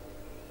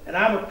 And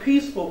I'm a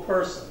peaceful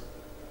person.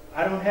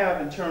 I don't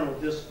have internal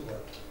discord.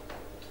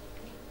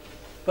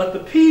 But the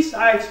peace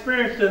I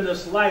experienced in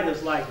this light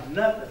is like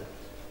nothing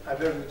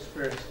I've ever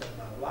experienced in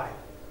my life.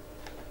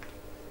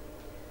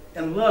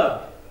 And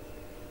love.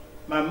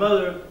 My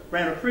mother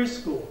ran a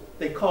preschool.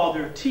 They called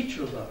her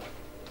Teacher Love.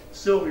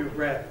 Sylvia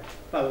Bradley.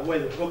 By the way,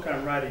 the book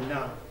I'm writing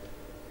now,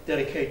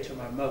 dedicate to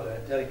my mother.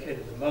 I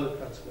dedicated the mother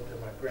principle to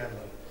my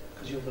grandmother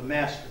because she was a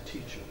master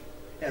teacher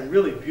and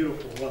really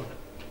beautiful woman.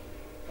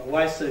 My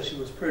wife said she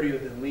was prettier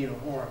than Lena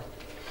Horne.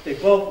 They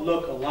both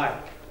look alike,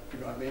 you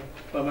know what I mean?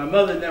 But my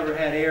mother never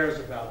had airs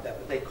about that,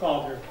 but they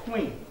called her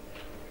Queen.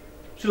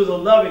 She was a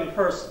loving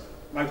person.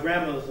 My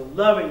grandmother was a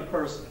loving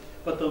person.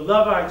 But the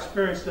love I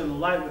experienced in the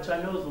light, which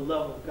I know is the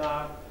love of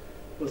God,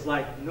 was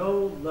like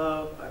no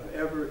love I've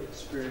ever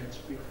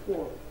experienced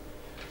before.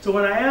 So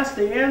when I asked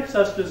the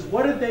ancestors,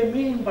 what did they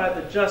mean by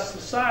the just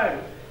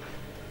society?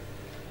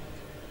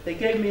 They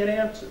gave me an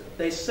answer.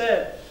 They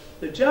said,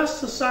 the just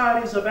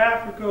societies of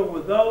Africa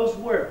were those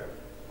where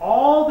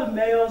all the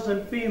males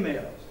and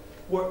females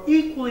were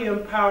equally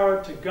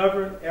empowered to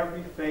govern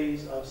every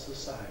phase of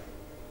society.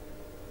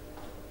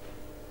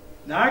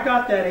 Now I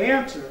got that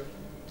answer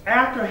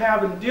after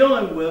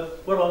dealing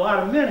with what a lot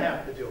of men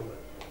have to deal with.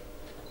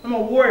 I'm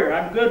a warrior.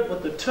 I'm good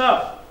with the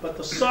tough, but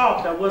the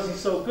soft I wasn't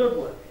so good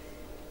with.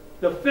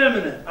 The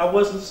feminine I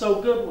wasn't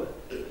so good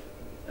with.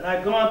 And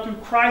I'd gone through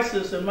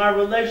crisis in my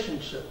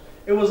relationship.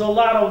 It was a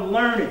lot of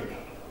learning,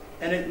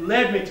 and it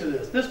led me to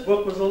this. This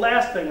book was the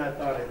last thing I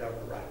thought I'd ever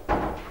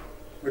write.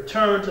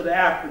 Return to the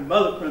African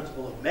Mother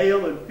Principle of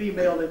Male and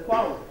Female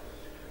Equality.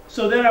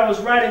 So then I was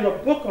writing a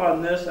book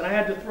on this, and I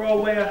had to throw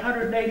away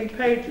 180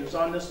 pages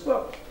on this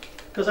book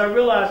because I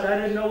realized I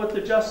didn't know what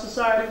the just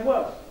society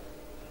was.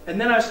 And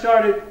then I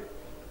started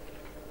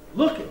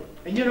looking.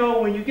 And you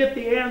know, when you get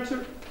the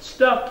answer,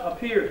 stuff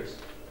appears.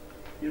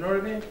 You know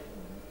what I mean?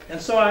 And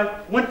so I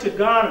went to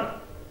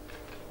Ghana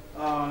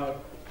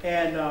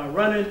and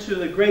run into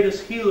the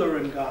greatest healer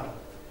in Ghana.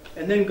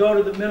 And then go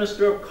to the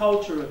Minister of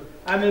Culture.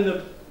 I'm in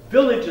the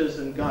villages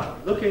in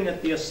Ghana, looking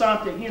at the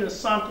Asante Hina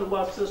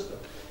Santawa system.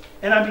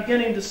 And I'm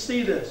beginning to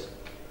see this.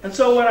 And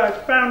so what I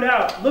found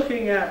out,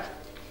 looking at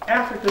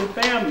African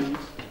families,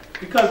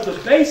 because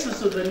the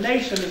basis of the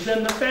nation is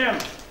in the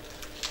family.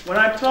 when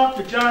I talked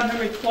to John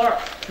Henry Clark,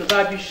 because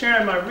I'd be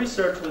sharing my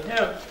research with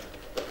him,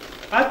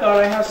 I thought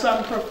I had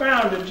something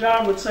profound, and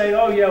John would say,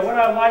 oh yeah, what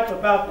I like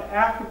about the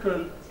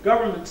African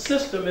government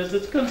system is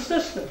it's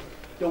consistent.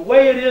 The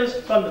way it is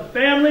from the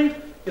family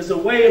is the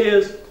way it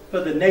is for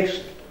the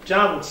nation.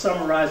 John would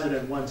summarize it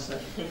in one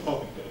sentence,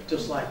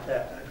 just like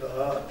that. I go,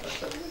 oh,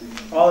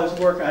 all this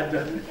work I've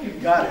done,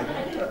 got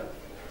it.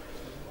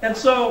 And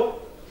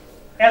so,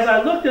 as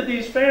I looked at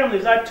these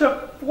families, I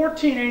took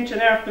 14 ancient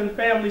African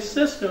family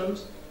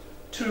systems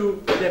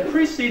that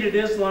preceded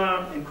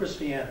Islam and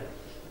Christianity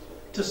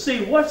to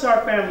see what's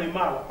our family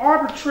model.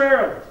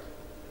 Arbitrarily,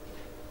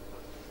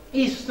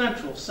 East,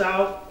 Central,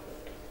 South,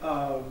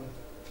 and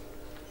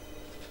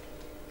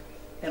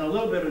a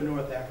little bit of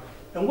North Africa.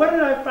 And what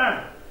did I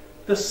find?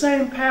 The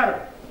same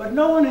pattern. But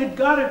no one had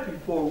got it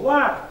before.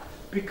 Why?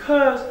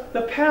 Because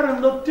the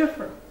pattern looked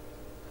different.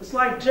 It's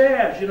like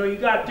jazz, you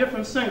got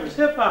different singers.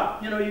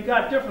 Hip-hop, you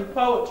got different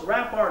poets,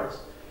 rap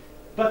artists.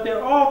 But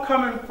they're all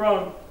coming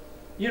from,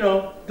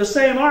 the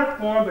same art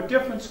form, but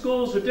different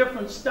schools or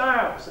different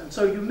styles. And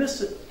so you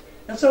miss it.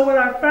 And so what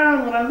I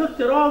found when I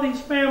looked at all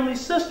these family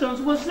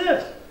systems was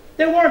this.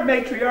 They weren't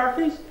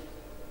matriarchies.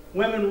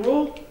 Women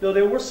ruled, though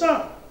there were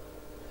some.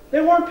 They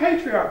weren't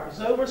patriarchies.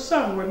 There were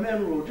some where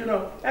men ruled.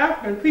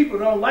 African people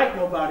don't like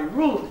nobody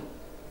ruling.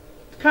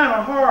 It's kind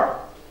of hard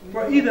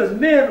for either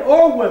men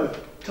or women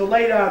to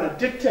lay down a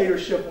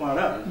dictatorship on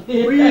us.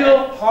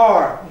 Real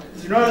hard.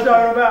 You know what I'm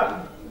talking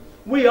about?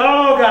 We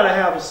all got to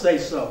have a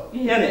say-so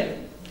in it.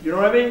 You know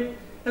what I mean?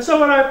 And so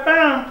what I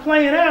found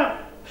playing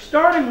out,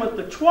 starting with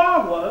the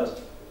Twa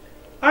was,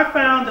 I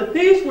found that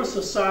these were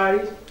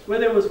societies where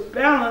there was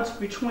balance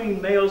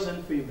between males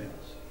and females.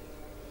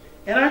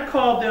 And I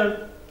called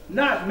them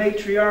not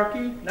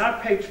matriarchy,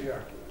 not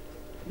patriarchy.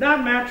 Not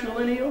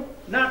matrilineal,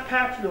 not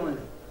patrilineal.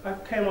 I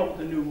came up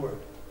with a new word,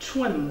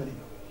 twinlineal.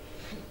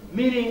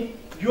 Meaning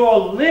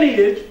your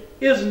lineage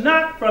is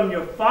not from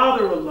your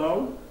father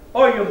alone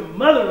or your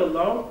mother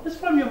alone. It's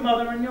from your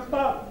mother and your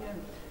father.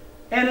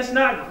 And it's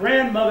not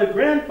grandmother,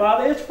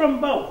 grandfather. It's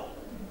from both.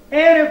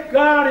 And if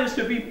God is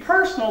to be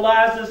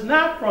personalized, it's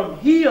not from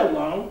he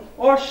alone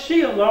or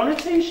she alone.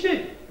 It's he, she.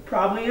 It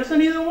probably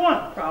isn't either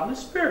one. Probably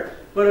spirit.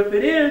 But if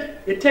it is,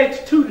 it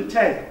takes two to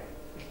tango.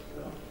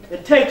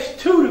 It takes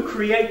two to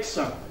create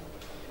something.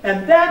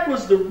 And that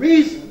was the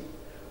reason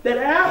that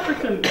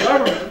African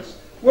governments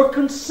were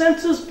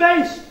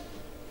consensus-based.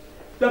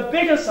 The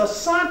biggest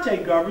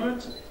Asante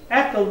governments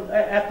at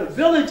the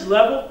village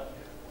level,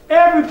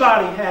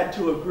 everybody had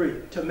to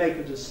agree to make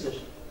a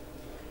decision.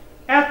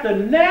 At the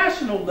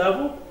national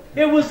level,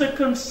 it was the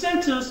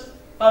consensus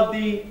of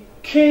the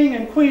king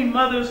and queen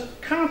mother's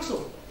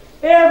council.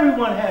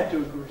 Everyone had to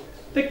agree.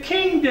 The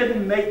king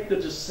didn't make the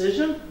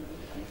decision.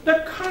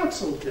 The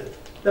council did.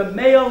 The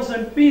males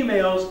and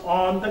females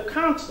on the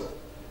council.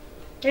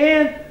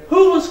 And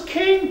who was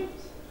king?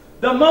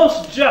 The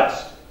most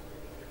just.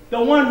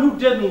 The one who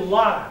didn't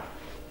lie.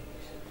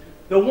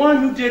 The one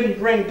who didn't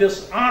bring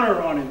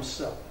dishonor on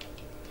himself.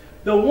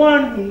 The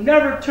one who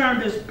never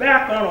turned his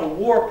back on a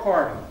war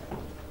party.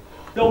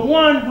 The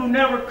one who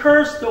never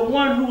cursed. The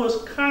one who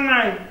was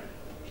kind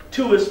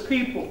to his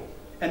people.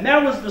 And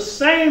that was the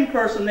same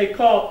person they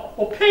called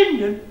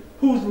opinion,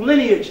 whose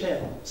lineage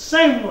had.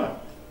 Same one.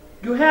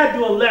 You had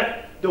to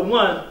elect the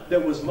one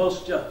that was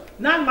most just.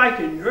 Not like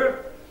in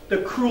Europe, the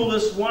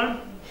cruelest one,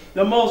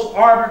 the most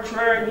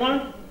arbitrary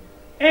one.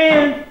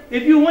 And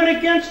if you went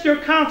against your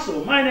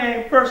council, my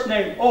name, first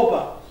name,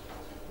 Oba.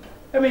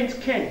 That means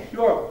king,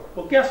 Yoruba.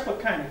 Well, guess what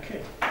kind of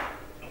king?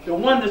 The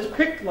one that's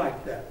picked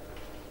like that.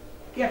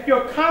 If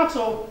your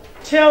council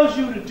tells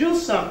you to do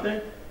something,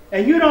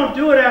 and you don't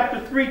do it after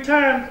 3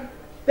 times,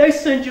 they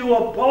send you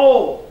a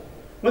bowl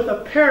with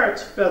a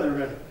parrot's feather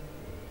in it.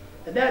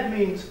 And that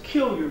means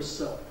kill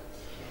yourself.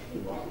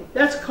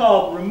 That's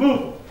called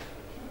removal.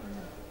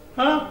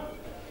 Huh?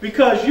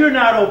 Because you're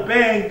not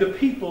obeying the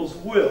people's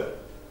will.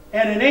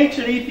 And in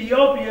ancient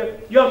Ethiopia,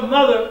 your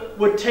mother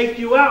would take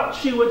you out.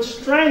 She would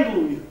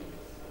strangle you.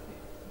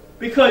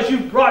 Because you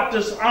brought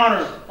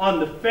dishonor on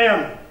the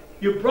family.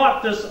 You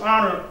brought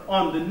dishonor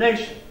on the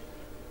nation.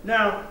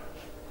 Now,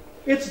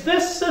 it's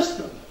this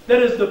system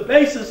that is the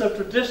basis of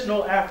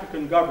traditional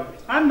African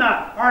governance. I'm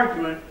not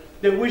arguing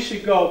that we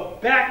should go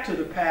back to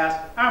the past.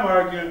 I'm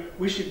arguing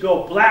we should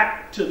go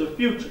black to the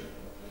future.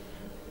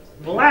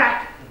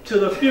 Black to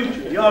the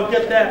future. Y'all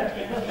get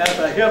that? That's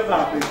a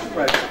hip-hop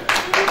expression.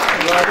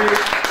 You know what I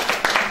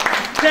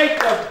mean? Take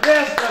the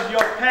best of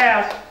your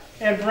past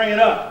and bring it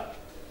up.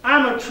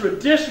 I'm a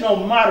traditional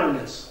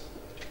modernist.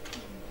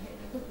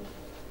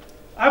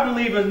 I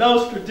believe in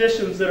those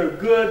traditions that are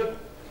good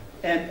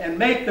and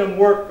make them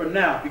work for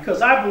now,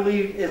 because I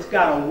believe it's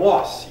got to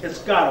walk, it's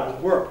got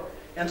to work.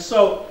 And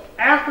so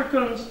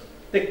Africans,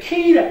 the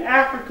key to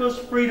Africa's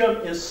freedom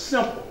is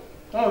simple.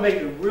 I'm going to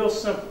make it real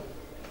simple.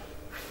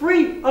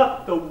 Free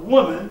up the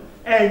woman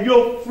and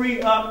you'll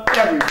free up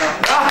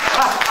everybody.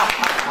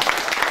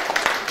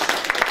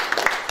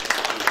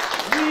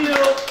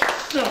 Real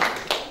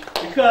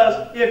simple.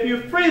 Because if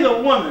you free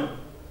the woman,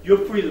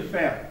 you'll free the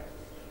family.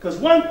 Because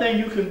one thing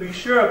you can be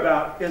sure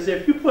about is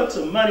if you put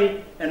some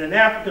money in an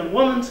African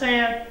woman's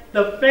hand,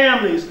 the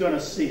family is going to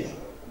see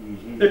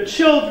it. The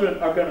children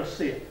are going to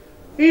see it.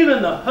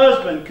 Even the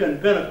husband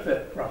can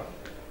benefit from it.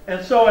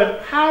 And so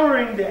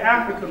empowering the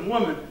African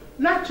woman,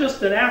 not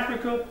just in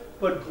Africa,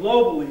 but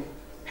globally,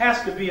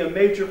 has to be a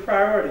major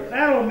priority. And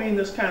I don't mean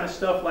this kind of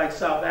stuff like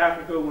South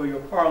Africa where your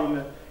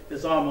parliament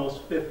is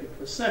almost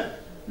 50%.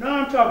 No,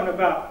 I'm talking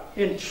about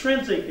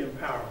intrinsic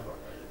empowerment,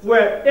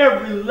 where at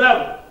every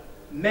level,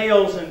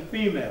 males and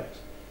females,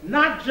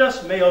 not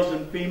just males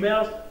and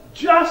females,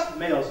 just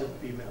males and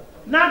females,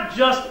 not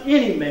just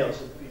any males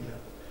and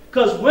females,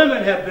 because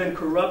women have been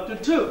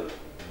corrupted too.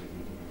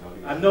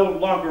 I'm no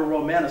longer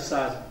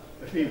romanticizing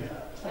the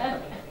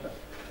female.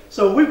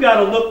 So we've got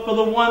to look for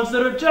the ones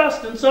that are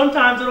just, and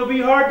sometimes it'll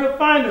be hard to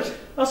find us,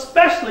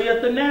 especially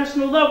at the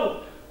national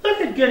level. Look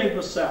at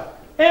Guinea-Bissau.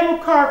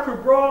 Amilcar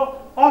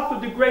Cabral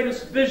offered the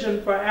greatest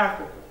vision for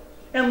Africa,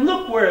 and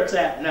look where it's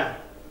at now.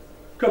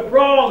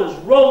 Cabral is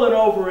rolling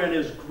over in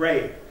his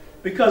grave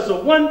because the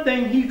one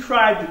thing he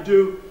tried to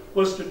do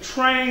was to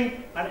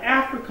train an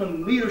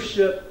African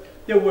leadership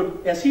that would,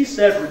 as he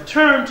said,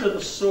 return to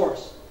the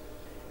source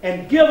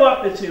and give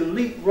up its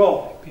elite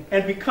role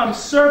and become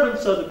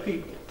servants of the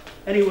people.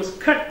 And he was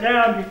cut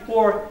down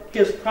before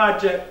his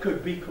project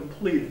could be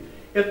completed.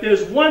 If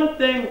there's one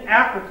thing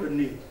Africa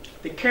needs,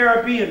 the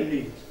Caribbean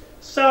needs,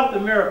 South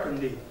America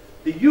needs,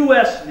 the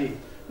U.S. needs,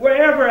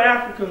 wherever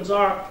Africans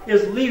are,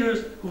 is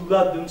leaders who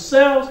love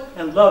themselves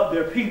and love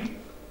their people.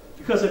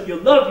 Because if you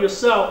love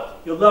yourself,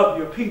 you love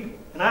your people.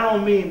 And I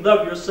don't mean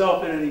love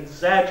yourself in an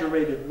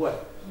exaggerated way.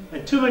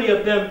 And too many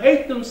of them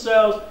hate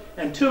themselves,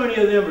 and too many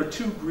of them are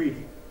too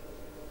greedy.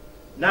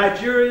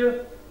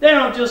 Nigeria, they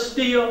don't just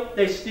steal,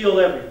 they steal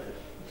everything.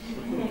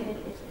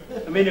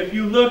 I mean, if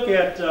you look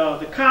at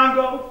the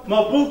Congo,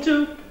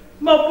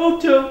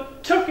 Mobutu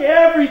took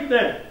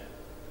everything.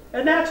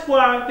 And that's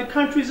why the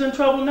country's in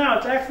trouble now.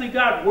 It's actually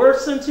got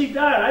worse since he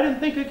died. I didn't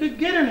think it could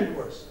get any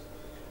worse.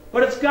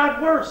 But it's got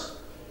worse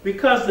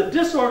because the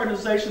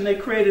disorganization they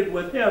created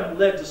with him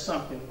led to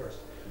something worse.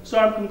 So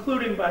I'm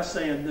concluding by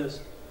saying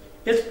this.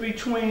 It's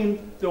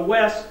between the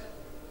West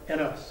and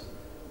us.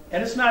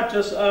 And it's not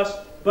just us,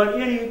 but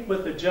any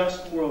with a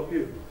just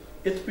worldview.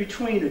 It's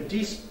between a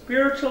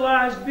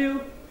despiritualized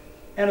view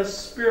and a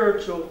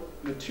spiritual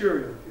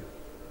material view.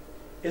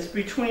 It's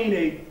between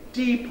a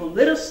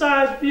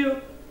depoliticized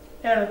view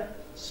and a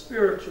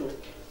spiritual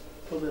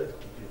political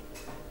view.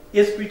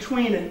 It's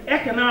between an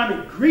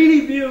economic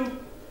greedy view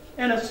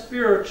and a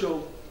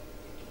spiritual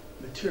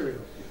material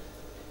view.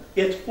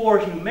 It's for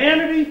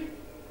humanity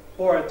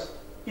or it's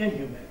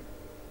inhumane.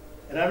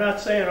 And I'm not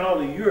saying all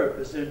of Europe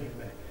is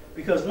inhumane,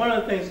 because one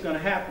of the things that's going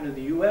to happen in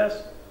the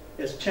U.S.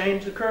 as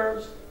change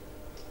occurs,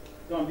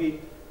 going to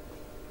be,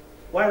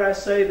 why did I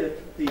say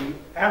that the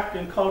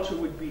African culture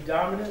would be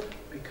dominant?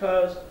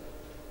 Because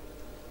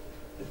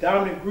the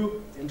dominant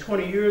group in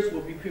 20 years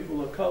will be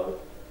people of color.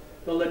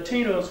 The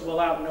Latinos will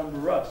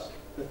outnumber us.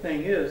 The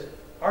thing is,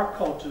 our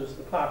culture is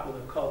the popular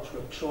culture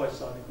of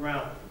choice on the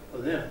ground for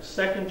them.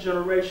 Second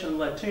generation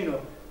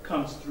Latino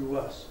comes through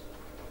us.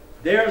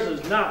 Theirs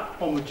is not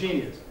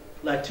homogeneous.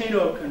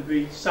 Latino can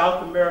be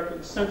South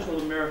American,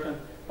 Central American,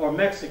 or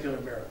Mexican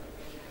American.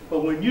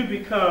 But when you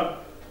become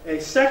a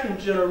second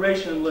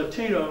generation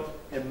Latino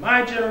in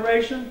my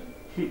generation,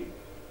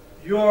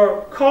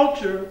 your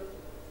culture,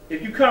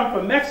 if you come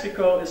from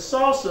Mexico, is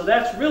salsa.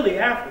 That's really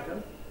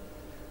African.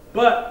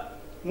 But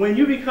when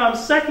you become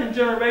second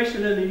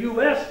generation in the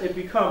U.S., it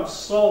becomes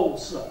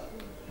salsa.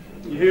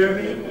 You hear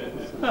me?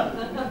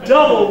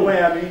 Double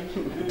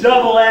whammy,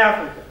 double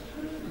African.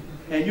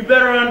 And you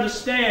better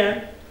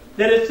understand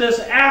that it's this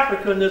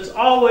African that's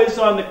always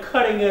on the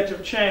cutting edge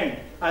of change.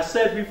 I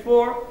said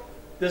before,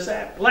 this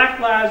Black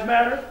Lives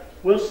Matter,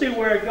 we'll see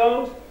where it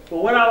goes.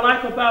 But what I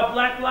like about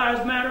Black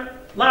Lives Matter,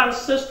 a lot of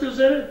sisters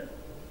in it.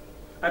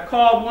 I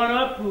called one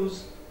up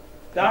who's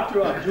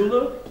Dr.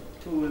 Abdullah,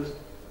 who is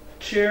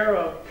chair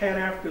of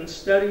Pan-African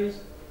Studies,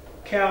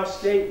 Cal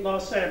State,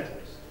 Los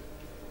Angeles.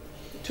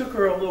 It took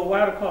her a little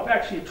while to call.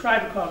 Actually, she tried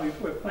to call me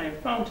before playing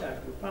phone tag.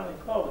 We finally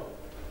called her.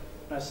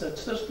 And I said,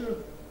 sister,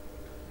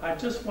 I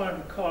just wanted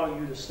to call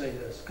you to say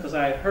this, because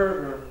I had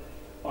heard her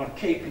on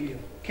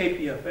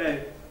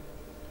KPFA,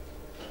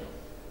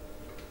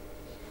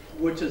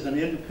 which is an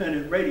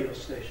independent radio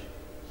station.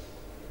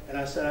 And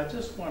I said, I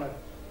just want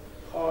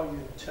to call you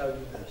to tell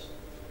you this.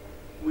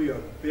 We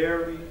are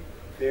very,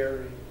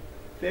 very,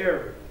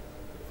 very,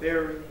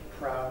 very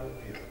proud of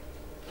you.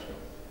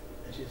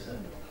 And she said,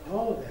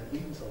 oh, that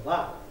means a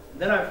lot.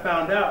 And then I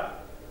found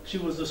out she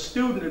was a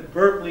student at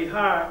Berkeley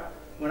High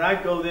when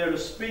I go there to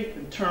speak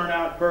and turn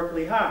out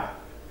Berkeley High.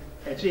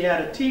 And she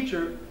had a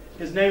teacher,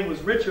 his name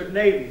was Richard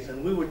Navies,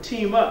 and we would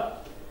team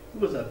up. He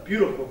was a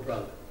beautiful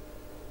brother.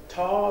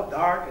 Tall,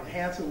 dark, and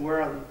handsome,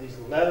 wearing these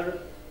leather,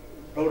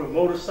 rode a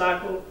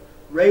motorcycle,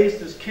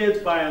 raised his kids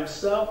by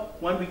himself.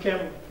 One became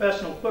a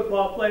professional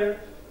football player.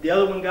 The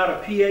other one got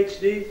a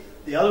PhD.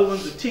 The other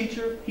one's a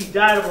teacher. He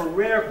died of a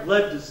rare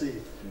blood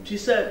disease. She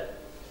said,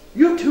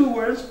 you two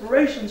were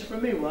inspirations for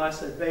me. Well, I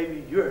said,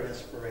 baby, you're an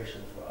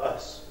inspiration for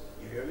us.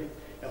 You hear me?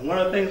 And one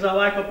of the things I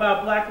like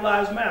about Black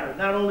Lives Matter,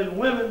 not only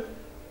women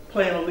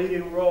playing a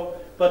leading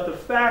role, but the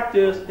fact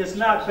is it's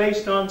not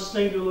based on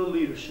singular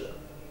leadership.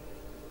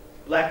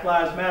 Black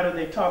Lives Matter,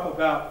 they talk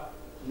about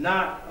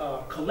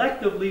not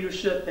collective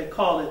leadership, they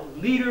call it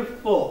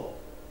leaderful.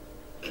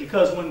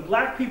 Because when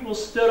black people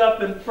stood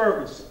up in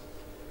Ferguson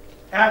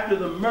after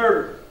the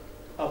murder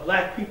of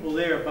black people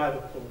there by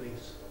the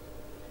police,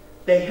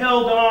 they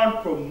held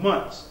on for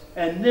months,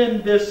 and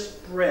then this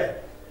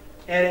spread.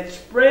 And it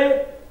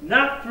spread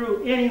not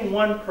through any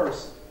one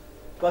person,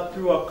 but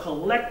through a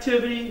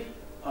collectivity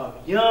of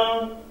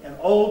young and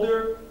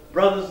older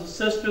brothers and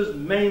sisters,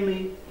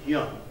 mainly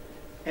young.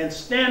 And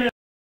standing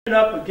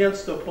up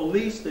against the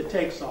police, that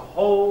takes a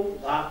whole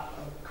lot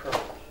of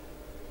courage.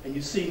 And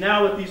you see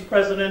now with these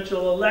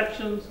presidential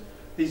elections,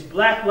 these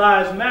Black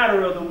Lives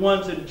Matter are the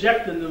ones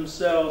injecting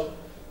themselves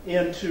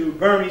into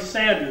Bernie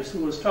Sanders,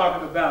 who was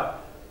talking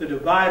about the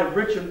divide of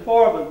rich and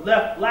poor, but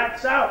left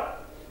blacks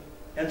out.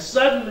 And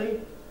suddenly,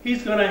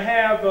 he's going to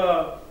have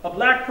a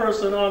black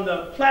person on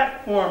the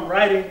platform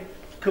writing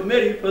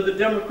committee for the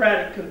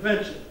Democratic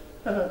Convention.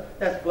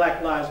 That's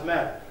Black Lives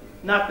Matter.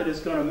 Not that it's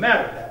going to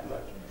matter that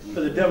much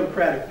for the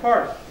Democratic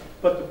Party.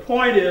 But the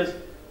point is,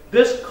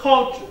 this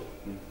culture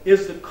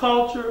is the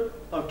culture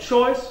of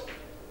choice.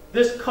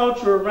 This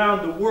culture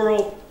around the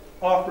world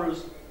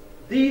offers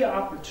the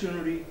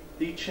opportunity,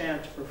 the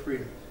chance for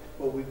freedom.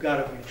 But we've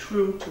got to be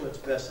true to its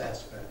best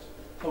aspects.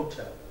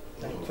 Hotel.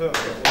 Thank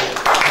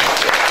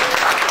you.